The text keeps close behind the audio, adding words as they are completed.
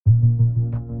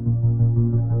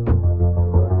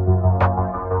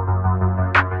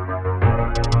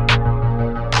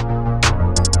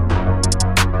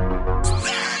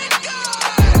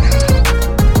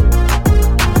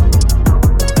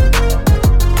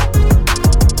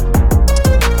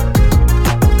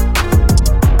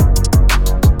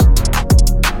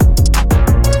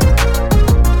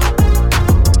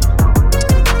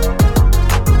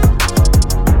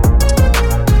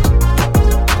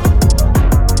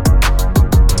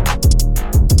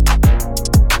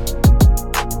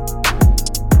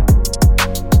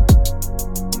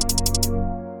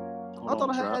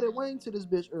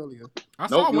I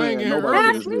Nope, saw you Wang ain't in here nobody in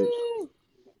earlier. this bitch.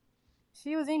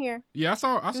 She was in here. Yeah, I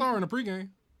saw her in the pregame.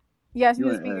 Yeah, she You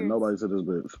was ain't had speaker. nobody to this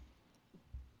bitch.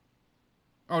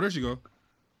 Oh, there she go.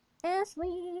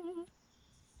 Ashley.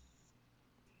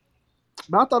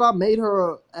 But I thought I made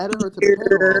her added her to the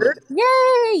panel already.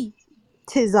 Yay!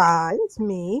 Tis I. It's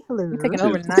me. Hello. You taking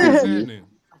over Tis- tonight. What's tis you. happening?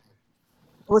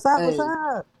 What's up? What's Hey.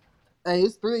 up? Hey,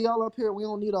 it's 3 of y'all up here. We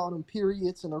don't need all them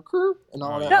periods and occur and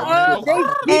all Oh, that. yeah. Shut All that up, extra.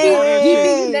 Dave. All that DB,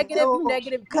 shit. you negative, you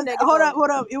negative, you Cause negative. hold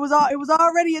up. It was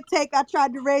already a take. I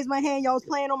tried to raise my hand. Y'all was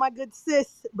playing on my good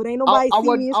sis, but ain't nobody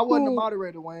see me. It's I wasn't a cool.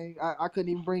 moderator, Wayne. I couldn't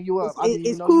even bring you up. I didn't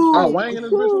even It's know you was cool. Oh, talking. Wang in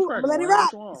It's this bitch was cool. I'm cracking. gonna let it Wang,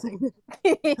 what you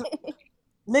rock. on?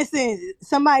 Listen,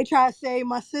 somebody tried to say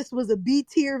my sis was a B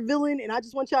tier villain, and I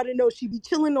just want y'all to know she be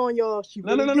chilling on y'all. She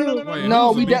No, really do. Wait, No,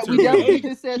 who's a we B tier definitely villain?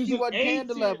 just said She's she an wasn't A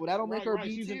panda tier. level. That don't make her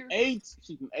B She's tier.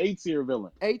 She's an A tier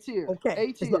villain. A tier. Okay.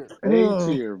 A tier. A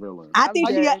tier villain. I think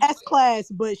she a dead. S class,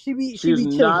 but she be She's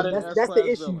not chilling. an S That's the class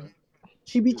issue. villain.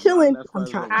 She be She's not an chilling. S I'm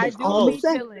class trying. villain. I She's do All I'm gonna be close.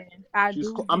 say. chilling. I She's.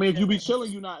 do I be mean, if you be chilling.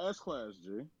 chilling, you're not S class,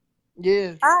 G.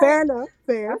 Yeah. Fair enough. I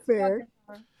Fair. see y'all Fair. doing.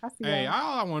 I see Hey, y'all.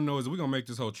 all I want to know is we're gonna make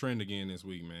this whole trend again this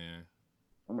week, man.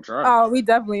 I'm gonna try. Oh, we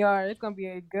definitely are. It's gonna be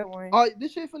a good one. Oh,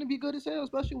 this shit finna be good as hell,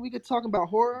 especially when we get talking about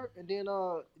horror and then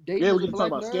dating Yeah, as we a can talk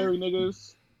black about nerd. scary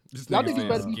niggas, This Y'all nigga niggas said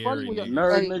better be funny scary when y'all niggas.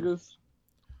 nerd hey, niggas,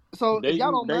 so if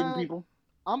y'all don't dating mind, people.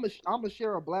 I'ma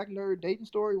share a black nerd dating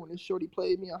story when this shorty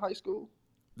played me in high school.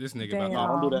 This nigga Damn. about No,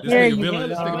 don't do to. that. This Here nigga you villain.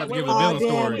 This nigga go. about to give a Wait, villain Damn.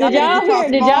 story. Y'all Did better y'all get y'all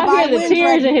hear? Did small y'all hear the violins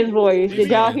tears in ready. his voice? He Did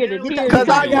y'all said, hear the Get tears Cause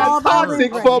in his I y'all voice? got small violins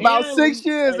toxic ready. for about Apparently, 6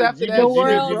 years hey, after GB, that The shit,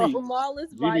 GB, bro. world's GB,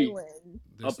 smallest GB. violin.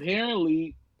 this,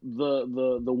 Apparently,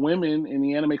 the women in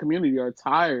the anime community are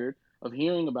tired of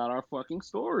hearing about our fucking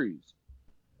stories.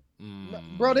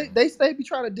 Bro, they stay be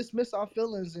trying to dismiss our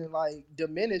feelings and like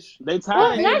diminish They the tired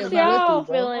Well, of pain hearing that not we about went it. y'all through,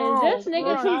 bro. feelings. Oh, Just They niggas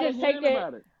who tired right. of just take hearing that.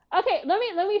 about it. Okay,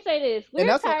 let me say this. And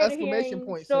We're that's on tired of exclamation hearing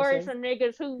point, stories sensei. from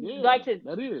niggas who Yeah, like to.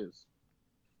 that is.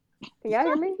 Can y'all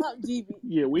hear me? Up, GB.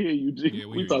 Yeah, we hear you, G. yeah,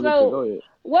 we We hear you. talking shit. Go So ahead.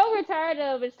 what we're tired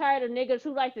of is tired of niggas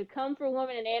who like to come for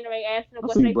women in anime, asking them I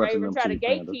what's see you their brushing favorite, them try to teeth,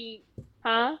 Panda. gatekeep.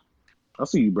 Huh? I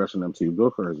see you brushing them teeth.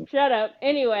 Go crazy. Shut up.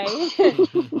 Anyway,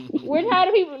 we're tired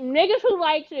of people, niggas who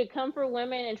like to come for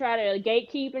women and try to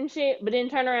gatekeep and shit, but then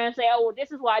turn around and say, "Oh, well,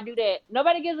 this is why I do that."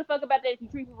 Nobody gives a fuck about that if you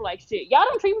treat people like shit. Y'all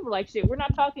don't treat people like shit. We're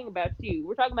not talking about you.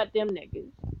 We're talking about them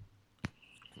niggas.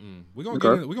 We're gonna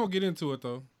Okay. we're gonna get into it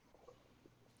though.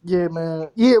 Yeah, man.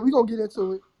 Yeah, we gonna get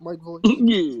into it. Mike voice.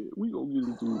 Yeah, we gonna get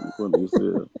into it. Funny as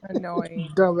hell. Annoying.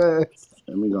 Dumbass.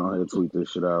 Let me go ahead and tweet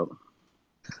this shit out.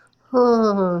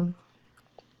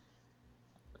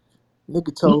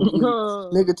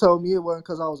 Nigga told me it wasn't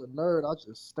because I was a nerd. I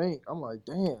just stink. I'm like,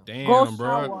 damn. Go Damn,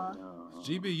 bro. shower.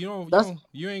 GB, That's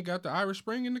you ain't got the Irish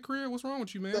Spring in the crib. What's wrong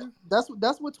with you, man? that's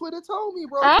what Twitter told me,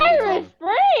 bro. Irish Twitter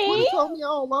Spring. told me I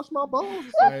don't wash my balls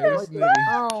or some Hey, shit this like that.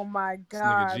 nigga, Oh my this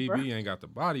nigga god, bro. GB ain't got the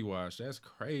body wash. That's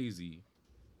crazy.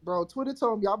 Bro, Twitter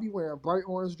told me I'll be wearing bright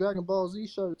orange Dragon Ball Z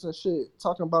shirts and shit,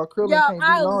 talking about Krillin Yeah, can't do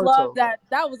I love Naruto. that.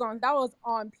 That was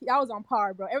on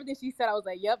par, bro. Everything she said, I was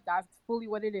like, "Yep, that's fully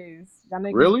what it is." Y'all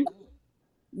niggas, Really?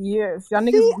 yes, y'all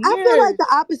niggas See, I feel like weird. the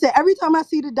opposite. Every time I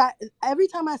see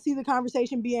the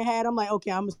conversation being had, I'm like, okay,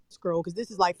 I'm gonna scroll because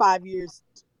this is like 5 years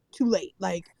too late.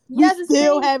 Like we Yes, it's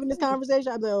still same. having this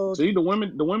conversation. I'm like, oh, See, okay. the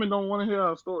women don't want to hear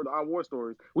our war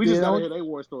stories. We Yeah, just gotta hear their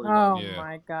war stories out. Oh Yeah,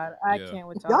 my god, I yeah. can't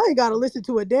with Y'all y'all. ain't gotta listen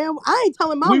to a damn. I ain't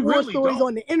telling my We war really stories don't.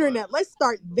 on the internet. Let's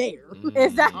start there. Oh,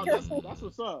 Exactly. that's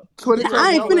what's up. Twitter You told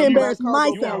I me ain't I finna wear embarrass black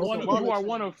cargo myself. pants and you wallet are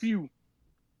one chains. of few.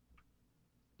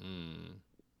 Mm.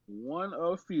 One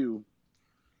of few.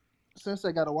 Since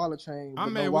they got a wallet chain,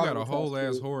 I'm but no mad we got wallet a whole attached to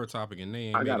ass it. horror topic and they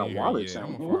ain't I made got a it here wallet yet. chain.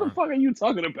 I'm gonna What the fire. fuck are you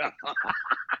talking about?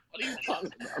 What are you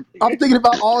talking about? I'm thinking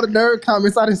about all the nerd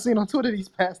comments I done seen on Twitter these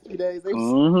past 3 days.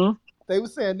 Mm-hmm. They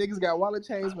was saying niggas got wallet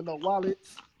chains with no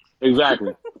wallets.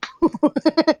 Exactly.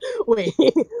 wait,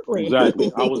 wait.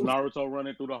 Exactly. I was Naruto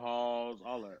running through the halls,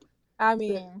 all that. I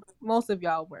mean, most of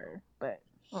y'all were, but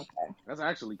okay. That's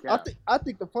actually I cap. think I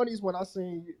think the funniest one I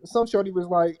seen, some shorty was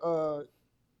like,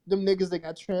 them niggas that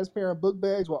got transparent book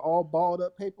bags with all balled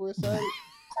up paper inside it.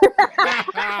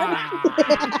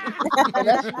 And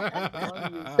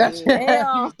Funny as that shit hell.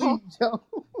 had me Damn. weak, Joe.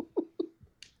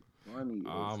 Funny as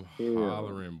I'm hell.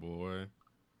 hollering, boy.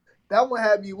 That one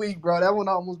had me weak, bro. That one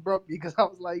almost broke me because I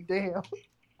was like, damn.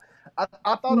 I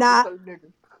thought it was Nah, certain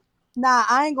niggas. nah.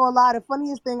 I ain't gonna lie. The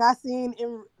funniest thing I seen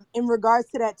in regards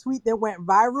to that tweet that went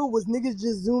viral was niggas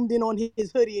just zoomed in on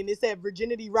his hoodie and it said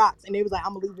 "Virginity rocks" and they was like,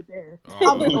 "I'm gonna leave it there."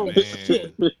 I was like, Oh "Oh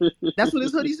shit." man, That's what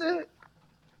his hoodie said?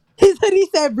 His hoodie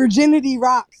said "Virginity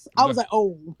rocks." I was like,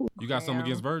 "Oh." you got something Damn.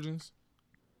 against virgins?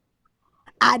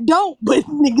 I don't, but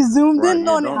niggas zoomed Right, in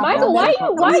yeah, on it. don't- I Michael, don't- found why it.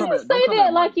 don't you why come you at- don't say come that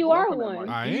at like Mike. you Don't are come at one? Mike.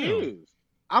 I He am. is.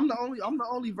 I'm the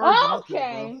only virgin up here, bro.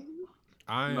 Okay.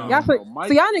 I am. No. Y'all, Mike-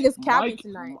 so y'all niggas capping Mike,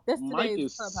 tonight. This Mike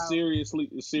today's is clubhouse.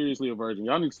 seriously a virgin.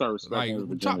 Y'all need to start respecting his Like,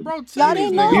 virginity. bro, Y'all tell these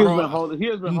didn't niggas, He has bro. been holding. He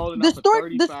has been holding The out for stork,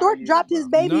 35 years, dropped his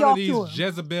bro. baby None off of these to him.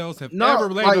 Jezebels have No, ever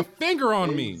laid a like- finger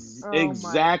on me. Oh my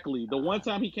Exactly. The one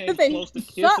time he came They say, close to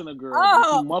 "Shut kissing a girl,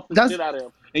 up." he muffed the That's- shit out of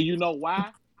him. And you know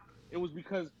why? It was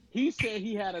because he said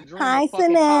he had a dream Hi, of fucking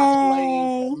Sine.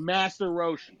 cosplaying Master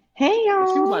Roshi. Hey And she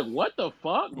was y'all. like, "What the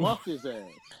fuck?" Muffed his ass.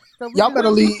 So we Y'all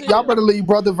can- better leave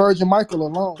brother Virgin Michael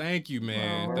alone. Thank you,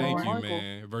 man. Oh, Thank you, Michael.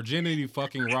 man. Virginity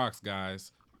fucking rocks,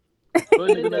 guys. But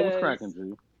nigga, that was does. cracking, G.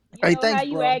 You Hey, know thanks, how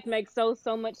you bro. act makes so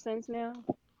much sense now.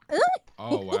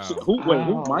 Oh wow. Who,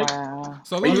 Mike?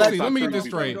 So Hey, let me you see. gotta Let me get stop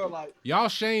this turning straight. people Y'all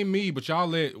shame me, but y'all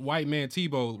let white man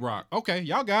Tebow rock. Okay,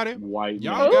 y'all got it. White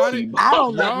Y'all man. got it. I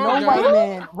don't let Y'all no got white it.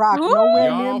 man rock nowhere near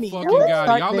Y'all me. fucking Let's got it.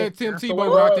 start Y'all there. let Tim So Tebow wait,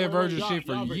 rock wait, that wait, virgin y'all- shit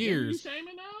for y'all virginity years.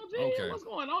 shaming now, G? Okay. What's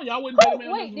going on? Y'all wouldn't date a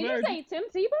man Wait, who's did you virgin? say Tim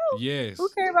Tebow? Yes. Who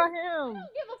care about I him? don't give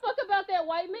a fuck about that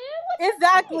white man. What you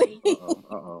Exactly. say?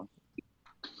 Uh-oh.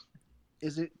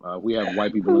 Is it? We have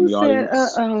white people in the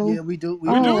audience. Yeah, we do. We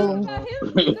do? About him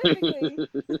specifically.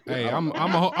 Hey, I'm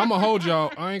gonna hold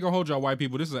y'all. I ain't gonna hold y'all white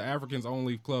people. This is an Africans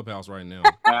only clubhouse right now.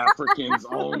 Africans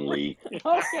only.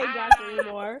 Okay, Dr.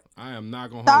 Umar. I am not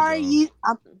gonna hold Sorry,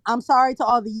 y'all. I'm sorry to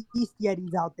all the yeast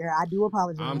yetis out there. I do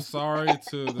apologize. I'm sorry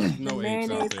to the snow apes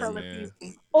Mayonnaise out there, color man.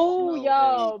 pieces. Oh, No,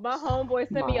 y'all, hey. my homeboy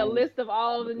sent me a Mine. list of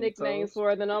all of the nicknames Toast. for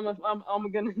her. Then I'm gonna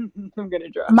I'm gonna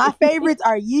drop. My favorites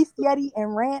are yeast yeti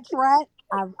and ranch rat.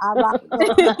 I rock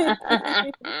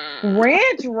those.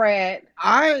 Ranch rat.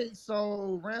 Alright,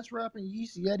 so Ranch Rap and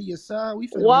Yeast Yeti aside, we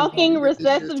finna Walking move on and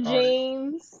get this shit recessive started.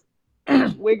 genes.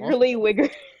 Wiggerly wigger.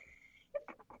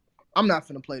 I'm not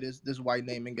finna play this white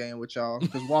naming game with y'all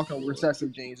because walking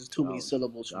recessive genes is too many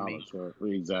syllables for me.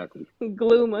 Exactly.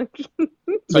 Glue monkey.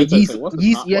 But yeast What's the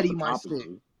yeast top- what's Yeti the might topic, stick.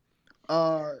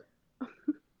 G?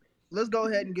 Let's go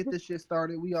ahead and get this shit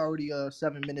started. We already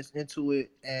 7 minutes into it,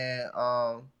 and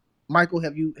Michael,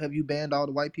 have you banned all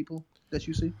the white people that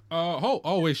you see?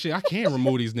 Oh wait, shit. I can't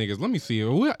remove these niggas. Let me see.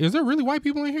 Is there really white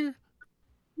people in here?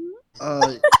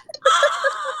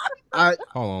 I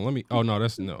Hold on. Let me. Oh no,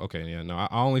 that's no. Okay, yeah, no. I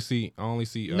only see.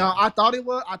 no, I thought it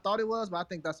was, but I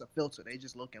think that's a filter. They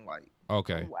just looking white.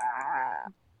 Okay. Wow.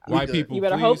 White good. people, You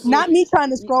better please. hope- Not me trying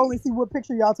to scroll and see what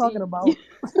picture y'all talking about.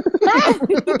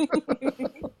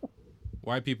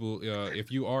 White people,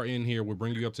 if you are in here, we'll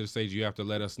bring you up to the stage. You have to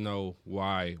let us know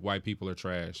why white people are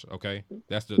trash. Okay,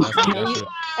 that's the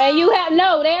And you have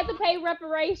they have to pay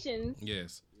reparations.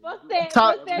 yes. Fuck that.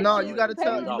 Top, fuck that no, shit. you gotta Pay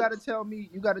tell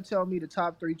reparations. me the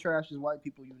top 3 trashiest white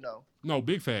people you know. No,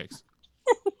 big facts.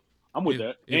 I'm with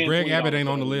that. If And Greg $20 Abbott ain't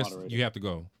for on the early list, moderator. you have to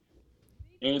go.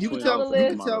 And You can $20 tell for the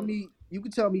early list. moderator. you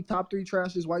can tell me top 3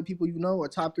 trashiest white people you know, or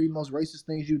top 3 most racist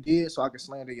things you did, so I can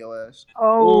slander your ass.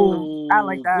 Oh, I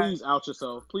like that. Please out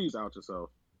yourself. Please out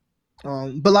yourself.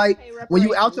 But like Pay when you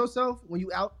out reparations. yourself, when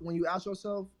you out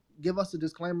yourself, give us a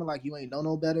disclaimer like you ain't know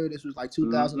no better. This was like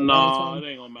 2011. No, it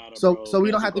ain't gonna matter. So bro. we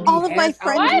don't have to be All of my as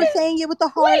friends outraged. were saying it with the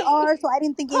hard Wait. R, so I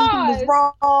didn't think anything was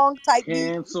Pause. wrong. Type beat.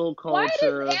 Cancel Why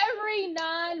culture. does every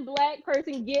non-black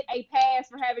person get a pass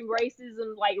for having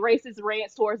racism, like racist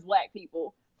rants towards black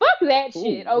people? Fuck that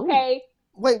shit, Ooh. okay?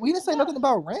 Wait, we didn't say nothing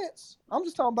about rants. I'm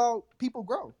just talking about people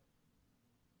grow.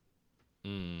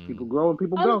 People grow and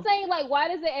people I'm go. saying, like, why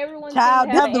does everyone Child,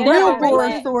 seem to have that's an the real anti-black horror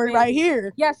Black story phase. right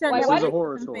here. Yeah, sure. Like, yeah, why This is a does-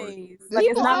 horror phase. story. Like,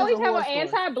 People it's not always a have horror an story.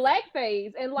 anti-black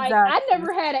phase, and like Exactly. I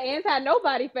never had an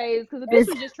anti-nobody phase because the bitch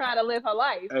was just trying to live her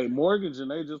life. Hey, Morgan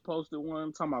Janae just posted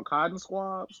one talking about cotton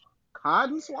swabs.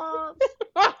 Cotton swabs?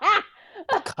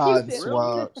 Cotton She said-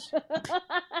 swabs.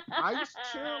 Ice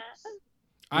chips?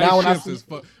 Now when I Ice chips see- is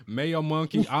fuck. Mayo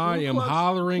monkey. I Ku am Klux-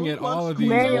 hollering Ku at Klux all of these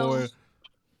Mayo. boys.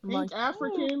 Pink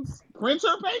Africans? Printer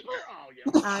paper? Oh,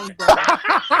 yeah. I'm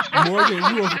done.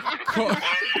 Morgan, you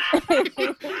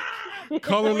a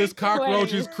colorless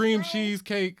cockroaches, cream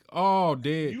cheesecake. Oh,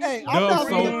 dead. Hey, I'm Dove not soap.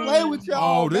 gonna play with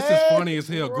y'all. Oh, this man. is funny as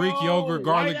hell. Greek Bro, yogurt,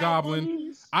 garlic white goblin,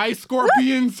 apples. ice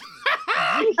scorpions.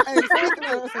 Hey,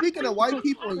 speaking of white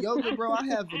people and yogurt, bro, I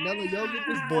have vanilla yogurt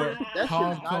this Boy, morning. That shit is palm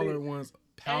not color it. ones.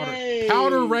 Powder Hey.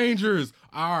 Powder Rangers.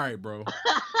 All right, bro.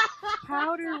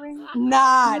 Powder ring.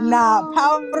 Nah.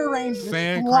 Powder Rangers.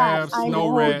 Sand slap. crabs, I ain't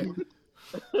snow gonna rat, hold you.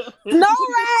 Snow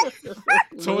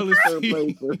rat. toilet Printer seat,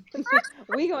 paper.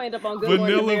 We gonna end up on Good Morning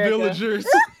vanilla America. villagers.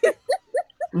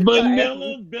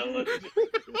 Vanilla Bella.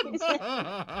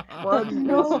 Funny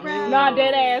No, as bro. hell. Nah,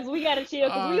 dead ass. We gotta chill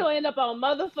because we gonna end up on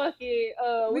motherfucking.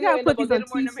 We gonna gotta end put up on these on Good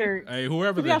Morning America. t-shirts. Hey,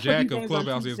 whoever We the gotta put jack these of things on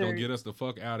Clubhouse is gonna t-shirts. get us the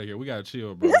fuck out of here. We gotta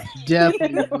chill, bro.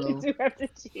 Definitely, We bro. do have to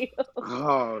chill.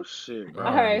 Oh shit, bro.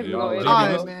 All right, man. go ahead. JB, All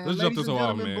right, let's, man. let's jump Ladies this and off,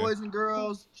 gentlemen, man. boys and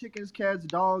girls, chickens, cats,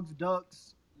 dogs,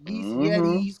 ducks, geese, Mhm.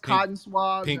 yetis, cotton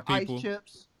swabs, pink and people. ice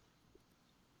chips.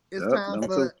 It's Yep, time them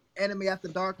for too. Anime After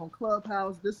Dark on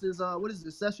Clubhouse. This is what is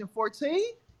this, session 14?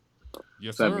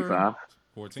 Yes, sir. 75.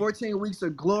 14. 14 weeks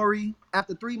of glory.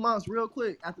 After 3 months, real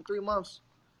quick. After 3 months,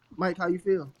 Mike, how you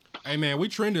feel? Hey, man, we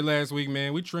trended last week,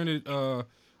 man. We trended on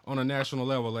a national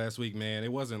level last week, man.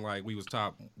 It wasn't like we was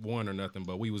top one or nothing,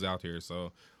 but we was out here.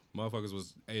 So motherfuckers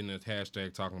was in the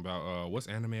hashtag talking about what's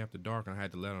Anime After Dark, and I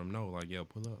had to let them know, like, yo,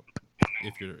 pull up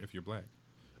if you're black.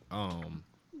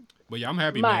 But yeah, I'm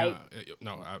happy, man.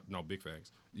 No, big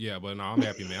facts. Yeah, but no, I'm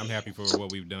happy, man. I'm happy for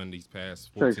what we've done these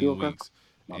past 14 Chase, you okay? weeks.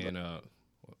 And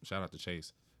shout out to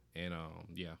Chase. And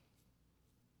yeah.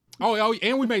 Oh,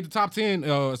 and we made the top 10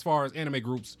 as far as anime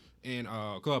groups in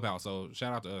Clubhouse. So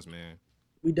shout out to us, man.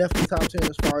 We definitely top 10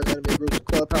 as far as anime groups in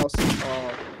Clubhouse.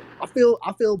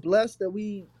 I feel blessed that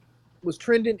we was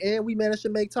trending and we managed to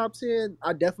make top 10.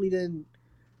 I definitely didn't.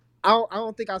 I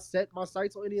don't think I set my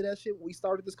sights on any of that shit when we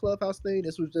started this Clubhouse thing.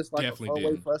 This was just like Definitely a fun way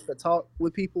didn't. for us to talk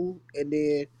with people. And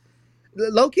then,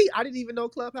 low key, I didn't even know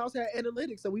Clubhouse had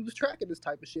analytics, so we was tracking this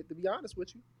type of shit. To be honest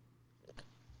with you,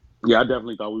 Yeah, I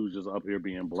definitely thought we was just up here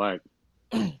being black.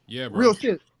 Yeah, bro. real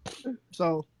shit.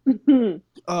 So,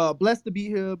 blessed to be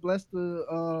here. Blessed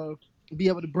to be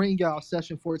able to bring y'all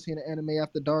session 14 of Anime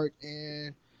After Dark.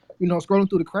 And scrolling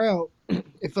through the crowd,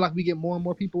 it feel like we get more and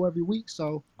more people every week.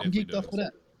 So I'm Definitely geeked up for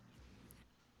that.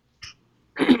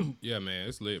 Yeah, man,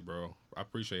 it's lit, bro. I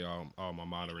appreciate all my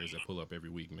moderators that pull up every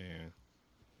week, man.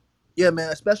 Yeah,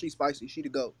 man, especially Spicy. She the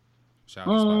GOAT. Shout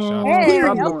out to Spicy. Shout out to Hey,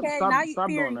 Stop Spicy. doing, okay, stop, now you stop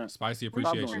doing period. that. Spicy Stop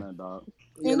appreciation. doing that, dog.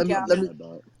 Yeah, Thank y'all. let me That,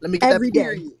 dog. get Every that day.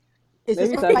 period. It's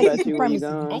Maybe just talk white about you when you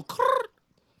supremacy. gone.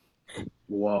 Oh,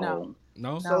 Whoa. No.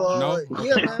 no, So, no.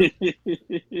 yeah, man.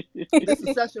 This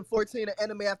is session 14 of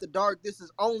Anime After Dark. This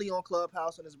is only on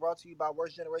Clubhouse and is brought to you by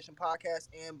Worst Generation Podcast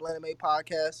and Blaname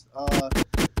Podcast.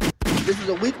 This is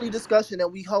a weekly discussion that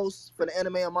we host for the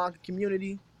anime and manga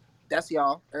community. That's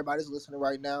y'all. Everybody's listening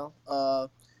right now.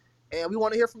 And we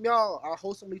want to hear from y'all, our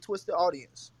wholesomely twisted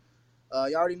audience.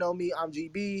 Y'all already know me. I'm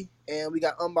GB, and we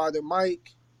got Unbothered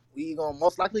Mike. We gonna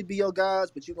most likely be your guys,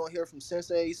 but you're gonna hear from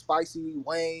Sensei, Spicy,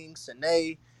 Wang,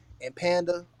 Sine, and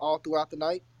Panda all throughout the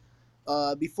night.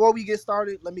 Before we get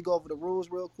started, let me go over the rules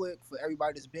real quick for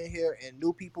everybody that's been here and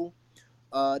new people.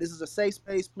 This is a safe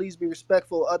space. Please be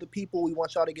respectful of other people. We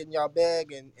want y'all to get in y'all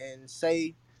bag and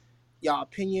say y'all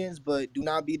opinions, but do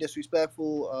not be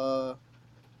disrespectful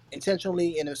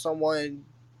intentionally. And if someone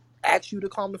asks you to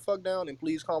calm the fuck down, then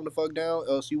please calm the fuck down,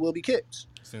 else you will be kicked.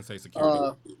 Sensei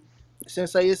security.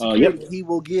 Sensei is security. Yep. He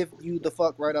will give you the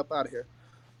fuck right up out of here.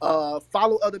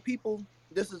 Follow other people.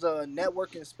 This is a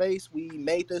networking space. We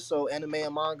made this so anime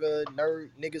and manga nerd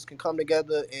niggas can come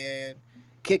together and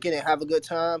kick it and have a good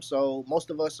time. So most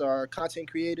of us are content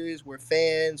creators. We're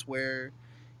fans. We're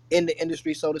in the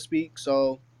industry, so to speak.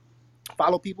 So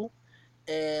follow people.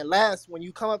 And last, when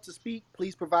you come up to speak,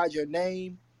 please provide your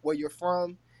name, where you're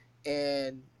from,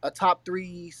 and a top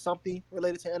 3 something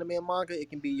related to anime and manga. It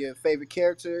can be your favorite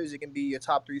characters. It can be your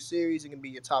top 3 series. It can be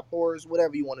your top horrors,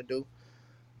 whatever you want to do.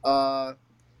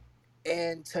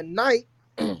 And tonight,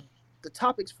 the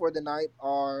topics for the night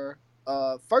are,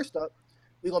 first up,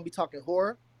 we're going to be talking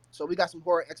horror. So we got some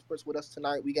horror experts with us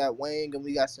tonight. We got Wang and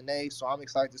we got Sine. So I'm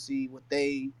excited to see what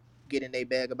they get in their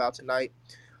bag about tonight.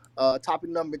 Topic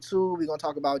number 2, we're going to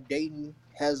talk about dating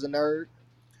as a nerd,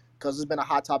 because it's been a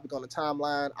hot topic on the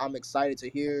timeline. I'm excited to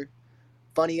hear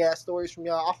funny ass stories from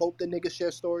y'all. I hope the niggas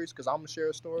share stories, because I'm going to share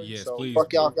a story. Yes, so please.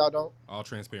 fuck y'all if y'all don't. All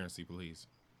transparency, please.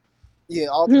 Yeah,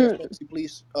 all transparency,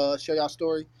 please share y'all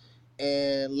story.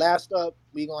 And last up,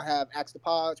 we're going to have Ask the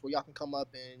Pods, where y'all can come up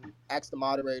and ask the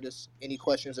moderators any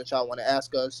questions that y'all want to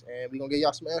ask us, and we're going to give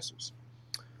y'all some answers.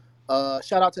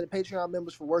 Shout out to the Patreon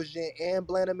members for Worst Gen and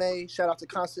Blaname. Shout out to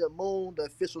Concept Moon, the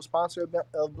official sponsor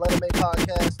of Blaname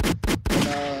Podcast.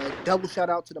 And double shout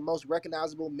out to the most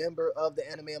recognizable member of the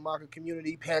anime and manga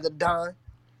community, Panda Don.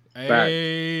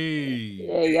 Hey.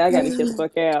 Yeah, y'all got to chill the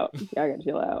fuck out. Y'all got to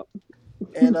chill out.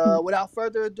 And without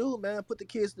further ado, man, put the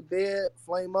kids to bed,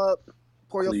 flame up,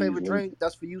 pour your Please, favorite Luke. drink.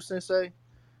 That's for you, Sensei.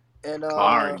 And I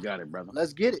already got it, brother.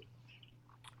 let's get it.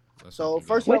 Let's So fucking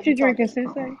go. first What up, you we talking-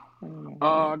 drinking, Sensei?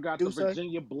 I got the Douce.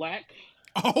 Virginia Black.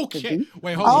 Okay.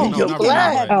 Wait, hold Oh, on. No, Virginia not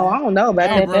Black. Virginia Black. Oh, I don't know about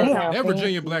Hey, that. bro, That damn. sounds that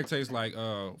Virginia fancy. Black tastes like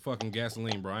fucking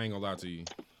gasoline, bro. I ain't gonna lie to you.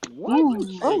 What? Ooh.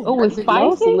 Oh, it's That spicy. nigga-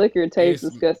 Most liquor tastes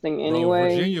It's disgusting bro,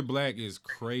 anyway. Virginia Black is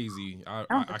crazy. I'm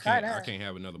gonna try I that. can't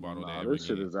have another bottle of that Nah, ever this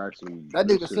shit again. is actually That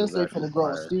this nigga shit is Sensei actually finna grow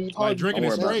a fire. Steve Like Harvey. drinking it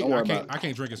Don't worry about it. straight, Don't worry I about it.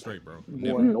 can't drink it straight, bro. Boy.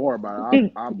 Never. Don't worry about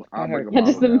it. I'll bring a I bottle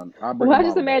just, down. I'll bring well, a I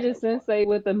just bottle down. imagine Sensei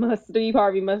with the Steve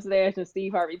Harvey mustache and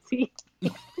Steve Harvey teeth.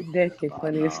 That shit Oh,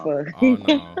 funny as nah. fuck. Oh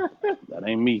no. That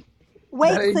ain't me. Wait,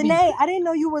 That ain't me. Sine, I didn't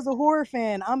know you was a horror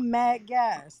fan. I'm mad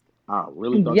gassed. I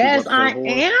really thought you Yes, was about to I say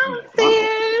horror. am, Wow.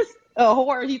 sis. A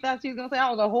whore. You thought she was gonna say I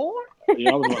was a whore?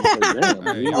 Yeah, I was about to say, damn,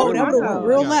 Hey, G. Oh, Where that we would have going went with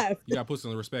real you this? left. gotta put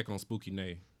some respect on Spooky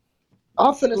Nay.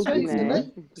 I'm finna Spooky say,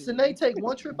 man. Sine take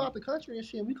one trip out the country and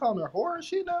shit, and we call her horror and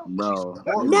shit now? Bro, She's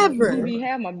a horror. Never. BB,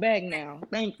 have my bag now.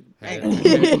 Thank you. Thank you.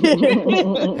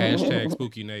 Hashtag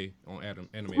Spooky Nay on Anime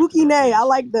Spooky After Dark, Nay, I please.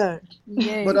 like that.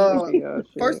 Yay. But Oh,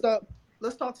 first shit. up,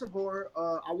 let's talk some horror.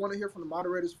 I want to hear from the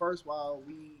moderators first while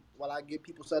I get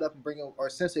people set up and bring them, or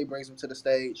Sensei brings them to the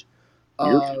stage.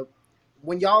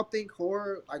 When y'all think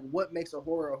horror, like what makes a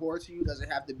horror to you? Does it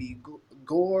have to be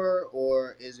gore,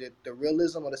 or is it the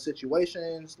realism of the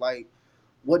situations? Like,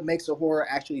 what makes a horror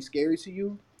actually scary to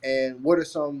you? And what are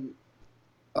some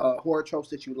horror tropes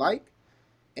that you like?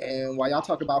 And while y'all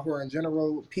talk about horror in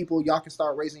general, people, y'all can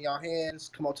start raising y'all hands.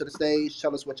 Come on to the stage.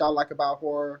 Tell us what y'all like about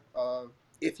horror.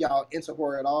 If y'all into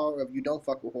horror at all, or if you don't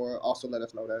fuck with horror, also let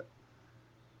us know that.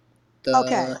 The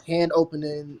Okay.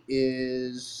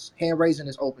 hand raising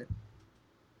is open.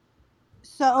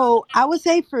 So I would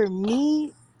say for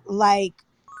me, like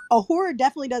a horror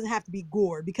definitely doesn't have to be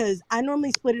gore because I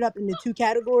normally split it up into two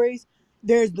categories.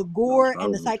 There's the gore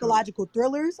and the psychological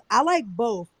thrillers. I like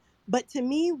both. But to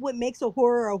me, what makes a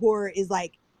horror is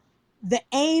like the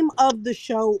aim of the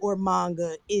show or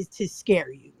manga is to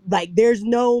scare you. Like there's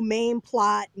no main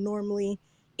plot normally.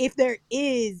 If there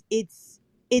is, it's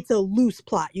a loose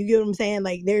plot. You get what I'm saying?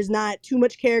 Like there's not too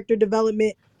much character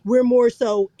development. We're more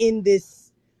so in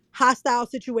this hostile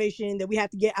situation that we have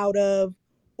to get out of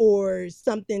or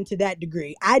something to that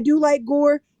degree. I do like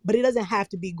gore, but it doesn't have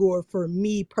to be gore for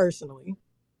me personally.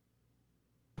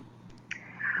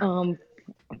 I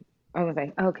was gonna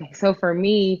say, okay, so for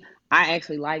me, I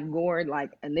actually like gore.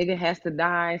 Like a nigga has to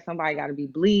die, somebody gotta be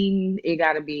bleeding, it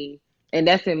gotta be, and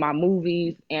that's in my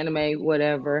movies, anime,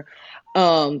 whatever.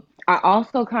 I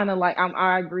also kind of like,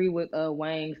 I agree with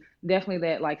Wang, definitely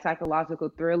that like psychological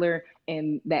thriller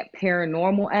and that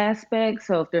paranormal aspect.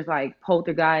 So if there's like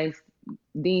poltergeist,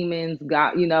 demons,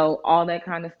 God, all that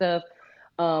kind of stuff,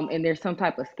 and there's some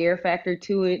type of scare factor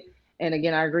to it. And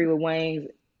again, I agree with Wayne's.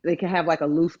 They can have like a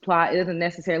loose plot. It doesn't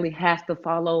necessarily have to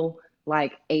follow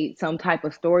like some type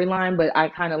of storyline, but I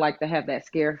kind of like to have that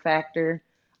scare factor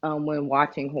when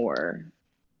watching horror.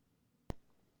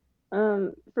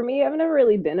 For me, I've never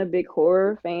really been a big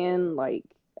horror fan. Like,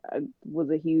 I was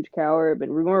a huge coward, but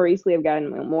more recently, I've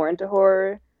gotten more into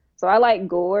horror. So I like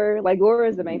gore. Like, gore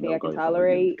is the main thing I can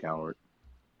tolerate. Coward.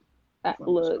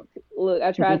 Look,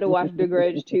 I tried to watch The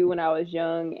Grudge 2 when I was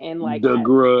young, and like, The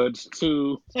Grudge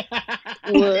 2.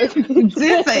 look,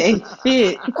 This ain't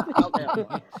shit. I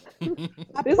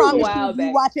This was a promise you, while if you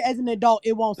back. watch it as an adult,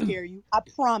 it won't scare you. I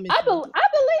promise I you.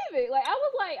 believe it. Like, I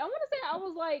want to say I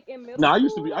was like in middle No, school.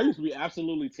 I used to be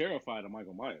absolutely terrified of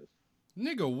Michael Myers.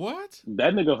 Nigga, what?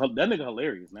 That nigga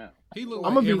hilarious now. He looked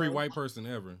I'ma like be- every white person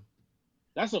ever.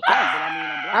 That's a fact, but I mean,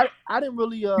 I'm black. I didn't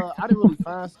really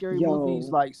find scary Yo. movies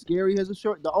like scary as a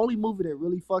short. The only movie that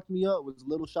really fucked me up was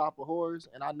Little Shop of Horrors,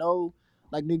 and I know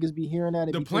like niggas be hearing that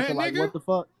and The be thinking Plant like, nigga? what the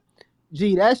fuck?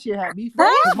 Gee, that shit had me fucked.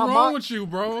 What's 'Cause my wrong mom, with you,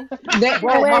 bro?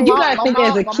 bro, my You mom, gotta my think mom,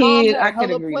 as a my mom kid, had I can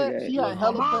hella agree to plants. that. She had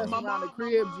hella My plants mom- around the my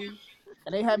crib, mom- G.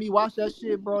 And they had me watch that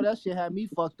shit, bro. That shit had me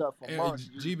fucked up for Hey, months.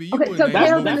 G. GB, you Okay, wouldn't so name that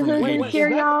Tales movie in the from the Hood Wait, didn't 80s. scare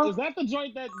y'all? is that the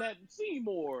joint that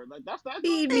Seymour? Like that's that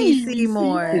joint? ABC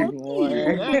Seymour.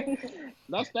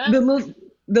 That's that.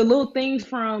 The little things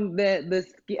from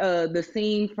the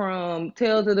scene from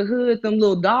Tales of the Hood, them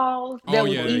little dolls that Oh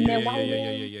was yeah, eating yeah, that yeah, white yeah,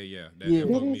 man. yeah, yeah, yeah. That Yeah. fucked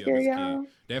Didn't me up scare as a y'all? kid.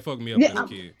 That fucked me up Yeah, as a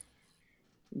kid.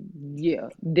 yeah,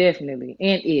 definitely.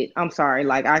 And I'm sorry,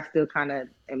 like I still kind of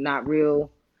am not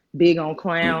real big on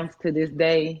clowns to this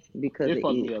day because It of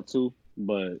fucked me it. up too,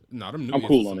 but Nah, them new I'm is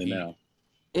cool some on it heat. now.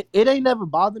 It ain't never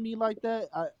bothered me like that.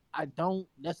 I don't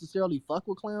necessarily fuck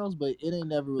with clowns, but it ain't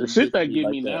never really The shit did to that me get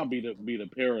like me that. now be the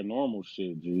paranormal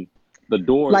shit, G. The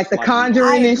doors Like the slightly open.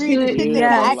 Conjuring I and agree. The shit. shit that Yeah,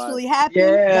 can bro. Yeah. actually Like, happen,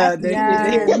 Yeah, that's the that shit that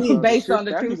scares shit me. based shit, on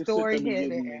the that true be the shit story. that be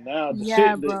getting me now. The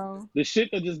Yeah, shit bro. the shit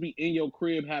that just be in your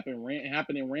crib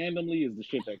happening randomly is the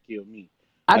shit that killed me.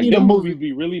 I Like need a them movie. movies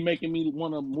be really making me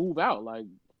want to move out. Like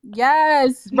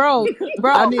Yes, bro.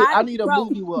 I need a Bro.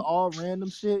 movie with all random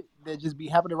shit that just be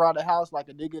happening around the house, like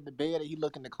a nigga in the bed and he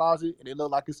look in the closet and it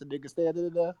look like it's a nigga standing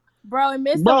in there. Bro, and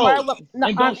Mr. Bro, Murloc. No,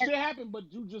 and don't shit happen, but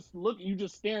you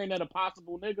just staring at a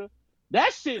possible nigga.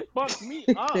 That shit fucks me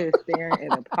up. Staring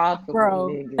at a possible bro.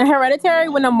 nigga. And Hereditary,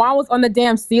 when the mom was on the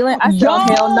damn ceiling, I said, Yo,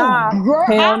 hell nah. girl,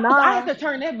 Hell I nah. had to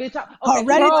turn that bitch off. Okay,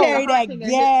 Hereditary, that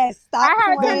gas. Stop I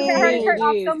had to turn playing. Hereditary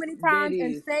off It so is. many It times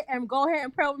is. and go ahead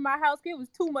and pray with my house. It was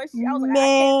too much shit. I was like, I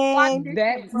can't watch Man, this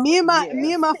That shit, bro.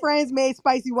 me and my friends made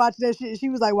Spicy watch that shit. She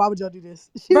was like, "Why would y'all do this?"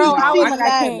 She Bro, was I was like, I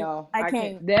laughing. can't. No, I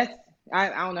can't. That's I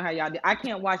don't know how y'all do. I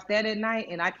can't watch that at night,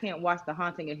 and I can't watch The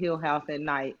Haunting of Hill House at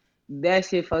night. That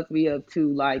shit fucked me up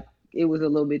too. Like it was a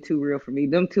little bit too real for me.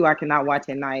 Them two I cannot watch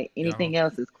at night. Anything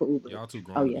else is cool. But, Y'all too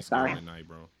grown to be scared at night,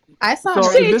 bro. I saw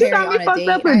So shit, you Hereditary got me on a fucked date.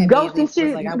 up I with ghosts immediately and was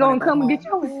shit. like, I want Gonna to go come and get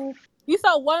home. your ass. You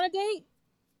saw one on a date?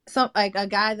 So, like, a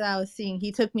guy that I was seeing,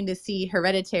 he took me to see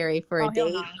Hereditary for a Oh, hell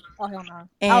date. no. Oh, hell no.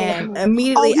 And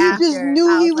immediately he just after, knew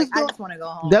I he was like, was I going. just want to go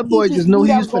home. That boy He just knew he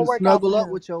that was gonna finna work out for snuggle up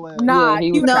him. with your ass. Nah, he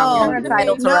he was was trying not to on get the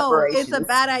you. face. No, it's a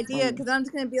bad idea because I'm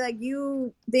just going to be like,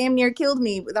 you damn near killed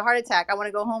me with a heart attack. I want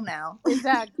to go home now.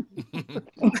 Exactly.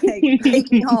 Like,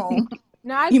 take me home.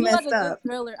 No, I You do like messed a up. good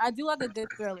thriller. I do like a good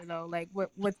thriller though, like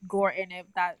with gore in it,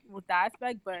 with that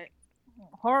aspect. But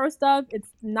horror stuff, it's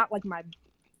not like my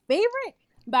favorite.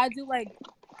 But I do like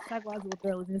psychological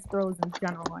thrillers and just thrillers in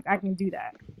general. Like I can do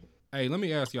that. Hey, let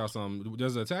me ask y'all something.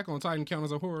 Does Attack on Titan count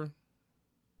as a horror?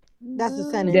 That's a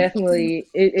sentence. Definitely,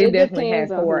 it definitely has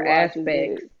depends on who horror watches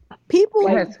aspects. it. People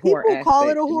It has horror call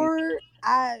it a aspects to me.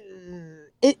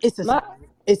 horror. It's a My sentence.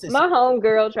 It's a my sentence.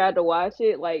 homegirl tried to watch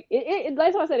it. Like it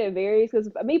that's why I said it varies. Because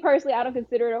me personally, I don't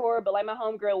consider it a horror. But like my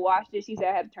homegirl watched it. She said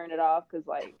I had to turn it off because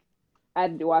like I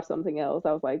had to watch something else.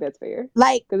 I was like, that's fair.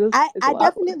 Like Because I it's a lot.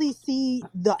 definitely see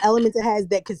the elements it has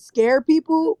that could scare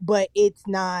people, but it's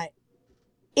not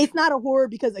a horror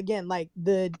because again, like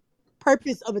the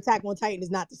purpose of Attack on Titan is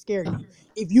not to scare you.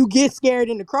 If you get scared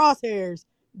in the crosshairs,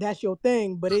 that's your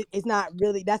thing, but it's not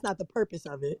really, that's not the purpose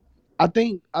of it. I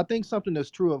think something that's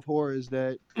true of horror is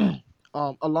that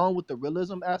along with the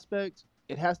realism aspect,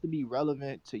 it has to be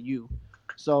relevant to you.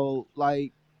 So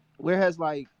like whereas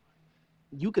like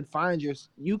you could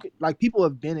like people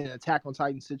have been in Attack on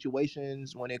Titan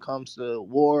situations when it comes to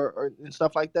war and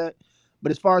stuff like that.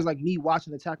 But as far as like me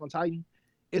watching Attack on Titan,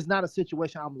 it's not a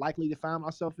situation I'm likely to find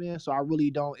myself in. So I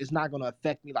really don't. It's not going to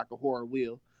affect me like a horror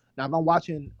will. Now, if I'm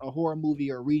watching a horror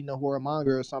movie or reading a horror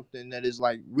manga or something that is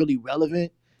like really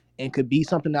relevant and could be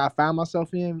something that I find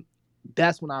myself in,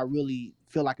 that's when I really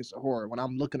feel like it's a horror. When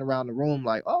I'm looking around the room,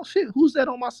 like, oh shit, who's that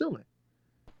on my ceiling?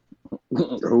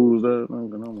 Who's that?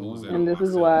 And this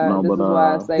is why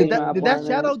I say did that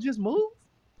shadow just move?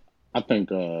 I think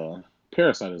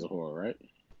Parasite is a horror, right?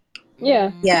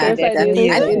 Yeah, Yeah, Parasite definitely.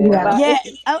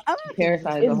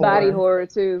 Parasite is it's a body horror. horror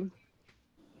too.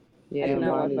 Yeah, I did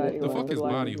not watch body body The horror. fuck is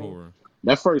body horror?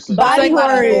 That first Body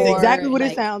horror is horror, exactly what it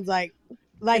like- sounds like.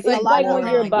 Like It's a lot like of when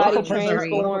your body What if a person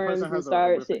transforms and has a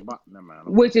starts horrific shit.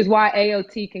 Which is why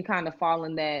AOT can kind of fall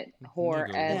in that horror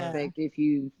Nigga, aspect if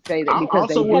you say that I because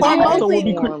they also would- just I also would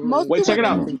be transform. most Wait, check it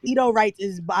people out. think Ito writes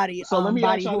is body So let me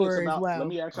body ask y'all this horror as about. well. Let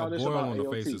me ask a y'all this boil about on the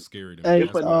AOT. face is scary to me. Hey,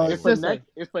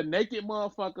 If a naked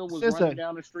motherfucker was running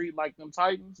down the street like them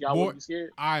Titans, y'all wouldn't be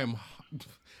scared. I am.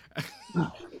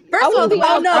 First of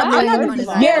all, no, I'm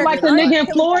not Yeah, like the nigga in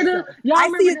Florida. Y'all I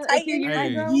see remember a that a few Titan, years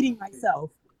I'm ago? eating myself.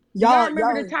 Y'all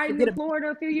remember the Titan in Florida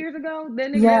a few years ago?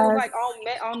 That nigga that was like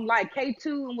on like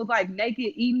K2 and was like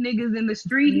naked eating niggas in the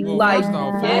street. Well, like first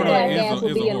off, My black Florida ass will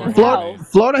is be a in horror the anime.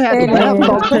 house. Florida had the best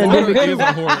post pandemic. Florida is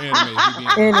a horror anime. if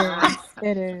you being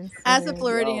It is. As a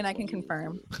Floridian, I can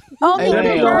confirm. Oh, Hey, me too,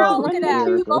 damn. girl. Look at that.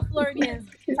 You both Floridians.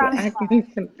 I can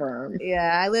confirm.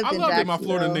 Yeah, I lived I in love that my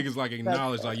Florida Jacksonville. niggas like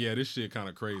acknowledge like, yeah, this shit kind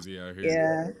of crazy out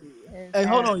here. Yeah. Hey,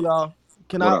 hold on, y'all.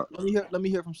 Can What I up? let me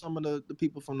hear from some of the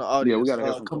people from the audience? Yeah, we gotta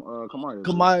hear from Kamaya.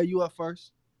 Kamaya, you up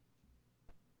first?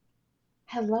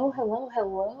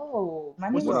 Hello. My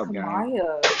What's name is up, gang?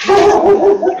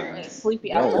 Kamaya. Sleepy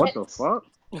Yo, Eye. what the fuck?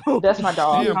 That's my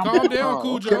dog. Damn, calm down, Oh,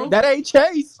 Cool okay. Joe. That ain't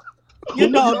Chase. You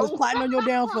know, just plotting on your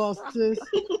downfall, sis.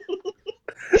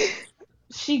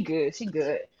 She good.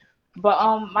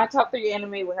 But my top 3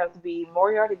 anime would have to be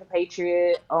Moriarty the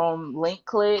Patriot, Link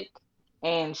Click,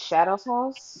 and Shadow's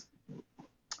House.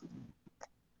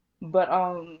 But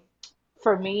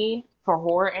for me, for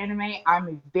horror anime, I'm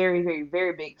a very, very,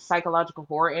 very big psychological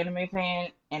horror anime fan,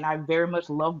 and I very much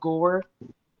love gore.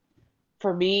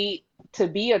 For me, to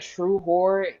be a true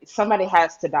horror, somebody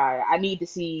has to die. I need to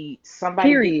see somebody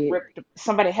Period.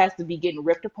 somebody has to be getting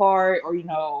ripped apart, or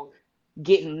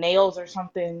getting nails or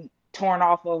something torn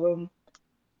off of them.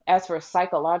 as for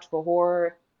psychological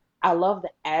horror, I love the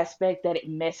aspect that it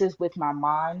messes with my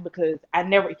mind because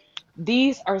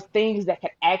these are things that can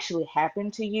actually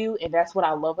happen to you, and that's what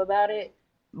I love about it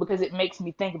because it makes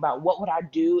me think about what would I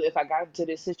do if I got into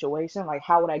this situation, like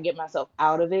how would I get myself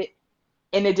out of it,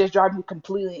 and it just drives me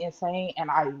completely insane, and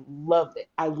I loved it.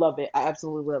 I love it. I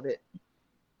absolutely love it.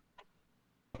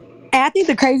 And I think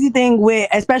the crazy thing with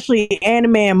especially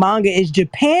anime and manga is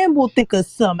Japan will think of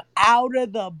some out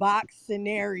of the box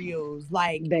scenarios.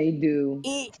 Like They do.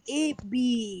 it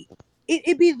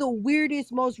be the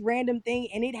weirdest, most random thing,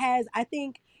 and it has. I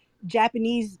think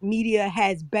Japanese media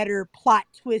has better plot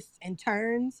twists and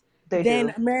turns They than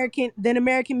do.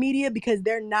 American media because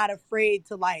they're not afraid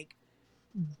to like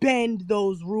bend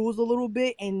those rules a little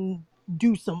bit and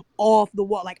do some off the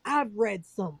wall. Like I've read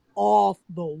some off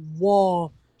the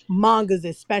wall mangas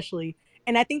especially,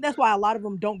 and I think that's why a lot of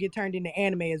them don't get turned into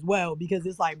anime as well because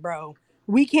it's like, bro,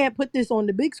 we can't put this on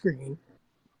the big screen.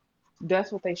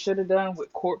 That's what they should have done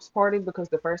with Corpse Party because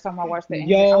the first time I watched the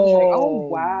anime, I was like, oh Yo,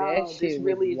 that wow, this shit was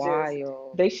really just wild.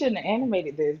 they shouldn't have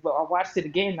animated this. But I watched it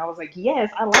again and I was like,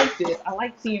 yes, I like this. I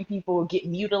like seeing people get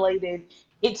mutilated.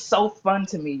 It's so fun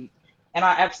to me. And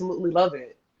I absolutely love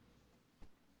it.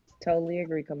 Totally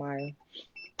agree, Kamaya.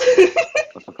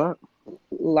 That's a fact.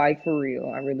 Like for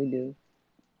real, I really do.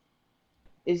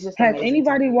 It's just Has amazing to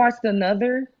anybody me. watched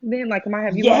Another? Then, like, Kamaya,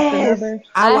 have you watched Yes. Another?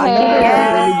 I I watched Another is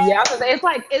have. really, Yes. yeah. I was gonna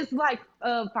say, it's like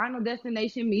Final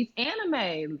Destination meets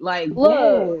anime. Like, Look,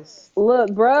 Yes.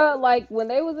 bruh, like when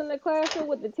they was in the classroom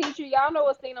with the teacher, y'all know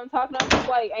what scene I'm talking. I'm just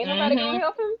like, ain't nobody gonna Mm-hmm.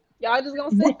 help him. Y'all just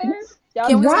gonna sit there. Y'all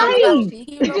Can just we gonna talk chill. about right.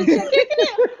 Shiki We real just gonna quick? kick it in.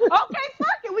 Okay,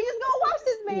 fuck it. We just gonna watch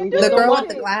this man We do just The this gonna girl watch with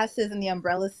the shit. it. glasses and the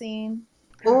umbrella scene.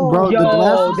 Bro, Oh, the Yo,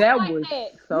 glasses. that Like was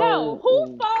that. No, so.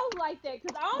 who falls like that?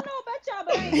 Cause I don't know about y'all,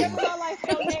 but I ain't never in my life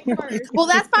fell neck first. Well,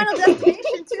 that's Final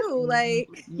Destination too.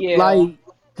 yeah. Like,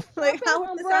 Like Sharp how as would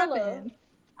an this umbrella. happen?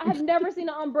 I have never seen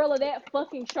an umbrella that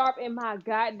fucking sharp in my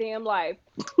goddamn life.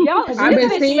 Y'all, Have I've you this been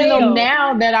guys bitch seeing seen them fell.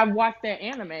 now that I've watched that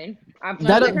anime. I I feel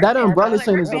finally like got her that caught I umbrella feel up. like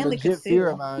scene her is a family could legit fear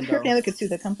of sue. mine, Her though. family could sue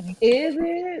the company. Is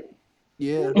it?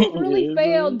 Yeah. She really Yeah,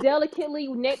 fell bro. delicately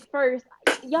neck first.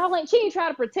 Y'all ain't. She ain't try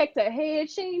to protect her head.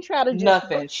 She ain't try to just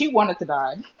nothing? She wanted to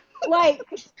die. like.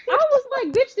 I was like,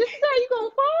 bitch, this is how you gonna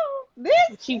fall.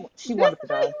 She This wanted to is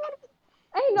how die. you wanna.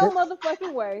 Ain't They, no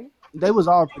motherfucking way. they was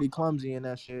all pretty clumsy in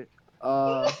that shit.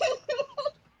 I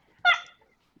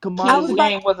Kamaya, was King's what? about.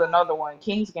 Game was another one.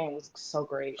 King's Game was so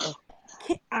great. Oh,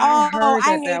 I Oh, heard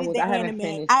I that hated was. the I haven't anime.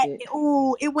 finished it.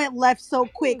 It went left so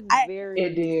It quick. was it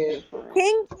very did. different.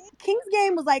 King King's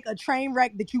Game was like a train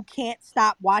wreck that you can't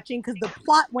stop watching because the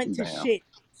plot went to Damn. shit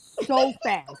so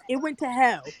fast. It went to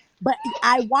hell. But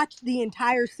I watched the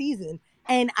entire season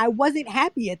and I wasn't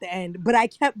happy at the end, but I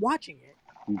kept watching it.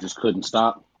 You just couldn't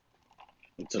stop.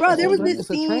 It took a Bro, hold of you. this It's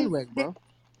a train scene. wreck, bro.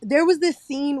 There was this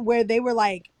scene where they were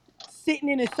like sitting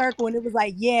in a circle and it was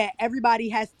like, yeah, everybody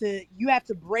has to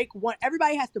break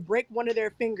one of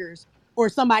their fingers or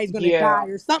somebody's gonna Yeah. die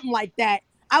or something like that.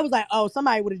 I was like, oh,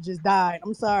 somebody would have just died.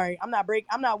 I'm sorry. I'm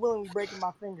not willingly breaking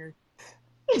my finger.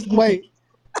 Wait,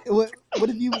 what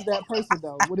if you was that person,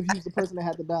 though? What if you was the person that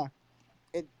had to die?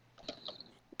 It,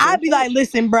 I'd same be shit. like,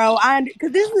 listen, bro,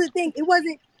 because this is the thing. It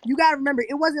wasn't, you gotta remember,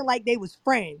 it wasn't like they was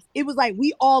friends. It was like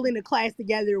we all in the class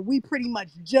together. We pretty much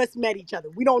just met each other.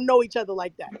 We don't know each other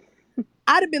like that.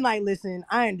 I'd have been like, listen,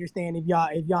 I understand if y'all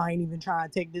ain't even trying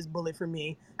to take this bullet from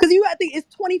me. Cause I think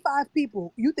it's 25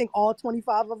 people. You think all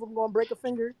 25 of them gonna break a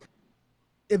finger?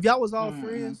 If y'all was all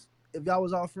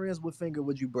Mm-mm. friends, what finger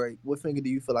would you break? What finger do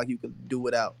you feel like you could do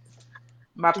without?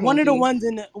 My One of the pinky. ones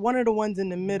in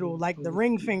the middle, like the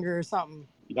ring finger or something.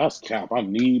 That's cap. I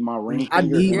need my ring I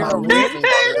finger need and my my ring middle finger,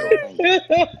 bro. finger.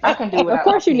 I can do Of without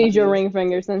my course you need your pinky. ring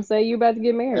finger since say you about to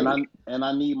get married. And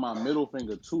I need my middle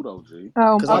finger too, though, G.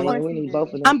 Oh, Cause I Of of like. Yeah, course we course you need do.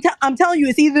 both of them. I'm telling you,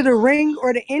 it's either the ring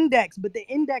or the index. But the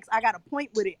index, I got a point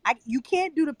with it. You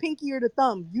can't do the pinky or the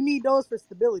thumb. You need those for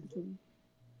stability.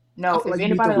 I No, feel if like you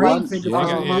need the anybody ring Cause likes finger Yeah, for I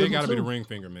some it people got to be the too. ring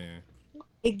finger, man.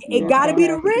 It Yeah, it's gotta gonna be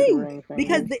the have to be the ring ring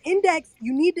because finger. the index,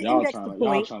 you need the index to y'all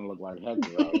point. trying to look like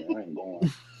Hector out here. I ain't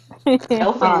going.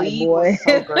 Elfen All right, Lied was boy.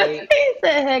 so great. He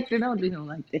said, Hector, don't do him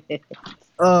like that.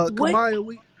 What?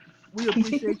 Kamaya, we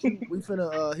appreciate you. We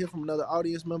finna hear from another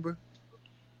audience member.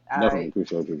 Definitely Alright.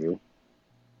 appreciate you, G.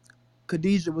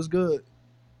 Khadijah was good.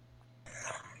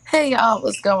 Hey y'all,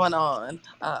 what's going on?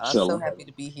 So Chilling. happy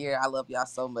to be here. I love y'all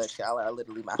so much. Y'all are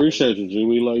literally my Appreciate favorite. you, G.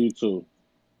 We love you too.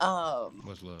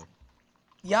 Much love.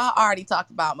 Y'all already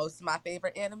talked about most of my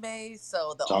favorite animes,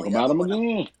 so the Talk only about other them one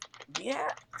again. yeah.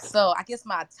 So I guess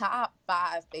my top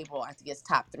 5 favorite, I guess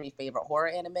top 3 favorite horror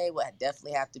anime would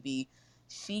definitely have to be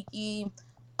Shiki,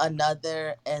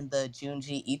 another in the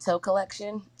Junji Ito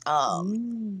collection.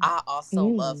 Mm. I also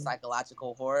love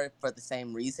psychological horror for the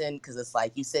same reason, because it's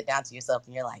like you sit down to yourself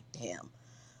and you're like, damn,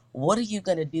 what are you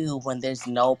going to do when there's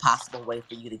no possible way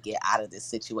for you to get out of this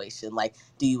situation? Like,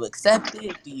 do you accept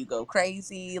it? Do you go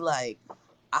crazy? Like,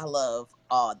 I love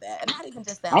all that. And not even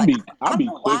just that. Like, I I'll don't be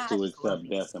know quick why I to just love accept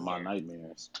being death in my scared.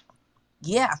 nightmares.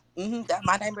 Yeah, that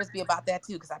my nightmares be about that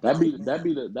too, because I be That'd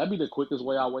be the quickest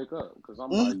way I wake up, because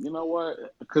I'm like, you know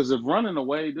what? Because if running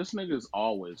away, this nigga's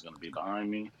always gonna be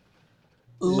behind me,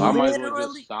 so I might as well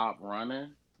just stop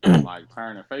running and like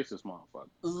turn and face this motherfucker,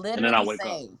 and then I literally wake up.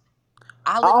 same.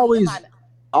 I I literally in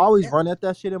always my run at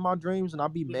that shit in my dreams, and I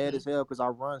be mad as hell because I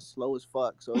run slow as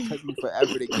fuck. So it take me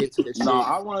forever to get to the No, shit.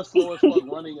 I run slow as fuck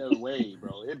running away,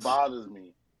 bro. It bothers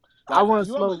me. I Like run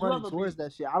you slow ever running towards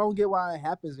that shit. I don't get why it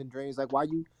happens in dreams. Like why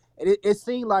you? It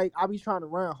seemed like I be trying to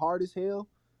run hard as hell,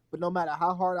 but no matter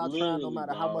how hard I try, no literally,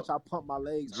 matter how dog. much I pump my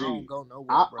legs, I don't G. go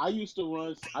nowhere, bro. I used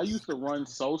to run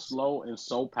so slow and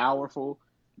so powerful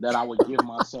that I would give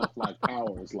myself like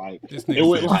powers. Like This it nigga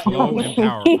would said like slow and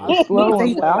powerful. Slow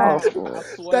and I powerful.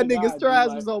 swear That to nigga God, G, Straz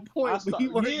like was on point, but he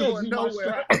wasn't yeah, going G, my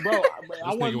nowhere. bro. I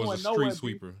This nigga wasn't was a going street nowhere, G.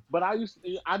 sweeper. But I used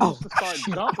Oh, to start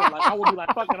jumping. Like I would be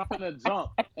like, fuck it, I'm finna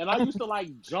jump, and I used to like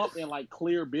jump in like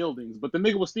clear buildings, but the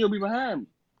nigga would still be behind me.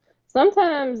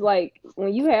 Sometimes, like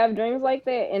when you have dreams like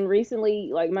that, and recently,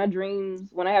 like my dreams,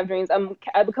 when I have dreams,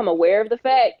 I become aware of the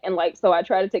fact, and like so I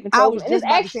try to take I control of was them, and just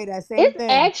about to say that same it's thing.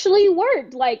 actually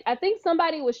worked. Like I think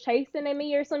somebody was chasing at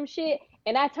me or some shit,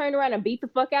 and I turned around and beat the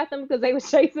fuck out them because they was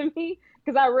chasing me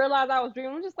because I realized I was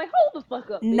dreaming. I'm just like, hold the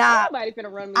fuck up, bitch! Ain't Nah, nobody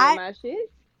finna run me in my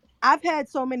shit. I've had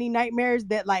so many nightmares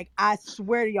that like I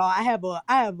swear to y'all, I have a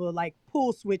like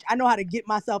pull switch. I know how to get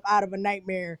myself out of a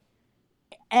nightmare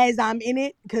as I'm in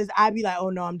it, because I'd be like, oh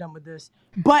no, I'm done with this.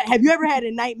 But have you ever had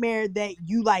a nightmare that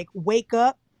you like wake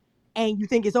up and you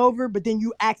think it's over, but then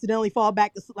you accidentally fall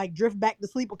back to like drift back to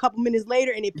sleep a couple minutes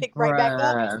later and it pick right back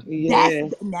up? Bruh. That's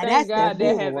Yes. now Thank that's the God That that shit the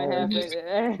bull. haven't worst. happened.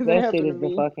 That hasn't That happened shit to is the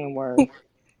me. fucking worst.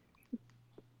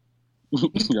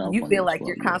 Y'all you funny feel as like fuck,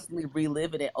 you're man. constantly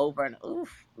reliving it over and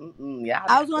oof. Y'all,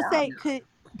 I was gonna y'all. say,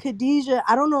 Khadijah,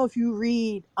 I don't know if you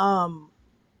read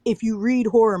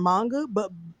horror manga,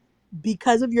 but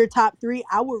because of your top 3,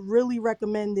 I would really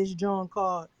recommend this joint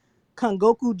called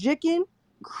Kangoku Jiken.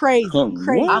 Crazy.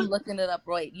 I'm looking it up,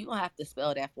 Roy. You gonna have to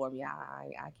spell that for me.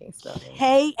 I can't spell that.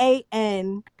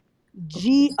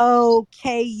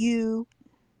 Kangoku,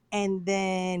 and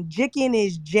then Jiken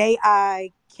is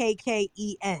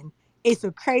Jikken. It's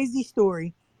a crazy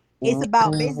story. It's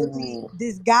about basically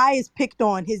this guy is picked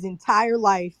on his entire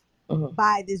life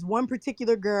by this one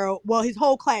particular girl. Well, his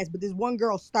whole class, but this one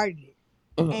girl started it.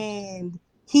 And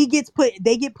they get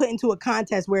put into a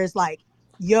contest where it's like,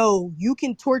 yo, you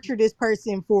can torture this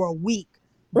person for a week.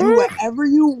 Do whatever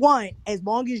you want as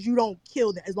long as you don't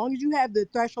kill them. As long as you have the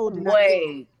threshold to not kill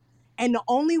them. And the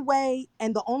only way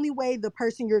the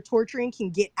person you're torturing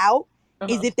can get out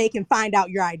is if they can find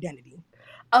out your identity.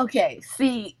 Okay,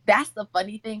 see, that's the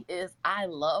funny thing is I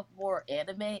love more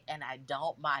anime and I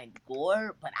don't mind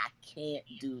gore, but I can't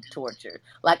do torture.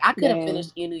 Like I couldn't finish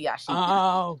Inuyashiki.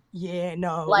 Oh yeah,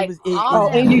 no, like it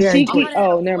all was very torture.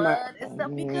 all that blood and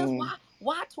stuff. Because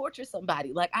why torture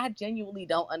somebody? Like I genuinely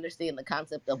don't understand the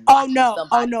concept of watching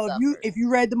somebody suffer. If you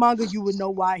read the manga, you would know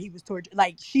why he was tortured.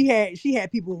 Like she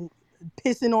had people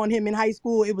pissing on him in high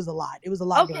school. It was a lot. It was a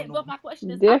lot going on. But my question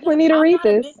is, definitely need to read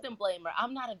this. I'm not a victim blamer.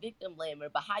 I'm not a victim blamer,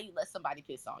 but how you let somebody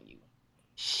piss on you?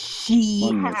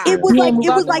 It was like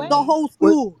the whole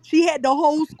school. She had the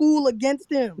whole school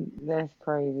against him. That's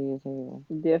crazy as hell.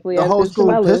 Definitely The whole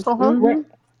school pissed on her?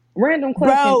 Random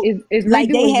question: Bro, Is like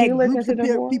regular they had Gila groups of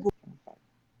considered horror? people.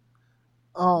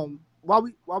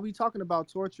 While we talking about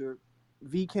torture,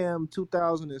 VCAM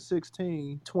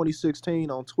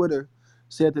 2016 on Twitter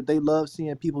said that they love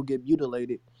seeing people get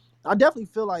mutilated. I definitely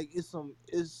feel like it's some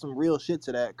real shit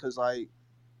to that, because like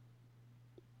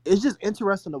it's just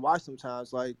interesting to watch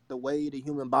sometimes, like the way the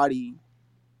human body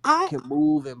can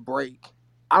move and break.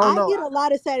 I don't know. I get a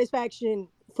lot of satisfaction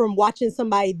from watching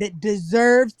somebody that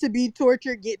deserves to be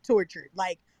tortured get tortured.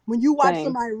 Like when you watch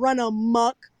somebody run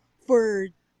amok for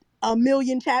a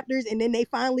million chapters and then they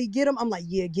finally get them, I'm like,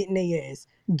 yeah, get in their ass,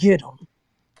 get them,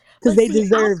 because they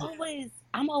deserve it.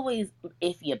 I'm always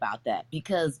iffy about that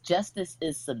because justice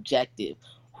is subjective.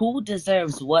 Who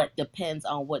deserves what depends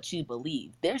on what you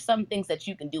believe. There's some things that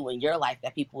you can do in your life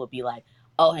that people would be like,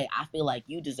 oh, hey, I feel like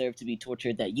you deserve to be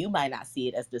tortured, that you might not see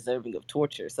it as deserving of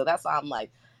torture. So that's why I'm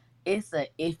like, it's an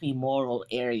iffy moral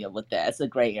area with that. It's a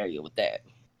gray area with that.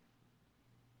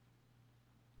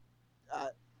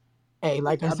 Hey,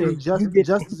 like I I said, mean, you get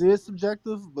justice is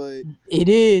subjective, but it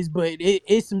is, but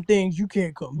it's some things you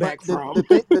can't come back from.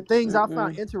 the things I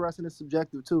find interesting is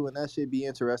subjective too, and that should be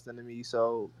interesting to me.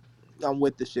 So I'm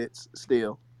with the shits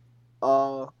still.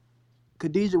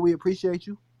 Khadijah, we appreciate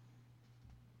you.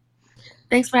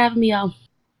 Thanks for having me on.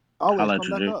 Always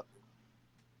come back up.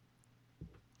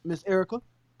 Miss Erica.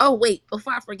 Oh wait,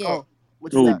 before I forget. Oh,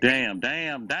 what you got? Damn.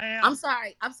 I'm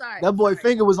sorry. That boy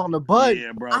finger was on the butt.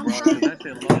 Yeah, bro. Cause that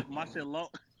shit low. My shit low.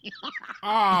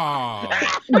 Oh.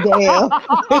 Damn.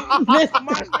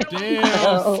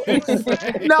 Damn.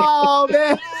 No,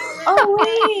 man. Oh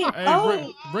wait.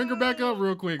 Hey, bring her back up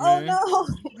real quick, man. Oh no.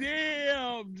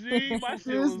 Damn, G. My shit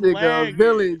This was nigga lagging. a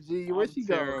villain, G. Where she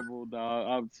go? Terrible, dog.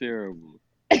 I'm terrible.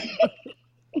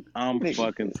 I'm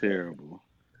fucking terrible.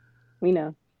 We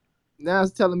know. Now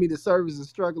it's telling me the service is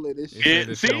struggling. This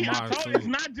shit. See, I told you, it's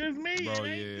not just me. Bro,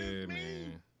 yeah,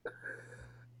 man.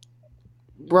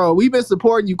 Bro, we've been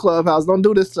supporting you, Clubhouse. Don't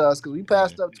do this to us, because we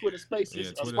passed up Twitter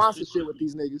Spaces, a sponsorship with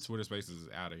these niggas. Twitter Spaces is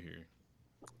out of here.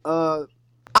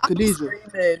 Khadijah.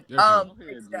 Screaming.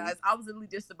 Thanks, guys. I was literally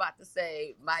just about to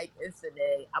say, Mike and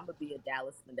Sine, I'm gonna be in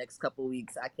Dallas the next couple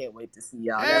weeks. I can't wait to see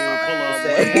y'all. That's all I have to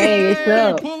say. Hey, it's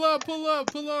up. Pull up.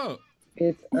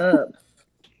 It's up.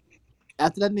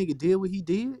 After that nigga did what he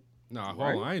did? Nah,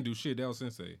 hold on. I ain't do shit. That was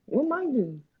Sensei. What Mike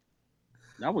do?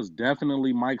 That was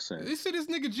definitely Mike said. They said this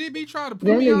nigga GB tried to put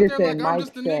That me out nigga there said like I'm Mike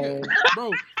just a nigga. said.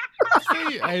 Bro,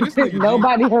 see, hey, this nigga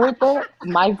Nobody heard that?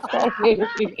 Mike said.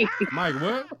 Mike,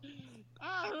 what?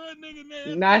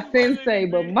 Not Sensei,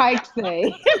 but Mike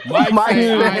say. Mike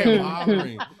say I say. am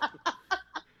hollering.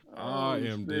 I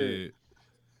am dead.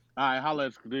 All right, holla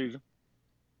at Khadijah.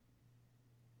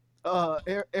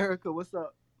 Erica, what's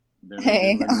up?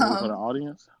 Hey, for the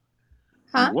audience.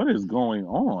 Huh? What is going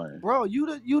on, bro? You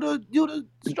the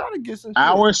strategist and shit.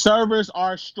 Our servers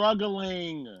are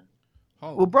struggling.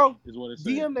 Well, bro, is what it says.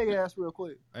 DM they ass real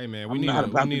quick. Hey man, we need a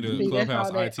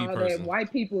Clubhouse IT all person. That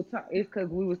white people talk. It's because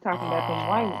we was talking about them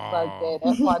whites like that.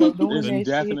 That's why they doing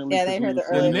that shit. Yeah, they heard the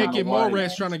The early naked one.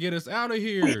 Morats trying to get us out of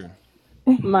here.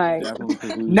 Mike.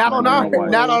 Not on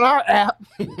our app.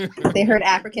 They heard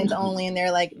Africans only, and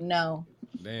they're like, no.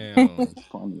 Damn.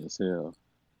 Funny as hell.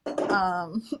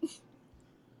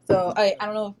 So I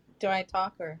don't know. Do I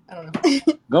talk or I don't know?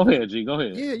 Go ahead, G. Go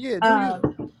ahead. Yeah.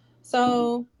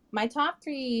 So my top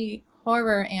 3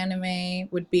 horror anime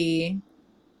would be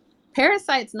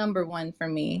Parasite's number 1 for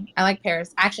me. I like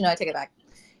Paris. Actually, no, I take it back.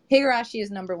 Higurashi is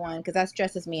number 1 because that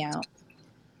stresses me out.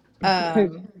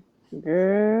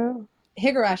 Girl.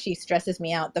 Higurashi stresses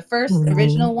me out. The first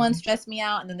original one stressed me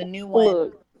out, and then the new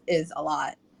one is a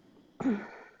lot.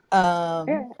 I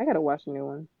gotta watch the new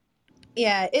one.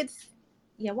 Yeah,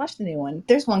 watch the new one.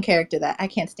 There's one character that I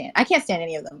can't stand. I can't stand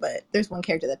any of them, but there's one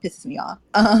character that pisses me off.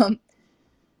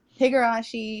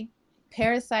 Higurashi,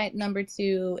 Parasite number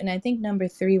 2, and I think number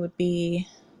 3 would be.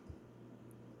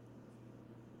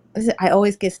 I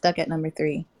always get stuck at number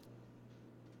 3.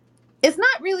 It's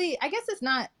not really. I guess it's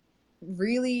not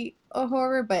really a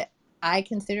horror, but I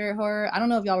consider it horror. I don't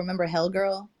know if y'all remember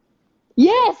Hellgirl.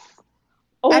 Yes.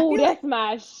 Oh, that's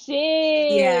my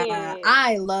shit. Yeah,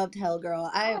 I loved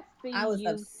Hellgirl. I was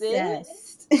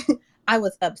obsessed. I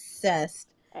was obsessed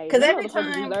because every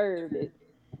time deserved it.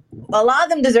 A lot of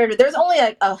them deserved it. There's only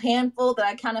like a handful that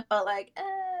I kind of felt like,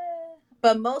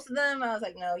 but most of them I was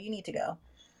like, no, you need to go.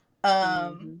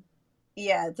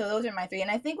 Yeah, so those are my 3,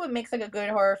 and I think what makes like a good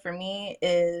horror for me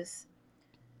is.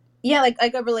 Yeah, like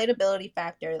a relatability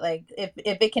factor. Like if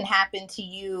it can happen to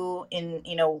you in,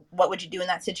 what would you do in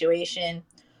that situation,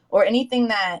 or anything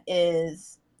that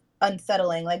is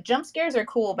unsettling. Like jump scares are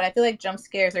cool, but I feel like jump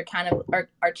scares are kind of are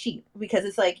cheap because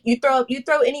it's like you throw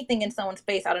anything in someone's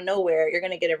face out of nowhere, you're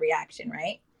gonna get a reaction,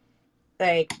 right?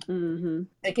 Like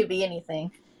it could be anything.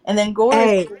 And then gore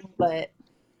is cool, but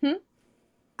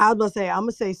I was about to say I'm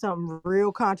gonna say something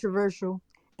real controversial,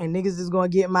 and niggas is gonna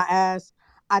get my ass.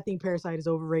 I think Parasite is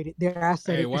overrated. There, I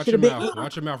said Hey, it. watch your mouth.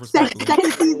 Watch your mouth respectfully.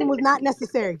 Second season was not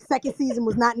necessary.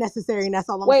 And that's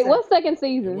all I'm Wait, saying. what second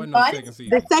season? There wasn't no second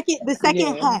season.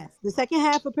 The second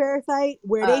half of Parasite,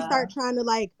 where they start trying to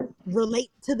like relate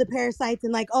to the parasites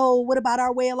and like, oh, what about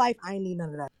our way of life? I ain't need none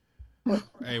of that.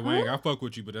 Hey, Wang, I fuck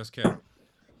with you, but that's cap.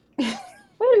 Wait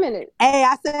a minute. Hey,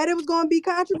 I said it was gonna be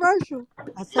controversial.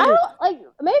 I said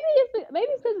maybe it's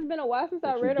because it's been a while since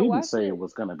I read or watched say it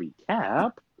was gonna be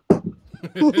cap.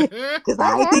 Because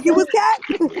I didn't think it was cat.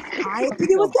 Because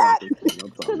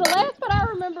the last part I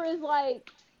remember is like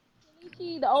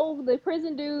Shinichi, the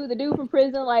prison dude, the dude from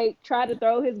prison, like tried to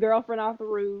throw his girlfriend off the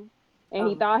roof, and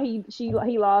he thought he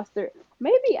lost her.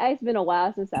 Maybe it's been a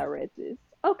while since I read this.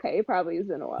 Okay, it probably has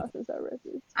been a while since I read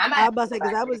this. I I was about to say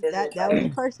because that was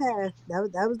the first half.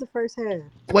 That was the first half.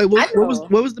 Wait, what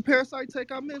know. was the Parasite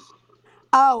take I missed?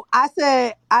 Oh, I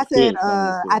said Good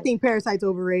time, I think Parasite's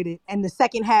overrated, and the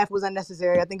second half was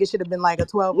unnecessary. I think it should have been like a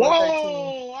 12 or a 13.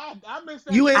 Whoa! I missed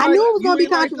that. You ain't I like knew it was gonna be you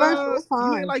ain't like controversial. It's you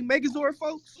fine. ain't like Megazord,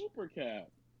 folks. Super Cap.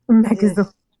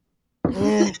 Megazord.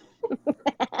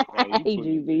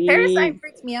 Parasite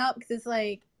freaks me out because it's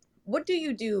like, what do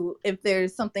you do if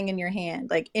there's something in your hand?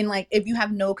 Like if you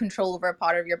have no control over a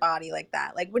part of your body like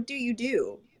that, like what do you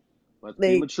do? Let's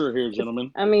be mature here,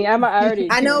 gentlemen. I mean, I already.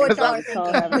 I know what y'all y'all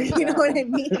are thinking, but you know what I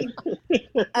mean.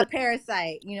 A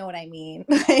parasite, you know what I mean.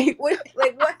 Like what?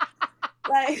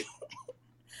 Like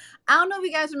I don't know if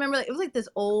you guys remember. Like, it was like this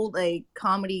old like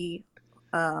comedy,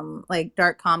 like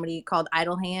dark comedy called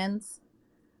Idle Hands.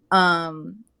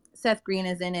 Seth Green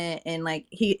is in it, and like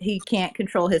he can't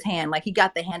control his hand. Like he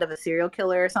got the hand of a serial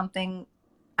killer or something.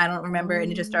 I don't remember, and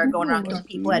he just started going around killing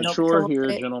people. Had no control here,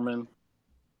 over it. Gentlemen.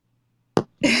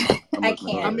 I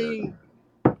can't. I mean,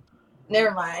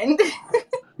 never mind.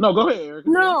 No, go ahead, Eric.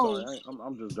 No.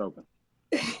 I'm just joking.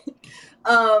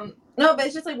 No, but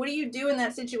it's just like, what do you do in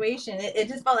that situation? It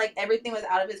just felt like everything was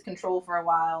out of his control for a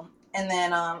while, and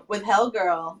then with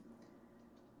Hellgirl,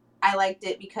 I liked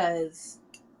it because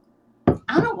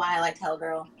I don't know why I liked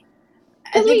Hellgirl.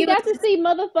 Because we got to see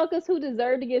motherfuckers who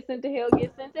deserve to get sent to hell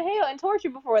and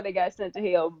tortured before they got sent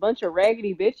to hell. Bunch of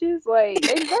raggedy bitches. Like,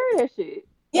 they deserve that shit.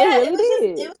 Yeah, they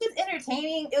really it was just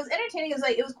entertaining. It was entertaining. It was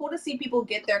like, it was cool to see people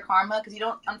get their karma, because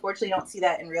unfortunately don't see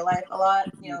that in real life a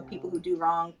lot. You know, people who do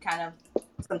wrong kind of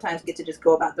sometimes get to just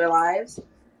go about their lives.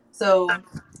 So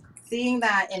seeing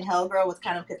that in Hellgirl was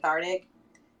kind of cathartic.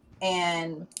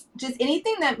 And just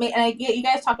anything that and I get you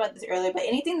guys talked about this earlier, but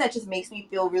anything that just makes me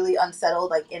feel really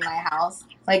unsettled, like in my house,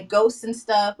 like ghosts and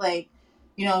stuff, like,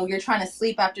 you know, you're trying to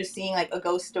sleep after seeing like a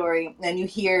ghost story, and then you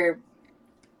hear,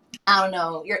 I don't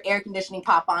know, your air conditioning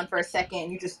pop on for a second,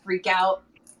 and you just freak out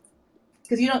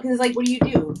because it's like, what do you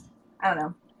do? I don't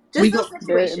know. Just those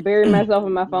situations. bury myself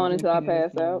in my phone until I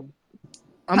pass out.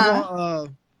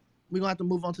 We're gonna have to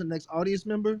move on to the next audience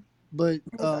member. But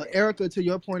Erica, to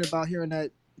your point about hearing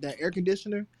that air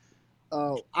conditioner,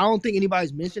 I don't think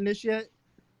anybody's mentioned this yet,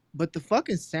 but the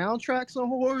fucking soundtracks on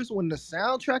horrors, when the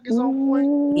soundtrack is on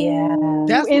point, yeah,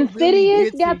 that's what Insidious really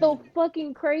gets got you. the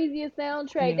fucking craziest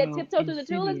soundtrack. That Tiptoe Through the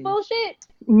Tulips bullshit.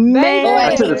 Man,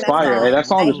 That shit is fire. Hey, that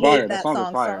song is fire. That song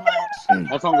is fire.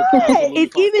 That song is absolutely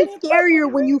it's even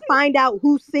scarier when you find out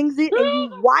who sings it and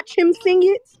you watch him sing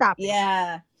it. Stop it.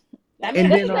 Yeah. That's the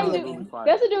dude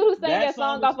who sang that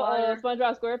song off of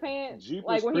SpongeBob SquarePants,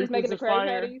 like when he was making the Krabby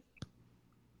Patties.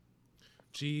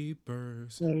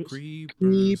 Jeepers,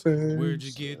 creepers, where'd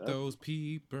you get those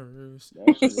peepers?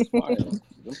 That shit is fire.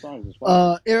 Them songs is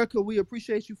fire. Erica, we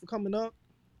appreciate you for coming up.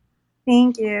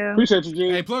 Thank you. Appreciate you,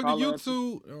 G. Hey, plug the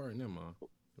YouTube. All right, never mind.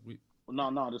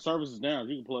 No, the service is down.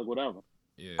 You can plug whatever.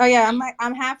 Yeah. Oh yeah,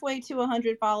 I'm halfway to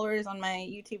 100 followers on my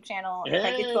YouTube channel. If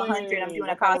I get to 100, I'm doing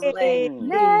a cosplay.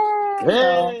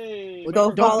 Hey, so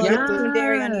go follow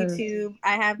Tsundere on YouTube.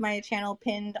 I have my channel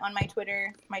pinned on my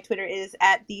Twitter. My Twitter is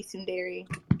 @thesundere.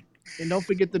 And don't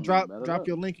forget to drop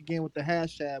your link again with the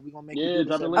hashtag. We're gonna make you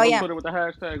drop your link on Twitter with the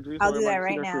hashtag. G, so I'll do that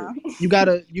right now. You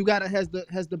gotta has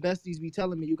the besties be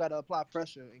telling me you gotta apply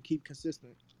pressure and keep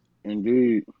consistent.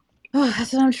 Indeed. Oh,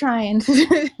 that's what I'm trying.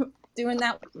 Doing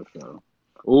that.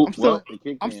 Ooh,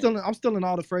 I'm still in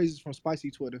all the phrases from Spicy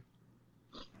Twitter.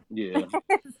 Yeah,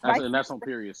 that's on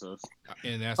period, sis.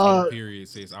 And that's on period,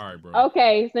 sis. All right, bro.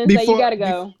 Okay, Sensei, you gotta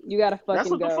go. You gotta fucking go. That's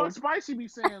what the fuck Spicy be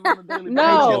saying on a daily basis.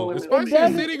 No, Spicy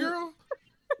a city girl.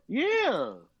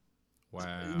 Yeah.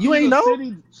 Wow. You ain't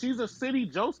know? She's a city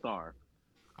Joestar.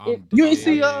 You ain't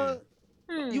see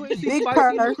you ain't see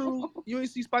Spicy in the crew. You ain't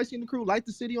see Spicy in the crew light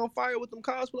the city on fire with them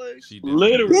cosplays. She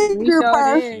literally. She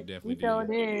definitely did.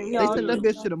 They sent that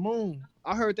bitch to the moon.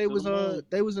 I heard they was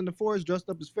in the forest dressed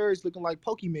up as fairies, looking like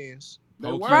Pokemans.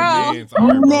 Pokemans. All right,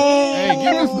 bro. Hey,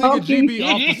 get this nigga GB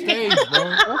off the stage,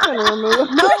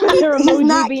 bro. No, he's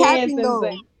not capping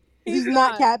though. He's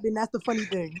not capping. That's the funny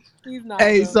thing. He's not.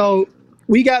 Hey, so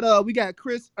we got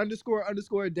Chris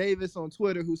 _ Davis on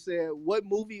Twitter who said, what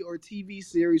movie or TV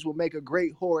series will make a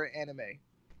great horror anime?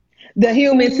 The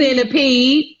Human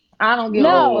Centipede. I don't give a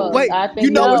fuck. Wait, I think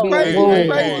you know what's crazy?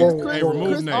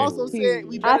 Chris also said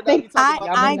we better not be talking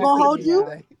about I ain't gonna hold you.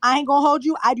 I ain't gonna hold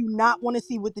you. I do not want to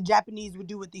see what the Japanese would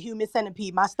do with the Human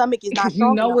Centipede. My stomach is not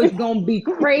strong enough. It's gonna be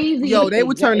crazy. Yo, they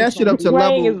would turn that shit up to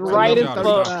level.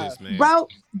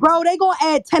 Bro, they gonna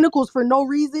add tentacles for no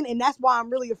reason, and that's why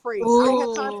I'm really afraid. I don't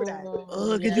have time for that.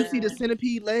 Could you see the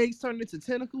centipede legs turn into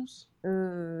tentacles?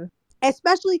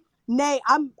 Especially Nay,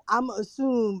 I'm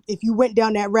assume if you went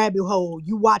down that rabbit hole,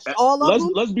 you watched all of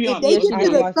them. Let's be If honest. they Let's get be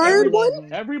to the honest. third one,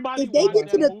 Everybody if they watched get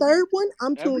to that the movie. third one,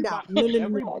 I'm tuned out.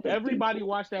 No. Everybody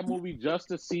watched that movie just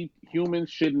to see humans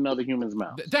shit in other humans'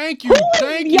 mouths. Thank you,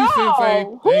 Sensei.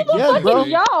 Y'all, who Thank the you, fuck is Sensei.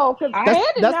 y'all? Because I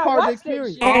did That's not part of the watch that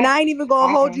experience. shit. And I ain't even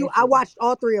gonna hold you. I honestly, watched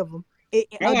all three of them. I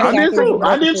I did too.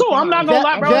 I did multiple too. I'm not times. gonna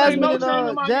lie, bro. It ain't Jasmine no and shame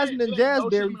in my game. Jasmine and It ain't no shame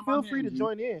Jazzberry, in my feel free game, to G.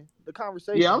 join in the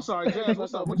conversation. Yeah, I'm sorry, Jazz.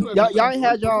 What's up? What you had Y'all to say? ain't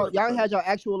had What you y'all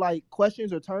actual like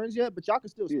questions or turns yet, but y'all can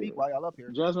still speak while y'all up here.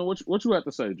 Jasmine, what you have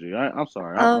to say, G? I'm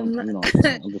sorry. I'm I'm just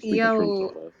speaking truth.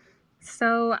 Yo,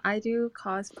 so I do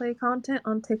cosplay content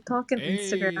on TikTok and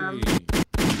Instagram.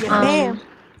 Yes, ma'am.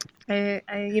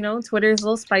 I Twitter is a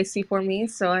little spicy for me,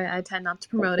 so I tend not to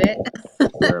promote it.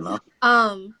 Fair enough.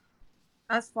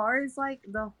 As far as like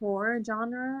the horror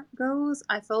genre goes,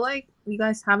 I feel like you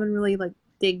guys haven't really like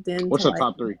digged into What's your like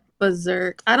top three?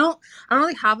 Berserk. I don't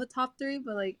really have a top three,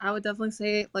 but like I would definitely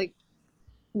say like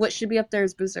what should be up there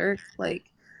is Berserk. Like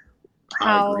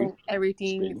how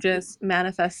everything just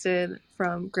manifested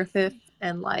from Griffith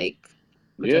and like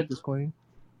Yeah. This queen.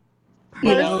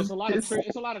 It's a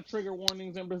lot of trigger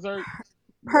warnings in Berserk.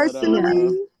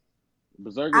 Personally,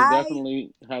 Berserk is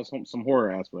definitely has some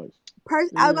horror aspects.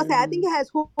 I was gonna say I think it has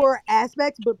horror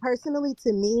aspects, but personally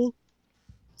to me,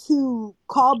 to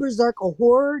call Berserk a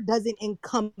horror doesn't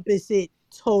encompass it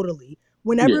totally.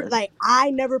 Whenever like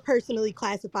I never personally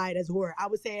classify it as horror. I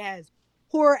would say it has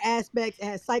horror aspects, it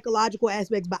has psychological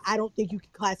aspects, but I don't think you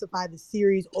can classify the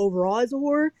series overall as a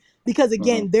horror because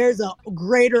again, there's a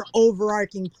greater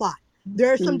overarching plot.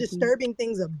 There are some disturbing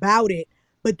things about it,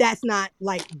 but that's not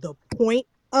like the point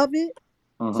of it.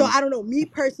 So I don't know. Me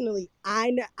personally,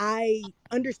 I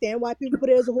understand why people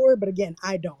put it as a horror, but again,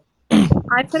 I don't.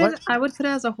 I would put it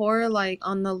as a horror like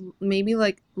on the maybe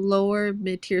like lower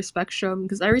mid-tier spectrum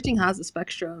because everything has a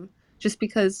spectrum. Just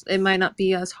because it might not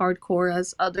be as hardcore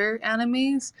as other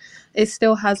animes, it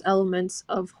still has elements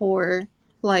of horror.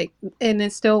 Like, and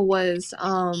it still was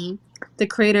the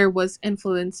creator was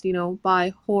influenced,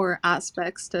 by horror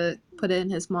aspects to put it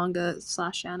in his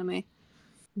manga/anime.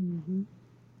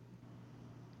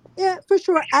 Yeah, for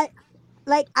sure. I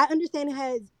understand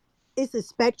it's a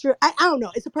spectrum. I don't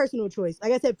know. It's a personal choice.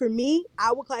 Like I said, for me,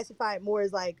 I would classify it more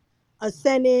as like a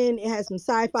seinen. It has some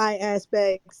sci-fi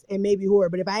aspects and maybe horror.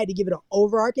 But if I had to give it an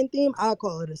overarching theme, I'll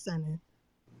call it a seinen.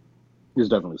 It's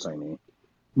definitely seinen.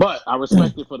 But I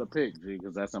respect it for the pick, G,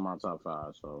 because that's in my top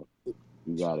 5. So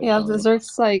you got it. Yeah,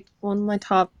 Berserk's like one of my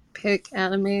top pick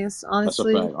animes.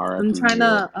 Honestly, That's a fact. I'm trying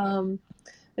to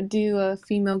do a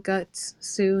female guts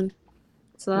soon,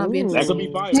 so that'll be interesting. That could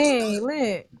be fire. Hey,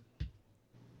 lit.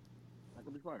 That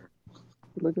could be fire.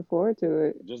 Looking forward to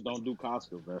it. Just don't do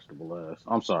Costco vegetable ass.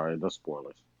 I'm sorry, that's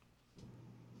spoilers.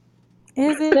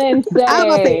 Is it? Sensei. I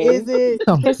was about to say, is it?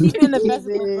 Because she's been the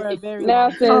vegetable for a very Now,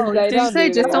 long time. Sensei, Did you say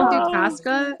just don't do that.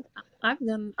 Casca? I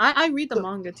read the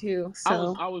manga too,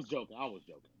 so I was joking.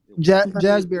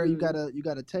 Jazzberry, you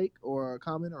got a take or a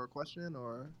comment or a question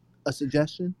or a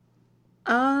suggestion?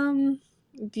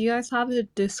 do you guys have a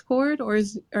Discord or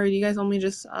do you guys only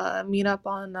just meet up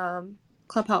on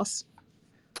Clubhouse?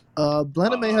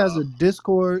 Blename has a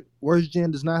Discord. Worst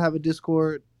Gen does not have a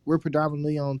Discord. We're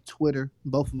predominantly on Twitter,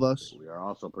 both of us. We are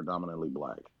also predominantly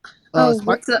black.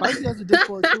 Spicy has a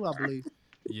Discord too, I believe.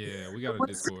 Yeah, we got a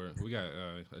Discord. We got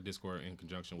a Discord in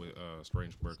conjunction with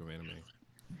Strange Work of Anime.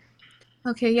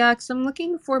 Okay, yeah, because I'm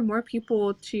looking for more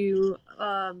people to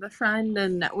befriend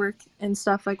and network and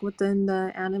stuff like within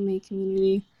the anime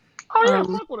community. Oh yeah,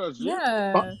 fuck with us, G.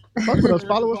 Yeah. Fuck with us.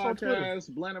 Follow us on Twitter.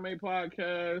 Blename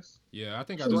Podcast. Yeah, I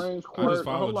think Strange I just a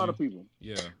followed whole lot you. of people.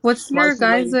 Yeah. What's your Spicy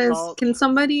Lady guys's? Talk. Can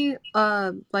somebody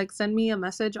like send me a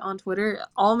message on Twitter?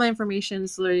 All my information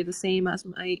is literally the same as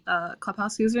my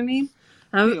Clubhouse username.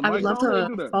 I would love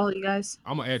to follow you guys.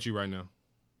 I'm gonna add you right now.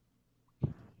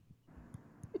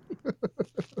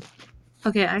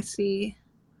 Okay, I see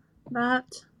that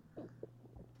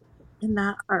and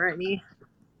that already.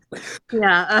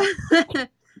 Yeah,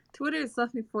 Twitter is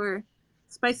definitely for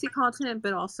spicy content,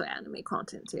 but also anime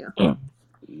content too.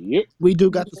 Yep, we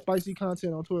do got the spicy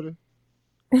content on Twitter.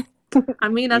 I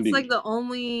mean, that's Indeed. like the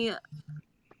only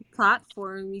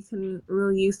platform you can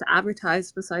really use to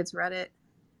advertise besides Reddit.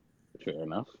 Fair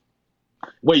enough.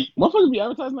 Wait, motherfuckers be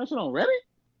advertising that shit on Reddit?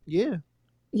 Yeah.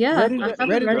 Yeah, Reddit and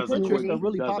Pinterest are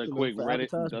really popular for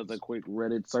advertisements. Does a quick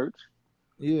Reddit search.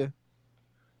 Yeah.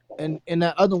 And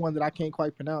that other one that I can't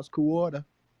quite pronounce, Kuorda.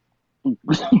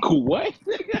 What?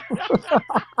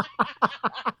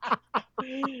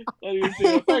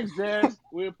 Thanks, Jazz.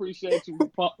 We appreciate you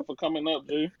for coming up,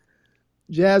 G.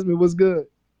 Jasmine, what's good?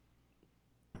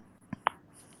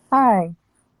 Hi.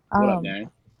 What up,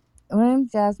 gang? My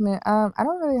name's Jasmine. I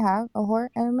don't really have a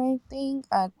horror anime thing.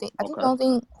 I think the Okay. only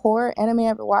thing horror anime I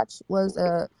ever watched was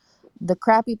the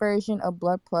crappy version of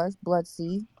Blood Plus, Blood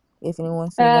C. If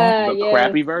anyone's seen that. The Yes.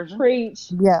 crappy version?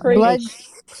 Preach. Yeah, Blood. Preach.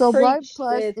 So Blood Preach,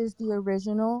 Plus sis. is the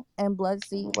original, and Blood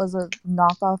C was a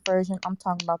knockoff version. I'm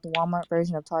talking about the Walmart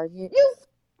version of Target. You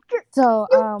So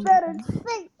better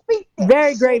speak that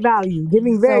Very shit. great value.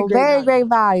 Giving very so great very value. great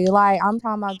value. Like I'm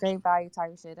talking about great value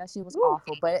type of shit. That shit was Woo.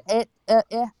 awful. But if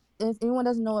anyone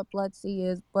doesn't know what Blood C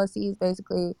is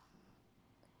basically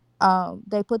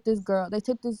they took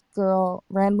this girl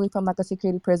randomly from like a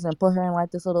security prison and put her in like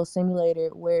this little simulator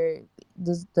where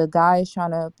the guy is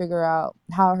trying to figure out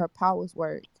how her powers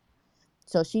work.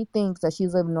 So she thinks that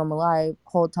she's living a normal life.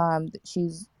 Whole time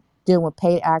she's dealing with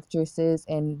paid actresses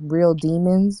and real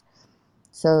demons.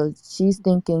 So she's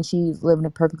thinking she's living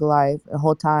a perfect life. The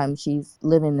whole time she's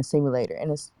living in a simulator,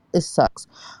 and it sucks.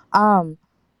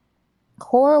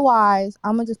 Horror wise,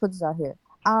 I'm gonna just put this out here.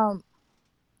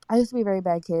 I used to be a very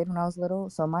bad kid when I was little,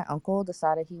 so my uncle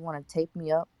decided he wanted to tape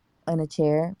me up in a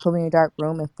chair, put me in a dark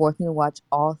room, and force me to watch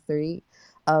all 3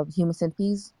 of Human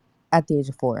Centipedes at the age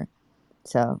of 4.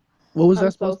 So What was I'm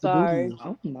that so supposed to do to sorry. you?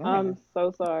 Oh my. I'm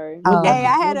so sorry. What Hey, lesson?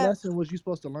 I had What a lesson was you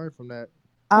supposed to learn from that?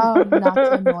 not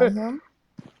to annoy him.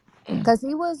 Because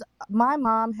my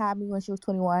mom had me when she was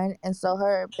 21, and so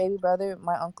her baby brother,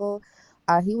 my uncle,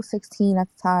 he was 16 at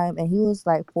the time, and he was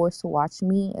like forced to watch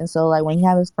me. And so like when he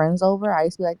had his friends over, I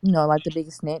used to be like, like the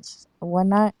biggest snitch or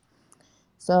whatnot.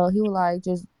 So he would like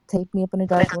just take me up in a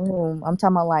dark room. I'm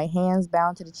talking about like hands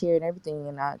bound to the chair and everything,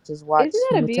 and I just watch Isn't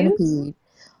that Human abuse? Centipede.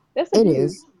 That's It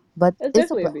abuse. is, but That's it's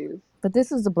definitely abuse. but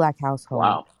this is a black household.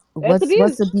 Wow. That's What's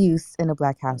abuse. abuse in a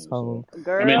black I mean, shit. household? I mean,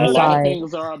 Girl. a I'm lot of sorry.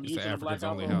 things are It's abuse the in a black Africans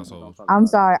only household. Don't household. talk I'm about it.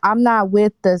 sorry. I'm not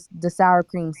with the sour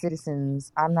cream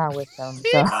citizens. I'm not with them.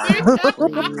 So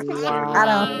I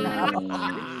don't know.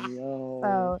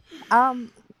 Wow.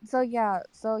 So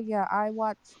yeah, I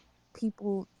watch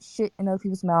people shit in other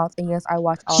people's mouths, and yes, I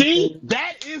watch all See, 3.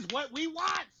 that is what we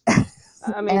watch.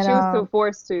 I mean, And she was too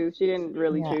forced to. She didn't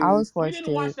really yeah, I was choose. We forced didn't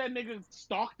to. watch that nigga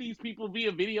stalk these people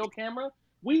via video camera.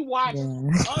 We watched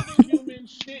Yeah. other humans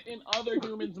shit in other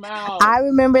humans' mouths. I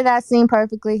remember that scene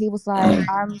perfectly. He was like,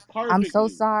 I'm so Perfectly.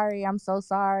 sorry, I'm so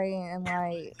sorry, and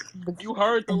like You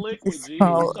heard the liquid, G. It so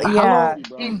was so How yeah, long? nasty,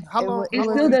 bro. How long? It How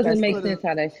long still did doesn't you make put sense a?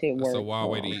 how that shit That's a works.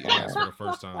 wild way to eat ass for the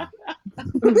first time.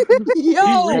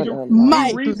 Yo, Shut up,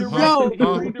 Mike. He Yo,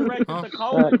 redirected the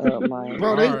code. Shut up, Mike. Bro,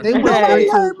 All right. they went nobody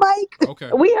straight heard to. Mike.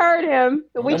 Okay. We heard him.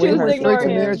 We Okay. They choose to went ignore straight to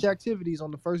him. marriage activities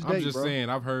on the first I'm date, just bro. saying,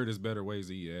 I've heard there's better ways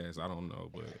to eat ass. I don't know,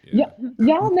 but yeah.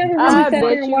 Y'all never really I sat there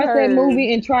bet and you watched that heard.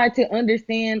 movie and tried to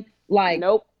understand like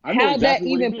Nope. I know how that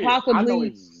exactly what he even did. I know possibly.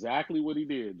 exactly what he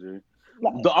did, G.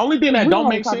 Like, The only thing that we don't don't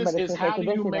have to make talk sense about it, is Sensei, how do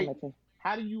because you that shit don't make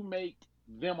make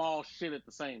sense. them all shit at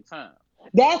the same time?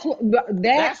 That's what that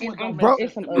That's and what don't I'm, make Bro,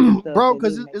 it's sense some to me. other stuff bro, that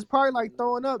because didn't make it's probably like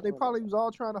throwing up. They probably was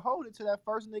all trying to hold it till that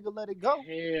first nigga let it go,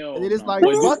 and Hell then it's no. like,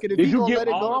 Wait, fuck it. If did he you gonna get let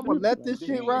it all go, of I'm gonna them? let this Did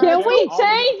shit he ride. Can inject we all of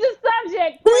them? change the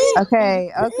subject, please?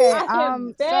 Okay. I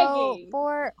am So begging.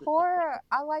 for horror,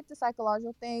 I like the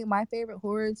psychological thing. My favorite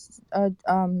horror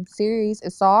series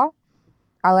is Saw.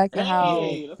 I like it how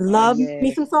Hey, that's Love nice.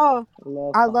 me some Saw.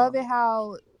 love I love song. it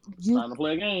how you. Time to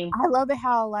play a game. I love it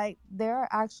how like there are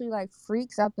actually like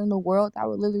freaks out in the world that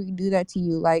would literally do that to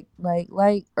you. Like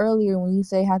earlier when you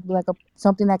say it has to be like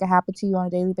something that can happen to you on a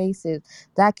daily basis.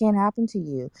 That can't happen to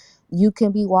you. You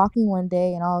can be walking one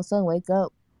day and all of a sudden wake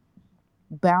up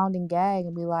bound and gagged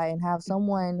and be like and have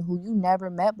someone who you never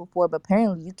met before, but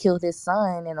apparently you killed his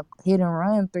son in a hit and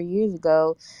run 3 years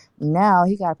ago. Now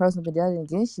he got a personal vendetta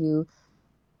against you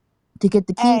to get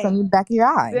the key from Hey, the back of your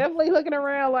eye. Definitely looking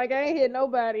around like I ain't hit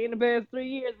nobody in the past 3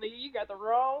 years, nigga. You got the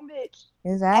wrong bitch.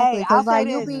 Exactly, hey, I'll cause say like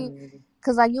this.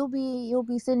 you'll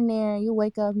be sitting there and you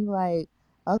wake up and you're like,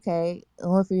 okay, in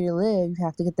order for you to live, you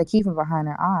have to get the key from behind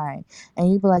her eye,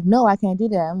 and you be like, no, I can't do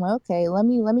that. I'm like, okay, let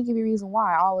me give you a reason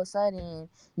why. All of a sudden,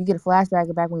 you get a flashback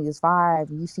of back when you was 5,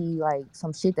 and you see like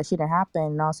some shit that shouldn't happen,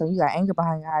 and all of a sudden you got anger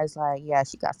behind your eyes. Like, yeah,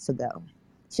 she got to go.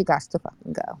 She got to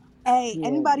fucking go. Hey, Yeah,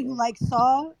 anybody who likes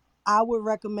Saw, I would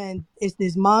recommend. It's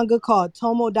this manga called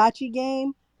Tomodachi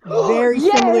Game. Very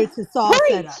similar Yes. to Saw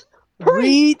setup.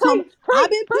 Read Tom. I've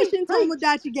been pushing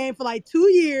Tomodachi Game for like 2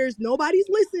 years. Nobody's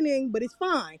listening, but it's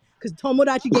fine because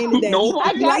Tomodachi Game is that. If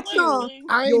I you got like Saw, you.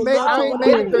 you'll love I ain't Oh,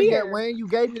 made I'm it there Tomodachi. yet, here. Wayne. You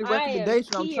gave me the I am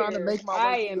recommendation. I'm trying to here. make my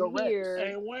I way through am your recs. here.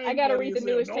 Hey, Wayne I gotta funny read as the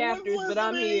hell. newest No one's chapters, but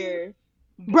I'm listening. here.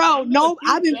 Bro, I'm gonna no,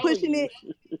 I've keep been telling pushing you. it.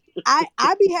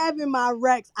 I be having my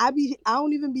recs. I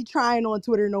don't even be trying on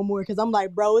Twitter no more because I'm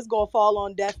like, bro, it's gonna fall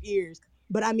on deaf ears.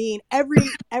 But I mean,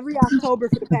 every October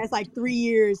for the past like 3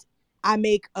 years, I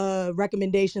make a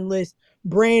recommendation list,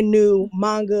 brand new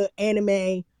manga,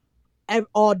 anime,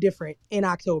 all different in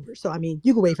October. So I mean,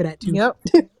 you can wait for that too. Yep.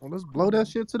 Well, let's blow that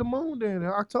shit to the moon then in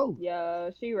October. Yeah,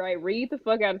 she right. Read the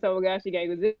fuck out of Tomogashi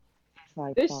Gang.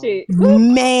 This shit.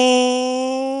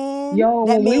 Man, Yo,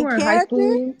 that when we main were in high character,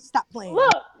 school, stop playing.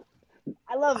 Look,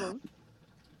 I love him.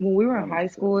 when we were in high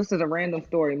school, this is a random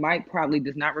story. Mike probably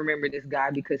does not remember this guy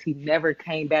because he never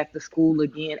came back to school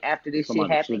again after this shit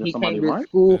happened. He came to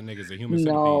school. That nigga's a human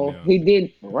No, centipede now. he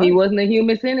didn't. Right. He wasn't a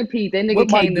human centipede. That nigga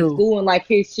What Mike came to do? school and like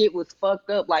his shit was fucked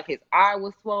up. Like his eye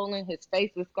was swollen, his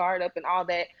face was scarred up, and all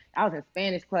that. I was in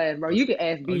Spanish class, bro. You can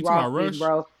ask B. you talking about Ross, Rush?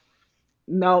 bro.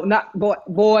 No, not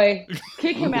boy.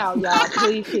 Kick him out, y'all.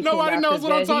 Please kick Nobody him out. knows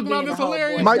what I'm talking about. It's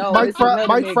hilarious. Mike No, Mike this is Fry another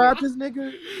Mike nigga. fried this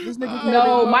nigga. This nigga came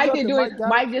No, in Mike and didn't do it. got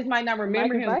Mike just might not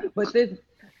remember Mike is him. Mike. But this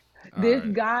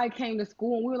Alright. guy came to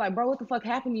school and we were like, bro, what the fuck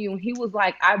happened to you? And he was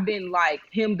like, I've been like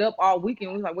hemmed up all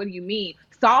weekend. We was like, what do you mean?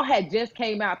 Saw had just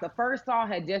came out. The first Saw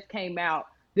had just came out.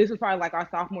 This was probably like our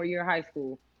sophomore year of high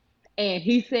school. And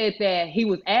he said that he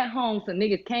was at home, so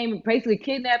niggas came and basically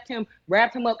kidnapped him,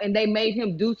 wrapped him up, and they made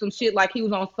him do some shit like he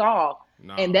was on Saw.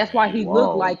 And that's why he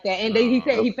looked like that. And then he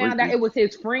said he found out it was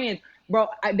his friend. Bro,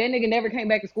 that nigga never came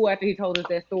back to school after he told us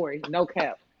that story. No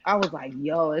cap. I was like,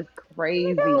 yo, it's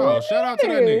crazy. Oh, shout out to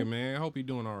that nigga, man. I hope he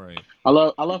doing all right. I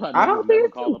love how I don't niggas think never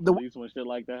it's call the police when shit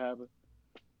like that happen.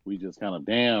 We just kind of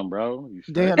damn, bro. You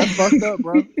Damn, that's fucked up,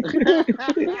 bro.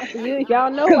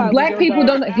 Y'all know Because I black was people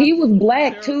about- don't. He was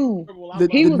black too.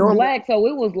 He was normal, black, so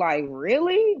it was like,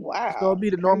 really? Wow. So it'll be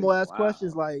the normal ass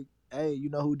questions like, hey, you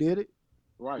know who did it?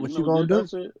 Right. What you you know who gonna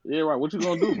did do? that shit? Yeah, right. What you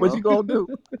gonna do, bro? What you gonna do?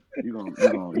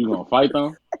 You gonna fight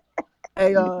them?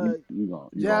 Hey, You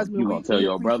Jasmine, gonna tell we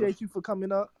your brother? appreciate you for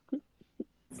coming up.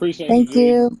 Appreciate Thank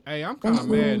you. Hey, I'm kind of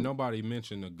Thank you. mad nobody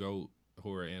mentioned the GOAT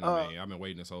horror anime. I've been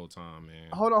waiting this whole time, man.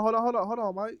 Hold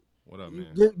on, Mike. What up, man?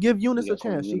 Give Eunice a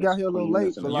chance. She got here a little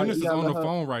late, but like, Eunice you is gotta on let the her.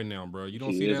 phone right now, bro. You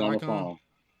don't She see is that on the icon? phone.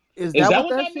 Is Is that that what what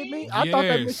that that shit mean? means? I thought that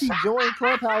meant Yes. she joined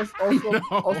Clubhouse on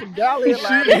some Galley She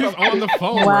line. is on the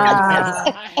phone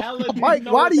right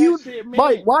now.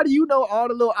 Mike, why do you know all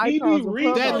the little icons on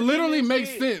Clubhouse? That literally makes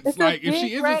sense. It's a Like if she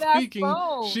big isn't red-ass speaking,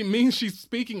 phone. she means she's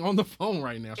speaking on the phone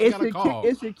right now. She It got a should, call.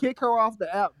 it should kick her off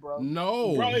the app, bro.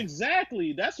 No. Bro,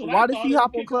 exactly. That's what Why I did thought. she It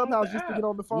hop would on kick her off Clubhouse the just to app. get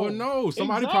on the phone? Well, no.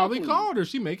 Somebody probably Exactly. called her.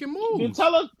 She making Then moves.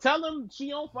 tell him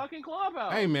she on fucking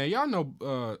Clubhouse. Hey man, y'all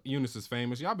know Eunice is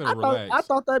famous. Y'all better I relax.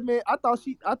 thought that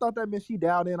meant she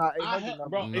dialed in our 800 number.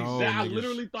 Bro, No, exactly. I nigga.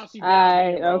 literally thought she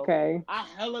dialed in, bro. Okay. I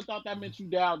hella thought that meant you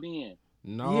dialed in.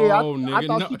 No, Yeah, I nigga.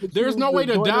 thought No. she could There's choose no to way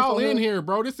to join us dial on in her. here,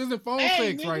 bro. This isn't phone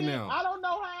Hey, sex right nigga, now. I don't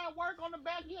know how it work on the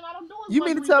back end. I don't do as You much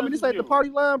mean to tell me research this as ain't the you. party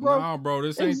line, bro? Nah, bro.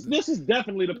 This ain't. This is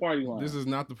definitely the party line. This is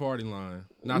not the party line.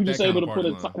 Not You that just kind able of to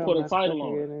party put line. put a title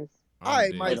on it. All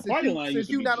right, dead. Mike. The party line used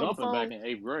to be not on the jumping back phone, in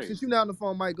 8th grade. since you not on the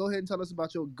phone, Mike, go ahead and tell us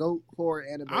about your GOAT horror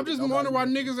anime. I'm just wondering why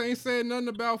niggas ain't said nothing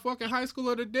about fucking High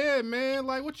School of the Dead, man.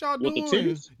 Like, what y'all With the doing?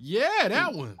 titties? Yeah,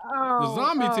 that one. The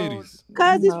zombie titties.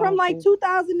 Cause it's from like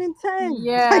 2010.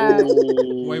 Yeah.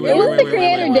 Wait, Isn't the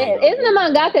creator dead? Isn't the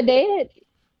mangaka dead?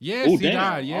 Yes, Ooh, he damn.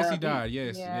 died. Yes, he R.I.P. died.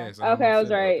 Yes, Yeah. yes. Okay, I was upset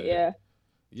about right. that. Yeah.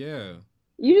 Yeah.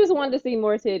 You just wanted to see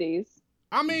more titties.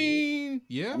 I mean,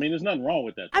 yeah. I mean, there's nothing wrong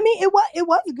with that. I mean, it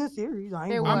was a good series. I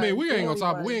ain't I mean, gonna- we ain't gonna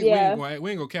talk. was. We ain't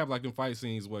gonna cap like them fight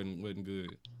scenes wasn't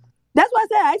good. That's why I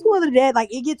said High School of the Dead.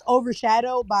 Like it gets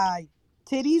overshadowed by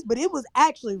titties, but it was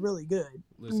actually really good.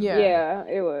 Listen, Yeah,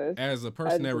 it was. As a I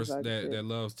person just that was like, shit. that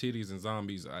loves titties and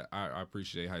zombies, I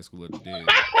appreciate High School of the Dead.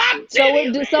 So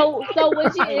would you, so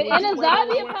would you Wait, in a wait,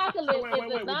 zombie wait, wait. apocalypse Wait, if wait,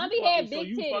 the wait, would zombie you had fucking- so big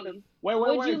you titties? fucking-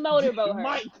 Would you motorboat her?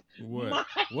 Mike, What?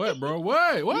 What, bro?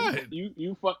 What?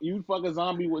 you fuck a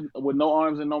zombie with no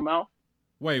arms and no mouth?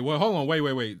 Wait, well, hold on.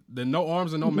 Wait. The no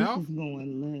arms and no mouth?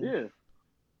 Yeah.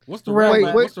 What's the Wait, rat?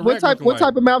 what, What's the what rat type? looking What like?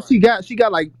 type of mouth she got? She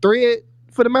got like thread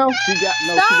for the mouth. She got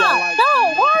Stop! like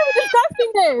No, why are we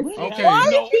discussing this? Okay. Why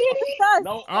are No- we being discussed?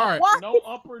 no, All right. no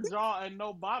upper jaw and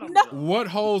no bottom No. jaw. What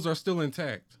holes are still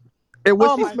intact? And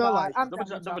what Oh she my smell God, like? I'm The, done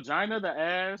vagi- with the y'all. vagina, the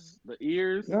ass, the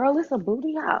ears. Girl, it's a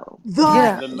booty hole. The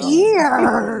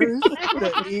ears.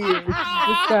 The ears.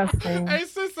 Disgusting. Hey,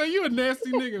 sister, you a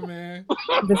nasty nigga, man.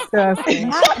 Disgusting.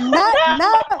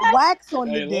 not wax on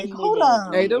Hey, the let's dick. move Hold on.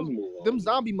 on. Hey, Let's move on. them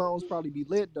zombie moans probably be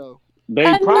lit though. They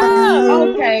Enough.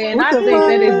 probably. Okay, and What I the think fuck?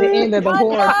 that is the end of the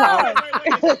horror talk.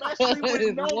 Especially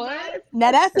with no What? mouth.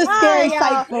 Now that's a All scary right,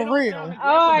 sight y'all. for real.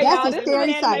 All right, That's y'all. a This is scary an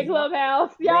anime sight.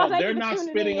 clubhouse. Y'all, Bro, thank they're you for not tuning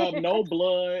spitting up in. no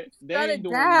blood. They Shut ain't it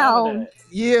doing none of down. that.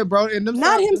 Yeah, bro. And them Not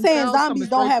sound- him them saying sounds coming zombies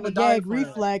don't straight have from a the gag diaphragm.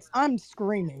 reflex. I'm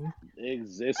screaming.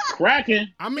 It's cracking.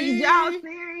 I Is mean, y'all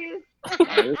serious?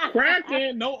 It's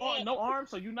cracking. No arm,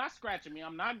 so you're not scratching me.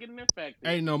 I'm not getting infected.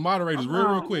 Hey, no, moderators,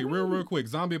 real quick.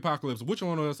 Zombie apocalypse. Which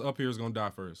one of us up here is gonna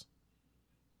die first?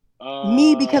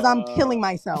 Me, because I'm killing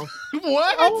myself.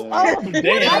 What?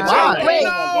 Wait.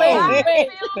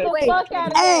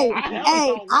 Hey,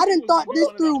 I done thought this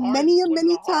through many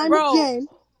times again.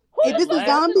 If it's a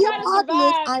zombie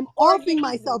apocalypse, I'm offing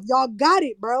myself. Y'all got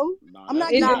it, bro. I'm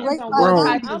not getting raped by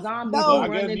Zombies zombies.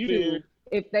 I'm running into.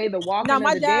 If they the walking of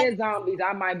the dead zombies,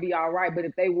 I might be all right. But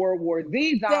if they World War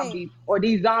Z zombies or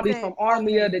these zombies from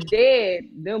Army of the Dead,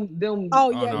 them them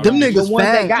niggas the ones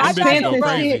that got My sense dad and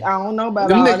told me- shit. I don't know about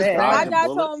Them all niggas that. My fast. dad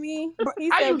told me, he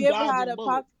How said you if you ever dodging had a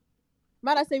bullets? pop,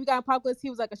 my dad said if you got an apocalypse, he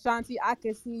was like, Ashanti, I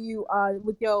could see you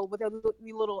with your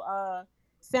little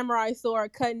samurai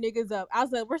sword cutting niggas up. I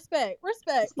was like, respect.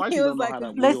 Spicy He was don't know like, how to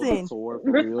 'cause wield you- a sword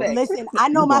for real. Listen, I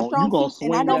know my strong You gonna suit,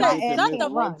 and I swing know my that bitch ass and can't miss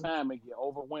one run. time and get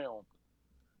overwhelmed.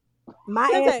 My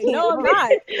ass Sensei, can't no, I'm run.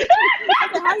 not. I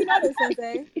said, how you know this,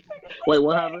 Sensei? Wait,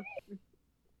 what happened?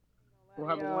 What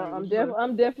happened, Yo, Wayne? I'm What you say?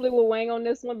 I'm definitely with Wang on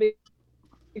this one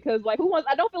because like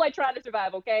I don't feel like trying to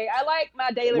survive. Okay, I like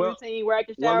my daily routine where I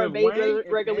can shower and if bathe Wang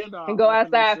and regularly Panda and are go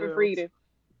offing outside for themselves, freedom.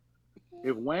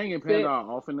 if Wang and Panda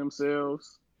are offing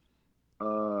themselves,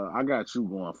 I got you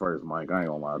going first, Mike. I ain't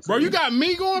gonna lie to Bro, you. you got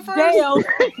me going first? Damn.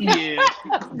 Yeah.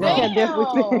 Bro,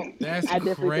 that's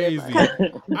crazy.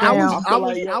 I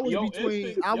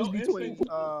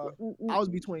was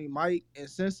between Mike and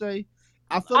Sensei.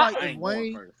 I feel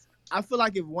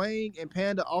like if Wayne and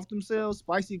Panda off themselves,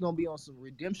 Spicy gonna be on some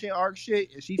redemption arc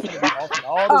shit, and she finna be offing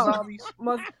all the zombies.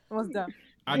 Most done.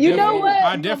 I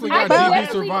what? definitely got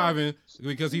GB surviving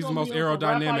because he's the most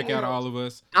aerodynamic out of all of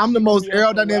us. I'm the most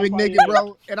aerodynamic nigga,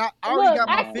 bro, and I already got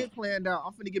my fit planned out.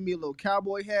 I'm finna give me a little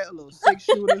cowboy hat, a little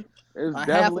 6-shooter, a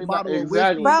half a bottle of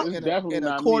whiskey, and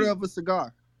a quarter of a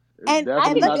cigar. And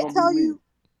let me tell you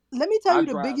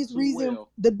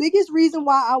the biggest reason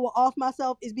why I will off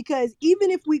myself is because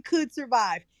even if we could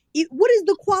survive, what is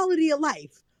the quality of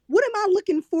life? What am I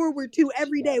looking forward to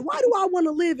every day? Why do I want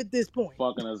to live at this point?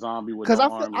 Fucking a zombie with Because no I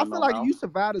arms feel and no like mouth. if you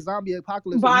survive a zombie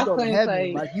apocalypse and you go to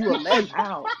heaven, like you a legend.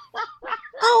 I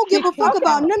don't give a fuck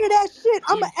about none of that shit.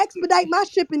 I'm gonna expedite my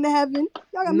shipping to heaven.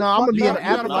 Y'all got me I'm gonna be in fucked the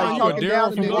up. afterlife talking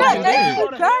down to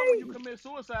niggas.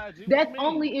 That's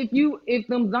only if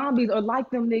them zombies are like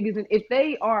them niggas, and if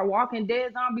they are Walking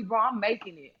Dead zombies, bro, I'm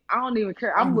making it. I don't even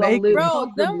care. I'm gonna live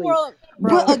comfortably.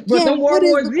 But again, what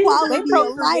is the quality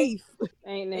of life?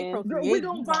 Ain't we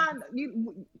gonna find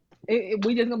you.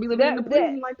 We just gonna be living in the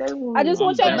prison like they were. I just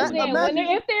want y'all to understand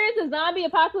if there is a zombie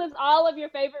apocalypse, all of your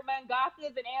favorite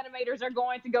mangakas and animators are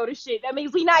going to go to shit. That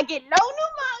means we not getting no new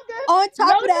manga. On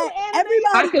top of that,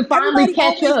 everybody always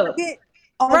forget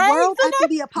a world after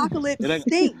the apocalypse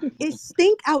stink. It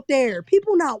stink out there.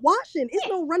 People not washing. It's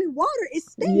no running water. It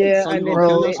stinks. Yeah, So you gonna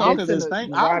kill yourself because it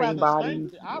stink?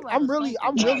 I'm really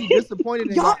disappointed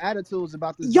in your attitudes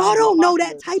about this. Y'all don't know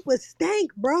that type of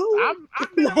stank, bro.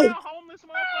 I've been around homeless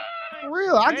motherfuckers. For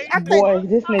real, I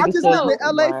just lived in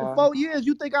LA for 4 years.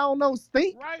 You think I don't know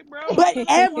stink? Right, bro. But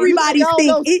everybody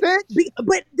stink.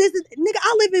 But this is nigga.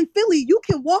 I live in Philly. You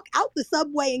can walk out the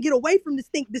subway and get away from the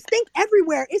stink. The stink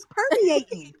everywhere. It's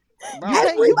permeating.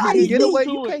 Everybody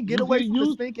you can't get away from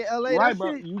the stink in LA. Right, that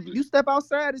bro. shit, you step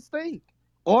outside, it stink.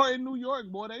 Or in New York,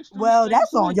 boy, they still Well, stink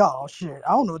that's too. on y'all. Shit,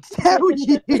 I don't know what to tell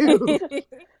you.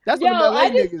 That's what LA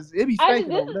niggas. It be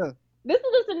stinking over there. This is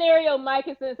a scenario Mike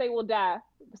and Sensei will die.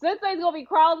 Sensei's gonna be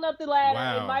crawling up the ladder,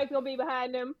 and Mike's gonna be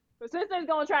behind him. But Sensei's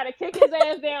gonna try to kick his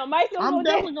ass down. Mike's gonna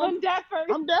die first.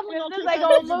 I'm definitely gonna Sensei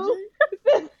gonna lose.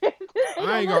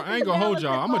 I ain't gonna hold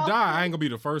y'all. I'm gonna die. I ain't gonna be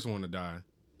the first one to die.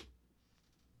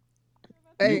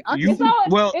 Hey, it's always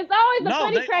the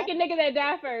funny cracking nigga that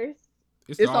die first.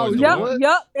 It's always Yup.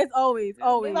 It's always. It's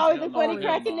always the funny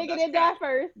cracking nigga that die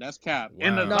first. That's cap.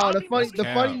 No, the funny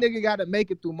nigga got to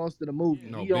make it through most of the movie.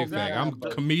 No, big fact. I'm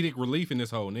comedic relief in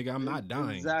this whole nigga. I'm not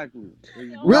dying. Exactly.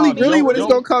 Really, what it's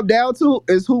gonna come down to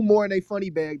is who more in a funny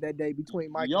bag that day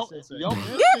between Mike and Sensei.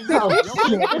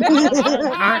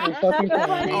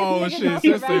 Oh shit,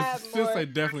 Sensei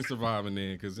definitely surviving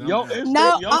then, cause they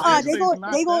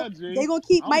gonna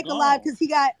keep Mike alive because he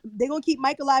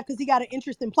got an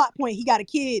interesting plot point. He got a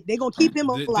kid. They gonna keep him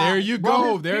alive. There you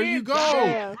go. There you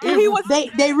go.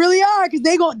 They really are because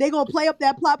they gonna play up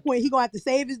that plot point. He gonna have to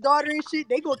save his daughter and shit.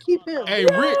 They gonna keep him. Hey,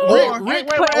 Rick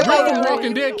from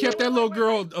Walking Dead kept that little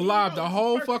girl alive the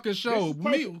whole fucking show.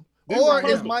 Or right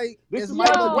is here. Mike This is is Mike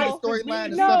why. gonna do Wait, the 'cause me storyline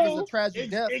and and stuff as GB a tragic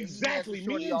death? And he exactly. has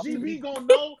Shorty Me and off too. GB gonna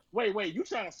know. Wait, you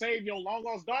trying to save your long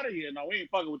lost daughter here? No, we ain't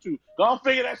fucking with you. Go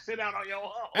figure that shit out on your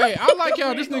own. Hey, I like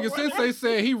how We this ain't gonna nigga run Sensei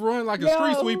said he run like a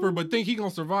street sweeper, but think he gonna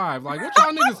survive. Like, what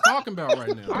y'all niggas talking about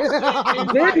right now? I said in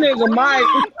This like nigga 40 Mike.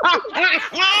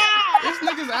 This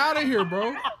nigga's out of here,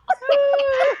 bro.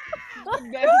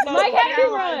 That's so Mike, how you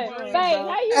sad, run? bro. Babe,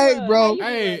 how you Hey, run? bro. How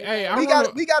you Hey, I We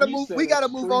run gotta He move. said We a gotta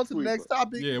move street on to the sweeper. next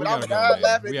topic. Yeah, But we I'm gotta go, dying man.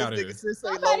 laughing We at out this of here. nigga Sensei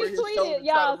Somebody lower his tweet shoulder it, to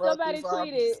try to y'all. run Somebody through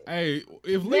tweet zombies. it. Hey,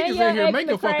 if Leak is Danielle in here, X make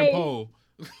a fucking McCray. poll.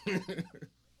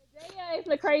 Danielle X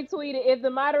McCray tweeted, if the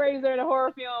moderators are in a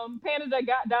horror film, Panda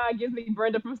Got Don gives me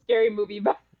Brenda from Scary Movie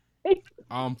vibes.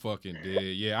 I'm fucking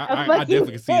dead. Yeah, I'm I fucking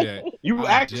definitely can see that. dead. You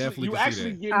I actually definitely you can see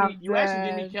actually that. give I'm me you actually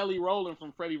give me dead. Kelly Rowland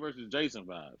from Freddy vs. Jason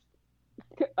vibes.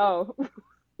 Oh,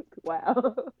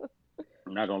 wow.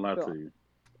 I'm not gonna lie So, to you.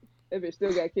 that bitch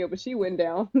still got killed, but she went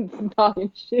down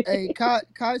talking shit. Hey,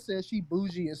 Kai says she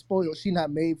bougie and spoiled. She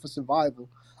not made for survival.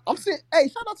 I'm seeing. Hey,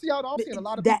 shout out to y'all. Though. I'm seeing a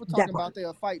lot of people talking about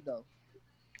their fight though.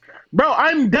 Bro,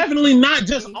 I'm definitely not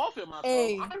just off it myself.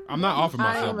 Hey, I'm not offing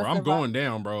I myself, am bro. a I'm survivor. going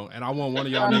down, bro. And I want one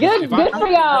of y'all I'm niggas. Good, If good for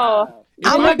y'all. if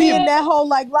I'm I gonna be get in that hole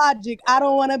like Logic. I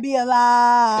don't want to be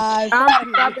alive.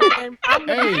 I'm gonna be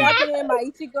Hey. stepping in my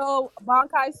Ichigo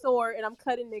Bankai sword and I'm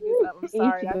cutting niggas up. I'm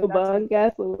sorry. Ichigo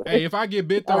Bankai. hey, if I get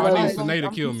bit I though, I love need it. Sinead to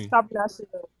I'm kill me. stopping that shit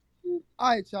up. All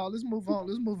right, y'all. Let's move on.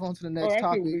 Let's move on to the Oh, next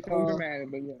that shit would be topic. so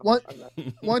dramatic, but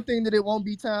yeah. One thing that it won't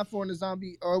be time for in the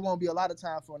zombie, or it won't be a lot of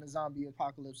time for in the zombie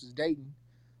apocalypse is dating.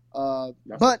 But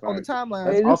on the timeline,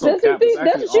 That's also That's your cap. It's thing.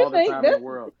 That's actually what you all the think. time in the That's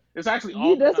world. It's actually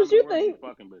all the that's time what in you the world. You think.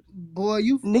 fucking bitch. boy,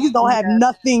 you Niggas don't have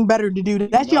nothing better to do.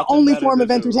 That's your Nothing only better form to of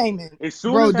do. entertainment. As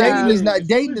soon bro. as Dating is you, not. as soon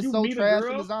Dating as is you so meet a trash in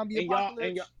girl the zombie and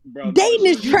apocalypse. bro, no, Dating as soon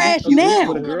is as you meet trash a group now.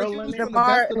 with a You're gonna girl in choose it, from the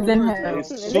Lamar best of is the in worst. hell. as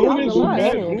They soon talking as a you lot. meet a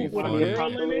This gonna be group with a funny, girl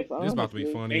man. in it, This about to be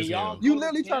funny and as y'all hell. You go to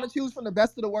literally trying to camp, choose from the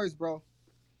best of the worst, bro.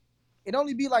 It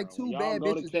only be like when two y'all bad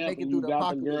go to bitches that camp make it and through you the got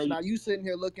the girl, apocalypse. Now you sitting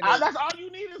here looking at that's all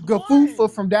you need is Gafufa one.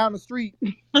 from down the street,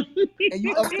 and you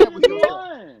All you upset need with is yourself.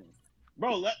 one.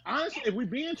 Bro, honestly, if we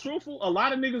being truthful, a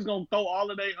lot of niggas gonna throw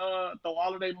all of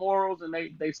their morals and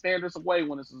they standards away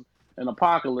when it's an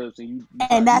apocalypse and you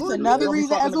And that's they another gonna be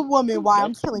reason as fucking a woman why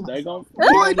I'm they killing they myself.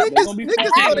 gonna Boy, they gonna be niggas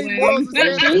fucking throw their morals and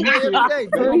them standards D away every tier. day, They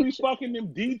bro. gonna be fucking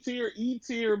them D tier, E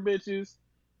tier bitches.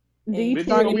 D Bitches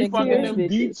tier, gonna be E fucking tier them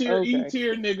D bitches. tier, E Okay.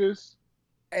 tier niggas.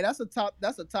 Hey, that's a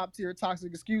top tier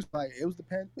toxic excuse. Like it was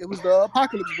the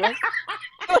apocalypse, bro.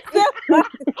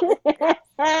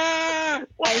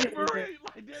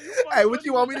 Hey, what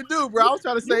you want me to do, bro? I was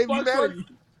trying to save humanity.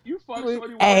 You fuck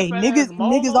shorty with Hey, that fat ass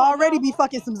niggas Momo, already bro. be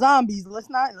fucking some zombies. Let's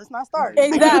not start.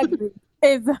 Exactly.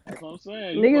 That's what I'm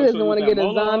saying. You Niggas fuck doesn't shorty want with to that get a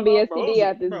Molo on zombie her, bro. STD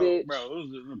out this bitch. Bro, it was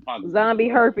an apocalypse. Zombie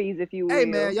herpes, if you will. Hey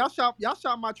man, y'all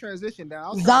shot my transition down. I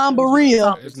was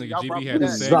Zombaria. This so nigga y'all brought GB me had the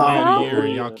back. segment of the year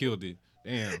and y'all killed it.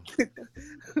 Damn.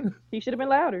 He should have been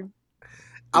louder.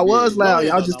 I was Go loud. ahead,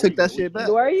 Y'all though. just No, we took that good. We shit back.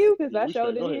 Were you? Because I we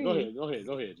sure straight. didn't hear you.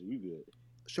 Go ahead. You good.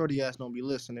 Shorty ass don't be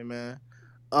listening, man.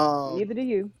 Neither do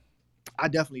you. I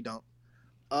definitely don't.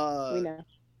 We know.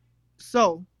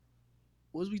 So,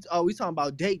 we talking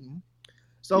about dating.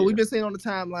 So we've been seeing on the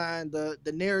timeline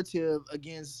the narrative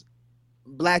against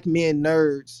black men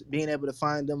nerds being able to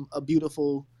find them a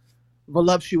beautiful,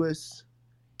 voluptuous,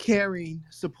 caring,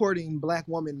 supporting black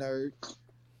woman nerd.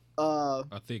 A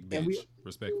thick bitch,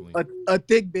 respectfully. A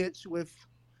thick bitch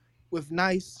with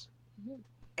nice,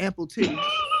 ample titties.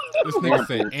 This nigga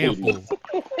say ample.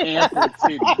 Ample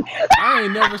titties. I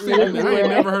ain't never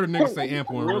heard a nigga say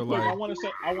ample in real quick, life. I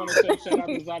want to say shout out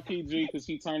to Zaki G because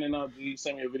he turning up. He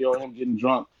sent me a video of him getting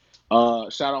drunk.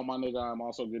 Shout out my nigga. I'm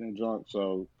also getting drunk.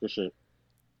 So good shit.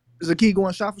 Is Zaki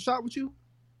going shot for shot with you?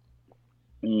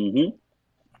 Mm-hmm.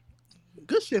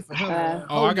 Good shit for him. Man.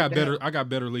 I got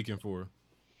better leaking for her.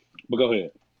 But go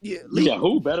ahead. Yeah, you got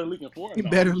who better leaking for? He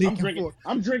better leaking for.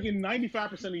 I'm drinking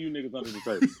 95% of you niggas under the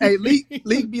table. Hey,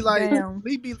 Leak be like,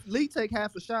 Leak take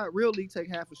half a shot. Real Leak take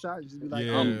half a shot and just be like,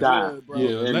 I'm good, bro.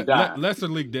 Yeah, Lesser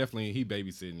Leak definitely, he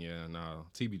babysitting. Yeah, no.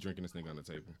 T be drinking this nigga on the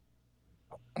table.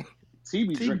 T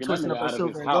be drinking that nigga out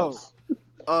of his house.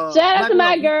 Shout out to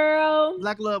my girl.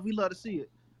 Black love, we love to see it.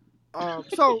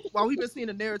 So while we've been seeing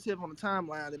a narrative on the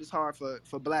timeline that it's hard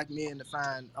for black men to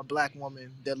find a black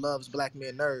woman that loves black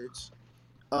men nerds,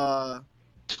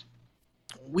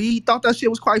 we thought that shit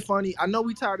was quite funny. I know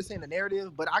we tired of seeing the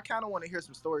narrative, but I kind of want to hear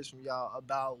some stories from y'all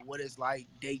about what it's like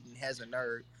dating as a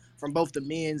nerd from both the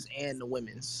men's and the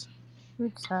women's.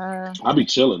 I be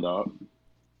chilling, dog.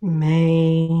 That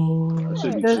Man,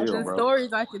 should be The chill, bro.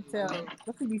 stories I could tell,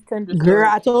 especially these Tinder girl,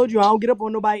 stories. I told you I don't get up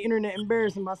on nobody's internet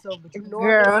embarrassing myself, but you know I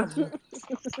got Girl, something.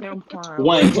 I'm crying.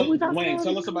 Wait, what we talking Wayne, about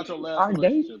tell us again? about your last Our date?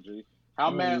 relationship, G. How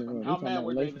Wait a mad minute. We how talking mad about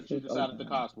were they that you relationships? Oh decided to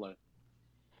god. cosplay?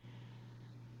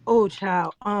 Oh,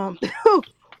 child.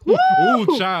 Ooh,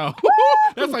 Woo! child.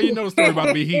 That's how you know the story about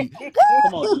to be heat.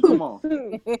 Come on, G, come on.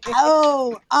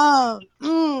 Oh,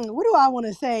 what do I want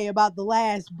to say about the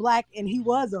last black, and he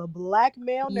was a black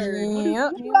male nerd. yeah,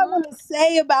 What do I want to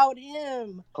say about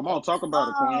him? Come on, talk about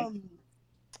it, Queen.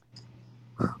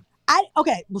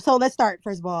 Okay, so let's start.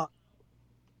 First of all,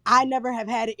 I never have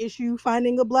had an issue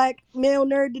finding a black male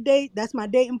nerd to date. That's my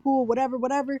dating pool, whatever.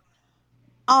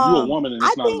 You a woman and I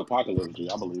it's not an think apocalypse, G.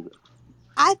 I believe it.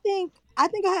 I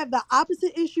think I have the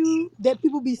opposite issue that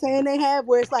people be saying they have,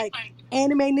 where it's like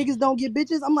anime niggas don't get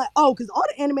bitches. I'm like, oh, because all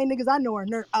the anime niggas I know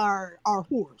are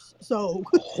whores. So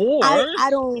I Whores?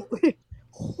 don't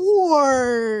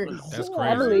whores. That's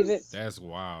I believe crazy. it. That's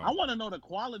wild. I want to know the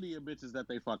quality of bitches that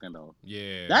they fucking though.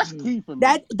 Yeah. That's key for me.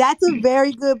 That's a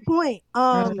very good point.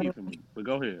 That's key for me. But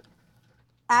go ahead.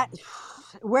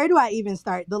 Where do I even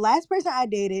start? The last person I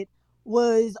dated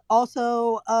was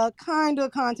also a kind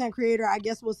of content creator, I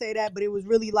guess we'll say that, but it was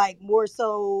really like more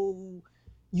so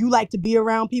you like to be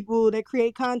around people that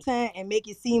create content and make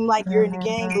it seem like you're in the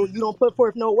game, but you don't put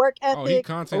forth no work Oh, he ethic.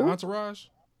 content entourage?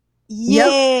 Yeah.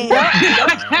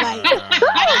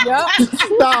 Yep.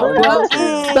 Stop, Funny bro. as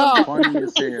hell. Stop. Funny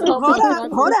as hell.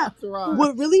 Hold up.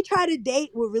 Would really try to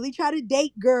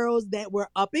date girls that were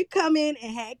up and coming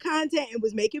and had content and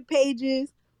was making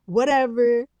pages,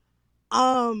 whatever.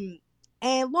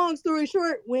 And long story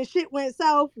short, when shit went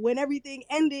south, when everything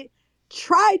ended,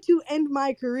 tried to end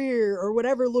my career or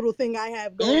whatever little thing I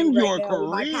have going In right your now with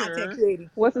my content career? creating.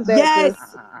 What's his Yes,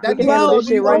 address? That We can nigga handle bro, this told you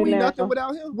shit he don't right be now. nothing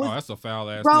without him. Oh, that's a foul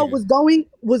ass bro nigga.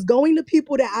 was going to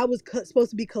people that I was supposed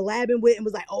to be collabing with and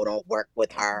was like, oh, don't work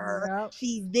with her. Yep.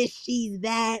 She's this, she's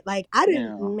that. Like I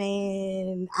didn't, Damn.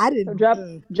 man, I didn't.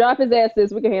 Drop his ass,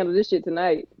 sis. We can handle this shit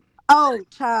tonight. Oh,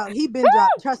 child, he been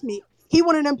dropped. Trust me, he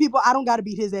one of them people. I don't got to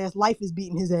beat his ass. Life is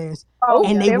beating his ass, Oh,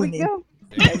 and they there we winning. go.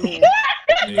 Damn.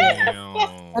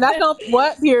 Damn. And that's on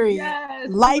what period? Yes,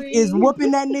 Life is queen.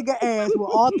 whooping that nigga ass with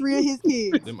all three of his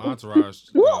kids. Them entourage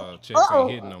checks ain't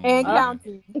hitting no more, And man.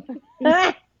 counting.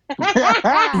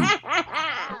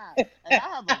 And I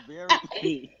have a very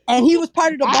And he was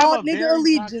part of the I have bald a nigga very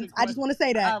allegiance. toxic I just want to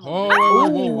say I that. have a Whoa, very whoa, toxic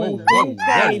whoa, whoa, question. whoa,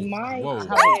 Hey, whoa, Mike.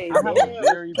 whoa. I have a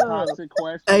very Look. toxic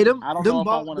question. Hey, them I don't know them if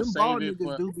I bald want to them save bald it niggas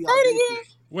for. do be Say it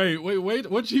audacious. Wait,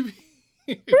 what you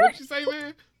what you say,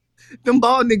 man? Them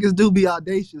bald niggas do be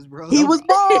audacious, bro. He was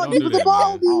bald. Don't He do was a that, man.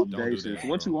 baldy. Don't do Audacious. that,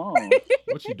 What bro. you on?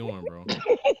 What you doing, bro?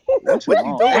 What you What you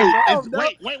on? doing, Hey, bro? is, Oh no!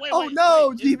 wait. Oh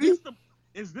no, Is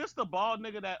GB. this the bald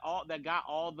nigga that got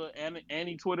all the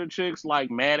anti Twitter chicks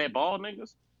like mad at bald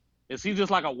niggas? Is he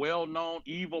just like a well known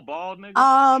evil bald nigga?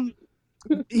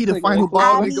 He the Nigga, final that's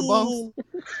bald I nigga boss.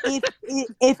 mean,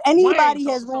 if anybody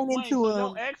Wayne, has ran into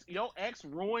him, your ex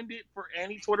ruined it for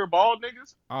any Twitter bald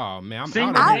niggas? Oh man, I'm out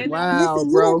Single of here. handedly? Wow,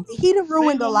 listen, bro. he done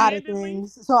ruined a lot of Single-handedly?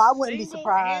 things, so I wouldn't be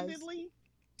surprised. Single-handedly?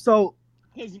 So,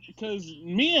 Because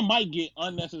me and Mike get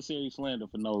unnecessary slander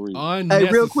for no reason. hey,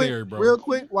 Unnecessary, bro. real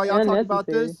quick, while y'all talk about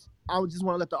Unnecessary. this, I would just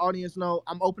want to let the audience know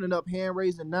I'm opening up hand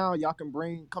raising now. Y'all can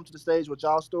come to the stage with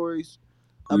y'all stories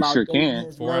You about sure dating can.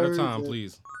 his 4 at a nerds time, and-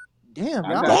 please. Damn,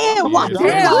 I y'all. got it. Damn, what? Yeah,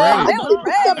 Damn, ready. they was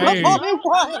ready. Hey, I'm only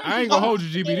one. I ain't gonna hold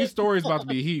you, GB. These stories about to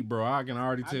be heat, bro. I can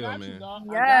already tell, I got you, man. dog.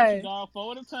 Yes. I got you, dog.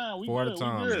 4 at a time. We 4 at a good.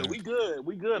 time, We good. man.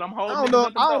 We good. I'm I holding don't niggas know.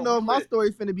 at the I door. don't know if We my lit.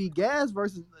 story finna be gas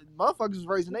versus motherfuckers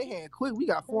raising their hand quick. We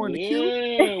got 4 in the queue.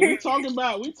 Yeah, we talking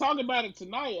about it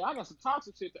tonight. I got some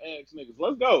toxic shit to ask niggas.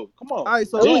 Let's go. Come on. All right,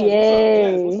 so Oh, Jazz, what's up? Jazz,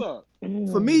 yay. what's up?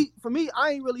 for me,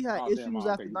 I ain't really had Oh damn, issues I don't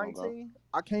after think you're gonna go. 19.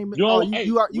 I came. Yo, You hey,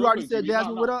 you real already quick, said GB.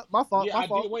 Jasmine, what up? My fault. Yeah, My I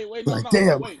fault. did. Wait. Like, No.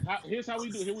 damn. Wait. Here's how we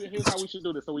do. Here's how we should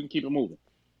do this so we can keep it moving.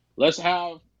 Let's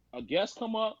have a guest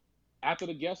come up. After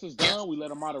the guest is done, we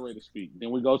let a moderator speak.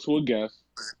 Then we go to a guest,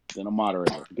 then a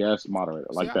moderator, guest, moderator,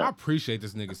 See, like I that. appreciate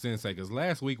this nigga Sensei because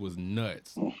last week was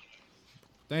nuts.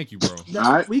 Thank you, bro.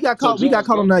 All right. We got So caught. We got Jazz,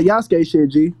 caught go. on that Yasuke shit,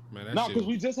 G. Man, that No, shit because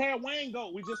was... we just had Wayne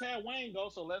go.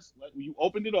 So you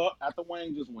opened it up after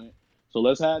Wayne just went. So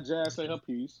let's have Jazz say her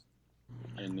piece,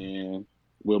 and then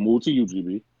we'll move to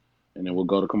UGB, and then we'll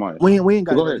go to Kamaya. We ain't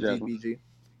got Go to ahead, go to Jasmine. GBG.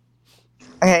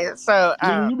 Okay, so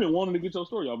Nigga, you've been wanting to get your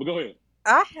story off, but go ahead.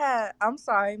 I'm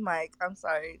sorry, Mike. I'm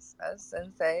sorry,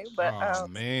 Sensei, but Oh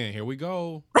man, here we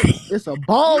go. It's a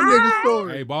bald nigga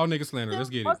story. Hey, bald nigga slander. Let's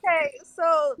get it. okay,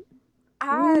 so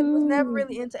I was never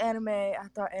really into anime. I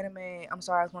thought anime, I'm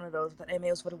sorry, I was one of those. I thought anime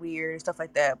was for the weird and stuff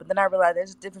like that. But then I realized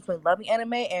there's a difference between loving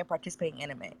anime and participating in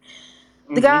anime.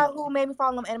 The guy who made me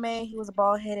fall in anime, he was a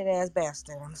bald headed ass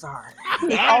bastard. I'm sorry.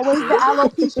 It's always the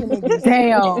alopecia niggas.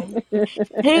 Damn.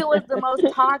 He was the most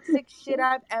toxic shit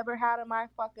I've ever had in my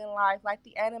fucking life. Like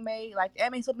the anime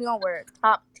took me on where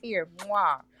top tier,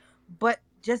 mwah. But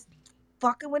just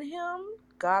fucking with him,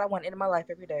 God, I want it in my life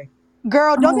every day.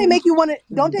 Girl, don't they make you want to?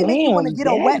 Don't they make you want to Damn, get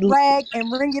a wet that. rag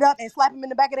and ring it up and slap him in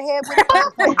the back of the head with it?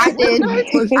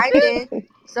 I did.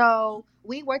 So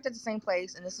we worked at the same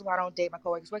place, and this is why I don't date my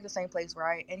coworkers. We work at the same place,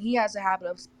 right? And he has a habit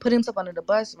of putting himself under the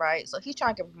bus, right? So he's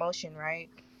trying to get promotion, right?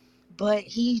 But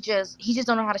he just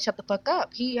don't know how to shut the fuck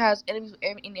up. He has enemies with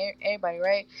everybody,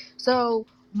 right? So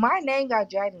my name got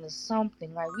dragged into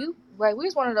something. We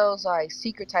was one of those like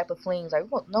secret type of flings. Like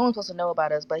no one's supposed to know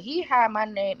about us, but he had my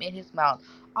name in his mouth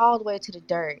all the way to the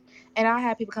dirt. And I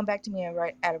had people come back to me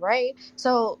at right.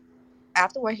 So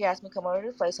afterward, he asked me to come over to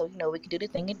the place so we could do the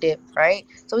thing and dip, right?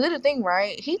 So we did the thing,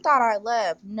 right? He thought I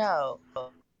left. No,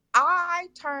 I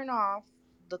turned off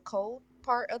the cold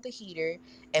part of the heater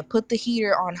and put the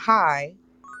heater on high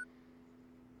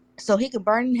so he could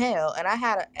burn in hell.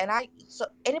 So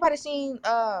anybody seen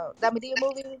that Medea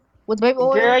movie with baby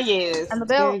oil Girl, yes. and the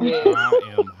belt? Girl, yes. I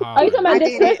am Are you talking hollering. about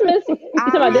this Christmas? You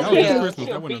talking about this That was this Christmas? Christmas.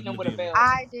 That wasn't With a belt.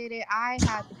 I did it. I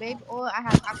had the baby oil, I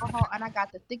had alcohol, and I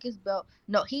got the thickest belt.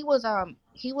 No, he was a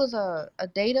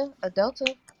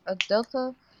Delta.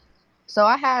 So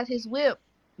I had his whip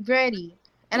ready.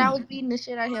 And I was beating the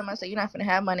shit out of him. I said, "You're not finna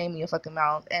have my name in your fucking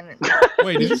mouth." And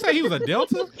Wait, did you say he was a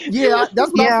Delta? Yeah,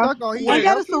 that's what Yeah. I'm stuck on. Ain't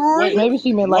that a sorority? Maybe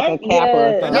she meant like a Kappa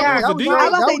or something. That was that the was Diva? I was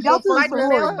about to say your Delta's first a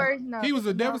sorority. male version of He was a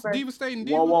the male version. devastating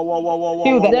diva.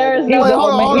 There's There's no Wait,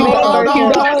 hold on.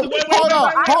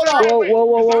 Hold on.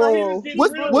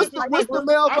 What's the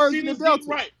male I see version this of deep Delta?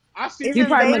 right. I see Is this it You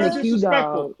probably very meant a Q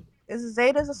disrespectful. dog. Is it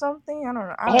Zetas or something? I don't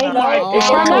know. Hey, Oh no, my it's God.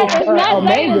 probably It's not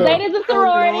Omega. Zeta. Zeta's a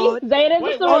sorority. Zeta's a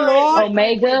Wait, sorority.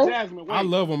 Omega. Jasmine, I wait.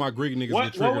 love when my Greek niggas get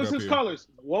What triggered was up his here. colors?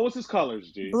 What was his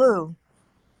colors, G? Blue.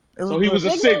 It So was he blue. was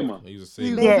a Sigma. He was a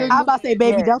He was Sigma. a Yeah. I was about to say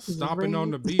baby Yeah. Delta's was Stomping on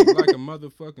green. the beat like a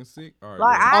motherfucking sick. All right,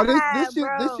 Like go ahead. I Oh, had, this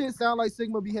bro. shit sound like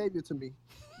Sigma behavior to me.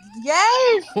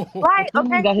 Yes. Right. He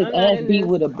Okay. got his I'm not ass in beat this.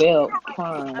 with a belt. I'm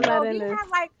Fine. not in this.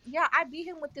 I beat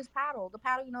him with this paddle. The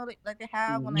paddle, like they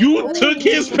have when they You put took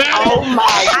his it. paddle? Oh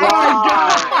my God!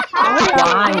 God.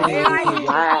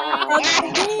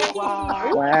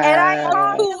 Wow! And I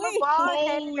called Wow. him a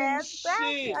bald-headed Holy ass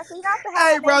bastard. shit! I said, "You have to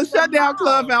have Hey, my bro, name in your shut down mouth."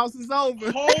 Clubhouse. It's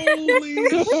over. Holy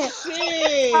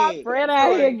shit! Fred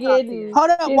out here getting Hold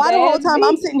up. his Why the whole ass time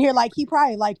I'm beat. sitting here like he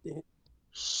probably liked it?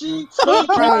 She took his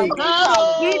Hey,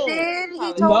 He paddle. did. He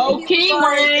told No me, he was key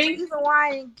like, "The ring. reason why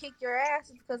I didn't kick your ass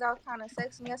is because I was kind of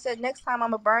sexy." I said, "Next time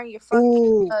I'm gonna burn your fucking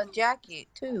Ooh, jacket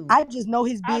too." I just know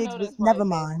his I bigs, know but that's never right,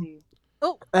 mind. Bessie.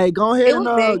 Oh, hey, go it ahead was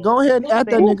and big. at that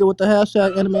big. nigga with the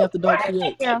hashtag anime after dark ch.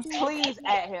 Yeah. Please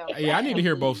at him. Yeah, I need to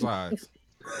hear both sides.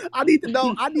 I need to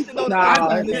know the Nah,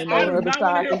 argument. ain't I no do other not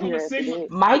want to side hear to from a hear after Sigma. that.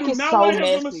 I Mike do is not so want to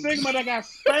hear from a messy. Sigma that got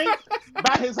spanked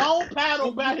by his own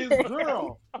paddle by his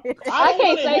girl. I I don't want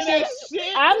can't to say hear shit. that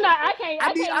shit. I'm not. I can't. I I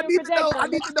can't even need to protect know. I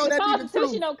them. need to know The that's even Constitution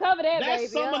true. don't cover that, That's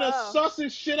baby. some of the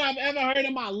sussest shit I've ever heard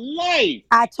in my life.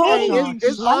 I told Hey, y'all.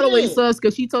 it's all the way shit. sus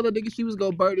because she told the nigga she was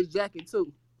gonna burn his jacket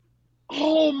too.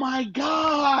 Oh my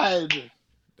God.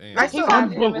 Damn. I That's still He have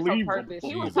was it. doing this on unbelievable. purpose.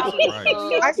 He was Jesus talking Christ.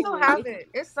 I still have ugly. it.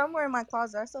 It's somewhere in my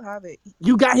closet. I still have it.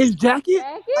 You got his jacket?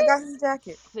 Jacket? I got his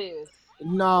jacket. Sis.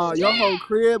 Nah, your whole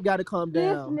crib got to come This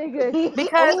down. nigga.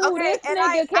 Because Oh, okay, this and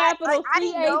nigga capital I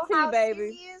didn't know CAT, how baby.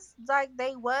 serious like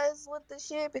they was with the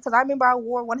shit because I remember I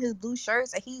wore one of his blue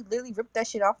shirts and he literally ripped that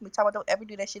shit off me. Talking about don't ever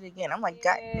do that shit again. I'm like,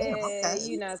 God damn, Yeah, okay.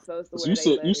 you not supposed to So wear you they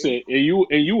said letters.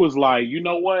 and you was like, you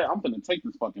know what? I'm gonna take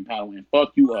this fucking paddle and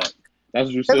fuck you up. That's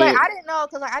what you Cause like said. I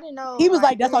didn't know, He was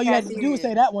like, it that's was all you that had to do was say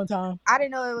serious. that one time. I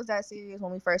didn't know it was that serious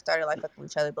when we first started like fucking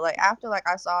with each other. But like after like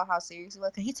I saw how serious he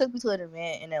was, cause he took me to an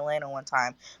event in Atlanta one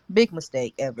time. Big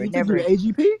mistake ever. He took Never you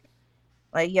to AGP?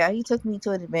 like yeah, he took me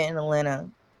to an event in Atlanta.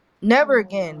 Never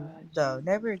again though,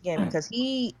 never again because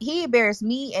he embarrassed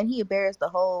me and he embarrassed the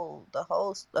whole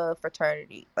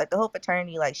fraternity. Like the whole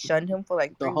fraternity like shunned him for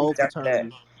like 3 weeks after that.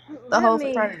 The whole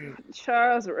fraternity.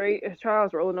 Charles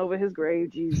rolling over his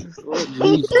grave. Jesus, Lord.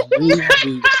 Jesus.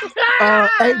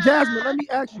 Hey Jasmine, let me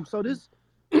ask you. So this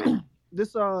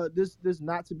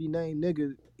not to be named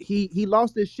nigga, he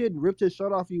lost his shit and ripped his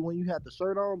shirt off you when you had the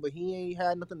shirt on, but he ain't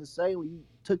had nothing to say when you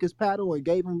took his paddle and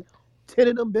gave him 10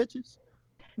 of them bitches.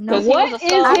 No, What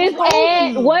is his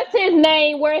ad? What's his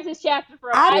name? Where's his chapter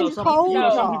from? I need to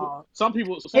know. Some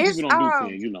people don't do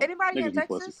 10. You know, anybody in niggas be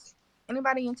pussy. Texas?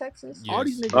 Anybody in Texas? Yes. All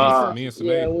these niggas. Me and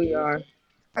Sinead. we are.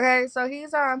 Okay, so he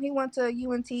went to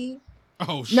UNT.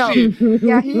 Oh No. shit!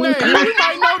 Yeah, Man, you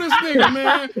might know this nigga,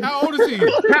 man. How old is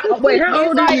he? Wait, how He's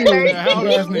old like are you? 32. Yeah, how old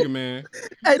is this nigga, man?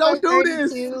 Hey, He's don't like do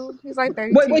this. 32. He's like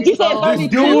 32 Wait, you years said old. This 32?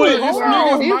 Do it. this Hold Yeah.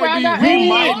 nigga on, he might round be. our We age.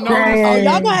 might Hold know this Oh, on.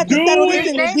 y'all nigga. gonna have to Do settle this His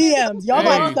in the it. name is. DMs. Y'all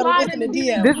might have to Hey, settle Slide this in in the the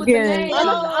DMs DMs. This with the getting name. I'm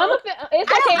a.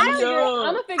 It's okay. I'm gonna figure it.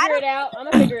 I'm gonna figure it out. I'm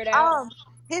gonna figure it out.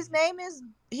 His name is.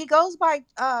 He goes by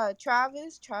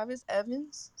Travis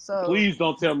Evans. So Please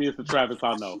don't tell me it's the Travis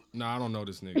I know. nah, I don't know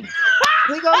this nigga.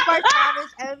 he goes by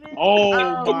Travis Evans.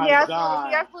 Oh He my has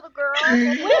God. little girls.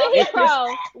 And When he did he If also it's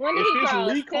cross? When did if he it's cross?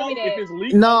 leak Tell me home, if that. it's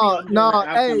leak homie, No, I'm going no. to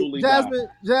Hey, absolutely die.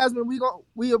 Jasmine,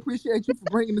 we appreciate you for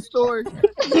bringing the story.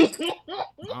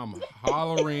 I'm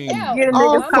hollering. Out. getting I'm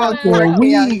niggas I'm caught flying fucking for out.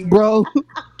 it out weak, here. bro.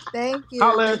 thank you.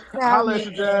 Holla Thank at you for having me you,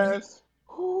 again. Jazz.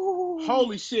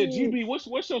 Holy shit, GB,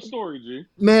 what's your story, G?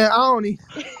 Man, I don't even.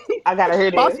 I gotta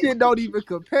hear My this. shit don't even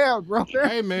compare, bro.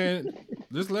 Hey man,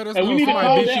 just let us Hey, we know if need to somebody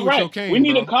calm beat down, you with right? your cane,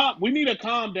 bro. We need a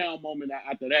calm down moment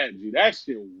after that, G. That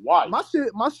shit wild.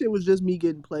 My shit was just me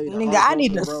getting played in Nigga, I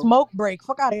need Heartbroken, a bro. smoke break.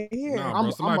 Fuck out of Nah, here. bro.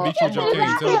 I'm Somebody a beat you with I'm your a He's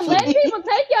cane. out Tell the here truth. letting people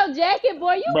take your jacket,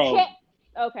 boy. You Bro, can't.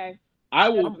 Okay. I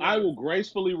Never mind. will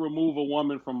gracefully remove a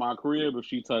woman from my crib if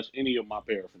she touched any of my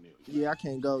paraphernalia. Yeah, I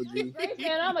can't go, G. Grace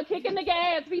man, I'm a kick in the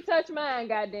ass if he touch mine.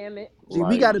 Goddamn it. G, Like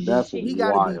that's we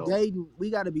gotta be wild. dating.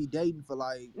 We gotta be dating for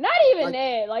Not even like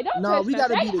that. Like, don't no, touch we my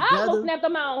gotta Zeta. be I almost together. snapped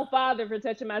on my own father for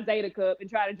touching my Zeta cup and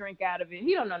try to drink out of it.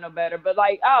 He don't know no better. But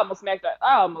like, I almost snapped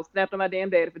on my damn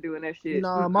daddy for doing that shit.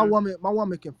 No, my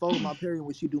woman can fold my period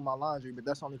when she do my laundry, but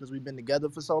that's only because we've been together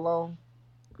for so long.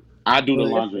 I do the But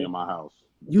laundry in my house.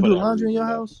 you For do that laundry in your reason,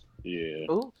 though. house? Yeah.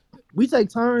 Ooh. We take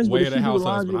turns, but Way if of she the do the house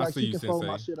laundry, husband. I like see she you, can fold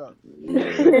my Sensei. shit up.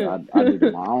 Yeah, I do the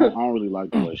laundry. I don't really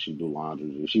like the way she do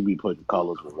laundry. She be putting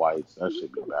colors with whites. That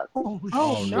should be backwards. Oh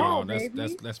Oh no, no,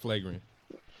 baby. that's flagrant.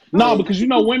 No, Hey, because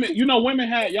women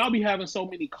had y'all be having so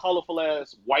many colorful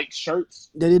ass white shirts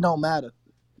that it don't matter.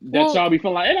 that Well, y'all be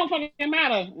feeling like it don't fucking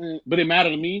matter, but it matter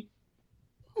to me.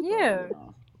 yeah.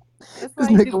 So, It's This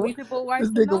like nigga, just people white this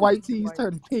and nigga non white people tees white.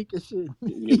 turning pink and shit.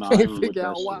 you He know, I can't ain't with figure that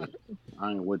out why. shit.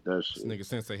 I ain't with that This shit. nigga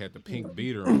Sensei had the pink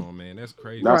beater on, man. That's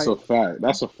crazy. That's Right. a fact.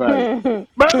 That's a fact.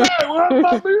 Baby, what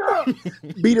my beer?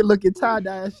 Beat it looking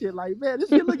tie-dye and shit like, man,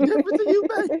 this shit look different to you,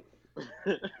 babe.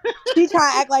 She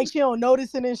try to act like she don't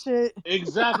noticing and shit.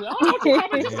 Exactly. Oh, what you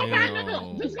talking about? Just go buy another.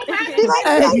 Damn. Just go buy She another. like,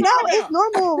 What Hey, you no, talking it's about?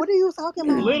 normal. What are you talking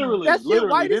about? Literally, that shit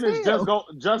white Then as it's hell.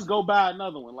 just go buy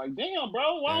another one. Like, damn,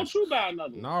 bro, why And don't you buy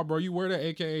another one? nah, bro, you wear that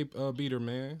AKA beater,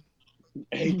 man.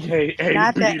 AKA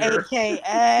Not the beater.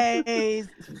 AKAs.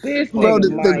 This Bro, nigga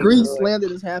the Mike, Greek boy. slander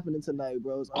that's happening tonight,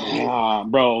 bro. It's unreal.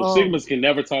 Bro, Um, Sigmas can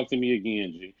never talk to me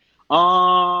again, G.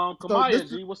 so Kamaya,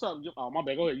 G, what's up? Oh, my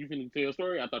bad. Go ahead. You finna tell your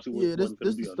story? I thought you wasn't this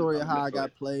finna be the on this story of how I conversation. Go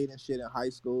ahead. got played and shit in high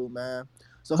school, man.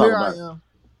 So Talk here I about it. am,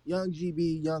 young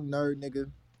GB, young nerd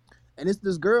nigga. And it's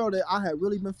this girl that I had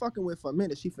really been fucking with for a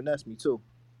minute. She finessed me too.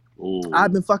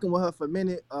 I've been fucking with her for a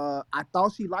minute. I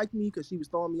thought she liked me because she was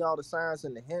throwing me all the signs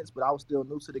and the hints, but I was still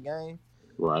new to the game.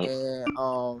 Right.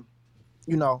 And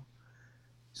you know,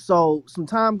 so some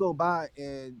time go by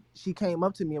and she came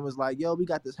up to me and was like, yo, we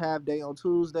got this half day on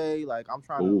Tuesday. Like, I'm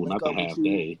trying to link Not the up with half you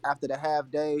day. after the half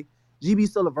day.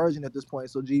 GB's still a virgin at this point,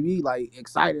 so GB like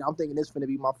excited. I'm thinking this finna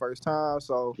be my first time.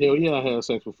 So Hell yeah, I had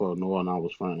sex before Noah and I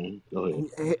was friends. Go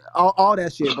ahead. all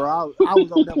that shit, bro. I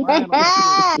was over there lying on that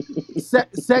shit,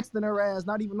 sexting her ass,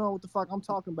 not even knowing what the fuck I'm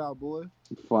talking about, boy.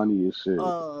 Funny as shit.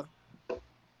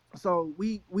 So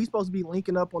we supposed to be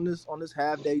linking up on this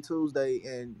half day Tuesday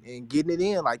and getting it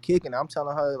in, like kicking. I'm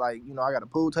telling her like, you know, I got a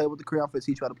pool table at the crib. I'm finna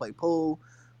teach you how to play pool.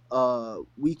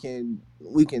 We can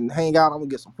hang out. I'm gonna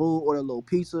get some food, order a little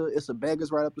pizza. It's a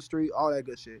Beggars right up the street, all that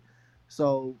good shit.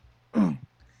 So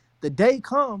the day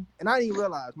come, and I didn't even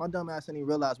realize, my dumb ass didn't even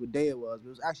realize what day it was. It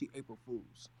was actually April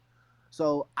Fool's.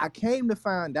 So I came to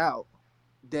find out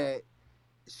that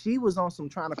she was on some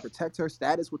trying to protect her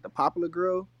status with the popular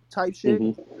girl type shit,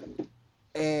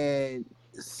 and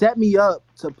set me up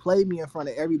to play me in front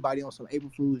of everybody on some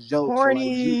April Fool's jokes.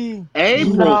 Horny.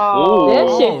 April Fool's.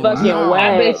 That shit fucking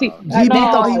I bet whack. she.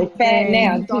 GB thought he is fat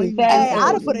now too. Fat Hey, as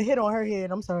I'd have fuck. put a hit on her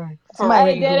head. I'm sorry. For Somebody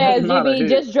Hey, had to real. do dead it. ass Not a GB. hit.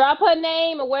 Just drop her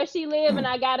name and where she live, and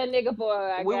I got a nigga for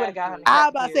her. I We would have got got you. her. I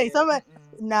about to say somebody.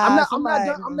 Nah, I'm not somebody.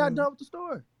 done. I'm not done with the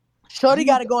story. Shorty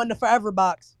got to go in the forever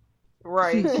box.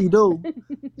 Right. She do.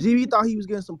 GB thought he was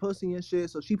getting some pussy and shit,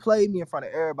 so she played me in front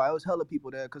of everybody. It was hella people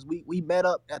there because we met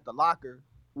up at the locker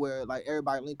where like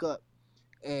everybody link up,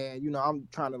 and you know I'm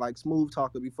trying to like smooth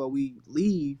talk her before we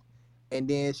leave, and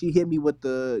then she hit me with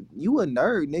the "you a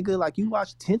nerd, nigga, like you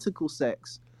watch tentacle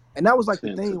sex," And that was like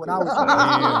the thing when I was younger.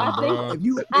 Damn, I think bro.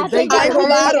 I If they think I I ain't gonna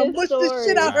lie, I heard done this pushed the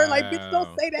shit out story. her like, bitch, don't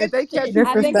Wow. say that if they catch shit. you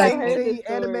I think I heard anything this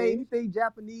anime, story. anything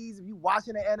Japanese, if you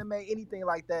watching an anime, anything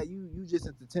like that, you just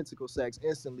into tentacle sex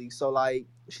instantly. So like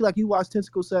she like you watch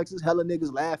tentacle sex, it's hella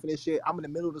niggas laughing and shit. I'm in the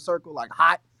middle of the circle, like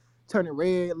hot, turning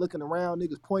red, looking around,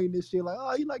 niggas pointing this shit like,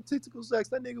 oh, you like tentacle sex?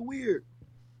 That nigga weird.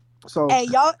 So Hey,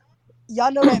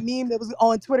 y'all know that meme that was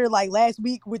on Twitter like last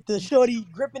week with the shorty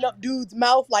gripping up dude's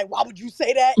mouth? Like, why would you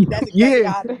say that? That's exactly yeah.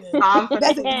 how I'd have been. I'm finna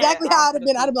That's peep that. exactly how I'm I'd have finna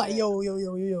been. I'd have peep been like, that.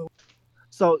 yo.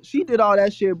 So she did all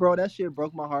that shit, bro. That shit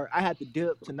broke my heart. I had to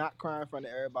dip to not cry in front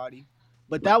of everybody.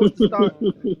 But that was the start.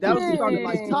 That was the start of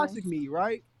like toxic me,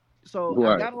 right? So I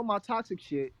Right. got on my toxic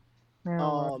shit.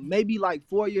 Oh, Maybe like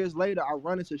 4 years later, I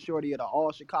run into Shorty at an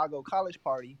all Chicago college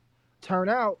party. Turn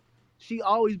out she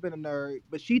always been a nerd,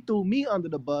 but she threw me under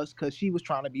the bus because she was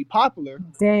trying to be popular.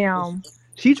 damn.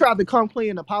 She tried to come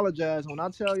clean and apologize. When I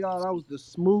tell y'all that was the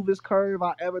smoothest curve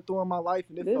I ever threw in my life,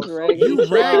 and it This felt so raggedy, You good.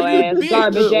 slow raggedy ass, bitch.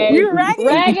 garbage ass, You raggedy?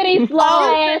 raggedy, slow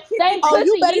Oh, ass, stank oh, you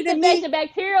pussy, better yeast than me. infection,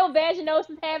 bacterial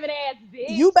vaginosis having ass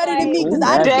You bitch. better than me Like, because Ooh,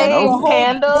 I just went to a Dang, vaginosis. whole date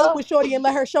Panda. with Shorty and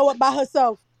let her show up by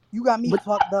herself. You got me But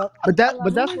fucked up.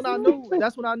 that's when I knew.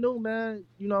 That's when I knew, man.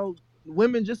 You know,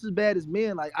 women just as bad as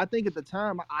men. Like I think at the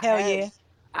time Hell yeah.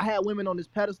 I had women on this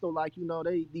pedestal, like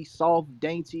they these soft,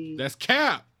 dainty, That's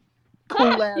cap.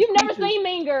 cool ass you've never creatures. seen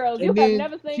Mean Girls. You And have then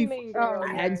never seen Mean Girls.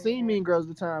 I hadn't seen Mean Girls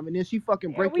at the time, and then she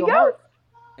fucking There break we your go. heart,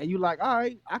 and you like, all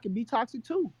right, I can be toxic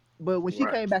too. But when she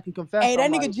Right. came back and confessed, Hey, that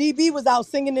I'm nigga like, GB was out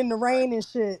singing in the rain and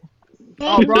shit.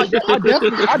 oh, bro, I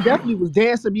definitely was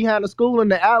dancing behind the school in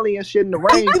the alley and shit in the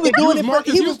rain. He was You doing was it for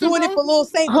Marcus Houston, bro? Lil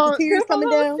Saint with the Huh? tears coming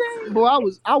down. Boy,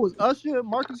 I was Usher,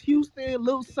 Marcus Houston,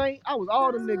 Lil Saint. I was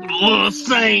all them niggas, bro. Little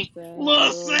Saint.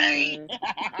 Little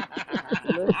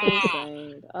Little Saint.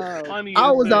 Saint. Oh, Funny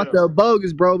I as was out hell. there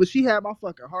bogus, bro. But she had my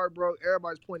fucking heart broke.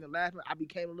 Everybody's pointing and laughing. I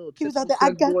became a little He was out typical there. I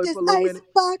sex got boy this for a little ice minute.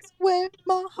 box where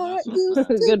my heart That's a used fact.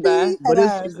 to goodbye. be. But Head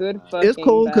it's ass. Good it's fucking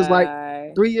cool because like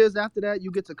bye. 3 years after that,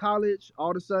 you get to college.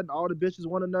 All of a sudden, all the bitches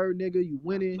want a nerd nigga. You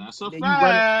winning, That's a and then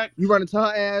fact. you run into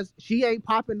her ass. She ain't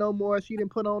popping no more. She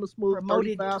didn't put on a smooth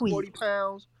Promoted 35, tweet. 40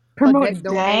 pounds. Her Promoted. neck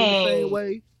don't hang the same Dang.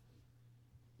 way.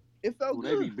 It felt Ooh,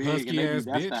 they be good. big Husky and they be ass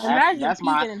that's the bitch. happy. Imagine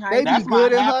peaking in high They be That's school. my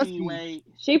good and happy husky. weight.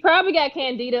 She probably got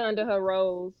candida under her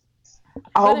rose.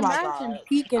 Oh But my imagine God.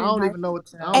 peaking I in don't high even know school.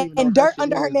 what that And dirt shit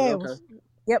under her is, but okay. nails.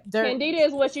 Yep, dirt. Candida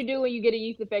is what you do when you get a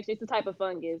yeast infection. It's a type of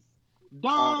fungus.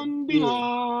 Dundee.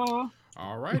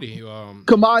 Alrighty.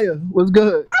 Kamaya was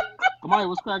good. Come on,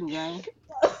 what's cracking, gang?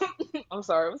 I'm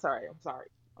sorry.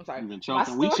 You've been My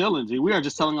choking. We story. chilling, G. We are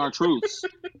just telling our truths.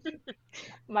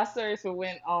 My story is for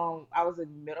when I was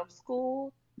in middle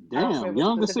school. I don't Damn, remember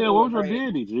young as hell. specifically What what was your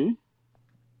grade. deity, G?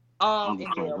 I'm In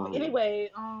just playing. jail. Go But ahead. anyway,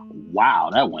 Wow,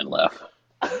 that went left.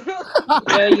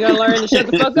 Yeah, you gotta learn to shut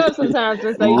the fuck up sometimes,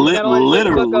 since they gotta learn to shut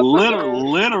the fuck up sometimes.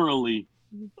 Literally.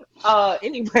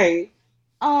 anyway,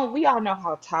 we all know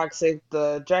how toxic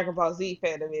the Dragon Ball Z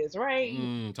fandom is, right?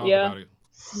 Talk Yeah. about it.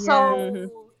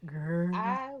 So Girl.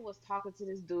 I was talking to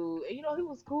this dude, and he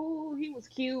was cool, he was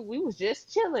cute, we was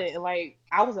just chilling. Like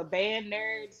I was a band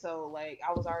nerd, so like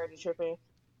I was already tripping.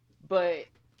 But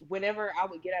whenever I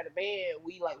would get out of bed,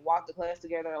 we like walked the class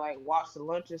together, like watched the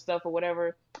lunch and stuff or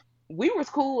whatever. We was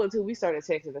cool until we started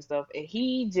texting and stuff, and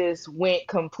he just went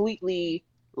completely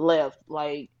left.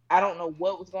 Like I don't know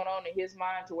what was going on in his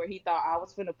mind to where he thought I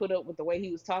was finna put up with the way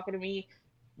he was talking to me,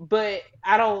 but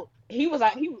I don't. He was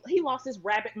like he lost his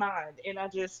rabbit mind, and I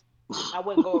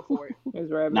wasn't going for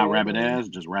it. Not rabbit ass,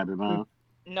 just rabbit mind.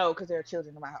 No, because there are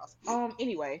children in my house.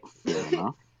 Anyway. Fair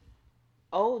enough.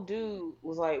 Old dude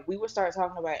was like, we would start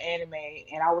talking about anime,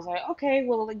 and I was like, okay,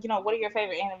 well, like, what are your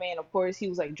favorite anime? And of course, he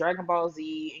was like Dragon Ball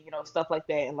Z, and stuff like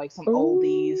that, and like some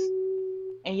oldies,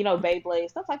 and Beyblade,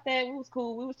 stuff like that. We was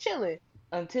cool, we was chilling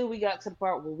until we got to the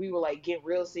part where we were like getting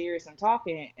real serious and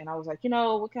talking, and I was like,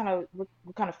 what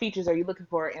kind of features are you looking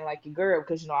for in like your girl?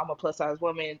 Because I'm a plus size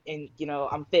woman, and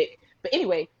I'm thick. But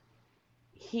anyway,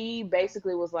 he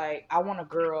basically was like, I want a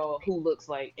girl who looks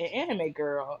like an anime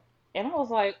girl. And I was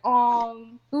like,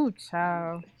 Ooh,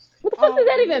 child. What the fuck does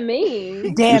that even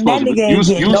mean? Damn, that nigga ain't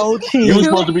getting no You was cheese.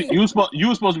 supposed to be. You was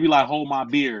supposed to be like, hold my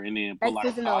beer, and then put like a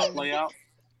X's and O's. cosplay out.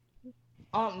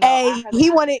 no, Hey, he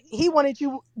wanted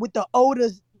you with the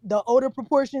older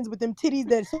proportions with them titties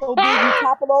that's so big you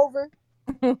topple over.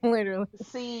 Literally.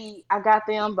 See, I got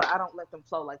them, but I don't let them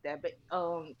flow like that. But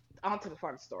on to the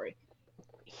part of the story.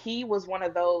 He was one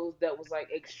of those that was like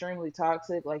extremely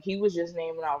toxic. Like he was just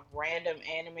naming off random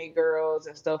anime girls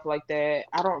and stuff like that.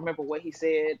 I don't remember what he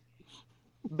said.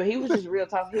 But he was just real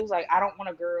tough. He was like, I don't want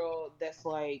a girl that's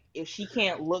like, if she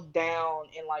can't look down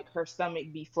and like her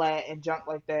stomach be flat and junk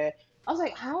like that. I was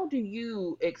like, how do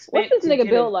you expect What's this to nigga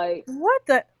get built like? What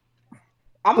the? Wait,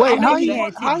 I'm how gonna he get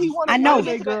want? back- How he want I an know anime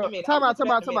that. girl? minute. Time I'll out. get Time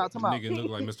back out. in a Time out. This Time out. nigga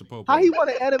look like Mr. Popo. How he want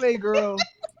an anime girl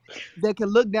that can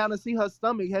look down and see her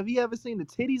stomach? Have you ever seen the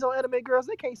titties on anime girls?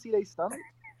 They can't see their stomach.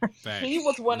 Facts. He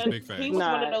was one That's of big facts. he was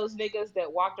one of Nah. those niggas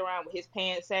that walked around with his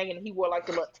pants sagging and he wore like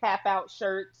the little tap out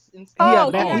shirts and He had Oh,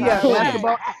 stuff. so Oh, he that's had shit.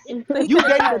 basketball. So he You couldn't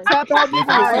dating a dress. tap out If nigga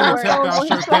I with seen a tap rhinestones out on his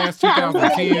shirt stomach? past So he couldn't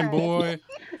 2010, dress. boy.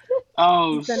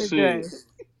 Oh He couldn't shit! dress.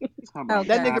 Talk about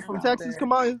That Okay. nigga tap from out. Texas,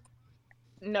 come on.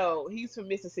 No, he's from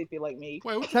Mississippi like me.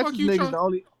 Wait, what the Texas fuck you niggas trying? the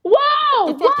only.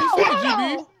 Whoa! The fuck you Whoa! say,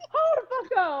 GB? Hold the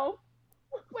fuck on.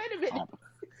 Wait a minute.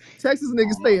 Texas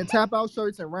niggas stay in tap out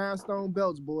shirts and rhinestone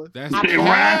belts, boy. That's I feel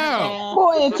cap. like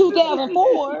Boy, in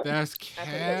 2004. That's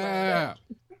cap.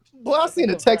 Boy, I seen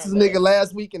a Texas nigga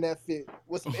last week in that fit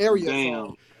with some areas Damn.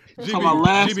 on. Talking about GB,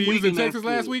 last GB, you was week in in that Texas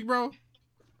last fit. week, bro?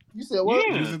 You said what?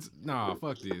 You Yeah. was in, nah,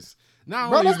 fuck this. Not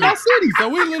Bro, only that's is my it, city. so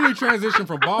we literally transitioned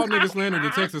from bald nigga slander to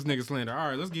Texas nigga slander. All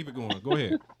right, let's keep it going. Go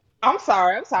ahead. I'm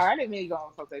sorry. I didn't mean to go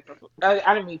on something.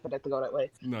 I didn't mean for that to go that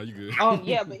way. No, you good.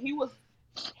 Yeah, but he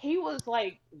was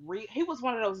like he was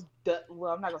one of those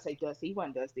well, I'm not gonna say dusty. He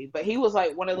wasn't dusty, but he was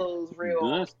like one of those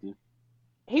real. Dusty.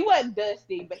 He wasn't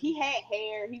dusty, but he had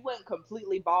hair. He wasn't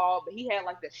completely bald, but he had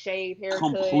like the shaved haircut.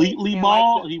 Completely and,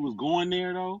 bald. Like, He was going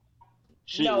there though.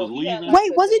 Shit No, was he had, leaving. like,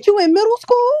 Wait, wasn't you in middle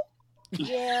school?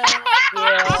 yeah.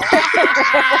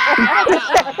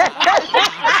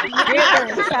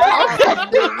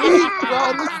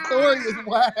 Bro, this story is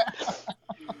wild.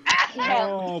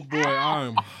 Oh boy,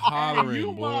 I'm hollering,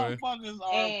 You boy. motherfuckers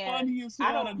are funny as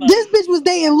hell tonight. This bitch was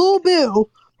dating Lil Bill.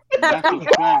 That's a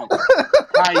fact.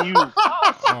 How you?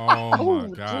 Oh my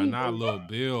god, not Lil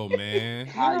Bill, man.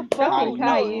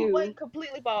 No, he wasn't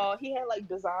completely bald. He had like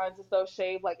designs and stuff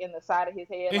shaved like in the side of his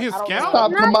head. In Like, his I don't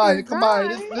scalp? know. Stop, come on.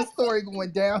 This story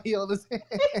going downhill.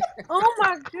 Oh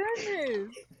my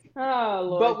goodness. Oh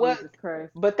Lord But Jesus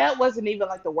Christ. But that wasn't even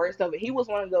like the worst of it. He was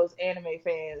one of those anime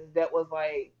fans that was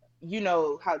like, you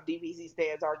know how DBZ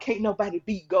stands are. Can't nobody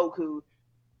beat Goku.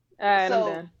 I'm So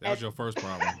done. That was your first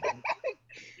problem.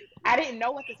 I didn't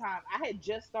know at the time. I had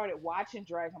just started watching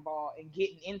Dragon Ball and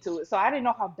getting into it, so I didn't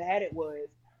know how bad it was.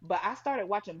 But I started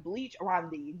watching Bleach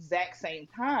around the exact same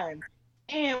time,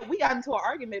 and we got into an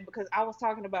argument because I was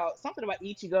talking about something about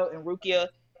Ichigo and Rukia,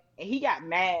 and he got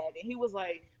mad and he was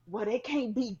like, "Well, they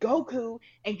can't beat Goku,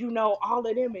 and you know all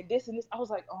of them and this and this." I was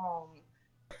like,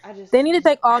 They need to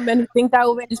take all men who think that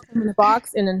way and just put them in a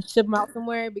box and then ship them out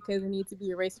somewhere because they need to be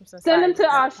erased from society. Send them to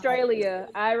Australia.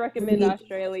 I recommend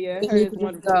Australia. They Her need is to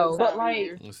wonderful. go. But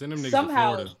like, Send them niggas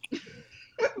somehow, to Florida.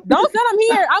 Don't send them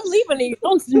here. I'm leaving these.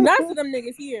 Don't mess with them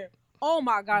niggas here. Oh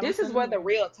my god. this is where the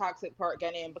real toxic part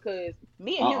got in because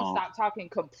me and him stopped talking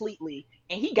completely,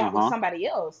 and he got with somebody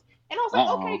else. And I was like,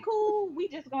 okay, cool. We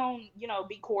just gonna,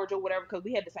 be cordial, whatever, because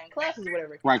we had the same classes or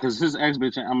whatever. Right, because his new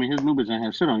bitch ain't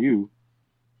have shit on you.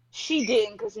 She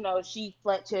didn't, because she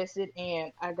flat chested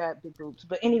and I got big boobs.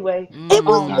 But anyway, It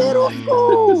was middle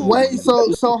school. Wait, so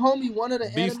homie, one of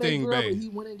the Bee anime Sting girls, Bay. he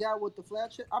went and got with the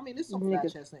flat chest. I mean, there's some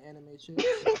flat chest in anime shit.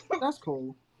 That's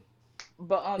cool.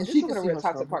 But And this she is can where the see real her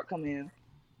toxic stomach. part come in.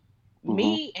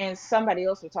 Me and somebody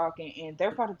else were talking, and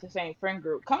they're part of the same friend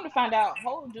group. Come to find out,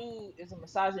 whole dude is a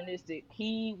misogynistic.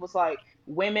 He was like,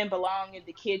 women belong in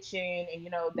the kitchen, and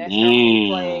that's their own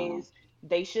place.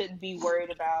 They shouldn't be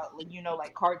worried about,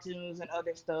 like cartoons and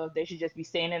other stuff. They should just be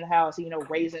staying in the house,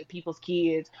 raising people's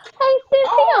kids. Hey sis,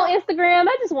 he on Instagram.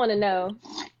 I just want to know.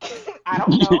 I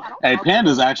don't know. Hey,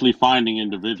 Panda's actually finding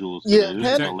individuals today. Yeah, This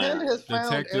is Panda hilarious. has found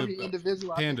Detective every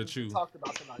individual I Panda think we Chew. talked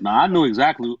about tonight. No, I knew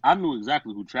exactly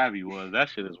who Travi was. That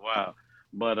shit is wild.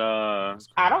 But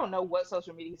I don't know what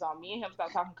social media's on. Me and him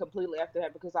stopped talking completely after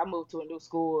that because I moved to a new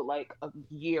school like a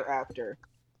year after.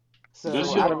 So good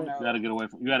shit. I don't know. You gotta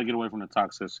get away from the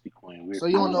toxicity, queen. So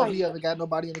you don't know if he ever got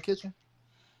nobody in the kitchen?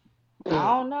 I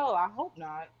don't know. I hope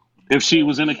not. If she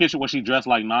was in the kitchen, was she dressed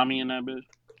like Nami in that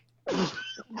bitch?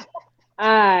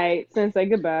 Alright, Sensei,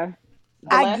 goodbye.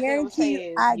 I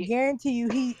guarantee you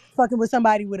he fucking with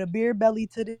somebody with a beer belly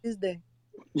to this day.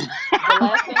 The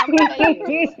last thing I'm gonna say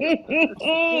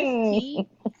is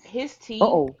his teeth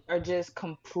are just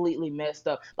completely messed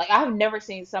up. Like I've never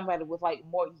seen somebody with like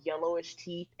more yellowish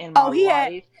teeth in my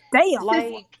life.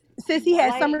 Damn. Sis, he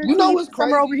had summer You know teeth, what's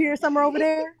crazy? summer over here, summer over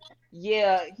there.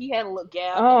 Yeah, he had a little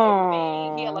gap and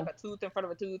everything. He had like a tooth in front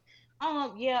of a tooth.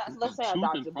 Yeah, let's say a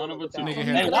doctor in front of a with that tooth. one.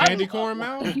 Nigga had candy corn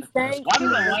mouth. The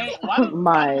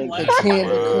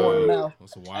candy corn mouth.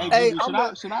 That's wild. Hey, should I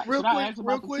ask real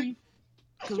about the quick. teeth?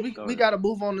 because we gotta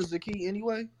move on to Zaki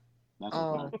anyway.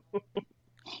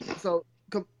 So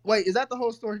wait, is that the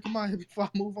whole story? Come on, before I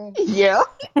move on. Yeah.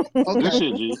 Okay. Good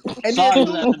shit, G. And Sorry then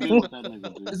you have to deal with that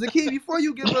nigga, G. Zaki, before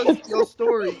you give us your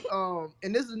story,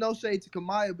 and this is no shade to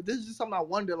Kamaya, but this is just something I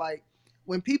wonder, like,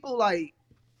 when people like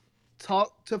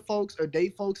talk to folks or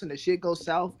date folks and the shit goes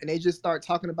south and they just start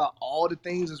talking about all the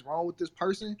things that's wrong with this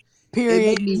person.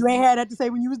 Period. You ain't had that to say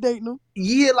when you was dating them.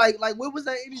 Yeah, like what was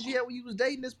that energy at when you was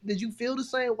dating this? Did you feel the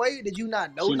same way? Did you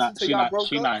not notice until y'all broke up?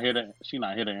 She not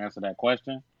here to answer that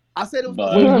question. I said it was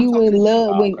when you in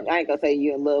love. When I ain't gonna say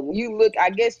you in love. When you look, I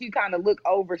guess you kind of look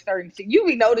over certain shit. You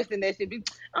be noticing that shit.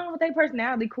 They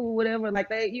personality cool, whatever. Like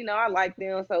they, I like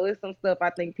them. So it's some stuff I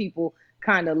think people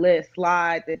kind of let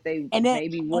slide that they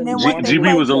maybe wouldn't.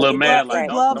 GB was a little mad. Like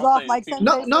gloves off like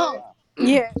no.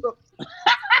 Yeah.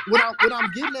 What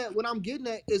I'm getting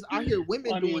at is I hear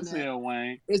women doing that.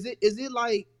 Wayne. Is it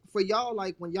like for y'all,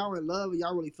 like when y'all are in love and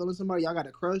y'all really feeling somebody, y'all got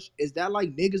a crush? Is that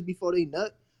like niggas before they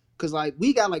nut? Cause like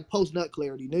we got like post nut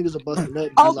clarity. Niggas are busting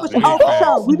nut. For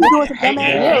sure. We be doing some dumb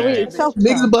ass.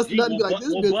 Niggas are busting nut and be like,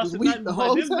 this bitch was weak the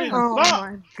whole time. Oh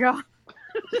my god.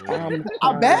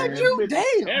 I bagged you?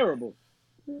 Damn. Terrible.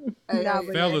 Hey,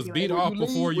 fellas, beat off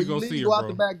before you go see her, go out bro.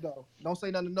 the back though. Don't say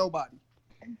nothing to nobody.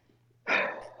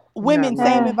 Women,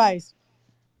 same advice.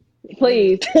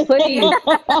 Please. So, Baby,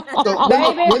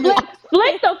 women,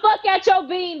 flick the fuck out your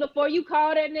bean before you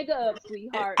call that nigga up,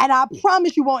 sweetheart. And I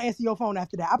promise you won't answer your phone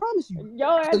after that. I promise you.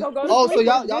 Your ass gonna go to so sleep.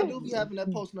 y'all do be having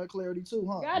that post nut clarity too,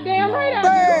 huh? Goddamn right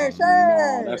I do.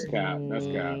 No, that's cap. That's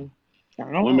cap.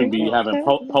 Women be having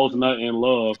post nut in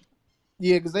love.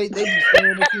 Yeah, because they be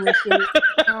staring at you and shit.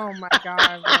 Oh my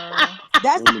god, bro.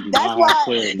 That's why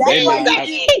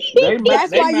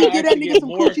you get that nigga some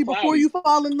coochie before you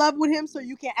fall in love with him, so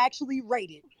you can actually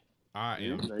rate it. I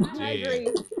am I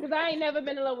agree. Because I ain't never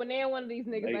been in love with any one of these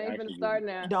niggas. I ain't gonna start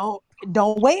now.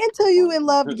 Don't wait until you in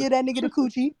love to get that nigga the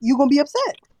coochie. You gonna be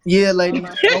upset. Yeah, lady.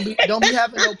 Don't be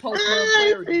having no post love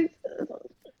clarity.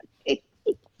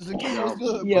 Zaki, what's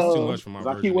good? That's too much for my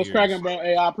Zaki, what's cracking, bro?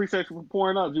 Hey, I appreciate you for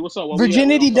pouring up. G, what's up?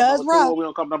 Virginity does rock. We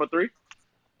on cup number 3?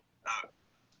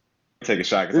 Take a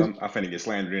shot because I'm finna get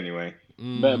slandered anyway.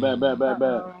 Bet.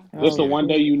 This the one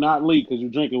day you not leak because you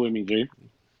drinking with me, G.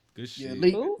 Good shit. Yeah,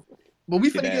 leak. But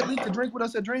we finna get Leak to drink with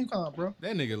us at DreamCon, bro.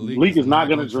 That nigga Leak is not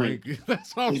gonna drink.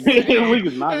 That's what I'm saying. Leak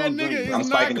is not that gonna nigga drink. is I'm not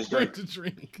spiking going this to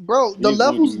drink. Bro, the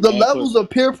levels of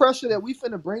peer pressure that we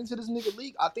finna bring to this nigga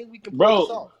Leak, I think we can pull this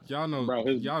off. Y'all know,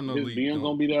 his Leak. BM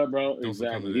gonna be there, bro.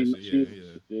 Exactly.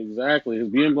 Yeah. Exactly. His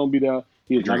BM gonna be there.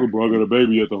 He's like, bro, I got a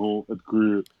baby at the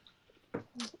crib.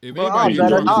 If Bro, anybody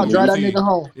I'll drive that nigga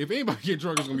home. If anybody get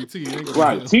drunk, it's gonna be T.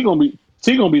 Right. T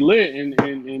gonna be lit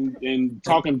and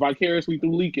talking vicariously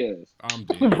through Leak ass. I'm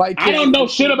dead. I don't know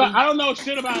shit about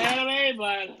anime,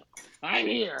 but I'm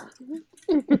here.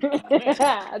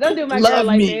 Don't do my Love girl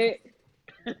like me.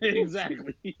 that.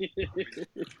 Exactly.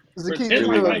 Pretend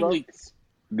like bro. Leaks.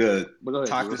 The But go ahead,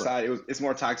 toxic what's up? side, it's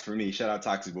more toxic for me. Shout out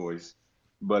Toxic Boys.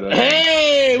 But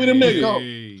Hey, with them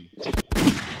niggas.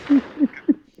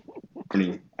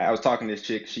 I was talking to this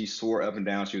chick. She swore up and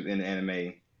down she was in the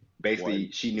anime. Basically,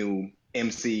 she knew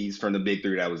MCs from the big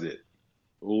 3. That was it.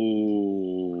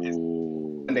 Ooh.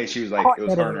 One day she was like, it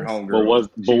was her and her homegirl.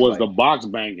 But was the box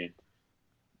banging?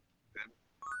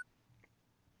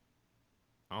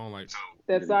 I don't like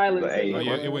that silence.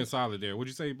 It went solid there. What'd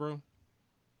you say, bro?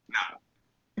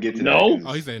 Get to No? that.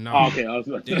 Oh, he said no. Oh, okay, I was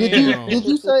like, Did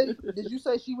you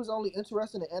say she was only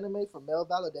interested in anime for male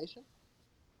validation?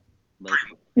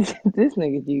 This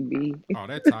nigga GB. Oh,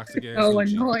 that toxic ass. So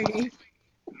Gucci. annoying.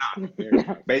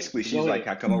 Basically, she's like,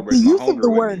 I come over The as my use of the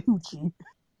homegirl. word hoochie.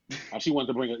 Oh, she wanted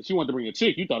to bring a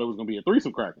chick. You thought it was gonna be a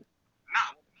threesome cracking.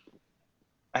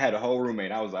 I had a whole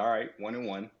roommate. I was like, all right, 1 and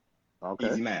 1.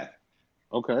 Okay. Easy math.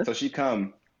 Okay. So she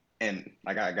come and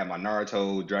like I got my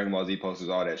Naruto, Dragon Ball Z posters,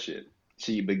 all that shit.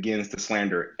 She begins to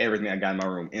slander everything I got in my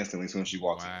room instantly as soon as she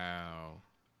walks in. Wow.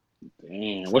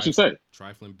 Damn. What she say?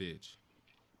 Trifling bitch.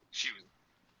 She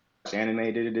was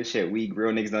anime, did this shit. We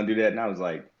real niggas don't do that. And I was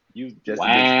like, you just Wow.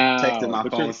 texted my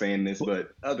But phone you're- saying this,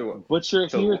 but otherwise. But you're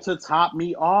here to top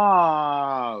me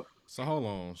off. So hold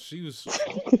on. She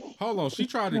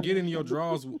tried to get in your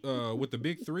drawers with the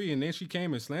big 3, and then she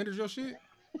came and slandered your shit.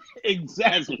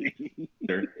 Exactly.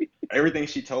 Everything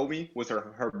she told me was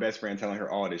her best friend telling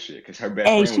her all this shit because her best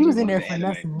Hey, friend she was just in there wanted the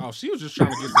anime. finessing. Oh, she was just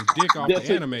trying to get some dick off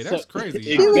the anime. That's crazy.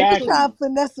 She was just trying to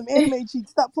finesse some anime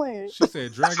cheeks. Stop playing. She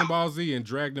said Dragon Ball Z and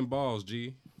dragged them balls,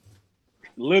 G.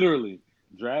 Literally.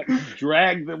 Drag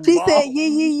them She balls. said,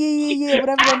 yeah,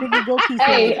 whatever that nigga Goku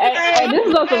said. Hey, this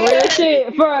is on some real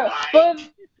shit. For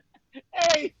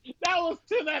Hey, that was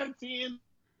 10 out of 10.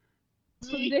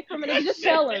 dick from a nigga. Just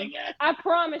tell him. I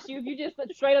promise you, if you just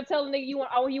straight up tell a nigga you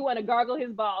want to gargle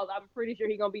his balls, I'm pretty sure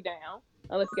he gonna be down.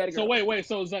 Unless you got a girl. So wait.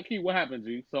 So Zaki, what happened,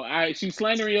 G? So she's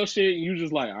slandering your shit, and you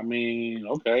just like, I mean,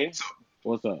 okay.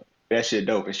 What's up? That shit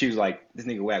dope. And she was like, this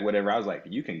nigga whack, whatever. I was like,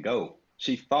 you can go.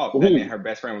 She thought that meant her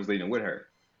best friend was leaving with her.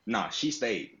 Nah, she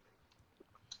stayed.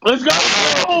 Let's go.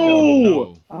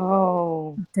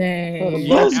 Oh, dang.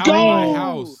 Let's go.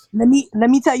 House. Let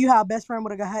me tell you how best friend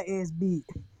would have got her ass beat.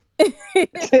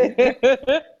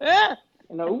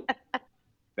 Nope.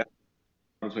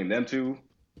 Between them two.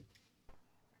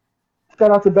 Shout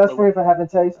out to best friend for having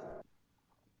taste.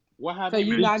 What happened? So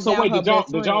you knocked so down wait, her did y'all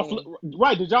best did y'all friend. flip?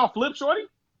 Right? Did y'all flip, Shorty?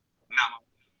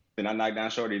 Then I knocked down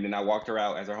Shorty, and then I walked her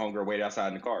out as her homegirl waited outside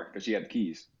in the car because she had the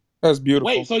keys. That's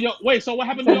beautiful. Wait. So what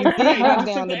happened So to you your did roommate? knock He just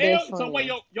down took the the L. best So friend. wait,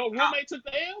 your roommate took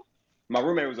the L? My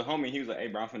roommate was a homie. He was like, hey,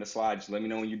 bro, I'm finna slide. Just let me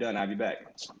know when you're done. I'll be back.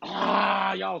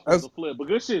 Y'all supposed to flip, but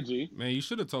good shit, G. Man, you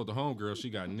should have told the homegirl she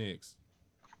got nicks.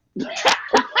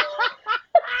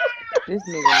 This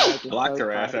nigga Blocked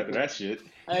her ass after that shit.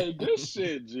 Hey, good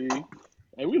shit, G.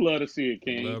 Hey, we love to see it,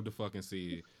 King. Love to fucking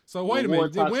see it. So wait a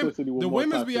Reward minute, toxicity with the more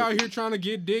women's be out toxicity. here trying to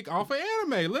get dick off of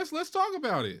anime. Let's talk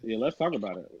about it. Yeah, let's talk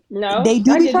about it. No, They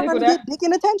do I be get trying dick to with get that. dick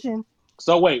and attention.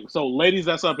 So wait, ladies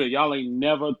that's up here, y'all ain't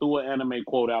never threw an anime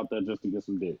quote out there just to get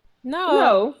some dick.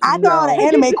 No. I know the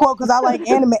anime quote because I like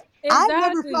anime. I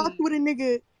never Exactly. fucked with a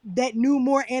nigga that knew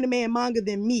more anime and manga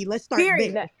than me. Let's start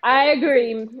Period. there. I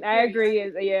agree. I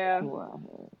agree. Yeah.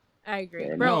 I agree,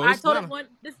 Yeah, bro. no, I it's told not him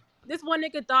this one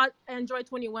nigga thought Android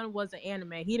 21 was an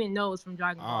anime. He didn't know it was from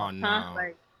Dragon Ball. Oh no.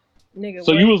 Like, nigga.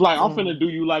 So what? you was like, I'm finna do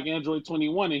you like Android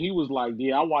 21, and he was like,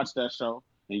 yeah, I watched that show.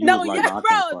 And you No, was like, yeah, no, I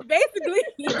can't bro. fuck. Basically.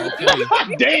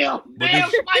 Okay. Damn,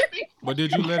 Spicy. But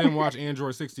did you let him watch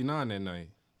Android 69 that night?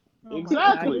 Oh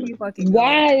Exactly. God, you fucking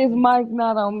Why is Mike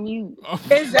not on mute?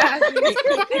 Exactly.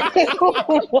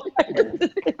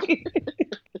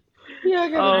 Yeah,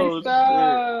 Oh,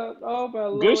 stop. Oh my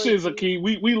lord. Good shit is a key.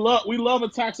 We love a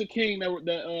toxic king that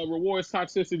rewards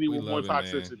toxicity We with more love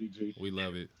it, man. toxicity, G. We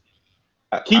love it.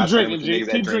 Keep I stand drinking, with the G. niggas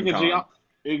at Keep drinking, G. DreamCon.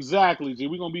 Exactly, G.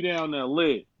 We gonna be down there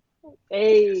lit.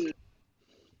 Hey.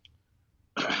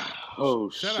 Oh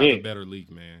Shout out to shit. Better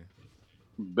Leak, man.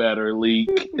 Better leak.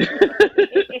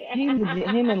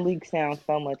 Him and Leak sound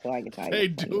so much like it's like They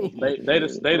do. They the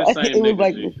same it was niggas,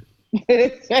 like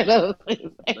G. shut up. They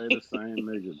the same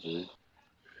niggas, G.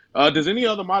 Does any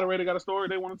other moderator got a story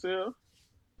they want to tell?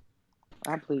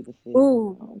 I plead the fifth.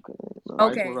 Ooh. Spice,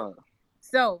 Okay. what up?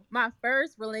 So my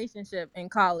first relationship in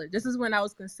college. This is when I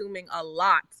was consuming a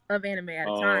lot of anime at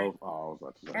a time. I was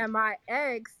about to say. And my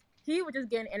ex, he was just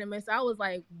getting anime, so I was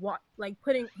like, not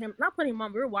putting him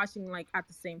on. We were watching like at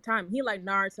the same time. He liked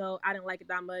Naruto. I didn't like it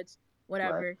that much.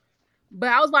 Whatever. Right. But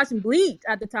I was watching Bleach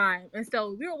at the time, and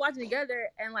so we were watching together.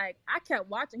 And like I kept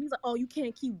watching. He's like, "Oh, you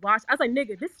can't keep watching." I was like,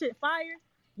 "Nigga, this shit fire.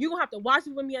 You gonna have to watch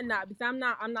it with me or not? Because I'm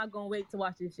not gonna wait to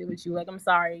watch this shit with you. Like I'm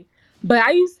sorry." But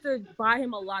I used to buy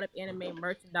him a lot of anime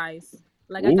merchandise.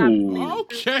 Like I got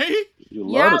Okay. You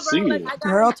love yeah, to bro. see Like it. I got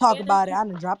Girl, him talk Venom about it. I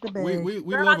done dropped the bag. We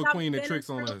Girl, love I a got queen that Venom tricks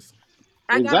on us.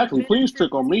 I got Exactly. a Please Venom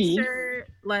trick on me. T-shirt.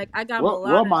 Like I got him a Rub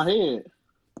lot my of. head.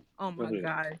 Oh Go my ahead.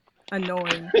 god,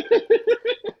 annoying.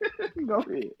 Go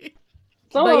ahead.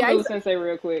 Someone yeah, do Sensei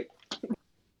real quick.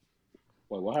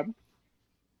 Wait, what happened?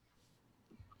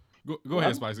 Go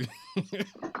ahead, Spicy.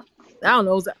 I don't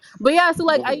know, but yeah. So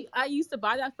like I used to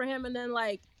buy that for him, and then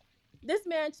like this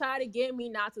man tried to get me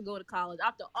not to go to college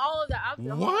after all of that.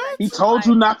 After all that He shit, told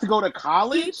you like, not to go to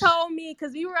college? He told me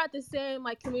because we were at the same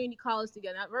like community college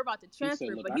together. We're about to He transfer,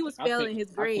 said, "Look, but he was failing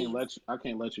his grades. I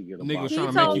can't let you get a Nigga was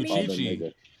box. trying to He make you told Chi me-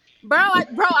 Chi. Bro, I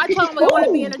told him like, I want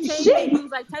to be Oh, entertainment. shit. He was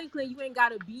like, technically, you ain't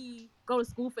gotta go to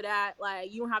school for that.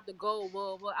 Like, you don't have to go.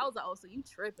 Well, I was like, oh, so you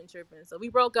tripping. So we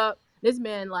broke up. This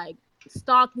man like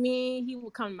stalked me. He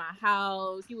would come to my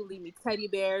house. He would leave me teddy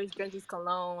bears, drink his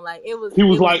cologne. Like it was. He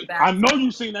was it like, bad. I know you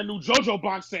seen that new JoJo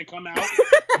box set come out.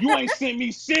 You ain't sent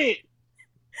me shit.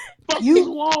 Fuck you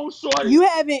on, shorty. You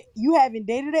haven't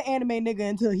dated an anime nigga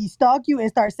until he stalk you and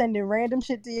start sending random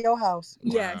shit to your house.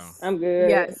 Yes, I'm good.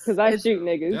 Yes, Because I shoot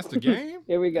niggas. That's the game?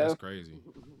 Here we go. That's crazy.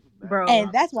 Bro.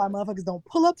 And that's why motherfuckers don't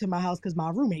pull up to my house because my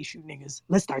roommate shoot niggas.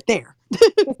 Let's start there.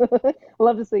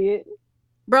 Love to see it.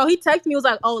 Bro, he texted me. He was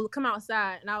like, "Oh, come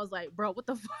outside," and I was like, "Bro, what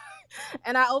the fuck?"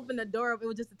 And I opened the door up. It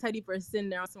was just a teddy bear sitting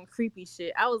there on some creepy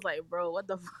shit. I was like, "Bro, what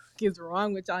the fuck is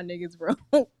wrong with y'all niggas, bro?"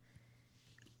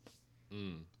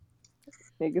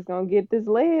 Niggas gonna get this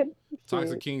lead.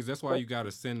 Toxic Kings. That's why you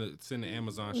gotta send the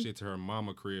Amazon shit to her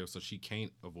mama crib so she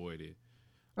can't avoid it.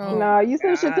 Oh, nah, you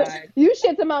send shit to God. send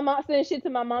shit to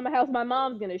my mama house. My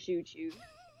mom's gonna shoot you.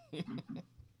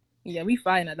 Yeah, we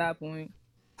fighting at that point.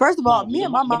 First of all, No, me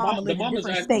and my mama live in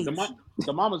different states.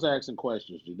 the mama's asking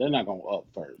questions. They're not gonna up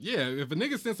first. Yeah, if a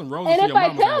nigga sends some roses And to if your I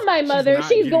mama's tell house, my mother, not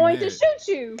she's getting going to mad. shoot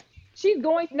you. She's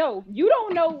going. No, you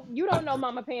don't know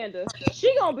Mama Panda.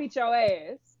 She gonna beat your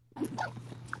ass.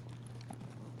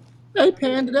 Hey,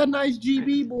 Panda, that nice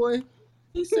GB boy.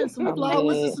 He sent some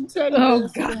flowers and some teddy Oh,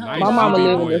 bears to the house. God. My mama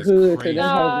live in the hood, so them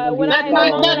hoes gonna When be I, the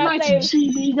moment that I nice say,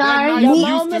 GB guy. the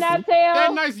moment I tell,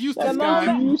 that nice Eustace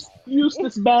guy.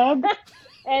 Eustace bag.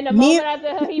 And the moment I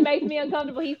tell her he makes me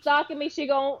uncomfortable, he's stalking me. She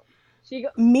go.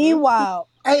 Meanwhile,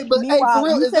 Hey, for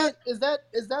real, you is said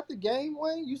that the game,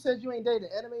 Wayne? You said you ain't dated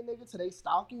anime nigga till they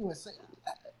stalk you and say,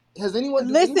 has anyone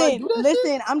listen, do that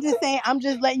shit? I'm just saying, I'm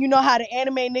just letting you know how the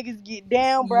anime niggas get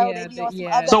down, bro. They be on some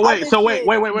other So wait. shit. So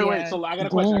I got a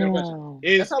question.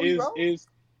 That's how we roll?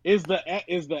 Is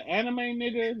the anime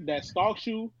nigga that stalks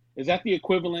you, is that the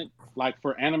equivalent, like,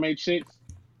 for anime chicks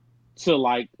to,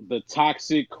 like, the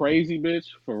toxic crazy bitch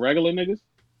for regular niggas?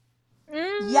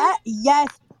 Yeah, yes.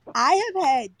 I have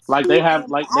had Like they have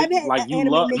like they I've had like an you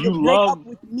anime love nigga break up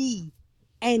with me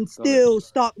and Go ahead. still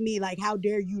stalk me. Like, how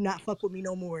dare you not fuck with me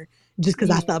no more just because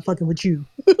I stopped fucking with you?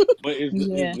 But do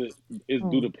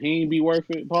the peen be worth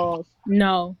it? Pause.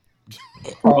 No.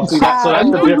 Oh, see that. So that's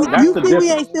the difference. That's You the see, we ain't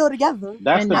difference. still together.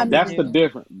 That's the never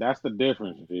difference. That's the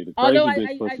difference. See, the crazy Although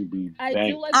bitch pussy be I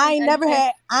banging. do like I this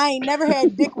ain't never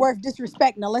had dick worth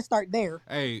disrespect. Now let's start there.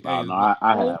 Hey, No, I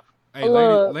have. Hey,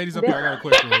 Look, ladies up here, I got a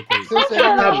question real quick.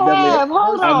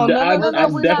 Hold on. I've We're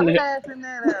not definitely passing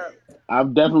that up.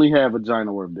 I've definitely had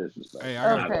vagina worth disrespect. Hey,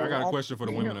 Okay. I got a question for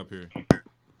the women up here.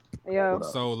 Yeah.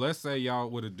 So let's say y'all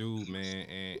with a dude, man,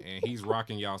 and he's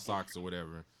rocking y'all socks or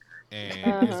whatever,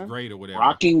 and it's great or whatever.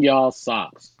 Rocking y'all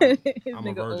socks. I'm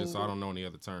a virgin, so I don't know any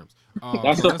other terms.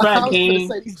 That's so the fact, I was gonna King.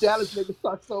 say these Dallas niggas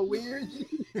suck so weird.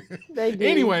 They do.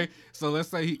 Anyway, so let's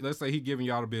say he giving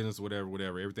y'all the business,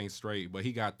 whatever, everything's straight, but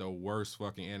he got the worst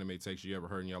fucking anime takes you ever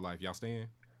heard in your life. Y'all stand?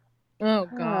 Oh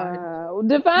God.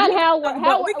 Define how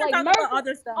we can like talk Merc about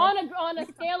other stuff. on a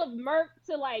scale of Merc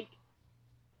to like.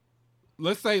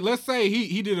 Let's say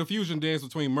he did a fusion dance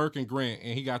between Merc and Grant,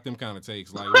 and he got them kind of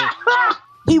takes. Like,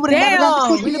 he would have never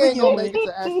got the We ain't gonna make it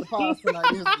to Ask the Pause tonight.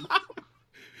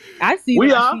 I see We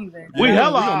that are. season. We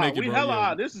hella gonna are. make it, We bro, hella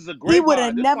yeah. are. This is a great He would pod.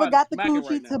 have This never pod got is the smacking coochie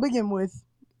right now. to begin with.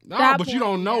 No, Stop but you don't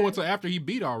playing, know man. until after he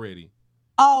beat already.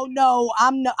 Oh no,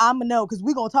 I'm a no, because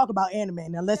we're gonna talk about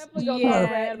anime. Now let's Definitely gonna talk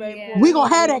about anime before we gonna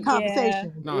have we- that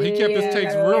conversation. No, he kept his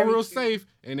takes Yeah. real safe,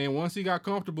 and then once he got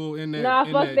comfortable in that, Nah,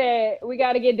 fuck that. We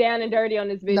gotta get down and dirty on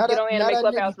this bitch. Now Get that- on now Anime that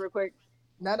Clubhouse nigga- real quick.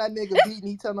 Now that nigga beating,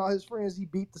 he telling all his friends he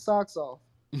beat the socks off.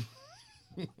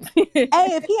 Hey,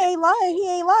 if he ain't lying, he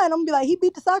ain't lying. I'm gonna be like, he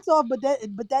beat the socks off, but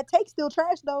that take still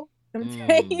trash though.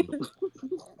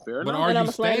 Fair But enough. are And you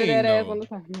I'ma slander staying that ass though? on the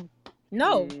side.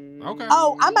 No. Okay.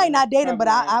 Oh, I might not date him, but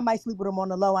Probably I might sleep with him on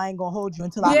the low. I ain't gonna hold you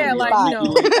until I Yeah, hit the like, spot. you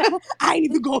know. I ain't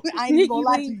even gonna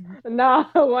lie to you. Nah,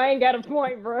 I ain't got a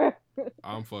point, bro.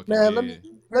 I'm fucking Man, dead.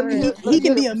 let me hit He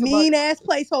can it be from a somebody. mean ass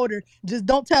placeholder. Just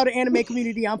don't tell the anime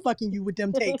community I'm fucking you with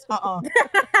them takes.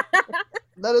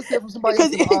 Let us hear from somebody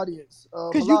else in the audience.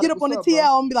 Cause you get up on the TL,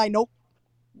 I'm gonna be like, nope.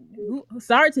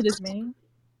 Sorry to this man.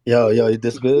 Yo,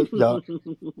 this good? Y'all,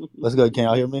 what's good? Can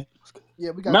y'all hear me?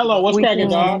 Yeah, we got Mello, you. what's cracking,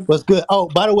 dog? What's good? Oh,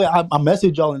 by the way, I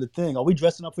messaged y'all in the thing. Are we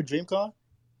dressing up for DreamCon?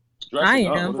 Dressing I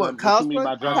up? am. What you mean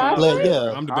by dressing up? Like,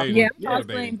 yeah. I'm debating. Yeah, I'm I'm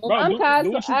debating. cosplaying. Bro, I'm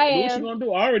do what you am. gonna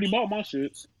do. I already bought my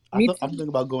shit. I'm thinking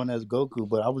about going as Goku,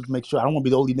 but I was make sure I don't want to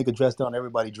be the only nigga dressed down,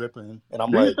 everybody dripping, and I'm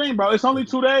Do your like, thing, bro. It's only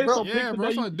 2 days, Bro, so pick the day.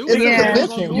 It's a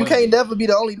convention. You can't never be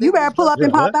the only nigga. You better pull up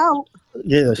and pop out.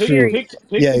 yeah, sure, Pick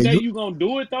yeah, the day you gonna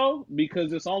do it though,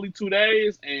 because it's only 2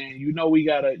 days, and you know we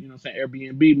gotta,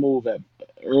 Airbnb move at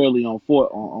early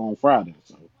on Friday.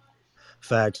 So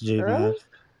facts, G man.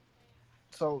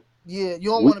 So yeah, you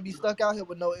don't want to be stuck out here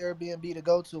with no Airbnb to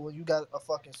go to when you got a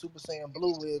fucking Super Saiyan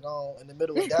blue wig on in the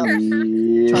middle of Dallas,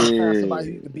 trying to find somebody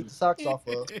who you can beat the socks off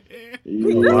of.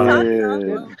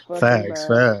 Yeah. Facts.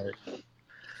 But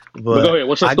But go ahead.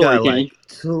 What's your I story, got King? like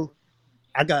two.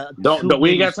 I got Don't two we ain't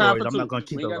mini got time stories. for I'm two. not gonna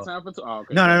keep We it ain't got long. time for two. Oh,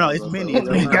 okay. No. I It's was mini. gonna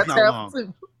say, It's mini. It's not time long. for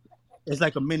two. It's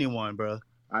like a mini one, bro. All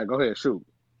right, go ahead. Shoot.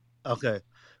 Okay,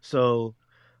 so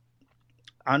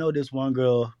I know this one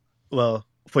girl. Well,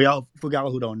 for y'all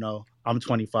who don't know, I'm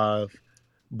 25,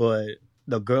 but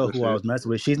the girl Good who I shit. was messing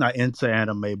with, she's not into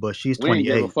anime, but she's We ain't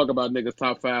give a 28. fuck about niggas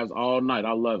top fives all night.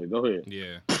 I love it. Go ahead.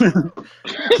 Yeah.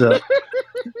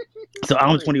 So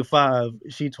I'm 25,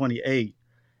 she 28,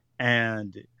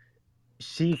 and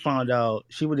she found out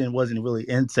she wasn't really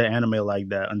into anime like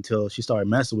that until she started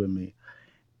messing with me.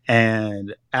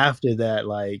 And after that,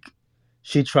 like,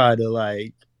 she tried to,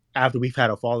 like, after we've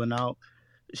had a falling out,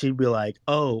 she'd be like,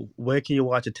 "Oh, where can you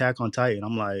watch Attack on Titan?"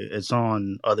 I'm like, "It's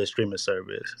on other streaming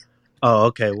service." Oh,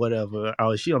 okay, whatever. I'm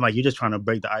like, "You're just trying to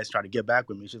break the ice, try to get back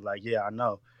with me." She's like, "Yeah, I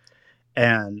know."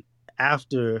 And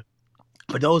after,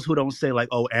 for those who don't say like,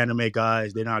 "Oh, anime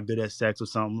guys, they're not good at sex" or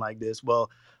something like this. Well,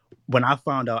 when I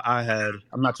found out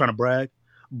I'm not trying to brag,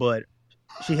 but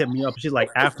she hit me up. She's like,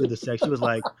 after the sex, she was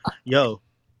like, "Yo,"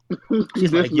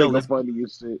 she's like, "Yo, let's." Funny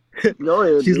as shit. Go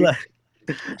ahead. She's dude. like.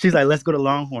 She's like, "Let's go to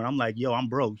Longhorn." I'm like, "Yo, I'm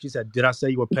broke." She said, "Did I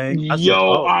say you were paying?" I said, Yo,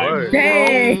 "Oh, I'm word."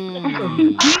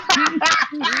 Dang.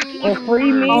 A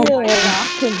free meal. I'm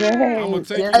gonna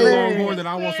take you to Hey. Longhorn, that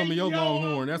I want some of your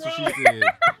Longhorn. That's what she said.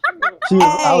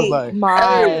 I was like, My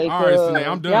All right, Sinead,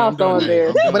 I'm done. y'all I'm so done. Nate. I'm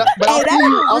embarrassing. done. But Hey, I'll that's see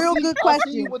you. a I'll real see. good I'll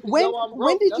see you question. with the When yo, I'm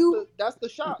broke. did you? That's the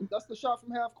shot. That's the shot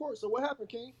from half court. So what happened,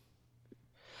 King?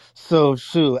 So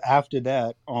shoot, after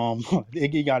that,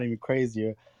 it got even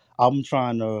crazier. I'm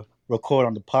trying to record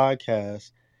on the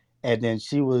podcast, and then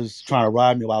she was trying to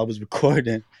ride me while I was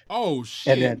recording. Oh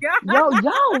shit! And then Yo,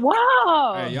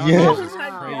 wow. Hey, y'all Yeah. niggas is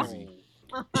crazy.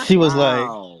 she was like,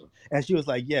 Wow. and she was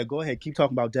like, "Yeah, go ahead, keep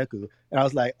talking about Deku." And I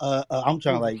was like, I'm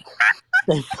trying to like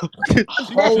stay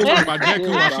She was talking about Deku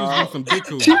while she was getting some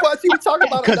Deku. She was talking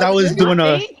about because I another was nigga. doing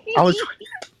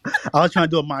I was trying to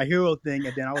do a My Hero thing,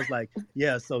 and then I was like,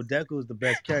 "Yeah, so Deku's the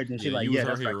best character." And she's Yeah, like, you was "Yeah, her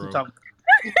that's right." hero. Keep talking.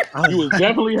 You was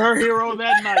definitely her hero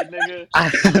that night, nigga.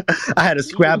 I had to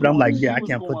scrap it. I'm like, "Yeah, I was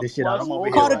can't put going this shit out. plus I'm over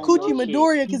here." Called a on coochie your shit.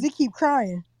 Midoriya because he keep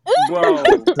crying. Bro.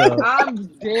 So, I'm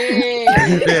dead.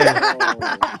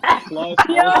 Plus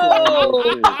Yo.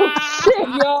 shit.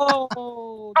 Yo.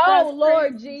 Oh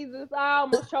Lord Jesus. I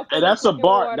almost choked Hey, on the that's a fucking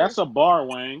bar. water. That's a bar,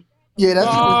 Wayne. Yeah, that's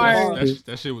Bars.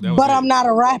 That shit. That was But it. I'm not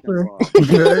a rapper.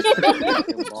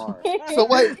 Fucking bar. So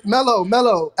wait, Mello.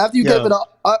 After you gave it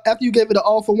an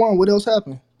all for one, what else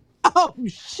happened? Oh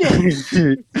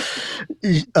shit!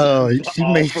 She All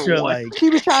made for sure one. like She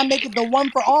was trying to make it the one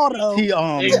for all though. she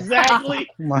Exactly.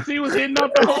 my- She was hitting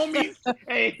up the homies.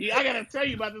 Hey, I gotta tell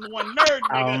you about this one nerd,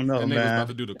 I nigga. don't know, That nigga was about man.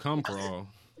 to do the come for all.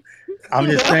 I'm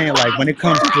just saying, like when it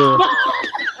comes to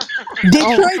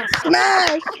Detroit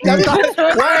smash.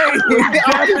 Definitely.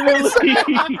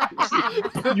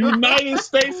 United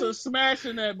States are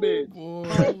smashing that bitch.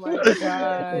 Oh my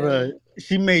god. right,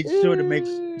 she made sure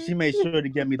to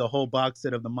get me the whole box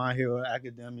set of the My Hero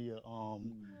Academia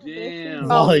Damn.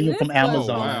 volume from Oh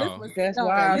Amazon. wow. That's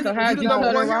wild. So how'd you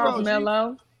cut her off,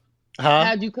 Mello? Huh?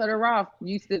 How'd you cut her off?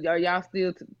 Are y'all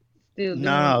still doing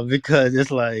Nah, because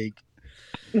it's like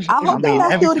I hope they're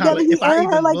not every still time together. He if I airing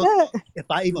her even like look, that. if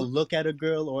I even look at a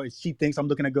girl or she thinks I'm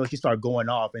looking at a girl, she start going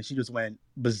off and she just went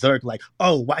berserk. Like,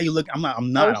 "Oh, why you looking?" I'm not.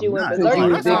 she I'm went not. berserk. Oh,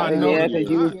 that's how I know. Yeah, because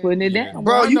you was putting it down.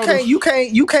 Bro, I know this-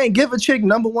 you can't give a chick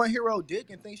number one hero dick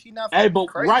and think she not. Hey, but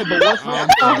crazy. right, but what's I'm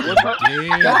her? fucking What's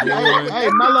her? dead, boy. Hey,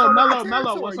 Mello.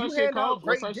 What's her You shit hand out called?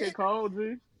 What's her great shit dick. called,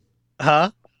 G?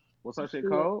 Huh? What's her shit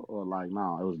called? Or like,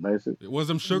 no, it was basic. It was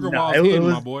them sugar No, walls it hidden,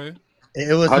 was- my boy.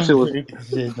 It was Her some shit was- pretty good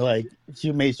shit. Like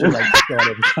she made sure like she saw it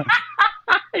every time.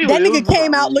 That nigga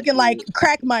came out looking like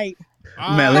crack Mike.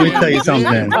 Man, let me tell you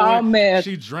something. Oh man,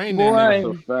 She drained that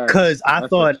nigga. boy. Cause I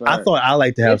thought I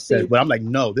like to have Yes, sex, she- but I'm like,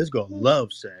 no, this girl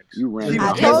loves sex. You ran.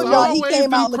 I It's told y'all he always came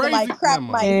them out looking like crazy- crack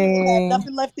Never Mike. mind. He had Dang.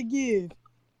 nothing left to give.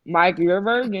 Mike, you're a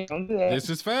virgin. Don't do that. This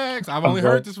is facts. I've only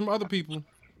heard this from other people.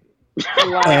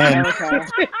 And- Okay.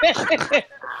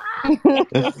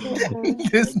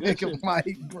 This nigga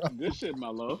Mike, bro. Good shit,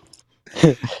 Mello.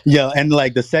 Yeah, and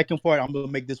like the second part, I'm gonna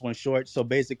make this one short. So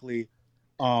basically,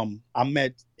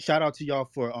 shout out to y'all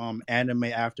for Anime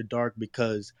After Dark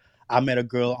because I met a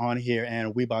girl on here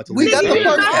and we about to We got the leave.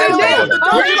 first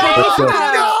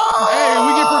Hey,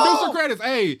 we get producer credits.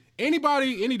 Hey, any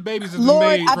babies that's been Lord,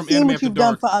 made I've from seen Anime what After you've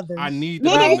done Dark, for others. I need the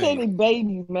Nigga name. said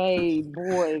babies made,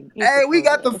 boy. Hey, we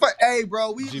got the hey,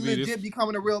 bro. We GB, legit this-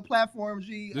 becoming a real platform.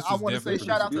 G. this I is want to say definitely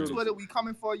shout out to beautiful. Twitter. We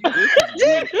coming for you. That's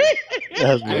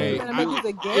Hey,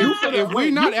 good. if we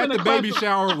wait, not you at finna the baby clap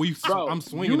shower, Bro, I'm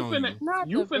swinging you on finna, you, Not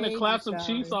You the finna baby clap some shower.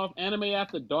 cheeks off Anime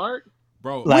After Dark?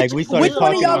 bro. Like we started Which one of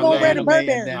talking y'all about gonna wear the anime Burberry?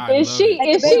 and then I Is love she it.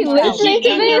 is At the she baby shower. Is she listening in to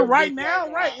here this? right now?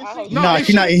 Right? Is she? No, No, if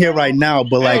she's not in here right now.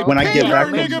 But like Hey, when I ping get her, back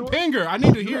make from nigga, sure- ping her. I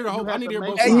need to hear the You whole. I have need to to hear make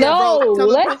both sure- sides. Yeah, No, bro, tell the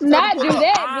let's tell the not do Twitter.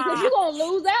 that because you gonna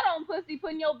lose out on pussy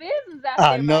putting your business out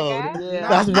I there, know. my guy. Yeah.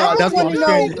 That's I why just that's what want I'm to know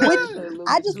saying. which.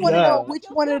 I just want to Yeah. know which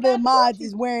one of the mods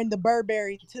is wearing the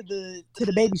Burberry to the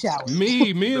baby shower.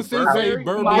 Me and Sensei Burberry?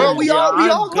 Burberry. Bro, we all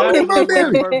I'm coming in definitely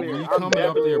wearing Burberry. Burberry. We I'm coming up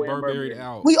definitely there wearing Burberried Burberry.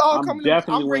 out. We all I'm coming.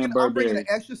 definitely I'm bringing wearing an Burberry.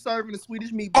 extra serving of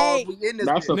Swedish meatballs. Hey, We in this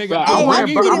That's a bitch. Nigga, fact. Hey, I'm I wearing,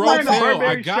 tweeted I'm like wearing the that. Rotel, I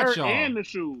Burberry got shirt y'all. and the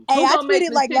shoes. Hey, Who I gonna make tweeted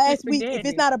the like chicken last week. If spaghetti?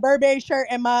 it's not a Burberry shirt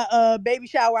and my baby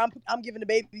shower, I'm giving the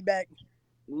baby back.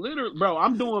 Literally, bro,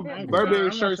 I'm doing I'm Burberry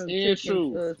want shirts some and chicken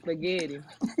shoes. spaghetti.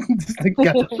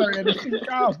 Got a shirt and a shoe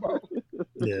combo.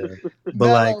 Yeah, but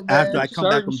Mellow, like after man. I come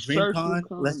back from Shirts and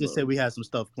DreamCon, let's just say combo. we had some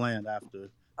stuff planned after.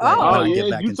 Oh, Like when Oh I get yeah,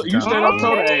 back into you town. straight up Yeah.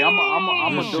 told her, hey, I'm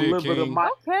Good a shit, deliver the King. my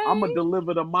okay. I'm a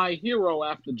deliver the my hero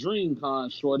after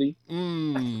DreamCon, shorty.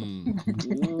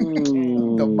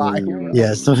 The My Hero.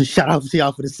 Yeah, so shout out to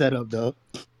y'all for the setup though.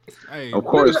 Hey, Of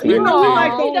course, respect You the know, we king.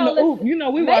 like Aw. throwing the oop. You know,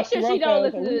 we Make watch sure she don't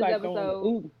Scirocco, so listen to we this like throwing the episode.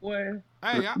 oop, boy.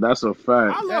 Hey, That's a fact. I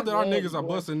love That's that our love, niggas are boy.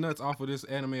 busting nuts off of this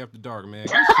anime after dark, man.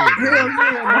 Good shit, Hell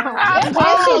bro. yeah, bro. Maybe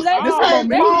let's This is a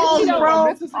maybe momentous, she this is a don't.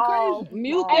 momentous occasion.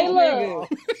 Mute Hey, this look.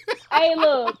 nigga. Hey,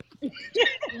 look.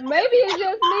 Maybe it's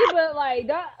just me, but like,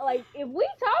 if we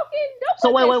talking, don't So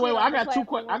put wait, that wait, shit wait, wait. on I the got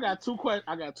platform.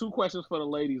 I got two questions for the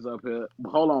ladies up here.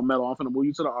 Hold on, Mello. I'm finna move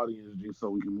you to the audience, G, so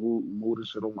we can move this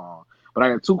shit along. But I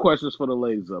got two questions for the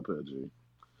ladies up here, G.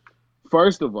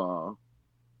 First of all,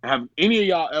 have any of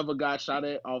y'all ever got shot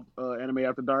at off Anime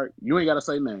After Dark? You ain't gotta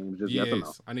say names, just yes or no.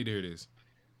 Yes, I need to hear this.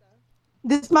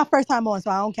 This is my first time on, so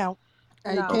I don't count.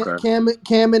 Hey, Okay.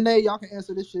 Cam and Nate, y'all can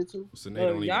answer this shit too. So they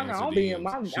don't even Y'all know answer I'll be in DMs.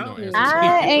 my. She don't I'm answer in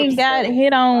I DMs. ain't got so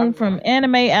hit on I'm from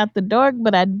Anime After Dark,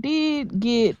 but I did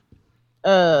get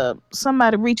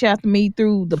somebody reach out to me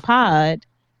through the pod.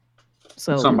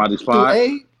 So Somebody's Through spot.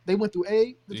 A, they went through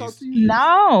A to talk to you.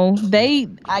 no,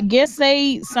 I guess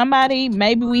somebody,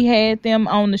 maybe we had them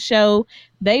on the show.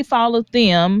 They followed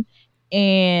them,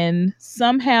 and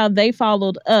somehow they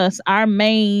followed us, our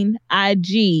main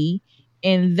IG,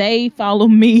 and they followed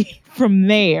me from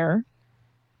there.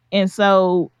 And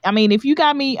so, I mean, if you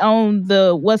got me on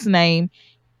the what's the name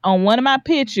on one of my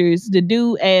pictures, the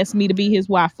dude asked me to be his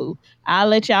waifu. I'll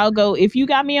let y'all go. If you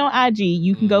got me on IG,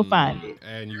 you can go find it.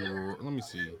 And you, let me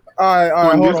see. All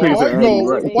right, hold on.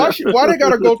 Why, right. why they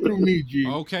gotta go through me, G?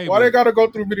 Okay, Why they gotta go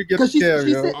through me to get the Because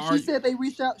cameo? she said they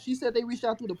reached out. She said they reached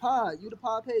out through the pod. You the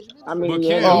pod page I administrator. mean, But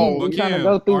yeah, Cam, we trying to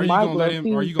go through are you Mike gonna let low him?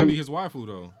 key. Are you gonna be his waifu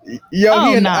though? Yo,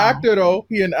 he an nah. actor though.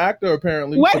 He an actor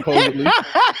apparently, Wait. supposedly.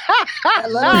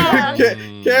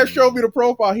 Can't show me the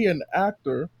profile. He an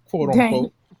actor, quote Dang.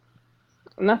 unquote.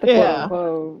 Not the Yeah. quote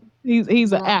unquote.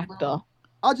 He's an actor.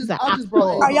 I He's an just brought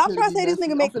actor. Are y'all trying to say this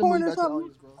nigga make porn or something?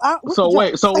 What's the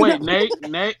joke? So wait,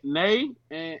 Nate,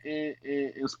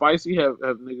 and Spicy have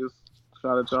niggas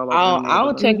shot at y'all. Like I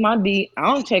don't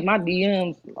check my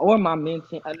DMs or my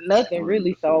mention, nothing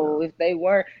really. So if they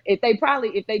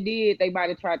did, they might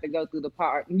have tried to go through the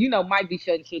part. You know, might be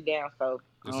shutting shit down. So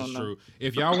This I is don't know. true.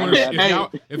 If y'all want to,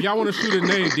 if y'all want to shoot a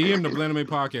name, DM the Blend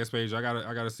podcast page. I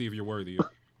gotta see if you're worthy.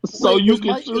 So Wait, you is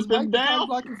can Mike, shoot is them Mike the down. cock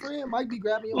blocking friend? Mike be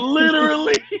grabbing your arm.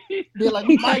 Literally. Be like,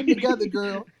 we fighting together,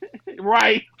 girl.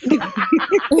 Right.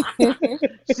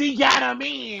 She got him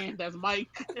in. That's Mike.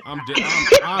 I'm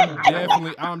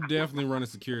definitely running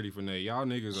security for Nate. Y'all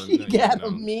niggas are. She got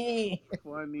him in.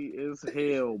 Funny as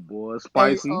hell, boy.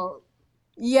 Spicy.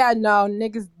 Yeah, no,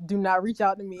 niggas do not reach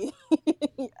out to me.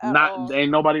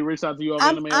 Ain't nobody reached out to you on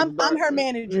Anime After Dark? I'm her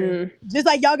manager. Just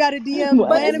like y'all got a DM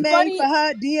But it's anime funny- for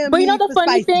her, DM But you know me the for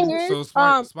funny Spicy. thing is,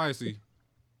 So Spicy.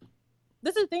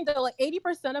 this is the thing that like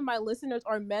 80% of my listeners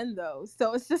are men though,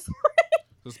 so it's just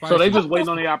So they just waiting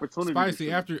on the opportunity.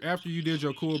 Spicy, after you did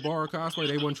your cool bar cosplay,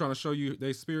 they wasn't trying to show you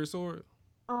their spirit sword.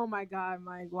 oh my god,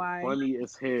 Mike, why? Funny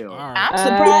as hell. I'm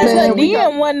surprised her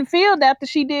DM wasn't filled after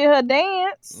she did her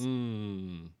dance.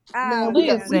 Man, I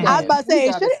was about to say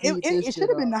it should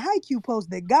have been the Haikyuu post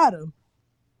that got him.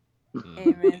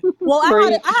 Amen. Well,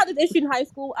 I had this issue in high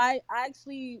school. I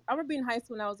remember being in high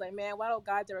school and I was like, man, why don't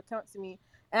guys ever come to me?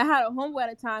 And I had a homeboy at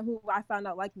the time who I found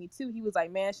out liked me too. He was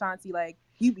like, man, Shanti, like,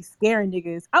 you be scaring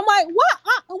niggas. I'm like, what?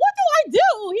 What do I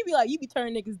do? He'd be like, you be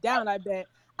turning niggas down, I bet.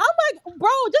 I'm like, bro,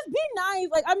 just be nice.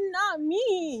 Like, I'm not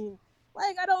mean.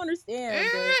 Like, I don't understand.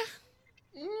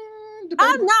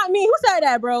 I'm not mean. Who said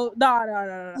that, bro?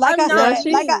 No. Like I said,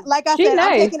 I'm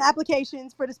nice. taking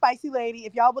applications for the Spicy Lady.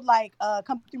 If y'all would like,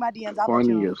 come through my DMs. I'll let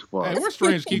you Funny know. as fuck. Hey, we're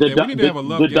strange. Keep that. We need to have a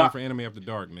love game for Anime After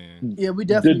Dark, man. Yeah, we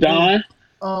definitely Don.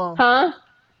 Huh?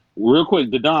 Real quick,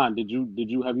 Don, did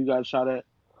you have you guys shot at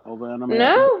over Anime?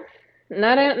 No,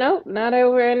 not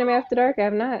over Anime After Dark. I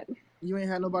have not. You ain't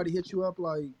had nobody hit you up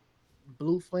like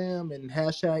Blue Flam and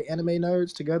hashtag Anime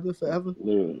Nerds together forever.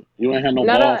 Yeah. You ain't had no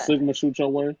No, ball no. Sigma shoot your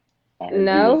way.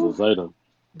 No. Zeta.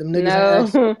 Them niggas No.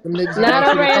 asked, them niggas Not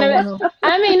asked over you to come with Anime. him.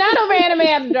 I mean, not over Anime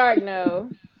After Dark.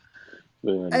 No.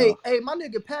 Hey, my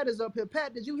nigga Pat is up here.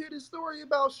 Pat, did you hear this story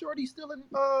about Shorty stealing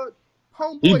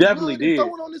homeboy? He definitely wood and did.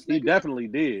 throwing on this nigga? He definitely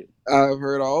did. I've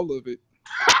heard all of it.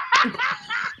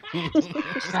 Hey,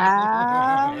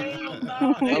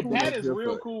 I've been Pat up is here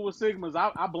real for cool with Sigmas.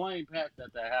 I blame Pat that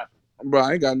happened. Bro,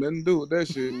 I ain't got nothing to do with that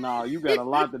shit. Nah, you got a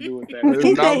lot to do with that. It's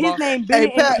He not said his my. name Hey,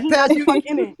 Bennett, and he Pat, not the fuck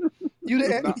in it. you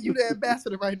It's not. the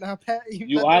ambassador right now, Pat. You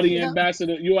You let are that the shit happen.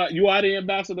 ambassador. You are the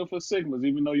ambassador for Sigmas,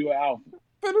 even though you're Alpha.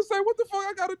 Finna say what the fuck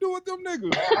I got to do with them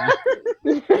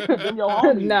niggas? Them your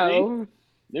homies, No, G.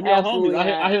 Them your absolutely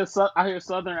homies. not. I hear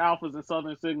Southern Alphas and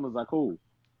Southern Sigmas are cool.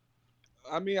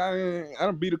 I mean, I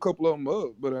done beat a couple of them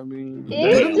up, but I mean, Do them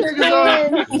It niggas This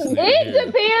nigga it here.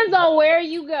 depends on where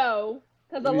you go,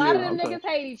 cause a lot of yeah, them okay? niggas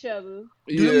hate each other.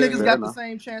 Do them yeah. niggas Fair got the enough.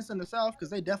 same chance in the South? Because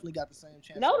they definitely got the same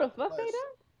chance. No, in the the fuck they West.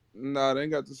 don't. Nah, they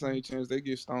ain't got the same chance. They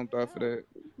get stomped out for that.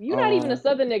 You're not even a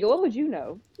Southern nigga. What would you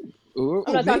know? Ooh,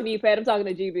 I'm Oh, not me? talking to you, Pat. I'm talking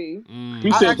to GB.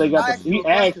 He said they got I the. asked you a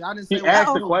question. I didn't say He what I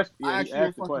asked the do. question. I Yeah, asked he you a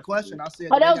asked the fucking question. question. I said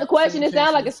Oh, they that was a got the question. same It chance sounded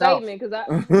in like the a South. statement because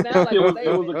it sounded like It a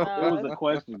was statement. a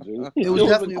question, G. It was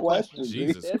definitely a question. G.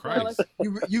 Jesus That sound like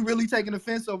Christ. You really taking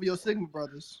offense over your Sigma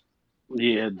brothers?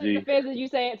 Yeah, the G. offenses you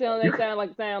saying telling they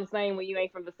sound the same when you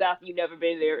ain't from the South. You never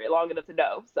been there long enough to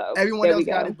know. So Everyone there we else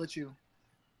got go. it, but you.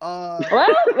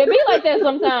 Well, it be like that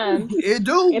sometimes. It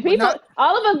do, And but people, not.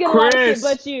 all of us get a lot of shit, Chris.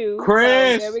 but you. So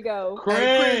there we go.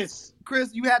 Hey, Chris,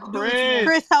 you have to do it to us.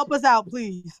 Chris, help us out,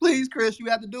 please. Please, Chris, you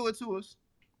have to do it to us.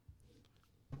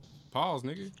 Pause,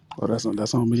 nigga. Oh,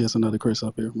 that's on me. It's another Chris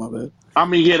up here. My bad. I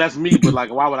mean, yeah, that's me, but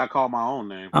like, why would I call my own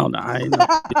name? I don't know. I ain't know.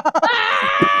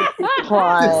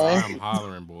 Cry. I'm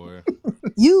hollering, boy.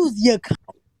 Use your.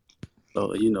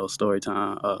 So story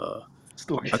time.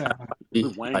 Story I got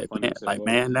Wayne funny as hell.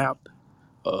 man napped.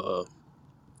 I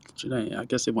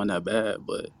guess it wasn't that bad,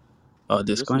 but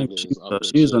disclaimer. nigga is up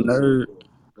She was a here chilling. nerd,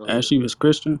 Go and ahead. she was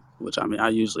Christian, which I mean, I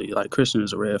usually like Christian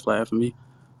is a red flag for me.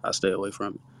 I stay away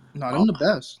from it. No, them the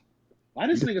best. Why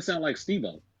does nigga sound like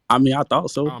Steve-O? I mean, I thought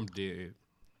so. I'm dead.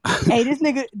 Hey, this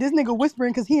nigga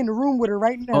whispering because he in the room with her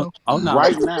right now. Oh no!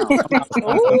 Right now.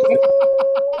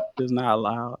 It's not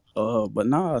allowed. But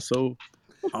nah. So,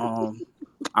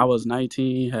 I was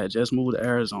 19, had just moved to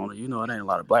Arizona. It ain't a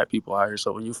lot of black people out here.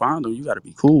 So when you find them, you got to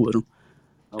be cool with them.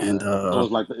 Okay. And So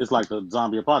it's like the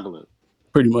zombie apocalypse.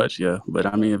 pretty much, yeah. But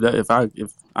I mean, if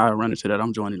I run into that,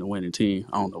 I'm joining the winning team.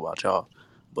 I don't know about y'all,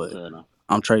 but Fair enough.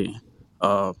 I'm trading.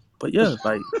 But yeah,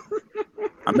 like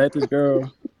I met this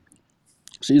girl.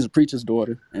 She's a preacher's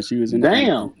daughter, and she was in the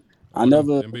Damn. I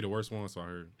never. Them be the worst ones, so I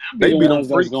heard. They be the them ones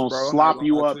that's freaks, gonna bro. slop I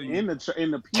you lie up to you. in the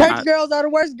pew. Church girls are the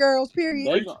worst girls.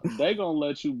 Period. They gonna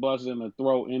let you bust in the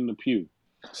throat in the pew.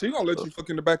 She gonna let you fuck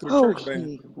in the back of the church,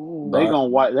 man. They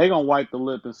gonna wipe the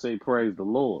lip and say praise the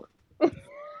Lord.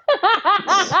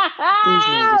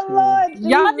 Lord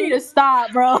Y'all need to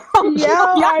stop, bro. Y'all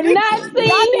are need not to- seeing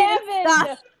y'all need to heaven.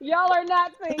 stop. Y'all are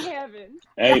not seeing heaven.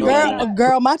 Hey, man.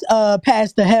 Girl, my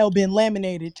pastor hell been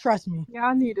laminated. Trust me.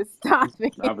 Y'all need to stop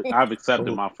it. I've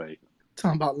accepted my fate.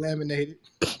 Talking about laminated.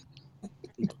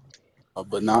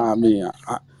 But nah,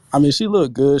 I mean, she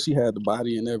looked good. She had the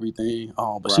body and everything.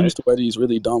 But she used to wear these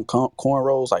really dumb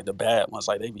cornrows, like the bad ones,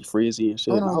 like they be frizzy and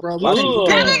shit. Hold on, bro. Why she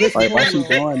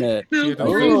doing that? She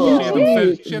had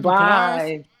them Bye.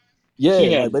 Kawhis?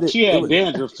 Yeah, She had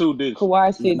dandruff too, did she?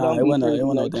 Kawhi shit Nah, don't it be wasn't frizzy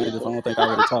no like dandruff. that. I don't think I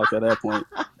would have talked at that point.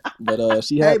 But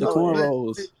she had the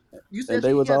cornrows, You said and they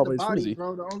she was had the always body, frizzy.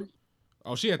 bro. The only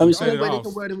she had I to mean, set only it way they off.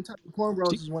 can wear them type of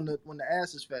cornrows is when the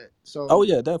ass is fat. So Oh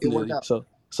yeah, it worked definitely. out.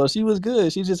 So she was good.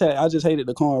 I just hated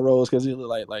the cornrows because it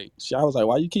looked like I was like,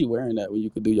 why you keep wearing that when you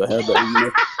could do your hair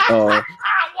better?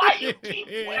 Why you keep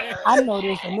wearing I know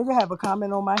this. A nigga have a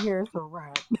comment on my hair, so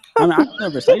right. I mean, I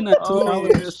never say nothing to it. I Oh,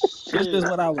 was it's shit. just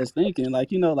what I was thinking. Like,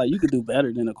 like you could do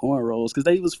better than the cornrows because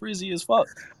they was frizzy as fuck.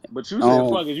 But you said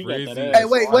fuck it, you got that ass. Hey,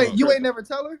 wait, you ain't never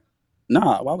tell her?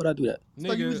 Nah, why would I do that?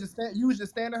 So you was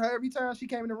just standing her every time she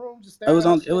came in the room, just It was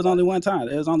standing. only one time.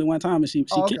 It was only one time, and she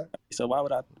Oh, kicked okay. me. So why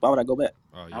would I go back?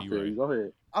 Oh, I feel you. Go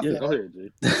ahead. Yeah. Go ahead,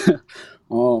 G.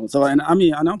 So and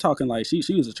I'm talking like she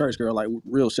was a church girl, like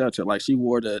real shelter. Like she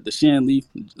wore the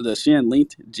shin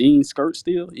length jean skirt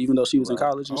still, even though she was in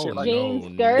college and shit. Like Jean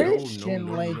skirt?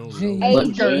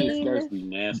 Jean skirts be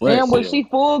nasty. Damn, was she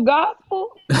full gospel?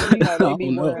 You know they be I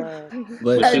don't know. wearing.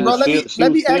 But Hey, bro, let me she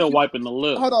was ask still you. wiping the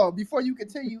lip. Hold on, before you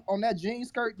continue on that jean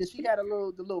skirt, did she had the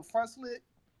little front slit?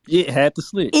 Yeah, it had the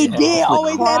slit. It did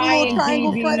always have a little Crying,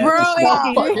 triangle DB. front. Bro,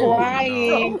 Fucking it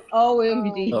crying.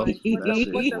 OMG. Oh,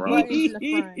 What's the buttons in the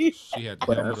front? She had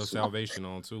the helmet of salvation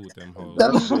on too with them hoes.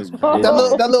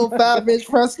 That little 5-inch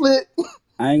front slit.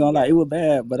 I ain't gonna lie, it was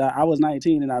bad, but I was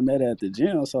 19 and I met her at the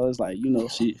gym, so it's like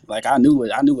she I knew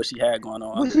what she had going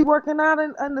on. Was she working out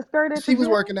in the skirt at She the was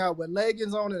gym? working out with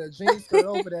leggings on and a jean skirt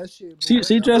over that shit.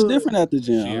 She dressed different at the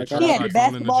gym. She had Like, She had the church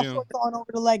phone in the basketball gym. shorts on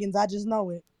over the leggings. I just know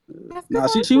it.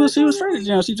 she was straight at the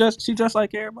gym. She dressed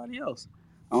like everybody else.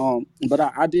 But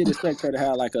I did expect her to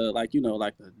have like a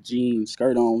jean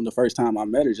skirt on the first time I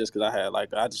met her, just because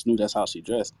I just knew that's how she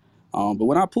dressed. But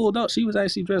when I pulled up, she was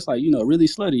actually dressed like, really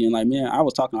slutty, and like, man, I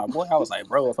was talking to my boy. I was like,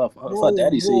 bro, if her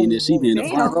daddy seeing this, she be in the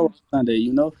front row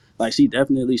Sunday, like she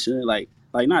definitely should like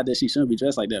not that she shouldn't be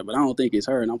dressed like that, but I don't think it's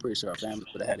her, and I'm pretty sure her family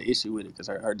would have had an issue with it because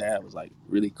her dad was like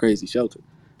really crazy sheltered.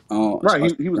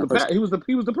 Right, he was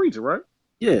the preacher, right?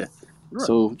 Yeah. Right.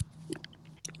 So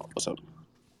what's up?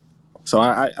 So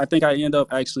I think I end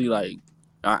up actually like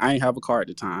I ain't have a car at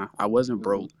the time. I wasn't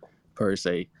broke per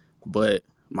se, but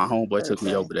my homeboy took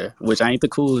me over there, which ain't the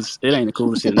coolest. It ain't the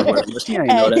coolest shit in the world, but she ain't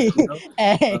know that.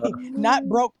 Hey, not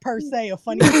broke per se. A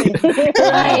funny statement.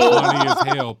 Funny as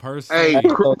hell, per se. Hey,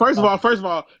 first of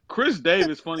all, Chris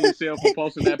Davis funny as hell for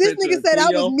posting that This picture. nigga said I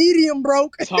was medium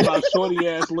broke. Talking about shorty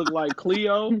ass look like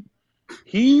Cleo.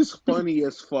 He's funny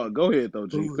as fuck. Go ahead though,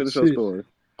 G. Finish your story.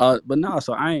 But no,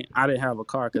 so I didn't have a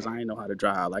car because I didn't know how to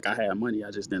drive. Like I had money,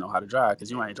 I just didn't know how to drive because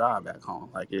you ain't drive back home.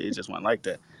 Like it just wasn't like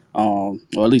that. Or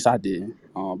at least I didn't.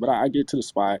 But I get to the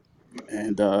spot,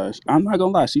 and I'm not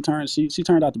gonna lie, she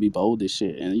turned out to be bold as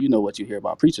shit. And you know what you hear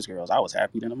about preachers girls? I was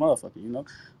happy than a motherfucker.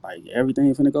 Like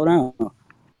everything finna go down.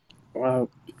 Well,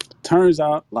 turns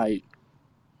out like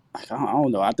I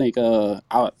don't know. I think you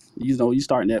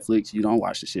start Netflix, you don't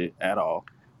watch the shit at all.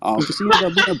 Cause she ended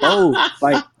up being bold.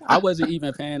 Like I wasn't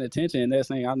even paying attention. Next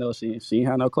thing I know, she ain't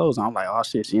had no clothes on. I'm like, oh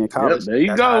shit, she in college. Yep, there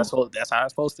you go. That's how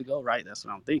it's supposed to go, right? That's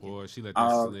what I'm thinking. Boy, she let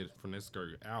that slit from this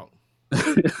skirt out.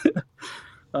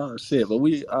 Oh shit! But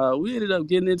we ended up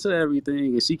getting into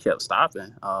everything, and she kept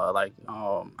stopping. I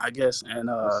guess, and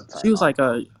she was like,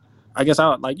 I guess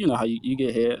I like how you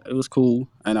get hit. It was cool,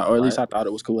 and or at least I thought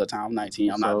it was cool at the time. I'm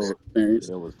 19. I'm not very experienced.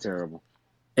 It was terrible.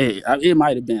 Hey, it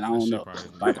might have been. I don't know.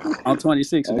 Like I'm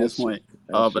 26 at this point.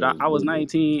 But I was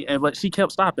 19, but she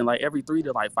kept stopping like every 3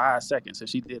 to 5 seconds, and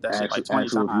she did that shit like 20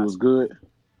 times. You was good.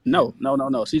 No.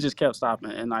 She just kept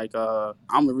stopping, and like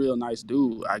I'm a real nice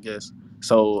dude, I guess.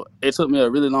 So it took me a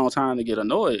really long time to get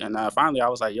annoyed, and finally I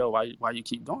was like, "Yo, why you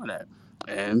keep doing that?"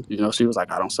 And she was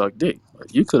like, "I don't suck dick."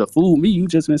 Like, you could have fooled me. You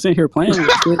just been sitting here playing with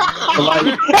shit. But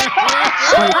Wait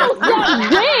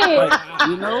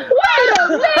a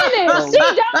minute, she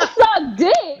don't suck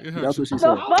dick. That's what she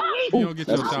said. You don't get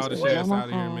your childish ass out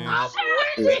of here, man.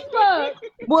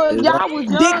 Well, y'all was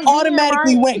young Dick then,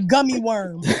 automatically right? went gummy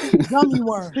worm. Gummy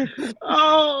worm.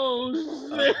 Oh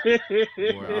shit!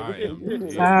 Boy, I am. Could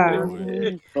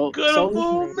have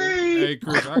fooled me. Hey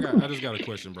Chris, I just got a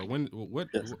question, bro.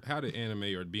 How did anime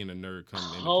or being a nerd come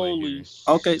into play here?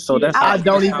 Okay, so that's I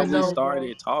don't how even we know,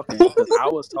 started talking. Because I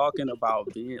was talking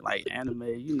about being like anime,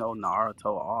 Naruto,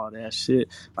 all that shit.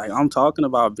 Like I'm talking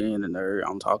about being a nerd.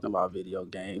 I'm talking about video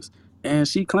games, and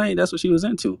she claimed that's what she was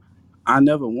into. I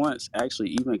never once actually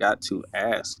even got to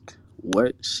ask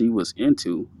what she was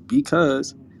into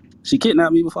because she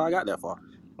kidnapped me before I got that far.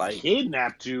 Like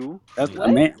kidnapped you? That's a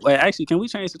man. Wait, actually, can we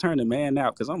change the term to man now?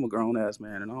 Because I'm a grown ass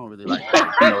man and I don't really like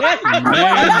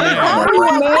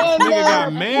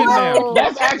man now.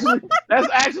 That's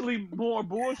actually more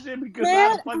bullshit because Man,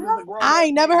 how the fuck is a grown I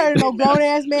ain't never heard of no grown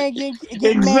ass man getting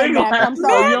man napped. I'm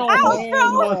sorry.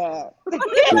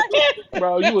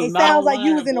 Bro, you was It not sounds like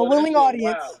you online, was in a boy. willing That shit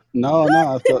audience. No.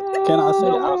 So, can I say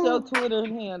What's your Twitter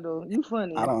handle? You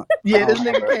funny. I don't. Yeah, I this don't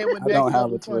nigga have a- came with I next don't have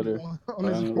level a Twitter. funny on but I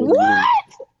his ain't Twitter. really get it.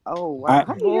 Oh wow. I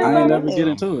How you hear ain't about never that? get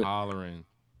into it. Hollering.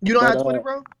 You don't But have Twitter,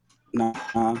 bro? nah,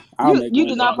 I'll make You one did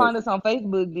though. not But find us on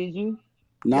Facebook, did you?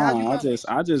 Yeah, how'd you nah, find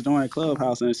I just joined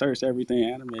Clubhouse and searched everything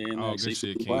anime and Oh, actually good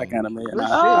shit, see black King. anime and Good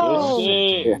Oh,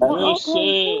 yeah. well, Good okay,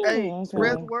 shit. Hey, cool.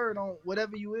 spread Okay. the word on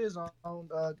whatever you is on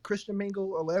Christian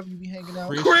Mingle or wherever you be hanging out.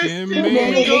 Christian This Mingle.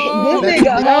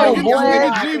 nigga, oh Get boy,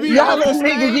 this nigga GB y'all off the little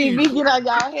niggas stage. GB get on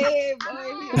y'all head,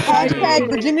 boy. Hashtag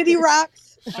virginity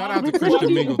rocks. Shout out to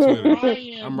Christian Mingle Twitter.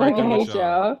 I'm right there Fucking with hate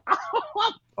y'all.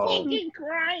 y'all.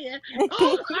 Crying.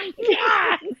 Oh my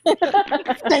god.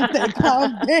 Stay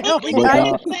calm down. But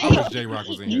I wish J Rock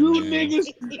was in here, You man. niggas,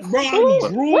 bro, I'm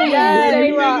drooling, Yes, bro. You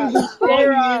J-Rock. niggas is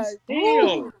funny as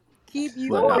hell. Keep you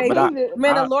But away. I,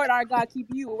 May the Lord our God keep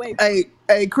you away.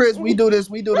 Hey, Chris, we do this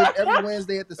every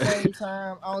Wednesday at the same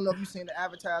time. I don't know if you've seen the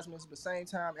advertisements, but same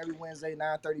time every Wednesday,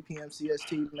 9:30 p.m.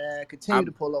 CST, man. Continue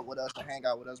to pull up with us and hang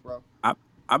out with us, bro.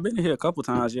 I've been here a couple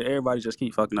times. Yeah, everybody just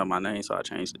keep fucking up my name, so I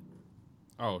changed it.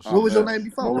 Oh shit. What was your name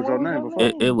before? What was your name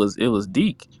before? It was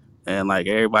Deke, and like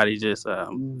everybody just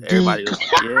everybody was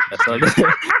like, yeah. So it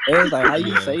was like, how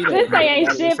you say that? This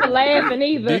ain't shit for laughing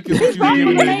either. Dick is what you was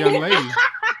giving that young lady.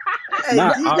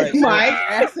 Nah, all right, Mike.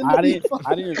 I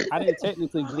didn't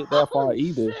technically get that far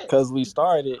either because we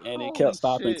started and it kept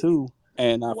stopping too.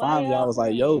 And finally, I was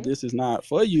like, "Yo, this is not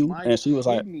for you." My And she was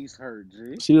like, kidneys hurt,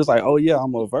 G. "Oh yeah,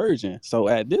 I'm a virgin." So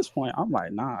at this point, I'm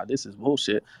like, "Nah, this is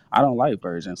bullshit. I don't like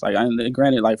virgins." Like,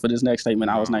 granted, like for this next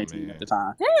statement, I was 19 at the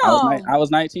time. Damn. I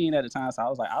was 19 at the time, so I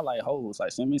was like, "I like hoes.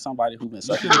 Like, send me somebody who been You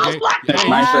sucking." should have dick gave, since hey,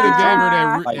 you should have gave her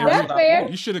that. Like, That that's what I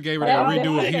want. you should have gave her that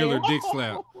redo of Healer dick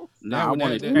slap. Nah, I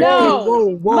wanted that-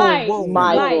 No, Whoa,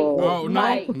 Michael. Oh no,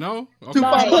 Mike. no. Too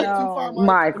far, Okay. Mike. Too far, Mike.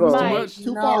 Michael. Too much.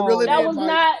 Too far. Reel it That in, was Mike.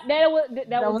 not. That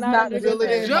was not under good Reel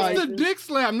it in, Just Mike. the dick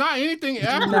slap, not anything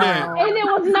after that. And it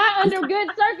was not under good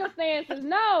circumstances.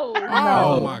 No.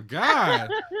 Oh my God.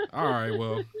 All right,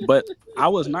 well. But I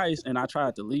was nice and I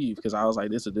tried to leave because I was like,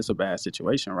 this is a bad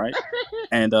situation, right?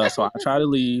 And so I tried to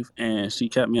leave and she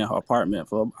kept me in her apartment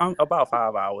for about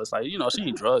 5 hours. Like, she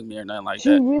ain't drugged me or nothing like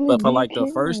that. But for like the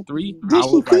first 3,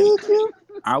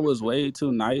 I was way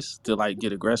too nice to like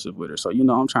get aggressive with her. So,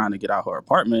 I'm trying to get out her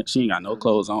apartment. She ain't got no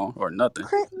clothes on or nothing.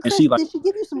 And she like, Did she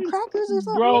give you some crackers or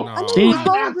something? Bro, I know she- you was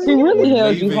hungry. She really We're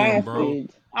held you leaving, bro.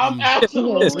 hostage. I'm just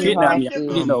absolutely kidnapped me. I fucking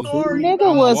don't get no food.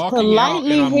 Nigga I'm was walking out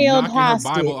politely and I'm held knocking her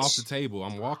Bible off hostage. the table.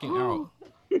 I'm walking out.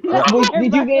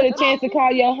 Did you get a chance to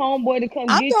call your homeboy to come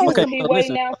I'm get you? throwing Because some- he so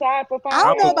waiting listen. outside for 5 I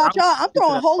don't know hours. about y'all. I'm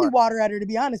throwing that holy part. water at her, to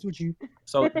be honest with you.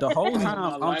 So the whole in time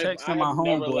my I'm life. texting I my have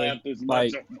never homeboy, laughed this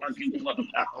like, much at fucking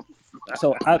Clubhouse.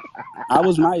 so I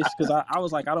was nice because I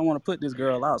was like, I don't want to put this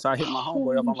girl out. So I hit my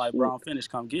homeboy up. I'm like, bro, I'm finished.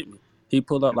 Come get me. He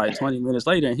pulled up like 20 minutes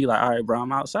later and he like, all right, bro,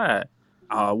 I'm outside.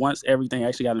 Once everything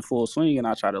actually got in full swing and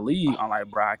I try to leave, I'm like,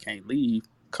 bro, I can't leave.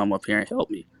 Come up here and help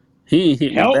me. He ain't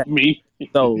hit me Help back. me.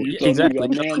 So You yeah, told me exactly,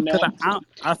 to man because down.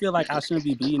 I feel like I shouldn't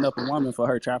be beating up a woman for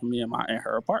her trapping me in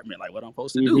her apartment, like what I'm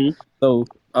supposed to do. Mhm. So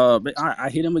but I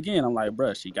hit him again. I'm like,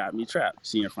 bruh, she got me trapped.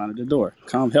 She in front of the door.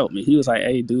 Come help me. He was like,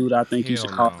 hey, dude, I think you should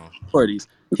Hell call no. the authorities.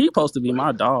 He supposed to be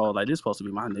my dog. Like this supposed to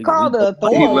be my nigga. Call the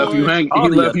He left you authorities. hanging. All He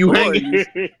the left you hanging.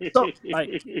 authorities. So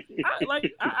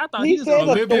I thought He he was said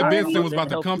gonna Olivia authorities. Benson was about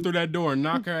to help come me. through that door and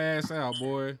knock her ass out,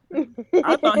 boy.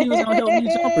 I thought he was gonna help me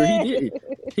jump her. He didn't.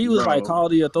 He was like, Bro, call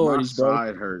the my authorities, bro.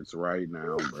 side hurts right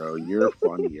now, bro. You're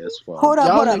funny as fuck. Hold up,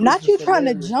 Y'all hold up. niggas Not you is trying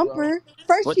to hilarious, jump bro. her.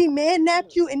 First What? she man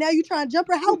napped you, and now you trying to jump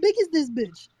her. How big is this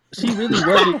bitch? She really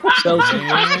wasn't. So she,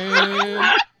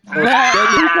 Man. so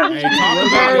she wasn't. Hey, She talk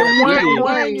wasn't about that it. big.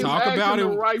 Wang is Talk about asking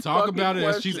the it. right Talk fucking about it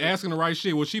as she's question. asking the right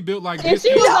shit. Was she built like If she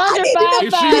Biscuit? was No, I under need to know.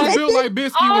 If she was 5'5", built like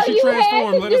Biscuit when all she you had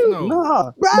transformed, to let us do, know.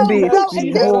 Nah. Bro, Biscuit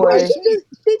okay, boy.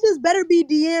 she just better be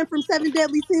Deanne from Seven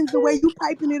Deadly Sins the way you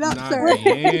piping it up, Not sir.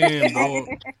 Deanne,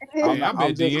 boy. Hey, I I'm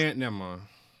bet just. Deanne. Never mind.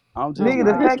 I'm just Nigga,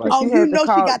 the nice. fact Like that Oh, you you had to know she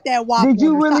call. got that WAP Did on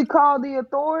you her. really Stop. call the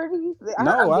authorities?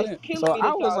 no, I It's didn't. killing So me I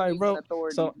that was y'all like, using bro.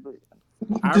 authorities. So But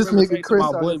I This remember nigga texting Chris my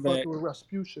out boy here back fucking with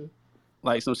Rasputia.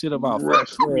 like some shit about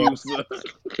fuck girl. Rasputin.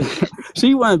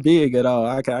 She wasn't big at all.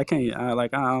 I can't. I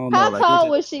don't know. how Like it tall just.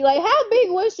 was she? Like, how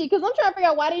big was she? Because I'm trying to figure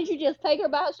out why didn't you just take her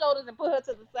by her shoulders and put her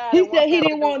to the side he and walk said he out the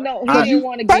didn't want door? no. He I, didn't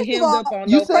want to get First of hemmed all, up on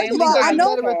You no said first of family all, I you know.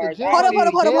 violence met her at the charge. I Hold up, jail. hold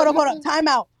up, did. hold up, hold Jail up, hold up. looking?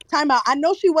 Time out. I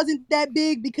know she wasn't that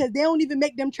big because they don't even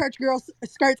make them church girl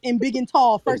skirts in big and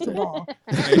tall. First of all,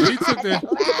 Hey, she took that.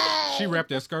 She wrapped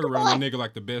that skirt around that nigga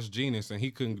like the best genius, and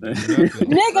he couldn't do nothing.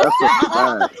 nigga, That's a shut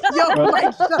up. fact. Yo, bro,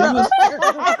 Mike, shut she up. was.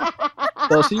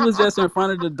 So she was just in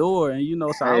front of the door, and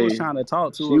so I was Hey, trying to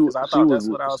talk to her she because I she thought was that's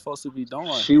what I was supposed to be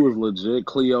doing. she was legit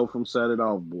Cleo from Set It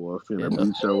Off, boy. Yeah, Finna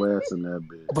beat your ass in that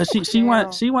bitch. but she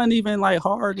Damn. wasn't even like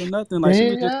hard or nothing. Like she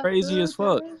was Bring just up crazy the as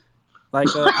fuck. girl. Like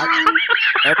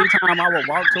every time I would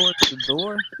walk towards the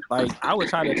door, like I would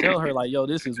try to tell her like, "Yo,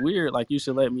 this is weird. Like you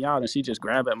should let me out," and she just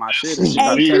grab at my shit and she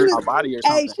try Hey, to she touch Weird. my was. body or Hey,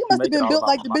 something. she She must have make it been all built about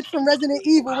like my the mouth. bitch from Resident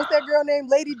Evil. What's that girl named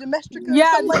Lady Domestica or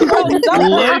Yeah, something like that?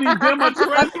 Lady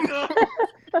Dimitrescu.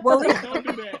 well, Don't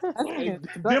do that. that's Hey,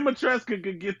 Dimitrescu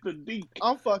could get the deek.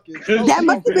 I'm fucking Cause so That she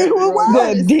must have stupid, been who it bro. Y'all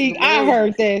The was. niggas deep. is I heard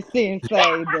hilarious. that sentence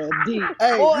say the deep.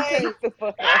 Hey, Boy, we can't. get the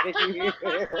fuck out of here.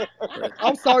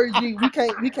 I'm sorry, G. We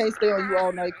can't stay on you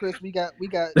all night, Chris. We got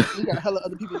hella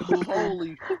other people to move to,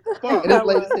 holy fuck. and it's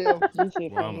late as hell. This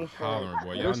shit Boy, funny I'm as fuck. hollering,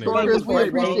 boy. Y'all This story niggas, Chris, was we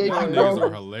great, bro. appreciate y'all you, niggas bro.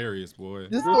 are hilarious, boy. This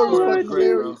This story was story was fucking great,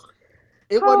 bro. hilarious.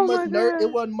 It Oh wasn't my much nerd. It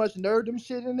god. wasn't much nerdum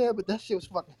shit in there, but that shit was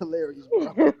fucking hilarious,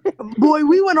 bro. Boy,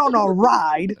 we went on a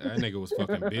ride. That nigga was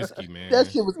fucking bisky, man.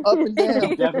 That shit was up and He down.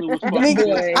 definitely was fucking Nigga,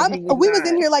 biscuit. Boy, he was we was in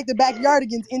not. here like the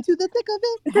backyardigans into the thick of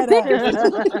it.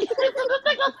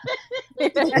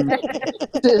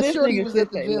 Said This Shorty nigga was should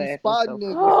at the say gym laughing spotting so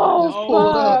niggas hard. and just Oh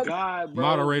pulled my up. god, bro.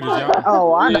 Moderators, My y'all.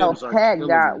 Oh, I know DMs are Pat killing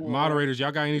got me. one. Moderators,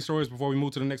 y'all got any stories before we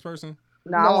move to the next person?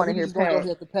 No, I No, want to we hear just gonna go Pat.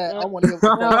 ahead to Pat. I want to hear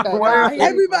from Pat. Why Pat,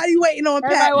 Everybody waiting on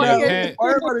Pat, Everybody Nigga, bro. Pat,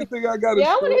 everybody think I got a Yeah,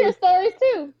 I want to hear story? stories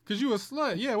too. cause you a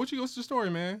slut. Yeah, what's your story,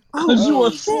 man? Oh Cause you a Oh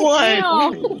shit! slut.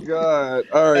 oh God!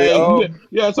 All right. Hey,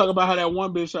 you gotta talk about how that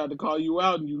one bitch tried to call you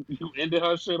out and you ended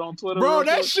her shit on Twitter Bro, real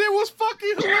that quick. shit was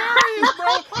fucking hilarious, bro.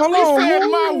 Hold He on. said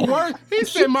Who? my worst. He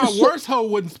said my worst hoe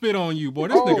wouldn't spit on you, boy.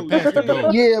 This nigga Oh passed the shit!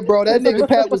 goat. yeah, bro, that nigga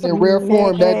Pat was in rare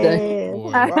form that day. Man.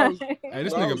 Boy, Well, I was, hey,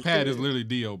 this well, I nigga was Pat is saying, literally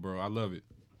Dio, bro. I love it.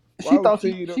 well, I was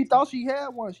telling you She thought she had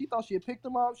one. She thought she had picked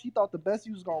him up. She thought the best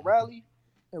he was gonna rally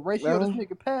and ratio this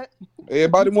nigga Pat.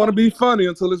 everybody want to be funny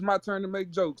until it's my turn to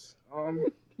make jokes.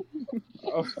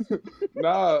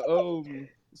 Nah.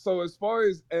 So as far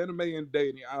as anime and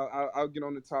dating, I'll get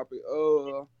on the topic.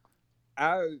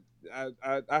 I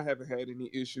haven't had any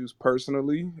issues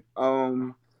personally.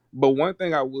 But one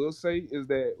thing I will say is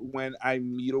that when I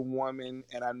meet a woman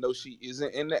and I know she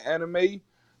isn't into anime,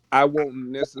 I won't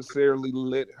necessarily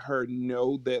let her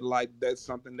know that like that's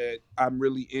something that I'm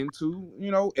really into,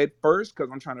 at first, because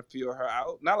I'm trying to feel her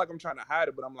out. Not like I'm trying to hide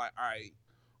it, but I'm like, all right,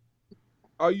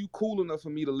 are you cool enough for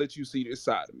me to let you see this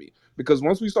side of me? Because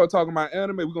once we start talking about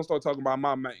anime, we're gonna start talking about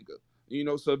my manga.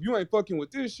 So if you ain't fucking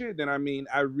with this shit, then I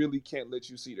really can't let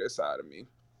you see that side of me.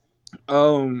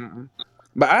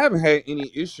 But I haven't had any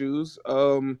issues.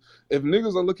 If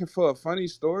niggas are looking for a funny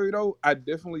story though, I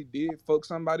definitely did fuck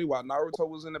somebody while Naruto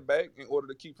was in the back in order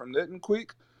to keep from nutting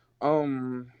quick.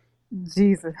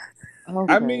 Jesus.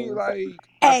 I mean, like,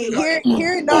 Hey,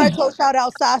 hearing Naruto shout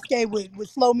out Sasuke would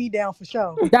slow me down for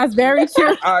sure. That's very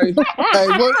true. Hey,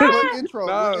 what intro?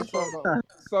 Nah, What intro though?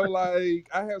 so like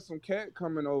I have some cat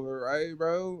coming over, right,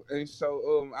 bro? And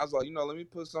so I was like, let me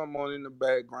put something on in the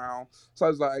background. So I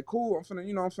was like, cool, I'm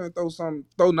finna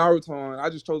throw Naruto on. I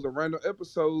just chose a random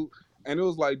episode, and it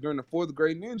was like during the 4th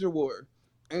grade Ninja War.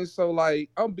 And so like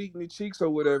I'm beating the cheeks or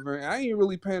whatever, and I ain't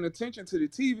really paying attention to the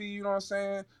TV, you know what I'm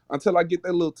saying? Until I get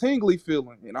that little tingly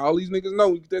feeling. And all these niggas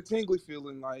know you get that tingly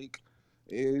feeling like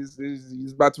is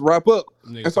about to wrap up.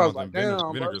 Nigga And so I was talking like, damn,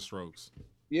 bro. vinegar strokes.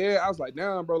 Yeah, I was like,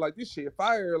 damn, bro, like this shit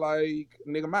fire. Like,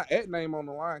 nigga, my name on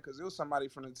the line because it was somebody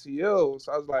from the TL.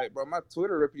 So I was like, bro, my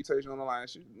Twitter reputation on the line.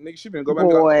 She been go back and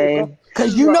be like, oh,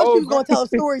 Cause you know she was gonna tell a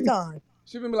story time.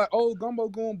 She been be like, oh, Gumbo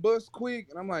going bust quick.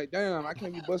 And I'm like, damn, I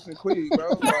can't be busting quick, bro.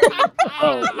 Like,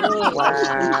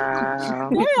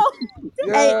 Wow.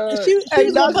 yeah. Hey, she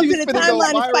was gonna come to the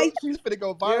timeline and spice. She's finna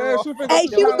go Yeah, viral. she finna Hey,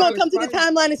 go she was viral gonna and come to the spicy.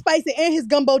 timeline and spice it and his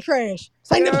gumbo trash.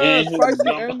 Say Yeah, And his spicy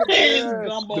gumbo, and his the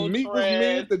gumbo meat was trash.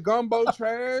 mid, the gumbo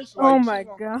trash. Oh Like, my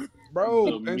god. bro.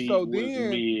 The And meat so was then,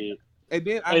 mid. and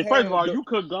then I Hey, first of had all, you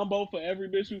cook gumbo for every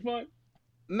bitch you fuck?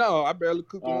 no, I barely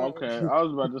cook Oh, one. okay. I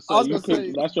was about to say I was you gonna cook.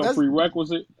 say That's your that's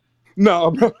prerequisite.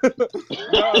 No, bro.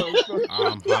 No. So,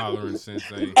 I'm hollering,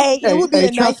 Sensei. Hey, it would be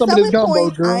a try nice some of this selling gumbo,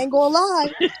 point. girl. I ain't gonna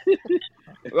lie.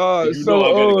 You know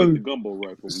I gotta get the gumbo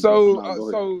right for we go. Nah, go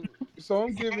ahead. so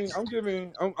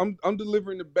I'm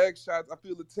delivering the back shots. I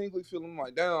feel the tingly feeling. I'm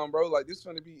like, damn, bro, like this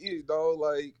finna be it, dog.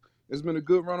 Like it's been a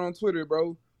good run on Twitter,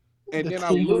 bro. And The then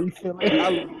tingly feeling.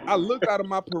 I looked out of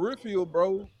my peripheral,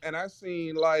 bro, and I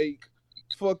seen like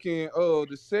fucking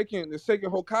the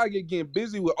second Hokage getting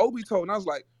busy with Obito, and I was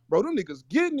like, bro, them niggas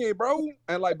getting it, bro.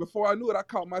 And like before I knew it, I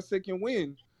caught my second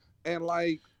win, and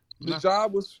like the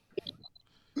job was.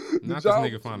 Not this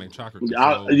nigga finding chakra Yep,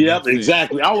 control. Next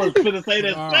exactly. I was finna say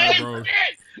the Nah, same bro. shit.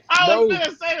 I was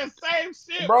finna say the same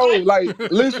shit, Bro, boy. like,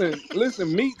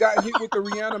 listen, Meat got hit with the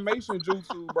reanimation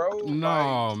jutsu, bro.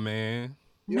 No, man.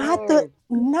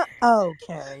 Not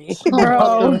okay.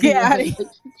 Bro, get out of here.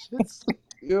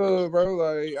 Yeah, bro,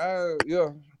 like,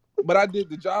 but I did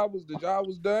the job was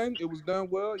done. It was done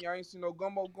well. Y'all ain't seen no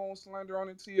gumbo going slander on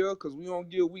the TL because we don't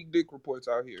give weak dick reports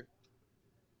out here.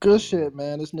 Good shit,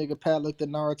 man. This nigga Pat looked at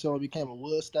Naruto and became a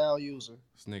wood style user.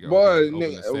 This nigga Boy,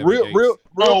 opened the seven real gates. wood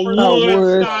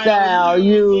style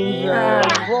user.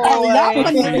 Hey, y'all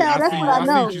funny as hell. That's what I I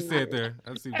see know. what you said there.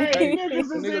 I see what Hey, you said. niggas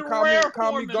is Nigga, in call rare me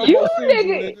form Gumbo You Senzu,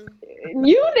 nigga.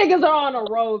 niggas are on a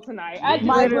roll tonight. I just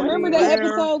Mike, want to remember say that that. rare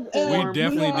episode We form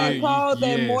definitely tonight. did. called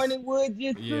that Yes. Morning Wood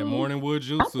Jutsu? Yeah, morning wood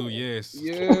jutsu. Yes.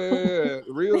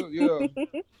 Yeah,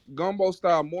 Gumbo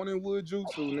style morning wood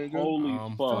jutsu, nigga. Holy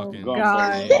fuck, fucking gumbo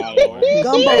God. style.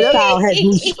 Gumbo style has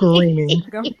me screaming.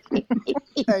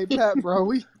 Hey, Pat,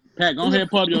 bro, Pat, go ahead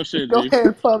and pub your shit, go G. ahead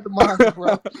and pub the manga,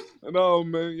 bro. No,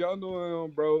 man, y'all know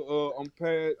him, bro. I'm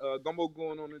Pat. Gumbo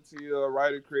going on the TL,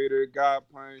 writer, creator, God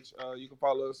Punch. You can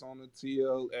follow us on the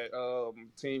TL at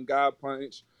Team God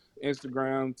Punch,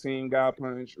 Instagram, Team God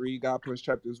Punch, read God Punch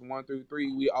chapters 1 through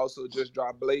 3. We also just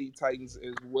dropped Blade Titans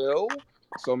as well.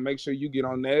 So make sure you get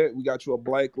on that. We got you a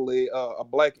black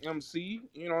MC,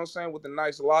 you know what I'm saying, with the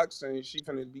nice locks, and she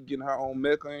finna be getting her own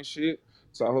Mecca and shit.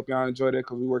 So I hope y'all enjoy that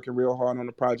because we working real hard on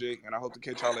the project, and I hope to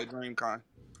catch y'all at DreamCon.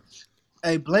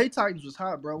 Hey, Blade Titans was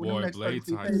hot, bro. When Boy, them next Blade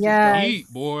 32 Titans pages Yes,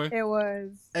 Eat, boy. it was.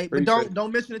 Hey, but Appreciate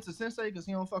don't mention it to Sensei because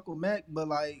he don't fuck with Mac. But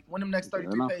like, when them next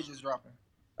 33 enough. pages dropping?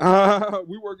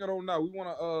 We working on now. We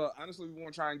wanna honestly we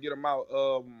wanna try and get them out.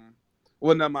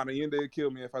 Well, not mind. The end they'd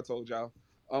kill me if I told y'all.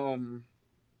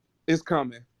 It's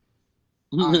coming.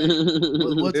 All right.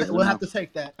 We'll It's have to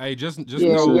take that. Hey, just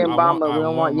Yeah, know you I and Bamba. want We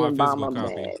don't want you my and physical Bamba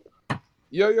copy. mad.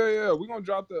 Yeah. We're gonna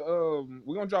drop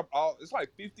we're gonna drop all. It's like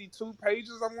 52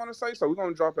 pages, I want to say. So we're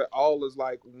gonna drop it all as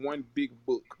like one big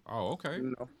book. Oh, okay.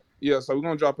 You know? Yeah. So we're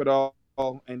gonna drop it all,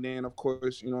 and then of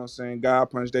course, you know what I'm saying.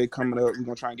 God Punch Day coming up. We're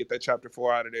gonna try and get that chapter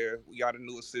 4 out of there. We got a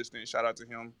new assistant. Shout out to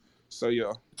him. So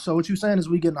yeah. So what you saying is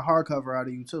we getting a hardcover out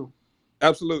of you too,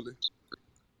 Absolutely.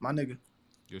 my nigga.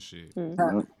 Good shit.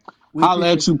 Pat, we Holla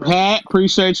at appreciate you, bro. Pat.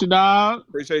 Appreciate you, dog.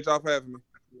 Appreciate y'all for having me.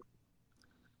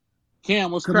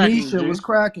 Cam, what's cracking? Kamisha was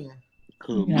cracking.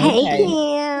 Cool. Hey, Okay. Kim.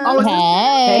 Oh, is this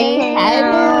Hey,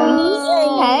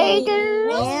 Hey,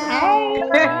 girl.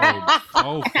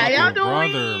 Oh, How y'all fucking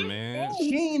brother, doing? man.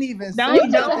 She ain't even Don't say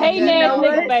you Just a nothing hating yet, ass though.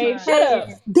 nigga, babe. Shut up.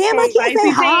 Damn, I can't say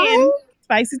Spicy hi. 10.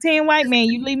 Spicy 10 white man,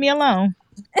 you leave me alone.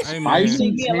 Hey, You man. leave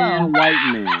Spicy me 10 alone. white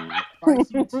man.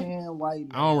 Spicy 10 white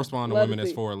I don't man. respond to Love women to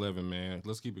that's see. 4'11", man.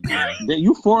 Let's keep it going. That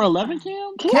you 4'11", Cam?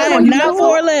 I Cam, are am you not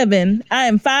tall? 4'11. I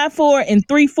am 5'4" and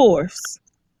 3/4.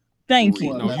 Thank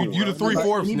you. No, you the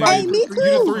 3/4, Hey, nigga. me You the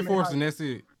too. 3/4, and that's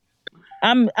it.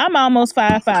 I'm almost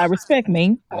 5'5". Respect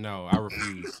me. No, I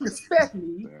refuse. Respect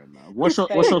me. What's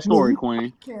your story,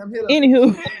 Queen? Cam, hit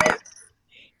us.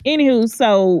 Anywho,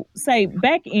 so say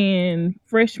back in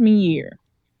freshman year,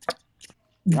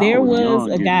 there Y'all was was young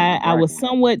a getting guy it I was cracking.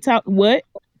 somewhat what?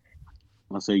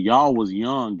 I said y'all was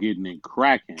young getting it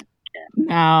cracking.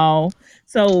 No.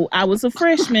 So I was a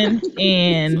freshman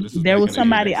and this was there back was in the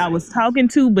somebody 80s. I was talking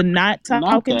to but not Not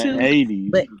talking the to.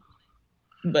 80s.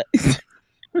 But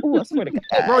ooh, I swear to God.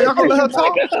 Bro, y'all gonna let her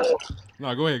talk?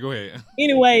 No, go ahead.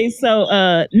 Anyway, so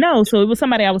so it was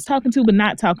somebody I was talking to but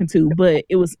not talking to, but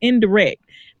it was indirect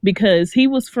because he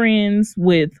was friends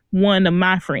with one of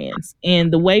my friends.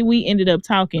 And the way we ended up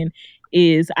talking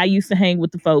is I used to hang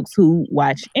with the folks who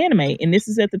watch anime. And this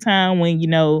is at the time when,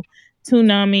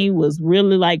 Toonami was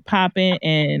really like popping,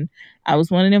 and I was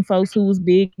one of them folks who was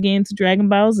big into Dragon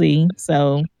Ball Z.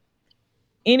 So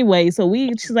anyway, so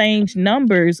we exchanged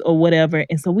numbers or whatever,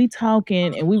 and so we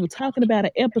talking, and we were talking about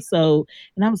an episode,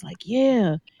 and I was like,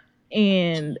 yeah.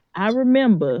 And I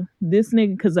remember this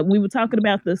nigga, because we were talking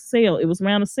about the sale. It was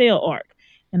around the sale arc,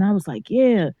 and I was like,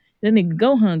 yeah, that nigga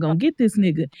Gohan gonna get this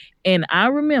nigga. And I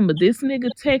remember this nigga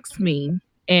text me,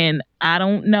 and I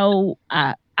don't know,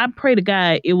 I pray to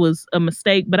God it was a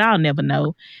mistake, but I'll never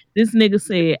know. This nigga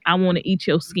said, I want to eat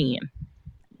your skin.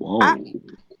 Whoa.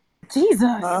 Jesus.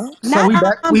 So we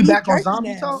beef back on jerky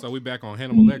zombie now. talk? So we back on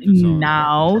Hannibal Lecter talk.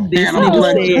 No, this Hannibal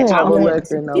nigga Lecter said, I talk. want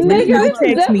Lecter, no this man. nigga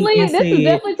text me and This is said,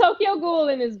 definitely Tokyo Ghoul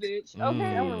in this bitch.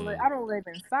 Okay. I don't live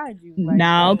inside you. Like,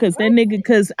 no, because that nigga,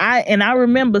 because I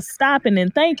remember stopping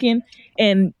and thinking,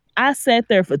 and I sat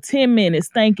there for 10 minutes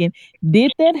thinking,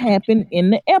 did that happen in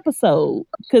the episode?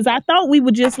 Because I thought we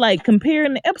were just like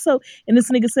comparing the episode, and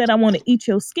this nigga said, I want to eat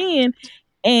your skin.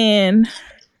 And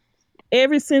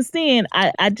ever since then,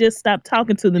 I just stopped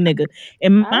talking to the nigga.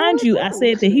 And mind you, I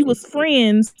said that he was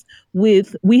friends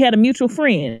with, we had a mutual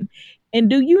friend. And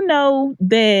do you know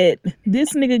that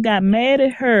this nigga got mad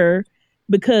at her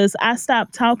because I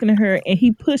stopped talking to her and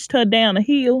he pushed her down a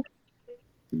hill?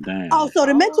 Damn. Oh, so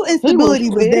the mental He was instability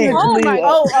was there.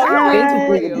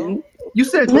 physically abused. You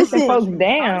said Listen, pushing folks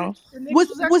down.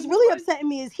 What's really upsetting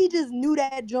me is he just knew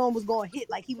that John was going to hit.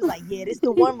 Like, he was like, yeah, this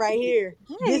the one right here.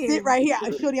 This it right here.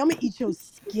 Shorty, I'm going to eat your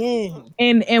skin.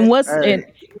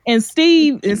 And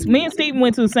Steve, me and Steve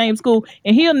went to the same school,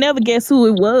 and he'll never guess who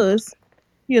it was.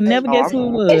 He'll never guess who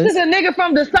it was. This is a nigga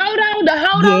from DeSoto, the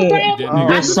Hodo family.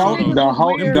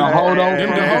 The Hodo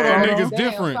niggas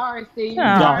different. Sorry, Steve.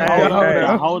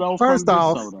 The Hodo First from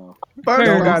off, DeSoto.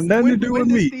 don't got nothing to do with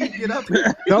me.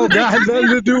 Don't got nothing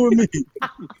to do with me.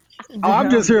 I'm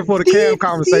just here for the Cam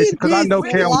conversation because I know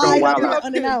Cam was gonna wild out.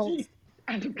 Unannounced.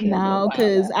 No,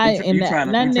 because that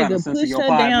nigga pushed her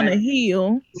down a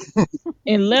hill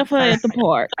and left her at the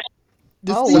park.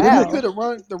 Did Oh, Steve wow. could have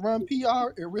the run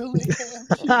PR and really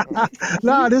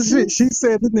Nah, this shit. She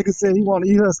said this nigga said he want to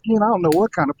eat her skin. I don't know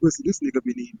what kind of pussy this nigga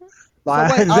been eating.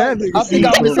 Like wait, that nigga I think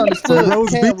I some misunderstood.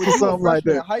 roast Cam, beef was or you a something like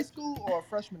freshman in that. high school or a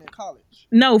freshman in college?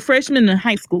 No, freshman in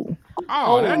high school.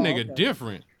 Oh, that nigga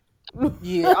different.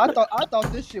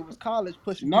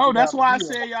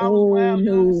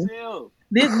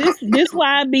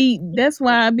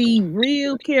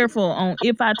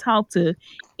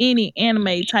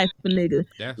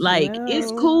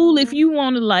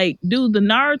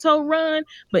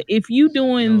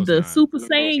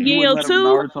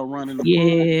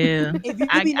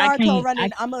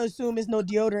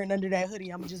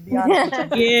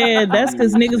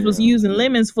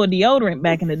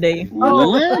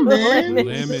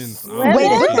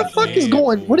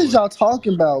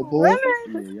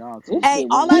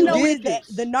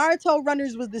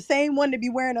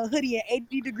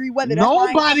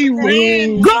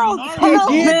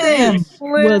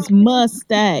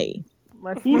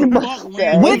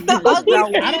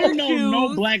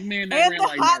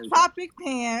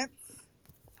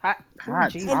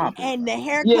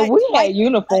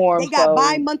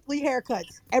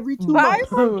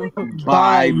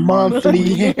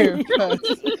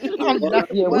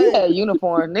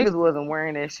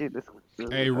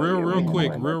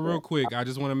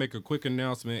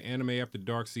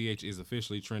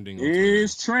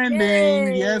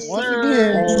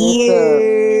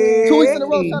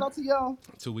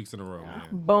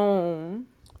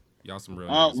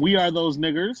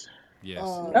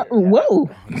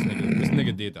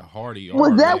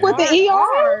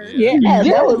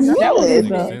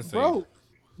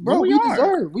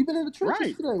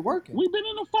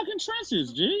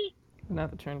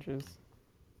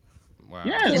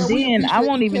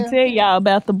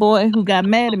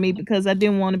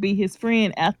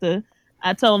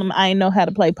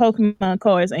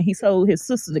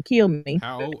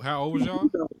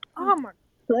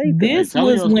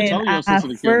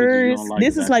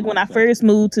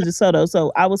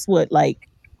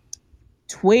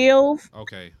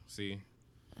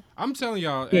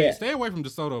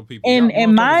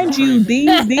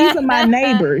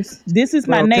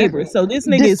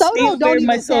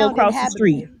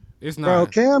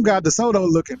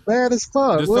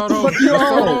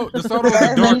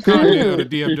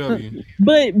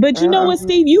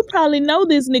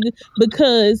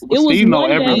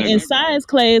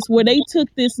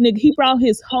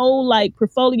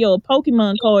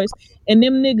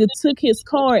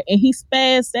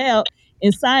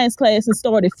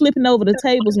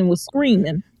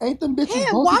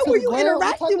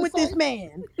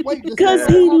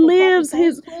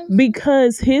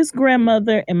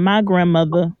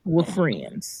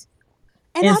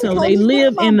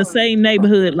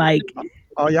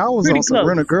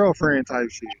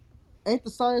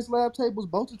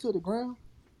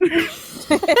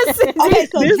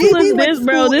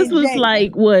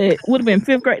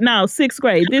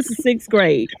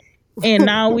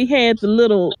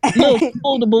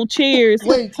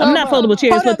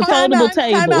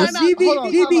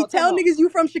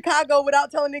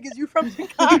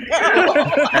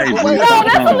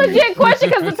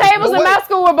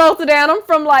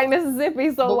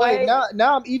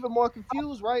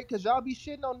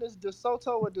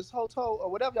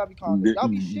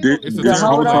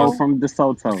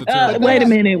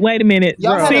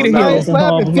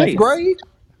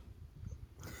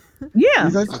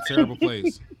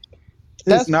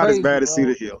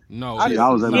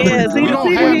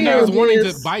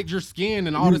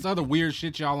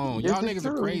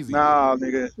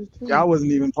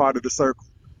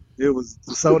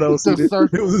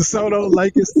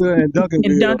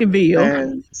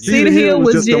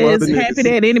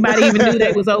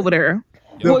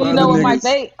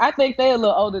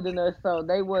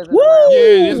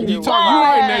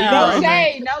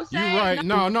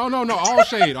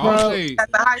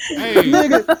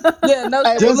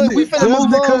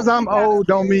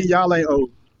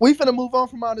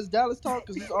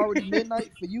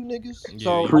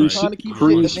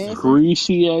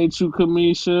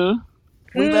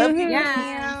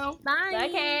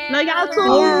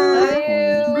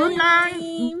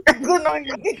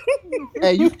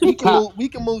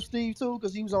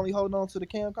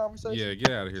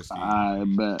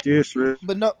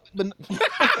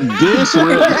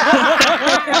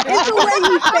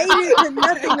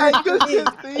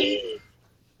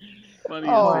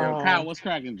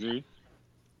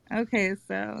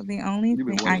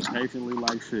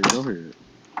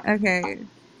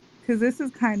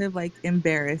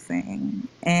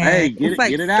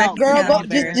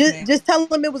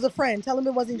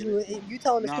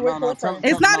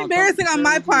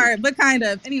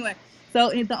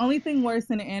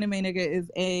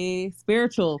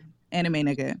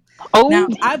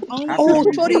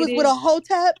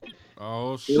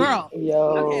 girl.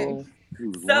 Okay. Yo. He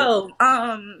was what? So,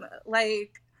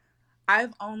 like,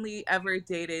 I've only ever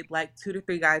dated like 2 to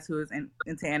 3 guys who was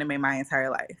into anime my entire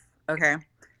life. Okay,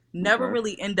 never Okay.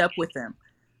 really end up with them,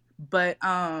 but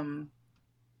I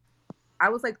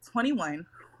was like 21.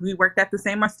 We worked at the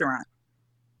same restaurant.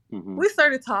 Mhm. We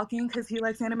started talking because he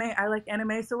likes anime, I like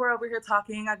anime, so we're over here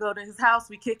talking. I go to his house,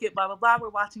 we kick it, blah blah blah. We're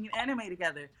watching an anime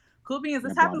together. Cool beans. This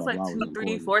That blah happens blah like blah was 2,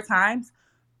 3, important. 4 times.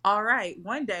 All right.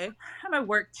 One day, I'm at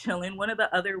work chilling. One of the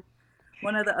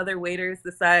other waiters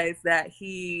decides that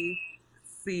he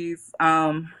sees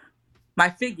my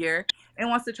figure and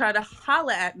wants to try to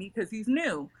holla at me because he's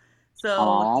new. So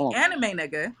Oh. the anime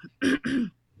nigga,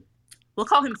 we'll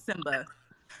call him Simba.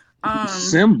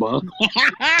 Simba.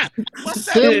 What's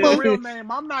that Simba? nigga real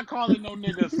name? I'm not calling no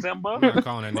nigga Simba. I'm not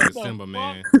calling that nigga Simba,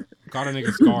 man. Call that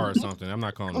nigga Scar or something. I'm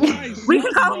not calling him Simba. We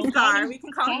can call him Scar. We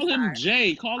can call him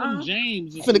Jay. Call him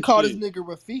James. or Finna some call this shit. nigga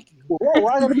Rafiki. Whoa,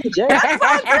 why gotta be Jay? That's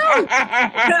fine too. 'Cause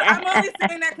I'm only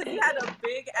saying that because he had a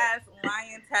big ass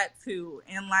lion tattoo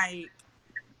and like.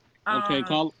 Okay,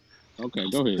 go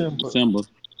ahead. Simba. Simba.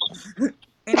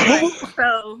 Anyway,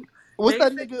 so What's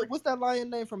that nigga? What's that lion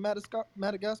name from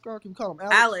Madagascar? Can we call him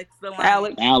Alex? Alex, the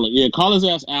lion. Alex. Yeah, call his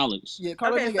ass Alex. Yeah,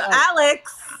 call Okay, that nigga so Alex.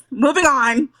 Alex. Moving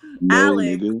on. No,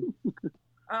 Alex.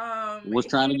 nigga. Was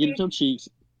trying to get at your cheeks.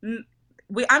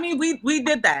 We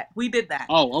did that. We did that.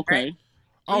 Oh, okay. Right?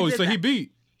 Oh, We did so he that.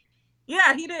 beat.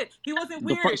 Yeah, he did. He wasn't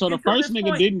weird. So the until first this nigga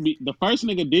point. didn't beat. The first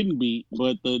nigga didn't beat,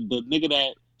 but the nigga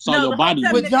that saw No, your the body.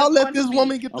 Hotep Would nigga y'all is let the one this who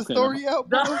woman beat. get the Okay, story out?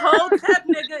 The bro? Hotep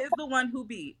nigga is the one who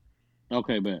beat.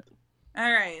 Okay, bet. All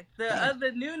right. The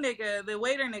other new nigga, the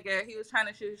waiter nigga, he was trying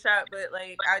to shoot a shot, but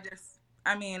like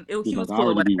he He's was like, I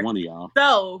cool or already beat whatever. one of y'all.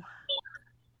 So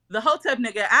the Hotep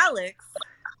nigga, Alex,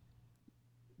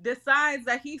 decides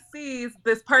that he sees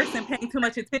this person paying too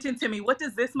much attention to me. What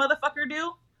does this motherfucker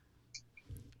do?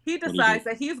 He do you decides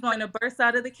do? that he's going to burst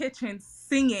out of the kitchen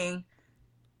singing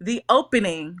the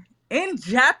opening in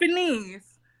Japanese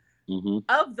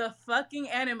of the fucking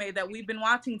anime that we've been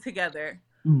watching together.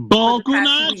 Boku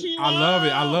no I love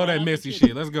it. I love that messy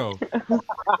shit. Let's go.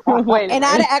 Wait, And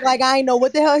I'd act like I ain't know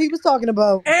what the hell he was talking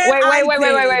about. And wait.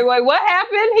 What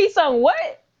happened? He sung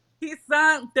what? He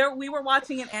sung there. We were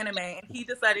watching an anime, and he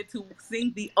decided to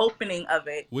sing the opening of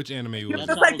it. Which anime He was was it?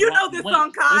 just like, "You know this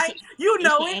song, Kai. You it's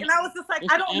know the it." an- And I was just like,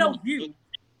 it's "I the don't know anim- you."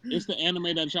 It's the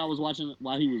anime that y'all was watching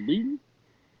while he was beating.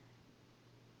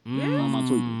 Mm. On my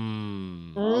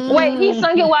tweet. Wait, he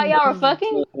sung it while y'all were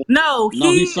fucking? No,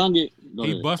 he sung it. Go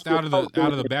He ahead. bust out of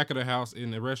the back of the house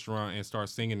in the restaurant and started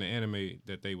singing the anime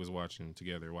that they was watching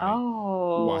together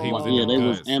while he was in Yeah, the they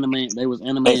was guts. anime. They was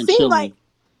anime It and seemed chilling.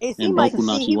 like Boku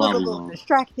no he was a Chihuahua little on.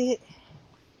 distracted.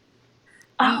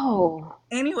 Oh.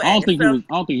 Anyway, I don't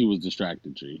think he was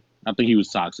distracted, G. I think he was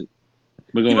toxic.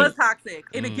 But go he ahead. was toxic,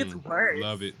 and it gets worse.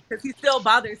 Love it. Because he still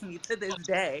bothers me to this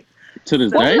day. To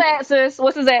this What's day? his at, sis?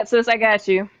 What's his at, sis? I got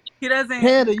you. He doesn't.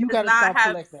 Panda, you does gotta not stop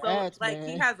have collecting so ads, like man.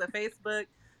 he has a Facebook,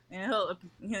 and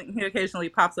he occasionally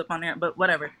pops up on there, but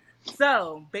whatever.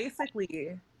 So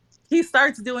basically, he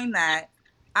starts doing that.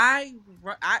 I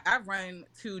run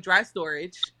to dry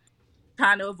storage,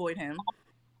 trying to avoid him,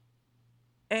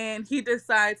 and he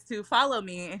decides to follow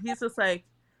me, and he's just like,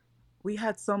 "We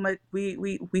had so much.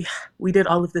 We did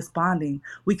all of this bonding.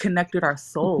 We connected our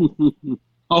soul.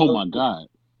 Oh my god.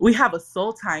 We have a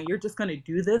soul tie. You're just gonna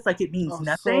do this like it means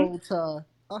nothing." Soul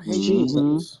tie. I hate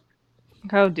Jesus.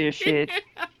 Oh dear shit.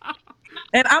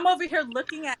 And I'm over here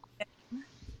looking at him,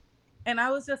 and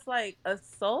I was just like, "A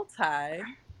soul tie?"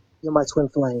 You're my twin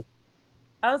flame.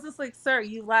 I was just like, "Sir,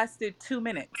 you lasted 2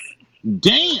 minutes.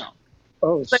 Damn.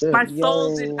 Oh Like shit. my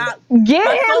soul did Yo. not. Get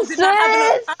My soul him, did not have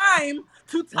sis! enough time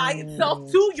to tie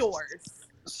itself to yours."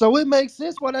 So it makes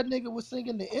sense why that nigga was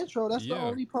singing the intro. That's the Yeah.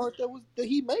 only part that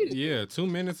he made it. Yeah, 2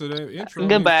 minutes of the intro.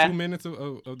 Goodbye. Is 2 minutes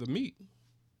of the meat.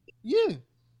 Yeah.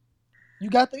 You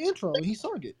got the intro. He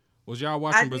sung it. Was y'all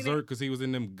watching Berserk because he was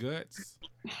in them guts?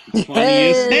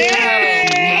 Funny as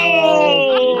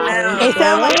hell. It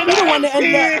sounds like she the one that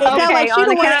ended up. It sounds Okay, like she on the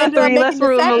the one that count of ended up three, let's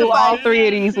making the remove all sacrifice. 3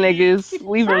 of these niggas.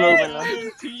 We removing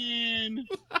them.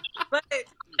 But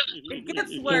it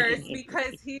gets worse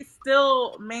because he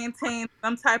still maintains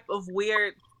some type of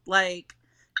weird, like,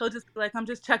 he'll just be like, "I'm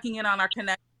just checking in on our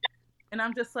connection." And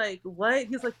I'm just like, "What?"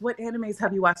 He's like, "What animes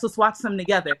have you watched? Let's watch some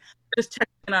together. Just checking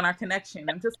in on our connection."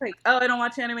 I'm just like, "Oh, I don't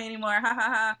watch anime anymore. Ha ha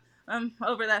ha. I'm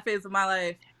over that phase of my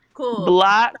life. Cool."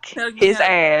 Block Tell me his up.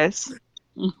 ass.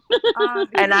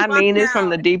 And I mean this from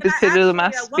the deepest pit of my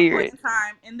At one point spirit. in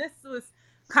time, and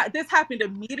this happened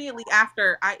immediately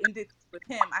after I ended with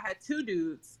him. I had 2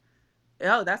 dudes.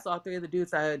 Oh, that's all 3 of the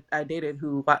dudes I dated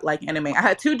who like anime. I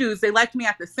had 2 dudes. They liked me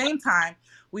at the same time.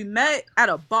 We met at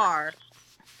a bar,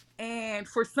 and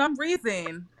for some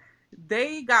reason,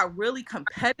 they got really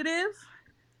competitive.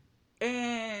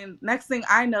 And next thing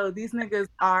I know, these niggas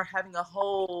are having a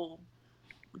whole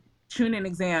tuning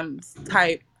exams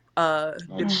type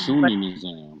tuning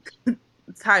exams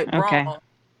type Okay. brawl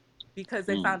because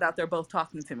they found out they're both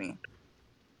talking to me.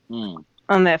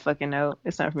 On that fucking note,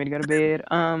 it's time for me to go to bed.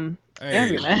 Hey.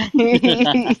 Every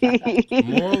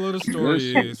Moral of the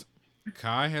story is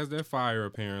Kai has that fire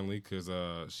apparently because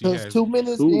she Cause has 2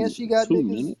 minutes and she got 2 niggas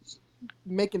minutes.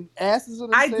 making asses of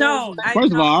I themselves. don't.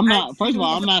 First of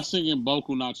all, I'm not singing Boku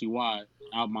Nachi Wa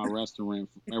out my restaurant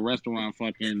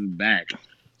fucking back.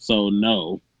 So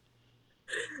no.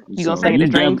 You gonna sing it at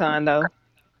DreamCon though?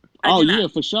 Oh yeah,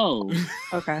 for sure.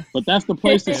 Okay. But that's the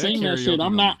place to sing that shit.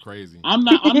 I'm not at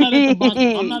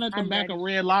the back of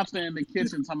Red Lobster in the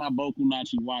kitchen talking about Boku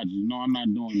Nachi Wa. No, I'm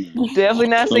not doing that. Definitely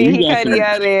not So seeing you got Hikari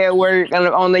out there at work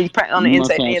on the You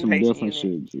must intake. have some different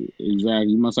shit, G.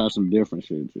 Exactly. You must have some different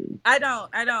shit, G. I don't.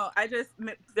 I just,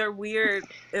 they're weird.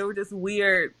 It was just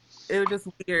weird.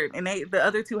 And the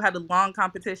other two had a long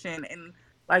competition, and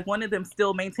like one of them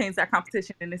still maintains that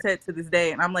competition in his head to this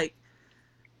day. And I'm like,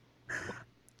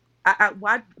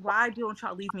 why don't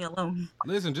y'all leave me alone?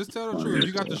 Listen, just tell the truth.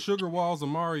 You got the sugar walls of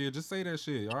Mario. Just say that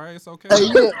shit. All right, it's okay. Hey,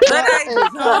 yeah. But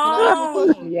I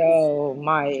don't. Yo,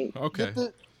 Mike. Okay.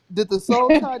 Did the soul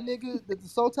tie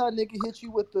nigga hit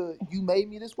you with the "you made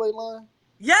me this way" line?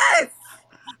 Yes.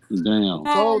 Damn.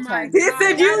 Oh my God. He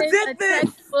said you That is did a this.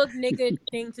 textbook nigga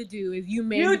thing to do. If you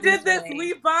made You me did this. way.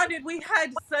 We bonded. We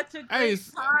had such a great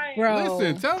time, bro.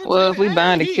 Listen, tell the Well, if we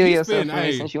bind to kill he's yourself been- for me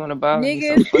hey. since you want to bother me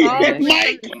so Niggas fucking always much.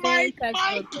 on the same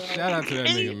textbook, bro. Shout out to that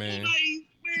nigga, man.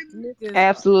 Niggas,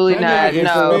 Absolutely That not. nigga is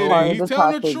No. spitting. He's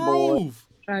telling the truth.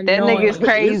 That nigga is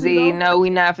crazy. No, we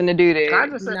not finna do Kai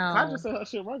that. just said her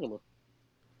shit regular.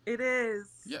 It is.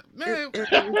 Yeah, man.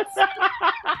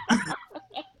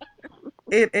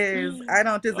 It is. I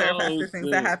don't deserve Oh, after things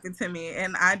that shit. happened to me,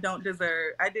 and I did not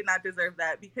deserve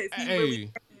that because he really Hey.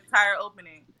 had the entire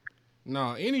opening.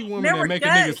 No, any woman They that were make good.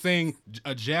 a nigga sing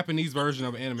a Japanese version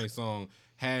of an anime song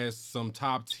has some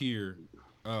top tier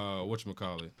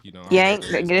whatchamacallit. You know, Yank.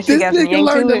 I don't know. Get shit got some yank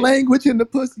learned to the it. language in the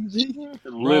pussy, G.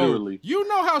 Bro, Literally. you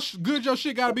know how good your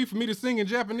shit gotta be for me to sing in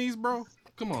Japanese, bro?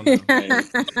 Come on now.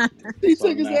 He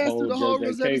took his that ass whole through the whole Judge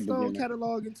Rosetta K Stone beginning.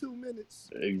 catalog in 2 minutes.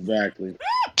 Exactly.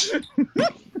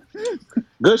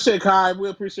 Good shit, Kai. We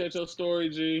appreciate your story,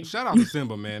 G. Shout out to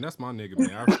Simba, man. That's my nigga,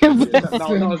 man. I respect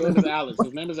him. No, his name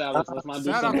is Alex. Let's not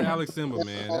do Shout out to Simba. Alex Simba,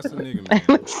 man. That's a nigga, man.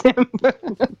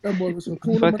 That boy was some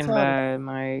cool Fucking bad,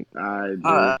 Mike.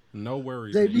 No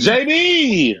worries.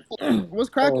 JB! What's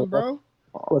cracking, bro?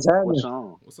 What's happening? What's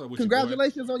on? What's up with you,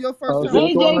 Congratulations on your first Oh, time.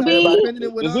 what's going on, everybody? Spending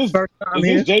it with Is us. this First time is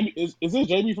here. this JB? Is this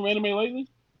JB from Anime Lately?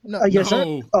 No. Yes, sir.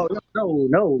 No. Oh,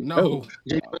 no. No.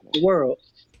 JB versus the world.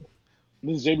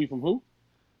 This is JB from who?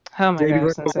 Oh my JB God,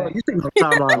 versus the world. Sensei. You think about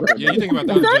timeline? Yeah, you think about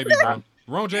the other JB, bro.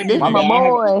 Wrong JB, This man. my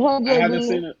boy. I Hey, haven't JB.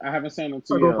 seen it. I haven't seen it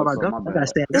I go for TL, my so gun. my I gotta bad.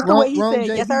 stand It's up. the way he Wrong said,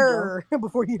 JB, yes, sir,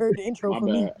 before he heard the intro My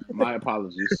from me. bad. My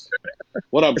apologies.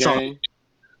 What up, It's all- gang?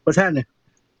 What's happening?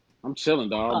 I'm chilling,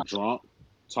 dog. Drunk,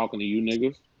 talking to you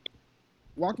niggas.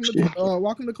 Welcome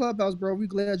to Clubhouse, bro. We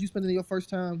glad you spending your first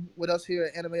time with us here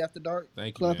at Anime After Dark.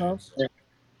 Thank you, man. Clubhouse.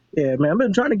 Yeah, man. I've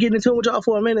been trying to get into it with y'all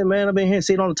for a minute, man. I've been here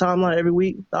sitting on the timeline every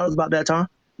week. Thought it was about that time.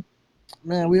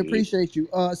 Man, we appreciate you.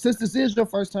 Since this is your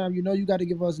first time, you know you got to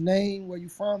give us name, where you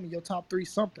from, and your top 3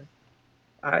 something.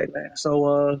 All right, man.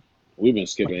 So, We've been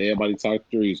skipping everybody top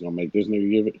 3. He's gonna make this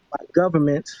nigga give it. my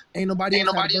government. Ain't nobody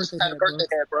else had a birthday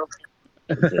hat, bro.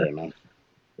 Fair enough.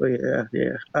 Well,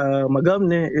 yeah. My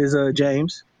government is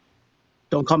James.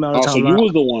 Don't call me on the Oh, so you timeline.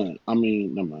 was the one. I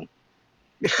mean, never mind.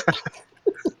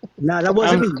 Nah, that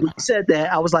wasn't me. When you said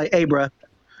that, I was like, hey, bruh.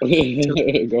 Go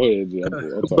ahead, G.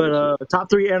 I'll talk But top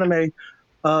 3 anime.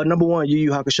 Number 1, Yu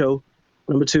Yu Hakusho.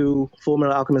 Number 2, Full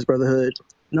Metal Alchemist Brotherhood.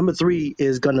 Number 3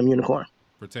 is Gundam Unicorn.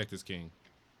 Protect his king.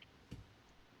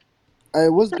 Hey,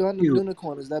 what's Gundam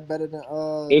Unicorn? Is that better than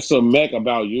It's a mech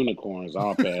about unicorns.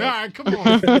 I'll pass. All right, come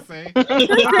on, Sensei.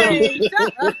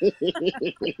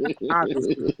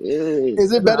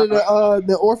 Is it better than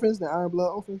the Orphans, the Iron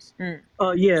Blood Orphans?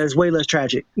 Yeah, it's way less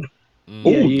tragic. Oh,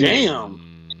 damn.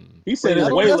 He said That it's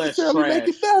don't way less necessarily trash. make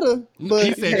it better. But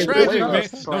He said tragic, man.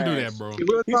 Don't do that, bro.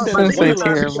 He said That's it's way so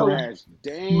less terrible. trash.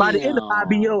 Damn. By the end of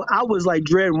IBO, I was like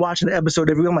dreading watching the episode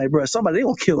every week. I'm like, bro, somebody, they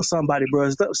gonna kill somebody,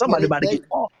 bro. Somebody about to get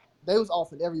off. They was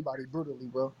offing everybody brutally,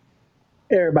 bro.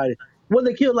 Everybody. Well,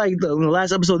 they killed like in the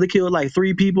last episode, they killed like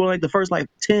 3 people in like the first like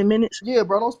 10 minutes. Yeah,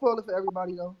 bro. Don't spoil it for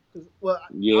everybody though. Well, I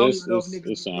Yeah, don't it's- even know if it's-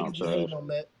 niggas, it sounds niggas be hating trash. on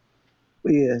that.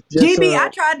 But yeah, just, GB, I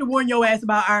tried to warn your ass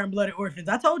about Iron Blooded Orphans.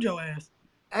 I told your ass.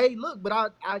 Hey, look, but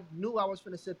I knew I was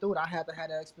finna sit through it. I had to have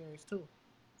that experience too.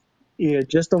 Yeah,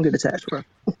 just don't get attached, bro.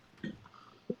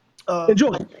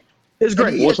 Enjoy. It's And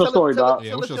great. yeah, What's your tell story, us, tell us, Doc? Yeah,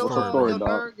 tell what's us your What's your story, story, your bro?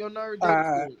 Doc? nerd All dating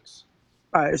right. experience.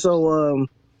 All right. So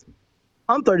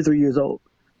I'm 33 years old.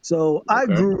 So I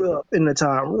Okay. grew up in the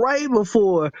time right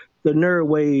before the nerd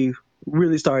wave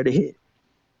really started to hit.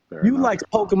 Fair You enough. liked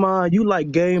Pokemon, you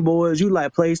like Game Boys, you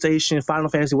like PlayStation, Final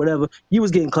Fantasy, whatever. You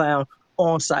was getting clowned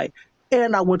on site.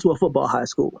 And I went to a football high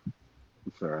school.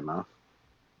 Fair enough.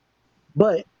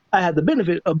 But I had the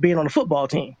benefit of being on the football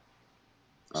team.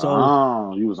 So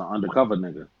Oh, you was an undercover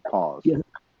nigga. Pause. yeah.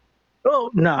 Oh,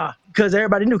 nah. Because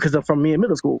everybody knew because I'm from me in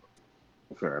middle school.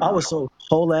 Fair I enough. was so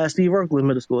whole ass Steve Urkel in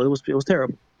middle school. It was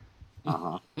terrible.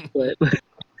 Uh-huh. But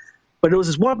it was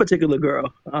this one particular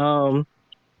girl. I'm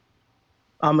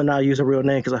gonna not use her real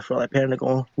name because I feel like Panda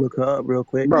gonna look her up real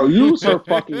quick. Bro, use her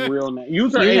fucking real name.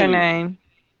 Use her Use her alias. name.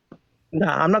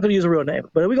 Nah, I'm not gonna use her real name.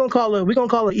 But we're gonna call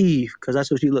her Eve because that's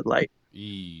what she looked like.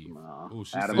 Eve. Oh,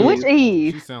 she Adam sound, Which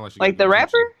Eve? she sound like she Like gonna the get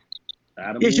coochie. rapper?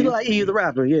 Adam Yeah, she Eve. look like Eve the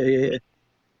rapper. Yeah.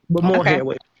 But more Okay. hair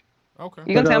weight. Okay.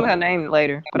 You gonna But tell me her name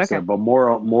later? But He okay. said, but more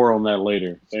on that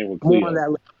later. Same with more Cleo. on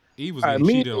that. Eve was All right, getting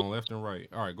me cheated on left and right.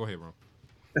 All right, go ahead, bro.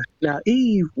 now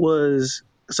Eve was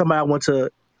somebody I went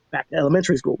to back in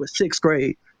elementary school with, 6th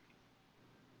grade.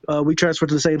 We transferred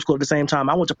to the same school at the same time.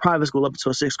 I went to private school up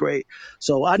until 6th grade.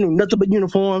 So I knew nothing but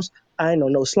uniforms. I didn't know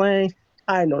no slang.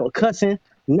 I didn't know no cussing.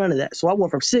 None of that. So I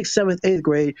went from 6th, 7th, 8th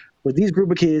grade with these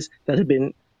group of kids that had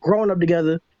been growing up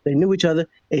together. They knew each other.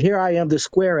 And here I am, this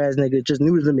square ass nigga, just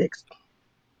new to the mix.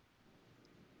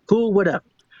 Cool, whatever.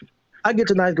 I get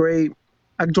to 9th grade.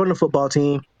 I join the football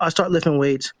team. I start lifting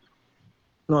weights.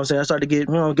 You know what I'm saying? I start to get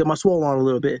my swole on a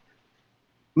little bit.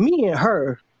 Me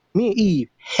and Eve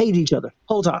hate each other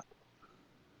whole time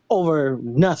over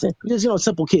nothing. Just,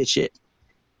 simple kid shit.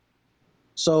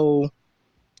 So,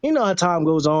 how time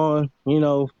goes on,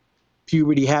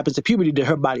 puberty happens. The puberty did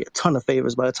her body a ton of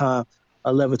favors by the time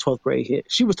 11th, 12th grade hit.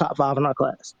 She was top 5 in our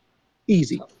class.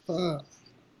 Easy.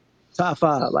 Top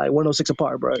 5, like 106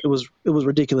 apart, bro. It was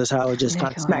ridiculous how it just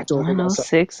kind of Nigga smacked like over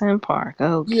myself. 106 in Park.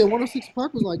 Okay. Yeah, 106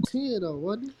 Park was like 10 though,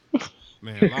 wasn't it?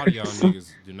 Man, a lot of y'all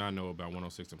niggas do not know about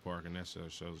 106 in Park, and that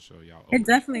shows y'all. It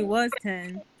definitely was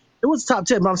 10. It was top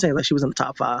 10, but I'm saying like she was in the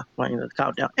top 5, like, the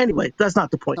countdown. Anyway, that's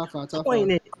not the point. Top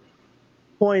 5.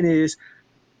 Point is,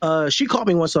 she called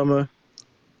me one summer.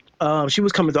 She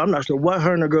was coming through. I'm not sure what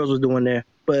her and her girls was doing there,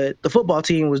 but the football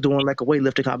team was doing like a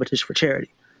weightlifting competition for charity.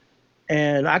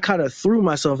 And I kind of threw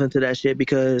myself into that shit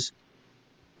because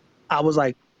I was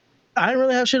like, I didn't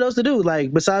really have shit else to do.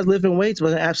 Like, besides lifting weights,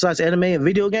 besides anime and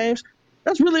video games,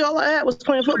 that's really all I had was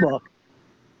playing football.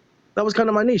 That was kind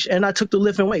of my niche. And I took the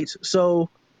lifting weights. So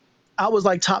I was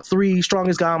like top 3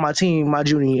 strongest guy on my team my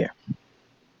junior year.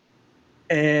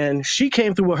 And she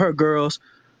came through with her girls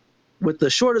with the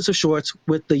shortest of shorts,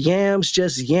 with the yams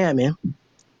just yamming.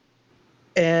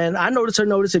 And I noticed her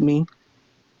noticing me.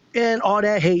 And all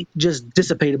that hate just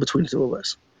dissipated between the two of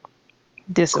us.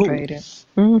 Dissipated.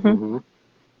 Cool. Mm-hmm.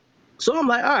 So I'm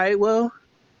like, all right, well,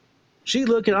 she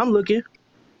looking, I'm looking.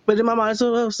 But in my mind,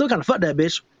 so still kind of fuck that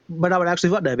bitch. But I would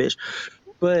actually fuck that bitch.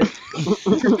 But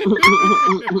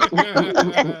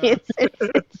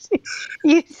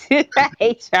I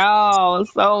hate y'all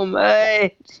so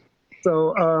much.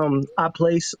 So I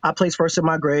placed first in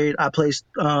my grade. I placed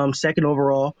second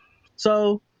overall.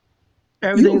 So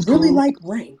everything's You really cool. like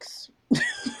ranks.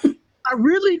 I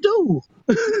really do.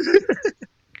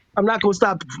 I'm not gonna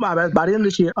stop. By the end of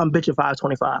this year, I'm bitching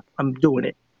 525. I'm doing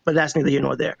it. But that's neither here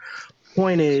nor there.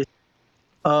 Point is,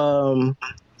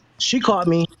 she caught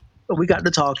me. We got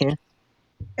to talking,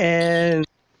 and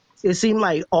it seemed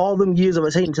like all them years of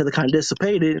us hating each other kind of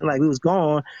dissipated. Like we was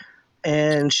gone.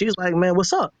 And she's like, "Man,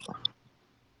 what's up?"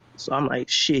 So I'm like,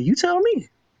 "Shit, you tell me."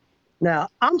 Now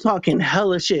I'm talking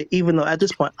hella shit, even though at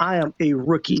this point I am a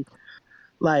rookie,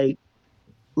 like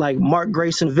Mark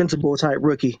Grace Invincible type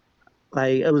rookie.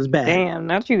 Like it was bad. Damn,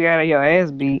 not you got your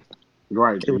ass beat.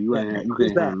 Right, so you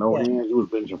couldn't have no yeah. hands. You was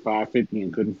benching 550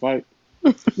 and couldn't fight.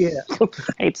 Yeah.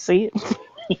 Hate to see it.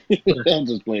 I'm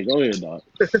just playing. Go ahead, dog.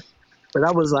 But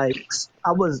I was like,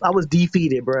 I was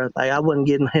defeated, bro. Like I wasn't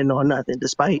getting hit on nothing,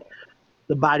 despite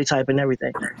the body type and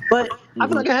everything. But I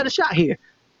feel like I had a shot here.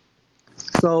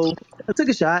 So I took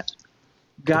a shot,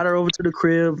 got her over to the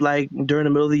crib, like during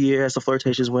the middle of the year as the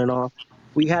flirtations went on.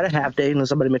 We had a half day, and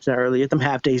somebody mentioned that earlier. Them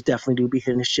half days definitely do be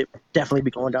hitting the shit. Definitely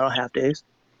be going down on half days.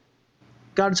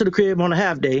 Got her to the crib on a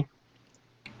half day.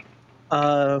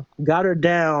 Got her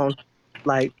down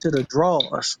like to the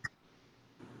drawers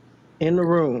in the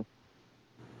room.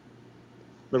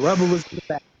 The rubber was in the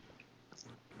back.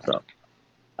 So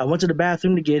I went to the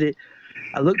bathroom to get it.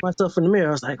 I looked myself in the mirror.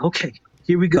 I was like, okay,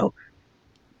 here we go.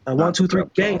 1, Not the 2, 3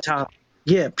 pep game talk. time.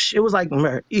 Yeah, it was like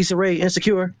Issa Rae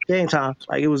Insecure game time.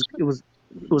 Like it was You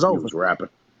over. was rapping.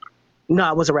 No,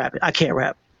 I wasn't rapping. I can't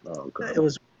rap. Oh, okay. It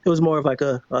was more of like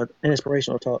an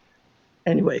inspirational talk.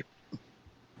 Anyway,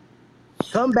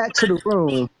 come back to the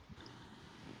room.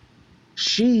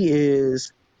 She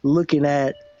is looking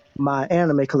at my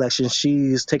anime collection.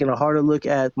 She's taking a harder look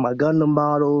at my Gundam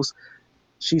models.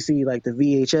 She see like the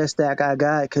VHS stack I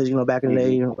got because back in the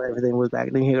day, everything was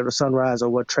back then. Here to Sunrise or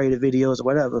what traded videos or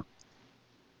whatever.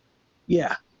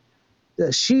 Yeah,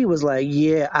 she was like,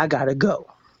 "Yeah, I gotta go."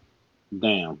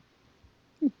 Damn.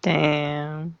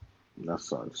 Damn. That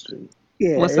sucks, G.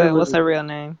 Yeah, What's her real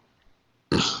name?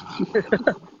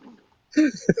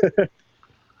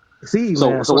 See, So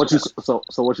man. what you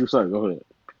say? Go ahead.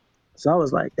 So I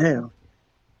was like, damn.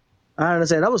 I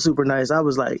understand. That was super nice. I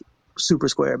was like super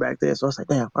square back there. So I was like,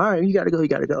 damn, all right, you gotta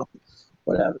go.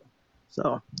 Whatever.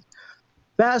 So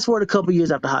fast forward a couple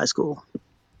years after high school.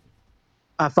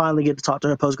 I finally get to talk to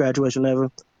her post graduation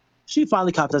ever. She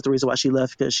finally copped that's the reason why she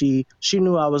left, because she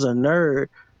knew I was a nerd,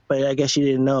 but I guess she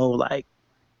didn't know like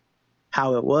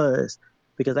how it was.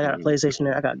 Because I got a PlayStation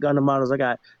there, I got Gundam models, I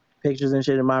got pictures and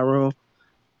shit in my room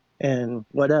and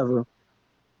whatever.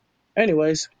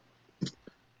 Anyways,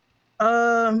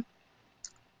 I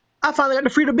finally got the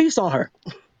Free the Beast on her.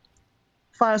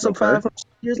 5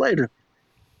 years later.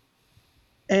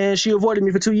 And she avoided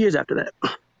me for 2 years after that.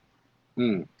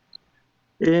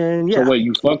 And yeah. So wait,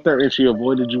 you fucked her and she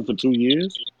avoided you for 2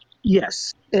 years?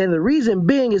 Yes. And the reason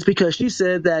being is because she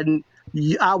said that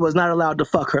I was not allowed to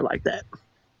fuck her like that.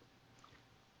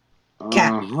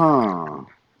 Uh-huh.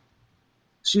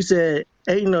 She said,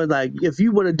 hey, like, if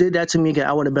you would have did that to me again,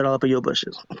 I would have been all up in your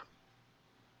bushes.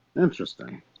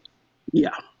 Interesting.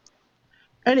 Yeah.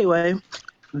 Anyway,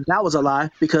 that was a lie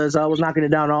because I was knocking it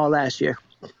down all last year.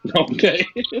 Okay.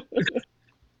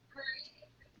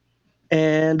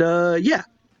 And yeah,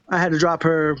 I had to drop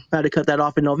her. I had to cut that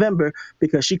off in November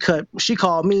because she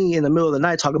called me in the middle of the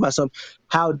night talking about something.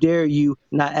 How dare you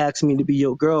not ask me to be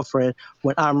your girlfriend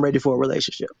when I'm ready for a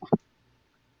relationship?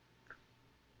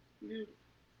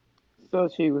 So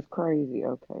she was crazy.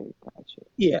 Okay, gotcha.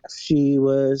 Yeah, she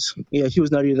was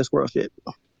nutty in this world shit.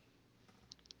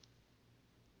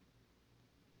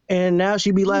 And now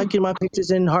she be liking my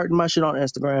pictures and hearting my shit on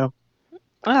Instagram.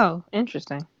 Oh,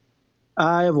 interesting.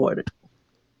 I avoid it.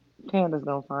 Candace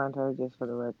gonna find her just for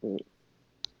the record.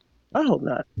 I hope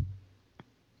not.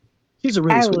 She's a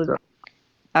really sweet girl.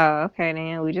 Oh, okay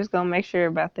then. We just gonna make sure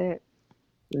about that.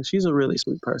 Yeah, she's a really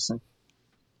sweet person.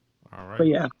 All right. But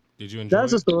yeah. Did you enjoy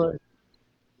That's the story.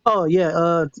 Oh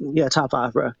yeah, yeah, top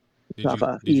 5, bro. Top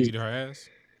 5. Did you eat her ass?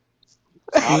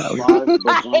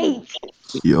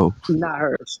 Yo. Not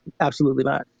hers. Absolutely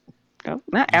not. Oh,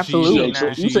 not absolutely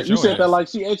not. You said that like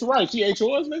she ate right. She ate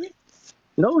yours, nigga?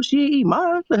 No, she eat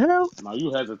mine. The hell? No,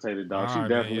 you hesitated, dog. All She right,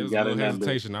 definitely man, got a in little that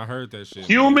hesitation. I heard that shit.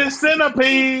 Human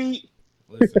centipede.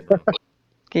 Listen, bro.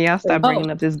 Can y'all stop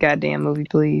bringing up this goddamn movie,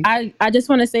 please? I just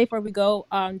want to say before we go,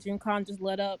 JuneCon just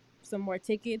let up some more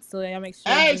tickets, so y'all make sure.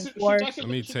 Let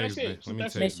me text.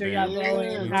 Make sure y'all go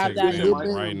and have text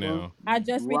that right now. I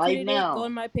just Right retweeted now. it. Go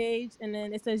on my page, and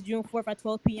then it says June 4th at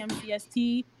 12 p.m.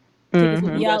 CST. Tickets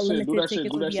will be out. Limited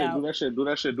tickets will be out. Do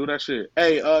that shit.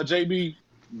 Hey, JB,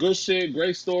 good shit,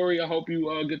 great story. I hope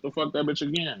you get to fuck that bitch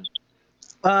again.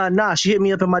 Nah, she hit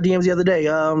me up in my DMs the other day.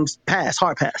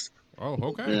 Hard pass. Oh,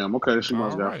 okay. Damn, okay, she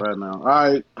must got fat now. All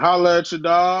right, holla at your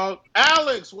dog.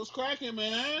 Alex, what's cracking,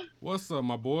 man? What's up,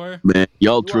 my boy? Man,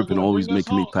 y'all You are tripping, gonna always bring us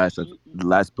making me home. pass at the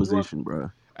last position,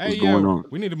 bro. Hey, What's going on?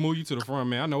 we need to move you to the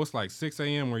front, man. I know it's like 6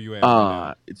 a.m. where you at right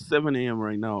now. It's 7 a.m.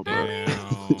 right now, bro.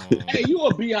 Hey, you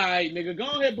a B.I. nigga. Go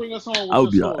ahead, bring us home with I'll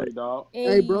your be story, alright. dog.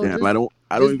 Hey, bro. Damn, just, I don't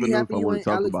just even be know happy if I you want to ain't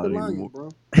talk Alex about it the anymore.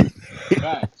 Lion, bro.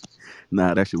 Facts.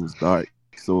 Nah, that shit was dark.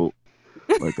 So,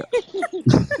 like,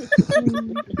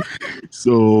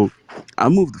 so I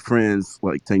moved to France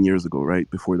like 10 years ago, right?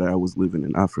 Before that, I was living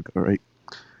in Africa, right?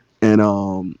 And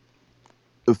a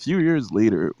few years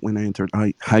later, when I entered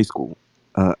high school,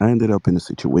 I ended up in a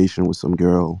situation with some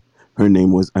girl. Her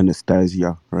name was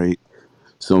Anastasia, right?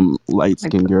 Some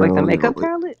light-skinned girl. Like the makeup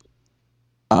palette?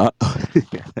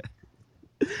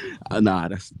 Nah,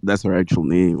 that's her actual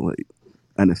name, like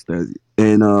Anastasia.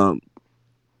 And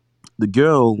the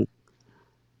girl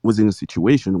was in a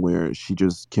situation where she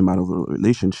just came out of a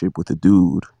relationship with a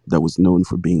dude that was known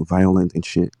for being violent and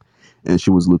shit, and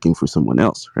she was looking for someone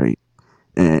else, right?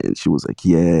 And she was like,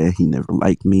 yeah, he never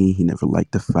liked me. He never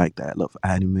liked the fact that I love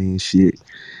anime and shit.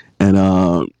 And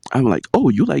I'm like, oh,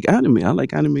 you like anime? I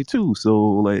like anime too. So,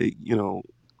 like, we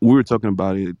were talking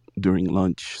about it during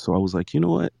lunch. So I was like, you know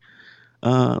what?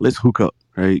 Let's hook up.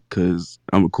 right? Because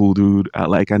I'm a cool dude. I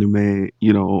like anime.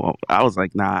 You know, I was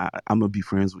like, nah, I'm gonna be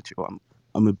friends with you.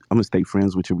 I'm gonna stay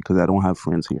friends with you because I don't have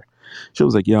friends here. She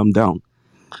was like, yeah, I'm down.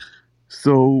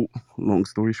 So, long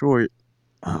story short,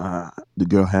 the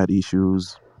girl had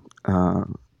issues. Uh,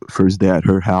 First day at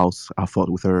her house, I fought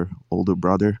with her older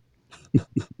brother.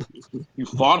 You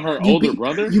fought her You older beat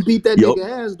brother? you beat that Yup.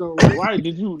 nigga ass though, right? Right?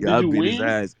 Did you Yeah, I beat his win?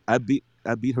 ass. I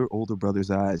beat her older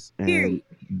brother's ass, and Period.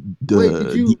 Wait,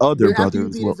 did the you? other But after brother you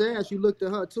as beat well. his ass, you looked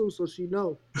at her too, so she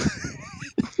know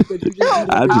that you just beat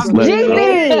her I big just brother let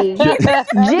ass.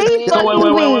 G So wait, fucking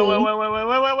wait, wait, wait, B. wait, wait, wait, wait,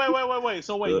 wait, wait, wait, wait, wait, wait.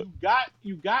 So wait, uh,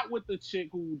 you got with the chick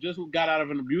who just got out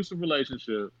of an abusive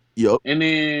relationship, yup, and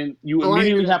then you Oh, I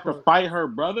ain't hear immediately that have to part. fight her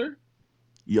brother.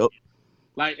 yup.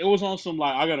 Like it was on some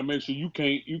like I gotta make sure you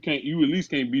at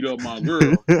least can't beat up my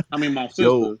girl. I mean my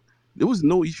Yo, sister. there was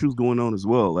no issues going on as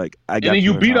well. Like I And got then to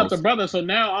you her beat up the house. brother, so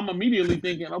now I'm immediately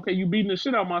thinking, okay, you beating the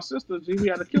shit out of my sister, so we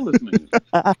had to kill this nigga.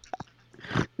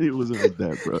 It wasn't like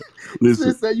that, bro.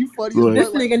 Listen, Sis said you funny as like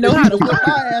This fuck. Like nigga know if he how to can whip whip.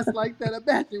 my ass like that,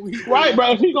 imagine we whip Right, your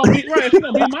bro. If ass. he gonna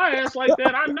beat my ass like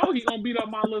that, I know he gonna beat up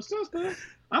my little sister.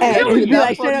 I'm Hey, That killing and nigga be you. not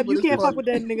like, straight funny, up, but you it's can't fuck funny. with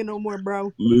that nigga no more,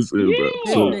 bro. listen, bro. This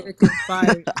Yeah. So nigga can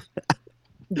fight.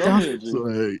 Go Dumb. ahead, G.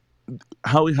 like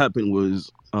how it happened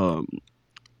was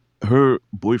her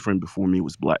boyfriend before me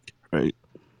was black, right?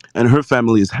 And her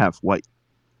family is half white.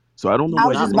 So I don't know I You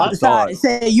why was this just not about nigga black? to thought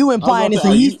say you I was implying about to it's say, a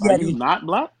are you Yeezy. not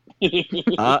black?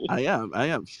 I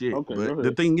am shit. Okay, But go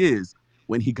the ahead. thing is,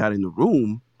 when he got in the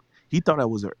room, he thought I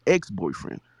was her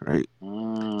ex-boyfriend, right?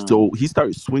 So he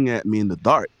started swinging at me in the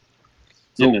dark.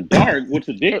 In So the dark with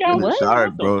the dick in out the and What? shit?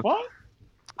 dark, What the bro. fuck?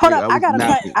 Hold Nigga, up, I I was got a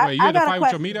napping. Wait, you I had to got a fight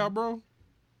with your meat question. out, bro?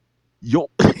 Yo,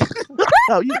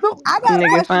 you know, I got a Nigga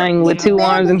question. fighting with If the 2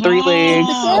 arms family, and 3 if legs.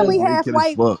 the I was family half naked as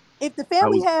white, fuck. if the I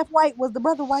family was. half white, was the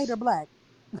brother white or black?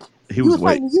 He You was was white.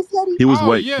 fighting Yeezy? He was Oh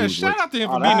white. He yeah, was white. shout out to him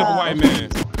for Oh, beating up a that's white that's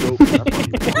man. cool. So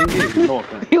the thing is, No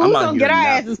offense. We I'm out gonna here get our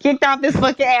napping. asses kicked off this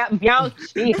fucking app. Y'all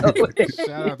chill.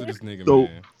 Shout out to this nigga, So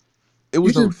man. it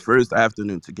You was our just first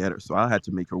afternoon together, so I had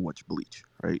to make her watch Bleach,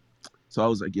 right? So I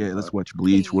was like, yeah, let's watch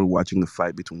Bleach. We're Period. watching the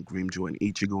fight between Grimjo and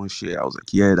Ichigo and shit. I was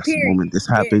like, yeah, that's the Period. moment this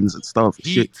Yeah. happens and stuff and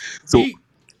shit. Heat. So Heat.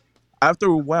 after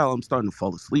a while, I'm starting to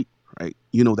fall asleep, right?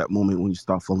 You know that moment when you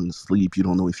start falling asleep, you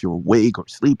don't know if you're awake or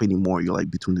asleep anymore. You're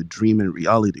like between the dream and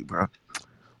reality, bro.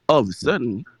 All of a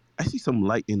sudden, I see some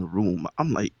light in the room.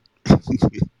 I'm like,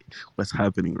 what's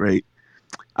happening, right?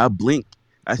 I blink.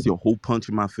 I see a hole punch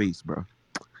in my face, bro.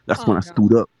 That's when Oh I god.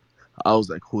 stood up. I was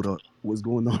like, hold up, what's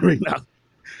going on right now?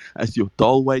 I see a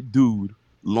tall white dude,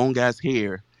 long ass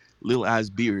hair, little ass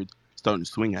beard, starting to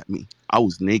swing at me. I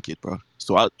was naked, bro.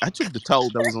 So I took the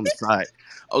towel that was on the side.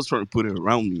 I was trying to put it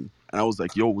around me. And I was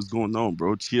like, yo, what's going on,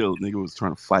 bro? Chill. Nigga was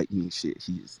trying to fight me and shit.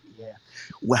 He is, yeah.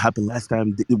 What happened last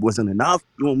time? It wasn't enough.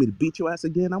 You want me to beat your ass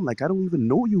again? I'm like, I don't even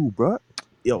know you, bro.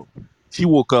 Yo, she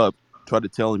woke up, tried to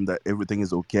tell him that everything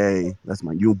is okay. That's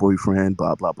my new boyfriend,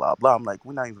 blah, blah, blah, blah. I'm like,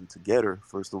 we're not even together,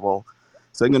 first of all.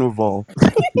 Second of all,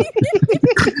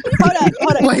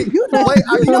 Hold up. wait. You know, Wait,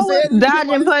 are you you know what? saying this shit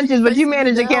while Dodging this punches, nigga but you facing you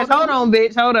managed to now catch. Hold though? on,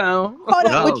 bitch. Hold on. Hold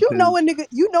up, no, but you know because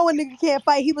a nigga can't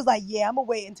fight. He was like, yeah, I'm gonna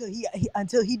wait until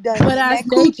until he done But eating ass that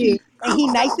coochie naked. and he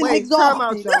nice and Wait, time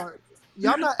out, exhausted. y'all.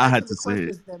 Y'all not I had asking to the say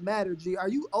it. questions that matter, G. Are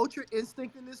you ultra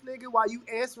instincting this nigga while you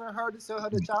answering her to tell her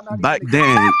that y'all not even Back together?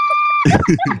 then,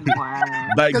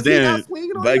 Wow. back Cause he not then,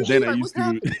 swinging on back you, then G. I Like, what's used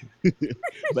to, happening?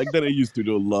 back then I used to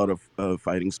do a lot of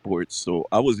fighting sports. So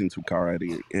I was into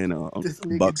karate and This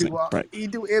nigga boxing, do all, right? he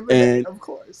do MMA, And of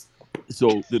course.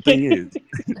 so the thing is,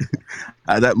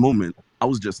 at that moment, I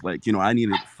was just like, I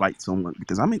needed to fight someone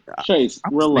because Chase, I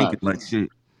was thinking relax. like, shit.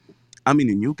 I'm in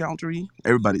a new country.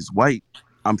 Everybody's white.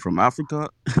 I'm from Africa.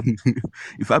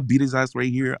 If I beat his ass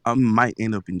right here, I might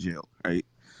end up in jail, right?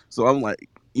 So I'm like,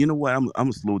 you know what? I'm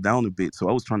gonna slow down a bit. So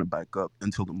I was trying to back up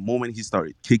until the moment he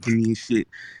started kicking me and shit.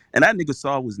 And that nigga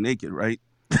saw I was naked, right?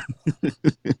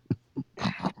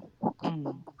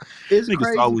 It's Nigga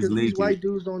saw I crazy was because these naked. white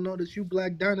dudes don't know that you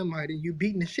Black Dynamite and you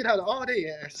beating the shit out of all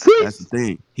their ass. That's the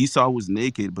thing. He saw I was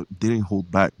naked, but didn't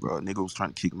hold back, bro. Nigga was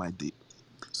trying to kick my dick.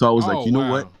 So I was like, Oh you know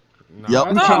what? wow. Nah, Yep,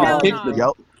 Not that's Oh trying to hell crazy. kick no. the.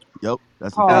 yep, yep.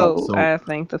 That's the thing. Oh, Pause. So I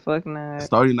think the fuck not.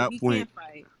 starting So that he point, can't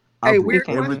fight. I Hey, broke He weird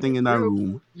can't. everything question. in that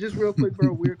room. Just real quick,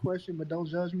 bro. Weird question, but don't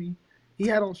judge me. He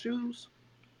had on shoes.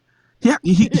 Yeah,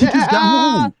 he just got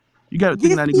home. You got to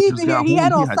think Get that nigga Steve just in here. got He home.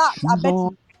 had He on had socks. I shoes bet on,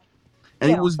 you he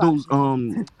and it had on was socks. those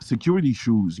security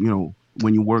shoes.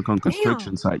 When you work on Damn.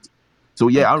 construction sites. So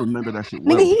yeah, I remember that shit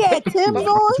Nigga, well. he had Tim's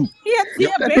on. He had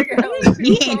Yep, yeah, That basic. nigga had on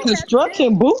He shoes He had on. had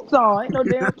construction Tim. boots on. Ain't no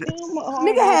damn Tim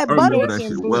Nigga on had I remember butters. that construction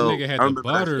shit This boots. well. nigga had I the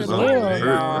remember that shit butters well as on, Hell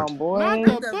dirt, bro. man. no, Not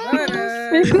boy. the The butters.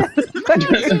 butters. Not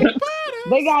the butters.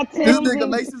 They got This Tim's. nigga In,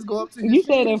 laces go up to you his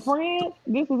said in shoes. France?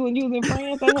 This was when you was in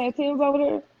France. They had Tim's over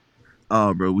there.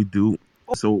 Oh, bro, we do.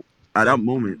 So at that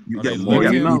moment, Are you they got Boy,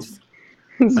 you know. Bleach.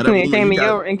 At that Man moment, came you in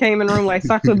got. came in the room like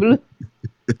sacre bleu.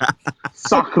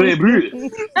 Sacre bleu.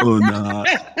 Oh nah.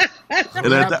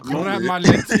 And at that Don't have moment, my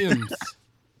Latims.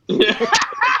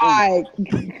 Alright,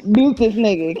 mute this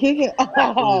nigga. Kick it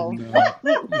off.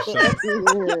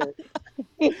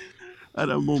 at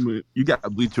that moment, you got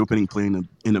Bleach opening playing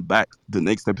in the back. The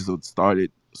next episode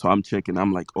started, so I'm checking.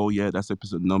 I'm like, oh yeah, that's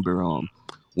episode number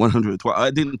 112.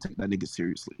 I didn't take that nigga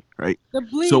seriously, right? The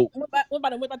bleach. So What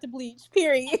about the bleach?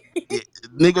 Period.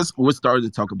 niggas was starting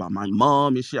to talk about my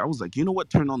mom and shit. I was like, you know what?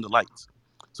 Turn on the lights.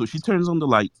 So she turns on the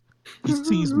lights. He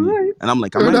sees me, and I'm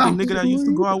like, am I the nigga that used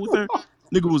to go out with her?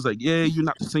 Nigga was like, yeah, you're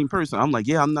not the same person. I'm like,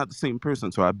 yeah, I'm not the same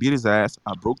person. So I beat his ass.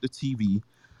 I broke the TV.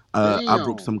 I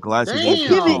broke some glasses in his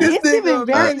Damn. face. It's giving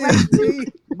very much G.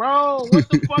 Bro, what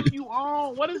the fuck you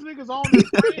on? What is niggas on this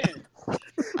brand?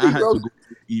 I had to go full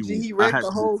evil. He I wrecked had the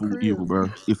to go whole full crib. evil, bro.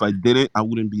 If I did it, I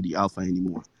wouldn't be the alpha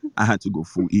anymore. I had to go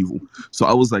full evil. So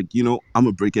I was like, you know, I'm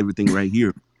gonna break everything right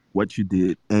here. What you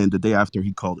did, and the day after,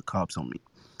 he called the cops on me,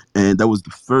 and that was the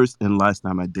first and last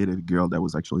time I dated a girl that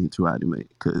was actually into anime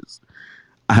because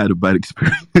I had a bad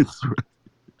experience.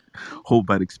 Whole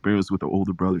bad experience with an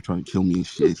older brother trying to kill me and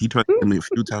shit. He tried to kill me a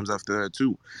few times after that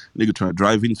too. Nigga tried to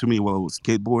drive into me while I was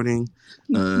skateboarding.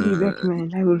 That's man,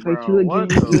 I will fight you Bro, again. what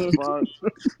the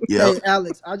fuck? Yeah. Hey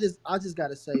Alex, I just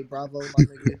gotta say, bravo, my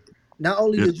nigga. Not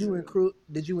only Yeah. did you include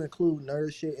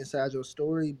nerd shit inside your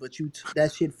story, but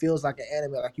that shit feels like an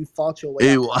anime. Like you fought your way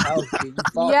Hey, out the house, G. You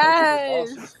fought Yes.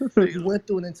 bosses. You went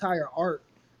through an entire arc.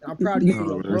 And I'm proud of you for No,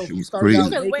 your that growth. shit You was started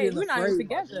out crazy. naked Wait, and we're not even afraid,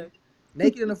 my G. together.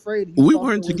 Naked and afraid. And you We fought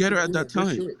weren't your way together through at it. that Good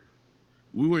time. shit.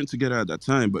 We weren't together at that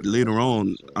time, but later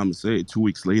on, I'm gonna say 2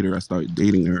 weeks later, I started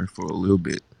dating her for a little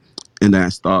bit, and then I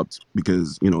stopped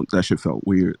because that shit felt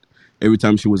weird. Every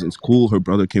time she was in school, her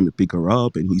brother came to pick her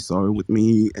up, and he saw her with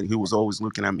me, and he was always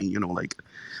looking at me, like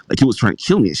he was trying to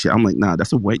kill me and shit. I'm like, nah,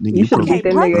 that's a white nigga. You You should have probably beat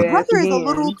that nigga ass Brother is a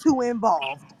little again. too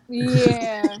involved.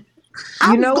 Yeah.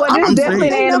 You know what? This I'm definitely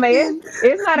an saying, anime.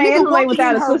 It's not an Nigga anime walking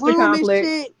without in a her sister room and complex.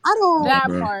 shit. I don't. That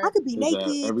Bruh. part. I could be Is that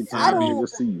naked. every I time a don't. nigga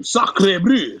see you, sacre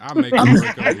bleu. I'll make you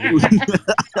break up with you.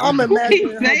 I'm Who keeps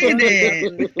imagining her saying brother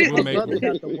that? We'll make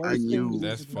got the I worst thing knew,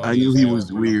 That's used in I funny knew as he hell,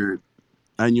 was bro. weird.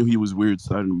 I knew he was weird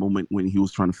starting the moment when he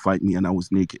was trying to fight me and I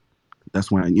was naked.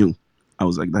 That's when I knew. I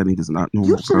was like, that nigga's not You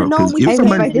normal, should bro. have known Because when if he I ain't gonna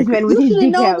somebody, fight this man with You his should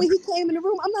have dick known out. when he came in the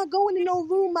room. I'm not going in no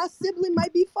room. My sibling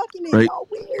might be fucking in. right, Y'all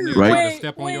Nigga weird. right, try to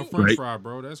step on your French right, fry,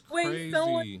 bro. That's Wait,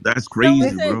 someone crazy. that's someone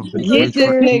crazy, said bro. you The can go Get French this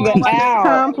fry. straight nigga home after out. that.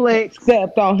 Complex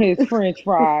stepped on his French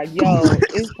fry. Yo,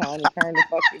 it's time to turn the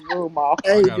fucking room off. I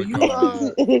Hey, gotta go,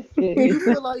 man. do you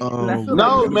feel like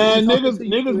No, niggas be man, talking to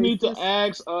you niggas through need their to fists?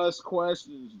 ask us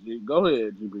questions. G. Go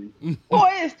ahead, GB. Boy,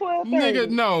 it's Nigga,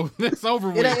 12:30. no, that's over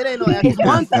It with. ain't no asking It's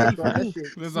questions, 1:30 bro. for That me.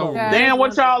 shit That's slow. over Yeah, with. Damn, it's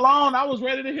what 1:30. y'all on? I was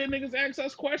ready to hear niggas ask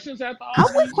us questions after I'm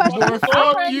all with these questions. Boy, fucking I'm fuck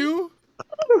stories. ready. you.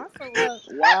 I'm so up.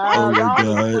 Wow, Oh my y'all some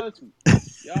god. pussy.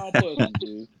 Y'all pussy,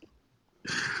 G.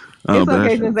 Oh, It's but that okay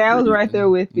shit since was I was crazy. right there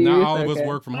with you. Not It's all of us okay.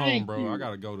 work from home, Thank bro. I you.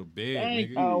 gotta go to bed, Thank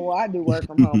nigga. Oh, you. well, I do work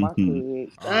from home. I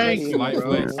could. All right, Thank Shit, you, slight bro.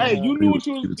 flex. Hey, you knew what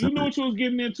It you was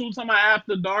getting into. Talking about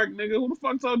after dark, nigga. Who the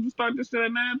fuck told you to start this shit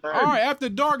at 9:30? All right, after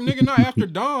dark, nigga, not after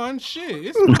dawn. Shit,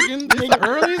 it's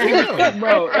early as hell.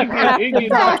 Bro, it get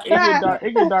dark.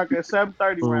 It get dark at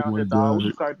 7:30 Oh around my here, dog. We god.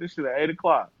 can start this shit at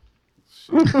 8:00.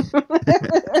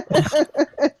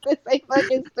 They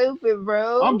fucking stupid,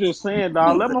 bro. I'm just saying,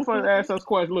 dog. Let motherfuckers ask us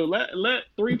questions. Look, let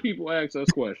 3 people ask us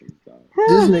questions, dog.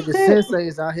 This nigga Sensei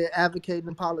is out here advocating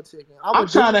and politicking. I'm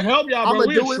trying to help y'all, I'm bro. gonna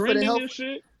We are do it for the trending health. and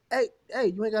shit. Hey,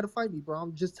 you ain't gotta fight me, bro.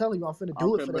 I'm just telling you, I'm finna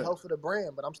do it Okay, for the bet. health of the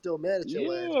brand, but I'm still mad at your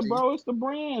ass, Yeah, G. bro, it's the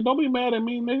brand. Don't be mad at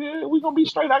me, nigga. We gonna be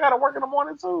straight. I gotta work in the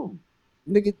morning too.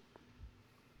 Nigga,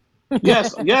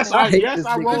 Yes, I hate yes, this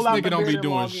I nigga. roll This out nigga the don't bed be and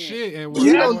doing log in. shit at work,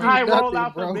 You Yes, don't boy. do I roll nothing,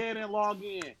 out the bro. bed and log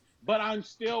in, but I'm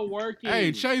still working.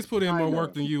 Hey, Chase put in more Kinda.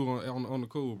 work than you on the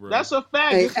cool, bro. That's a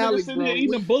fact. Hey, This nigga Alex, sitting here bro.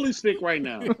 eating a bully stick right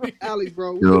now. Alex,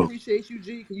 bro, we Yo. appreciate you,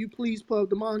 G. Can you please plug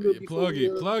the manga before Plug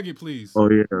we it, please. Oh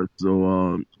yeah.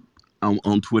 So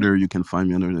on Twitter you can find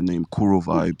me under the name Kuro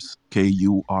Vibes.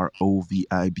 KUROVIBES.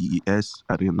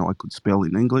 I didn't know I could spell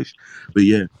in English. But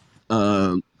yeah.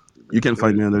 You can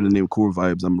find me under the name Kuro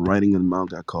Vibes. I'm writing a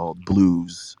manga called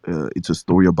Blues. It's a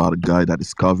story about a guy that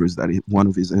discovers that one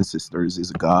of his ancestors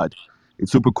is a god.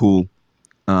 It's super cool.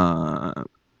 Long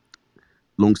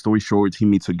story short, he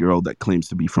meets a girl that claims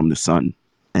to be from the sun.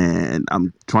 And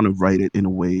I'm trying to write it in a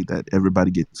way that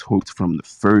everybody gets hooked from the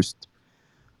first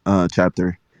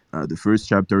chapter The first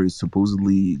chapter is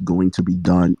supposedly going to be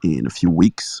done in a few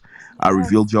weeks. I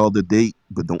revealed y'all the date,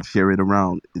 but don't share it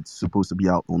around. It's supposed to be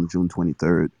out on June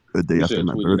 23rd, a day You after should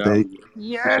my tweet it out. birthday. You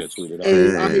Yes. should tweet it out.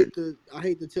 Hey, I Uh,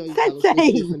 hate to tell you, Alex, this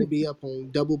shit's gonna be up on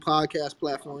double podcast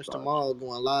platforms tomorrow,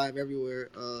 going live everywhere.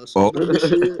 So oh. don't be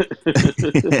scared.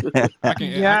 I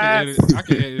can Yes. I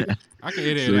can edit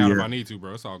So it out if yeah. I need to,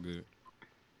 bro. It's all good.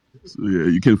 So yeah,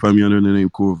 you can find me under the name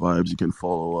Core Vibes. You can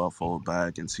follow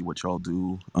back and see what y'all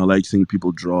do. I like seeing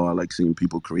people draw. I like seeing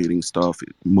people creating stuff. It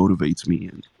motivates me,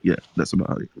 and yeah, that's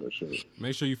about it.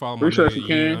 Make sure you follow my Appreciate nigga you,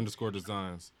 Yin Ken.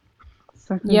 _designs.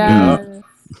 Yeah. Yes.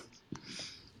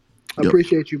 I Yep.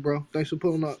 appreciate you, bro. Thanks for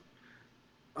pulling up.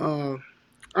 All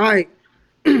right.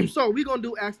 So we gonna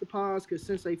do Ask the Pause because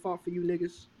Sensei fought for you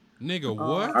niggas. Nigga,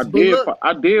 what? I But did. look,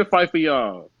 I did fight for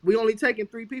y'all. we only taking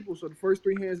 3 people, so the first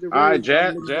 3 hands that All right, raise, y'all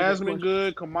niggas gonna get Jasmine questions.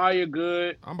 good, Kamaya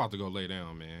good, I'm about to go lay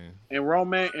down, man. and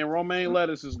Romaine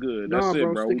Lettuce is good. That's Nah, it,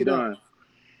 bro, bro. stick We it out. done.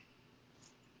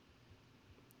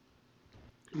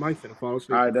 Mike finna fall All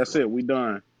asleep. right, that's it. We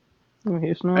done. He's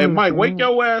Hey, snoring. Mike, wake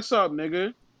your ass up,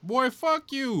 nigga. Boy,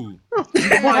 fuck you. Don't tell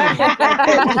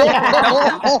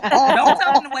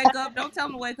him to wake up. Don't tell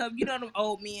him to wake up. You know them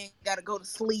old men gotta go to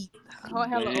sleep. Oh,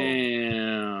 hella old.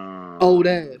 Damn. Old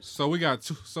ass. So we got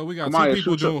two. So we got Come two on,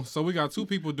 people shoot your- doing. So we got 2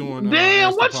 people doing. Damn,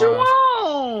 Ask the what you Pause.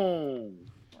 want?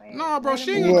 Nah, bro,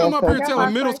 she ain't gonna come up here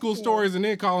telling middle school stories and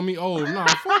then calling me old. Nah,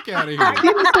 fuck out of here. I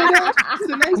didn't say that.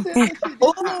 Sanae said that shit.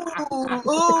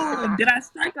 Ooh, did I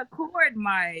strike a chord,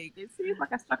 Mike? It seems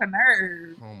like I struck a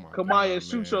nerve. Oh my Kamaya, God,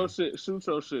 shoot man. your shit. Shoot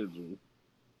your shit, G.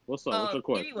 What's up? What's your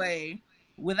question? Anyway,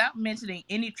 without mentioning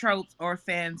any tropes or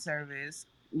fan service,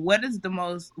 what is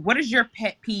your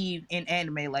pet peeve in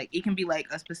anime? Like, it can be like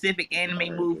a specific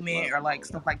anime movement or like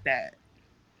stuff like that.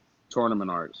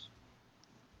 Tournament arts.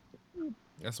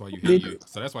 That's why you hate you.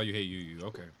 So that's why you hate you.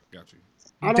 Okay, got you.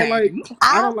 I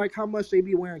don't like how much they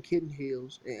be wearing kitten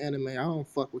heels in anime. I don't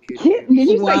fuck with kitten heels. Did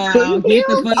you say Wow, kitten get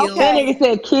the heels? fuck That out. nigga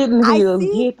said kitten I heels.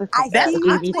 see. Get the I fuck out see of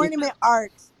your here. tournament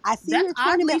arcs. I see That's your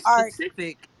tournament oddly arc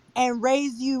specific. and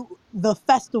raise you the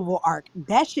festival arc.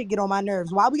 That shit get on my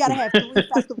nerves. Why we gotta have 3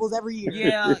 festivals every year?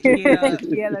 Yeah. Yeah,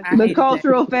 I The hated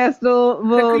cultural festival,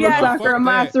 the Yes. Nah, Sakura fuck that.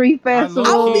 Matsuri I I would be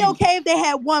festival. okay if they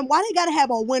had one. Why they gotta have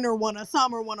a winter one, a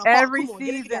summer one, a fall? Every Come on, get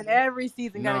it season, together. got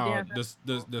a No,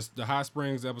 damn. the Hot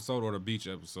Springs episode or the beach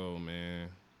episode, man.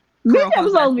 Beach Kuroko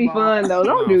episodes be basketball. fun though.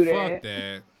 Don't Nah, do fuck that.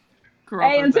 that.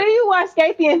 Hey, until you watch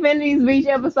Skate the Infinity's beach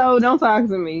episode, don't talk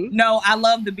to me. No, I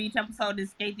love the beach episode and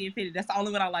Skate the Infinity. That's the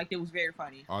only one I liked. It was very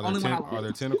funny. Are Only one I there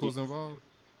liked. tentacles involved?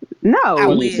 No. I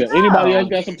wish. Anybody No. else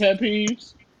got some pet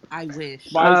peeves? I wish.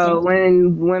 Spicy?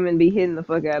 When women be hitting the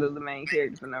fuck out of the main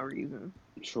character for no reason.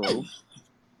 True.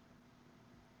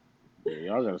 Yeah,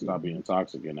 y'all gotta stop being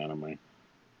toxic in anime.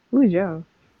 Who is y'all?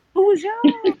 Who is y'all?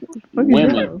 Fuck is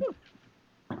Women. y'all?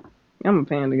 I'm a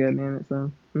panda, goddammit,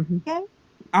 so. Okay.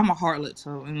 I'm a harlot,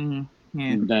 so yeah.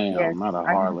 Damn, Yes, not a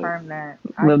I harlot. confirm that.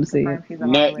 Love to see confirm it. she's a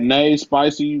harlot. Nay,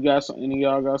 Spicy, you got some? Any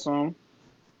of y'all got some?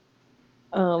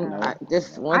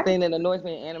 Just one thing that annoys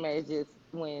me in anime is just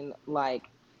when like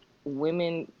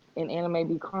women in anime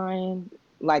be crying,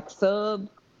 like sub,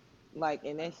 like,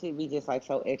 and that shit be just like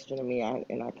so extra to me,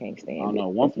 and I can't stand it. I don't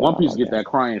know. That's One all Piece I get got. that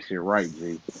crying shit right,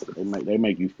 G. They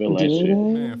make you feel that Did shit they?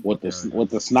 Man, with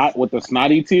the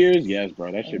snotty tears. Yes,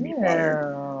 bro, that should be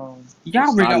fire.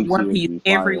 Y'all bring up Snotty One tears Piece be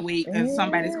every fire. week and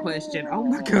somebody's question. Oh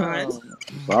my gosh.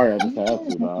 Sorry, I just have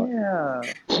to, dog. Yeah.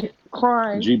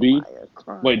 Crying. GB.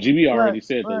 Crying. Wait, GB already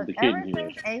said Look, the ever kitten since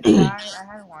heels. Ace died, I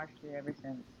haven't watched it ever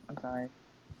since. I'm sorry.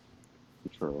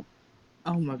 True.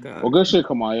 Oh my god. Well, good shit,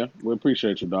 Kamaya. We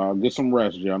appreciate you, dog. Get some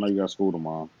rest, G. I know you got school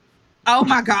tomorrow. Oh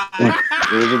my god.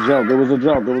 It was a joke. It was a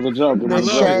joke. It was a joke. It I was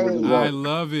a love joke. it. It was a I joke.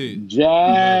 love it. And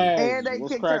Jazz, they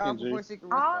what's kicked her cracking, out G? before she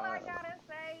could All respond. I gotta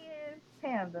say is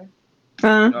Panda.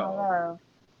 Huh? My love.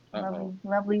 Uh-oh.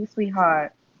 Lovely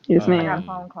sweetheart. Yes, I got a ma'am.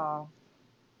 phone call.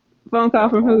 Phone call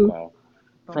from who?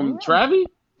 From Travi?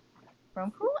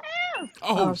 From who else?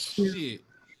 Oh shit.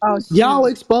 Oh, Y'all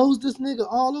exposed this nigga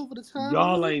all over the time.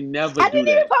 Y'all ain't never I do didn't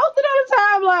even that. post it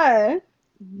on the timeline.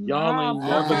 Y'all ain't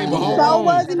never Okay, do but hold that. So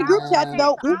was on. in the group chat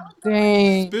though.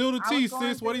 Dang. Spill the I tea, was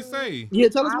going sis. What'd he say? Yeah,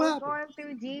 tell us I what was happened.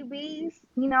 going through GB's,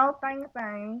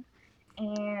 thing,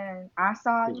 and I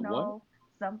saw, His what?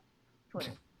 some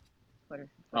Twitter.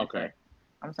 Okay.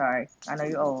 I'm sorry. I know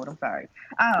you're old. I'm sorry.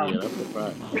 Yeah, that's a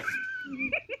fact.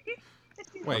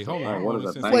 Wait, That's hold a on. fact. Hold What on. is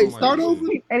that Since thing? Wait, start over.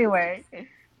 anyway,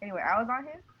 I was on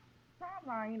his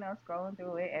timeline, scrolling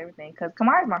through it, everything. Cause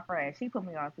Kamari's my friend. She put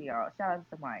me on to y'all. Shout out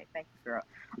to Kamari. Thank you, girl.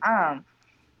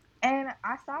 And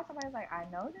I saw somebody like, I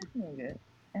know this nigga,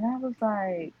 and I was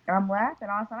like, and I'm laughing.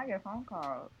 All of a sudden, I get a phone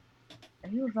call.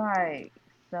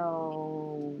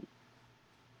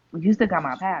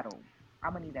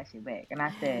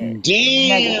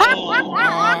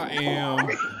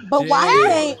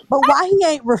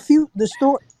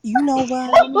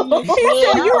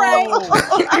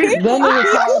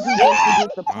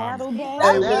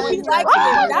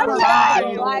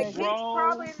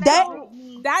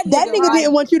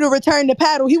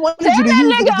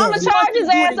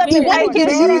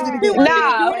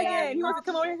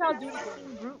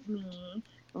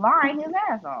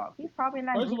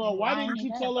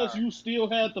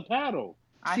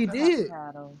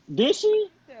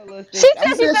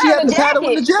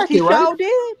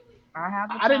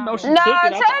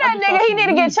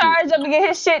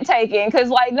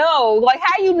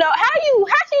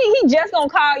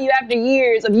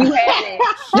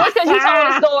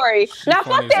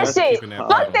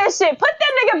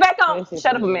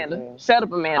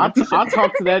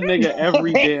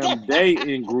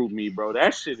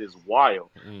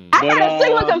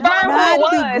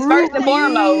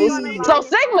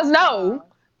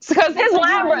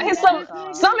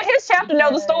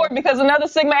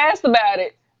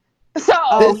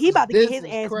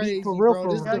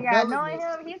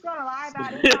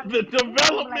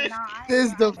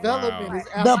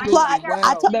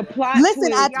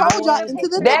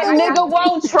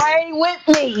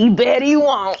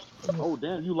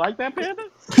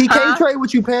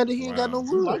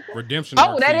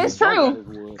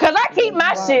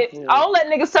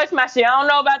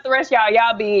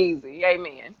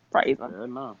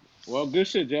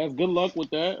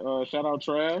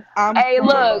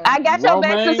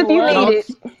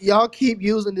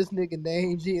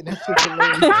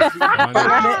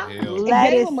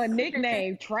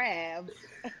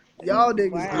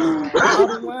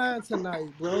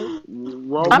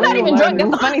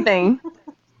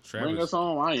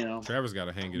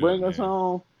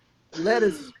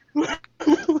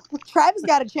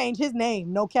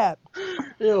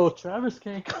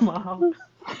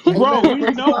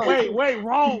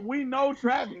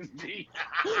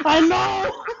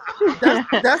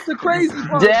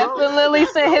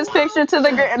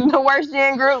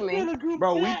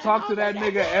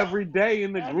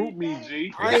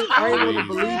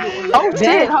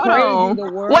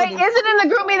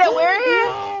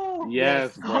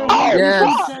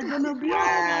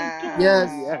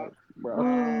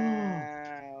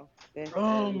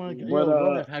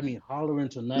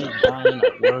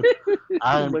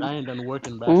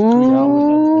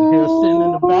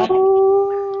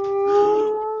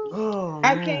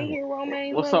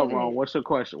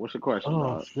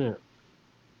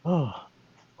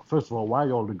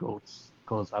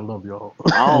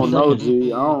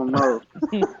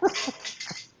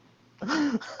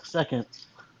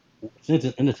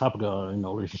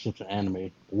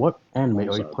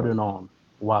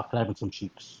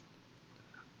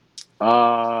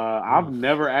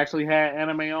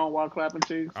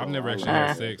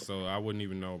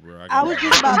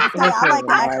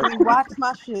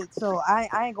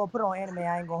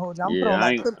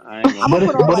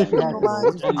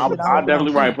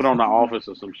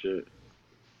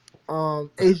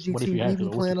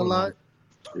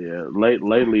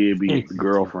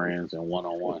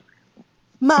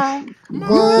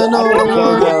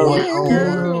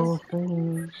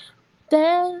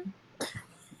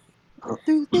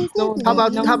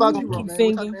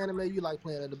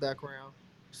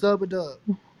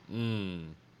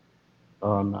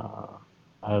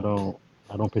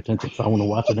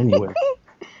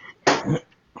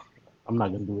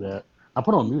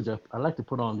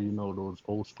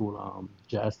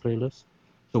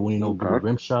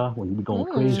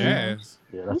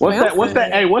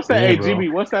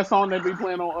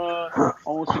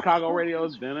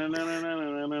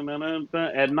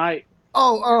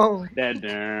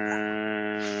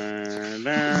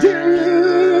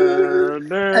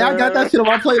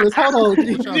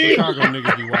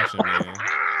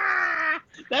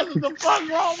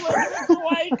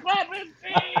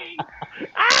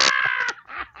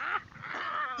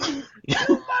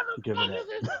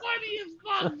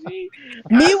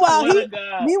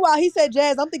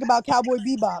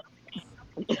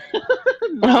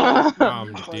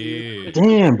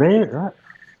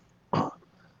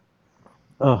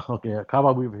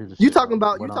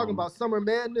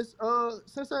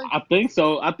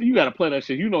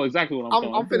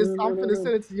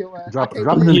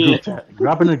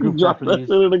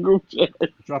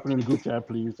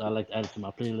 melodies. I like to add it to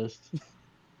my playlist.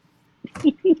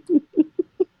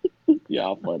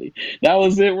 Y'all funny. That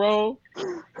was it, Ro.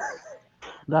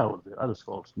 That was it. I just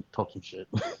talk some shit.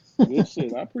 Good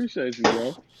shit. I appreciate you,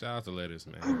 bro. Shout out to Lettuce,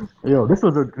 man. Yo, this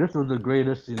was the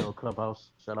greatest, clubhouse.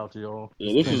 Shout out to y'all.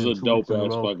 Yeah, this is Pinning a 2 dope weeks in a ass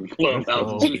row. fucking Let's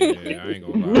clubhouse. go. Yeah, I ain't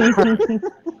gonna lie.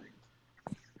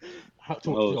 Oh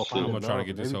I'm shit. gonna try to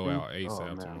get this hoe out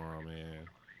ASAP tomorrow, man.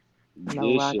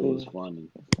 No This shit was rocket. funny.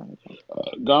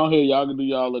 Go ahead, y'all can do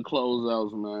y'all the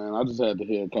closeouts, man. I just had to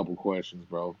hear a couple questions,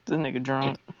 bro. This nigga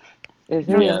drunk. It's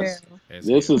Drunk as Yes. hell.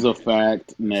 This is a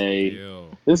fact, Nay.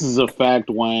 This is a fact,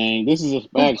 Wayne. This is a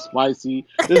fact, Spicy.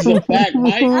 This is a fact,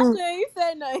 Mike. Actually, you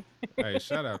said nothing. Hey,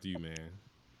 shout out to you, man.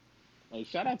 Hey,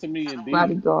 shout out to me and D.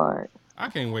 Bodyguard. I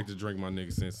can't wait to drink my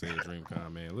nigga Sensei at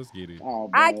DreamCon, man. Let's get it. Oh,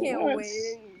 I bro, can't what?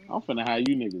 wait. I'm finna have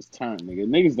you niggas turn, nigga.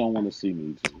 Niggas don't want to see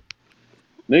me too.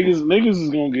 Niggas is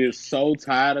gonna get so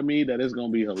tired of me that it's gonna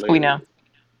be hilarious. We know.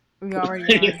 We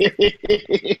already are.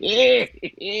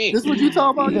 This what you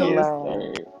talking about, Yes, yo?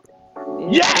 sir.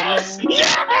 Yes!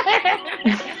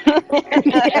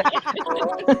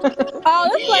 Oh,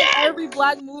 this is like every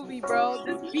black movie, bro.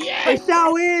 This It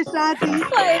sure is, Shanti.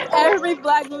 like every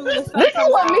black movie the sun This is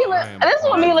comes what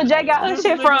out. Mila J got her This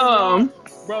shit nigga from.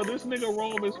 Bro, this nigga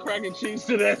Rome is cracking cheeks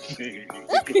to that shit.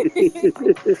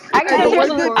 I can just hear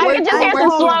some slow.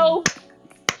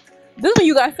 This one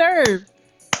you got served.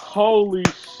 Holy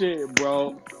shit,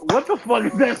 bro. What the fuck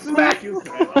is that smacking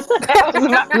sound?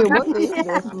 Yeah, what is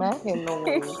that smacking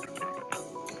noise?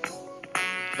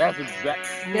 That's exact.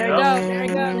 There you go. There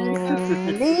you go.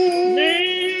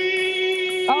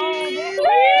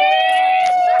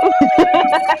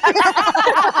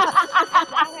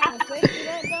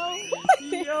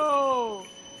 Yo,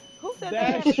 Who said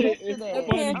that shit is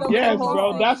funny. over Yes, the whole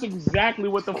bro. thing. That's exactly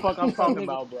what the fuck I'm talking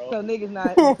about, bro. So niggas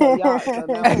not.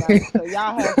 So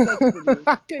y'all have sex with this.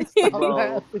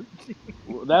 Bro,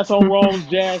 that's on Rome's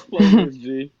jazz playlist,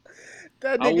 G.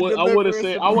 That I nigga would have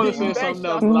said delivering something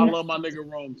else, some but I love my nigga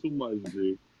Rome too much,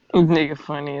 G. Nigga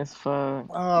funny as fuck.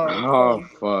 Oh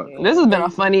fuck. This has been a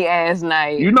funny ass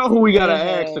night. You know who we gotta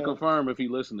ask to confirm if he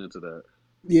listening to that.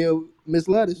 Yeah, Miss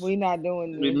Lettuce. We not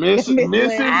doing this. Mrs.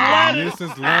 Lettuce.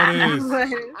 Mrs. Lettuce.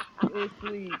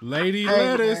 Lady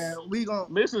Lettuce. Man, we gon'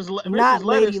 Mrs. Not Lettuce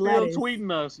Lady still Lettuce.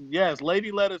 tweeting us. Yes,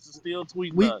 Lady Lettuce is still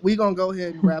tweeting we us. we gonna go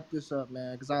ahead and wrap this up,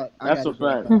 man, because I That's gotta a get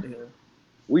up fact. out of here.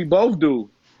 We both do.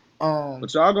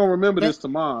 But y'all gonna remember this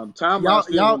tomorrow. Timeline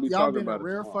still gonna be y'all talking been about in it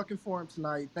rare tomorrow. fucking form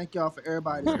tonight. Thank y'all for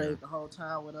everybody that stayed the whole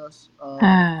time with us.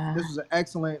 This was an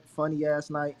excellent, funny ass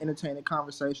night, entertaining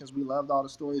conversations. We loved all the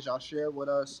stories y'all shared with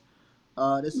us.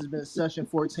 This has been session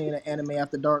 14 of Anime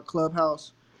After Dark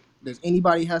Clubhouse. Does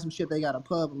anybody have some shit they got a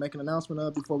pub or make an announcement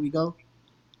of before we go?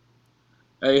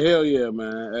 Hey, hell yeah,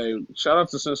 man. Hey, shout out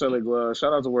to Sensei Glove.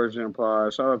 Shout out to Words Gym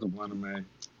Pod. Shout out to Blender Man.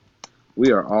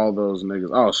 We are all those niggas.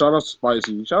 Oh, shout out to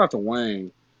Spicy. Shout out to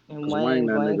Wayne. And Cause Wayne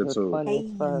that nigga was too. funny as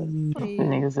fuck.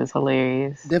 Niggas is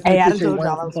hilarious. Definitely Hey, I appreciate told Wayne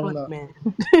y'all I for was pulling funny, up. man.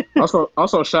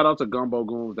 Also shout out to Gumbo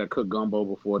Goons that cook gumbo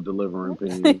before delivering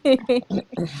pins.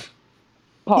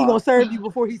 He gonna serve you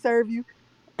before he serve you.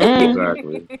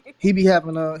 Exactly. He be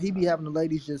having the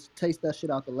ladies just taste that shit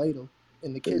out the ladle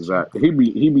in the kitchen. Exactly. He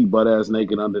be butt ass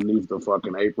naked underneath the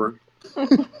fucking apron.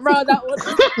 Bro, that was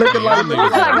looking like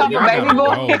baby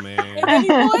boy. Oh man.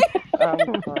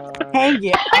 baby boy. Hang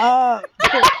it up.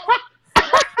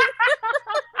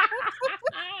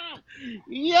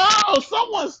 Yo,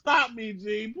 someone stop me,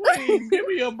 G. Please give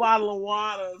me a bottle of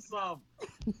water or something.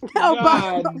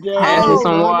 God damn. Ask me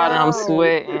some my water. I'm God.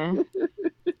 sweating.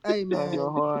 Hey man,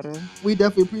 Your water. we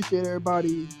definitely appreciate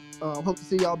everybody. Hope to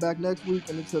see y'all back next week,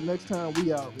 and until next time,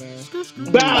 we out, man.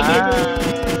 Bye,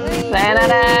 nigga.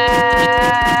 Sayonara.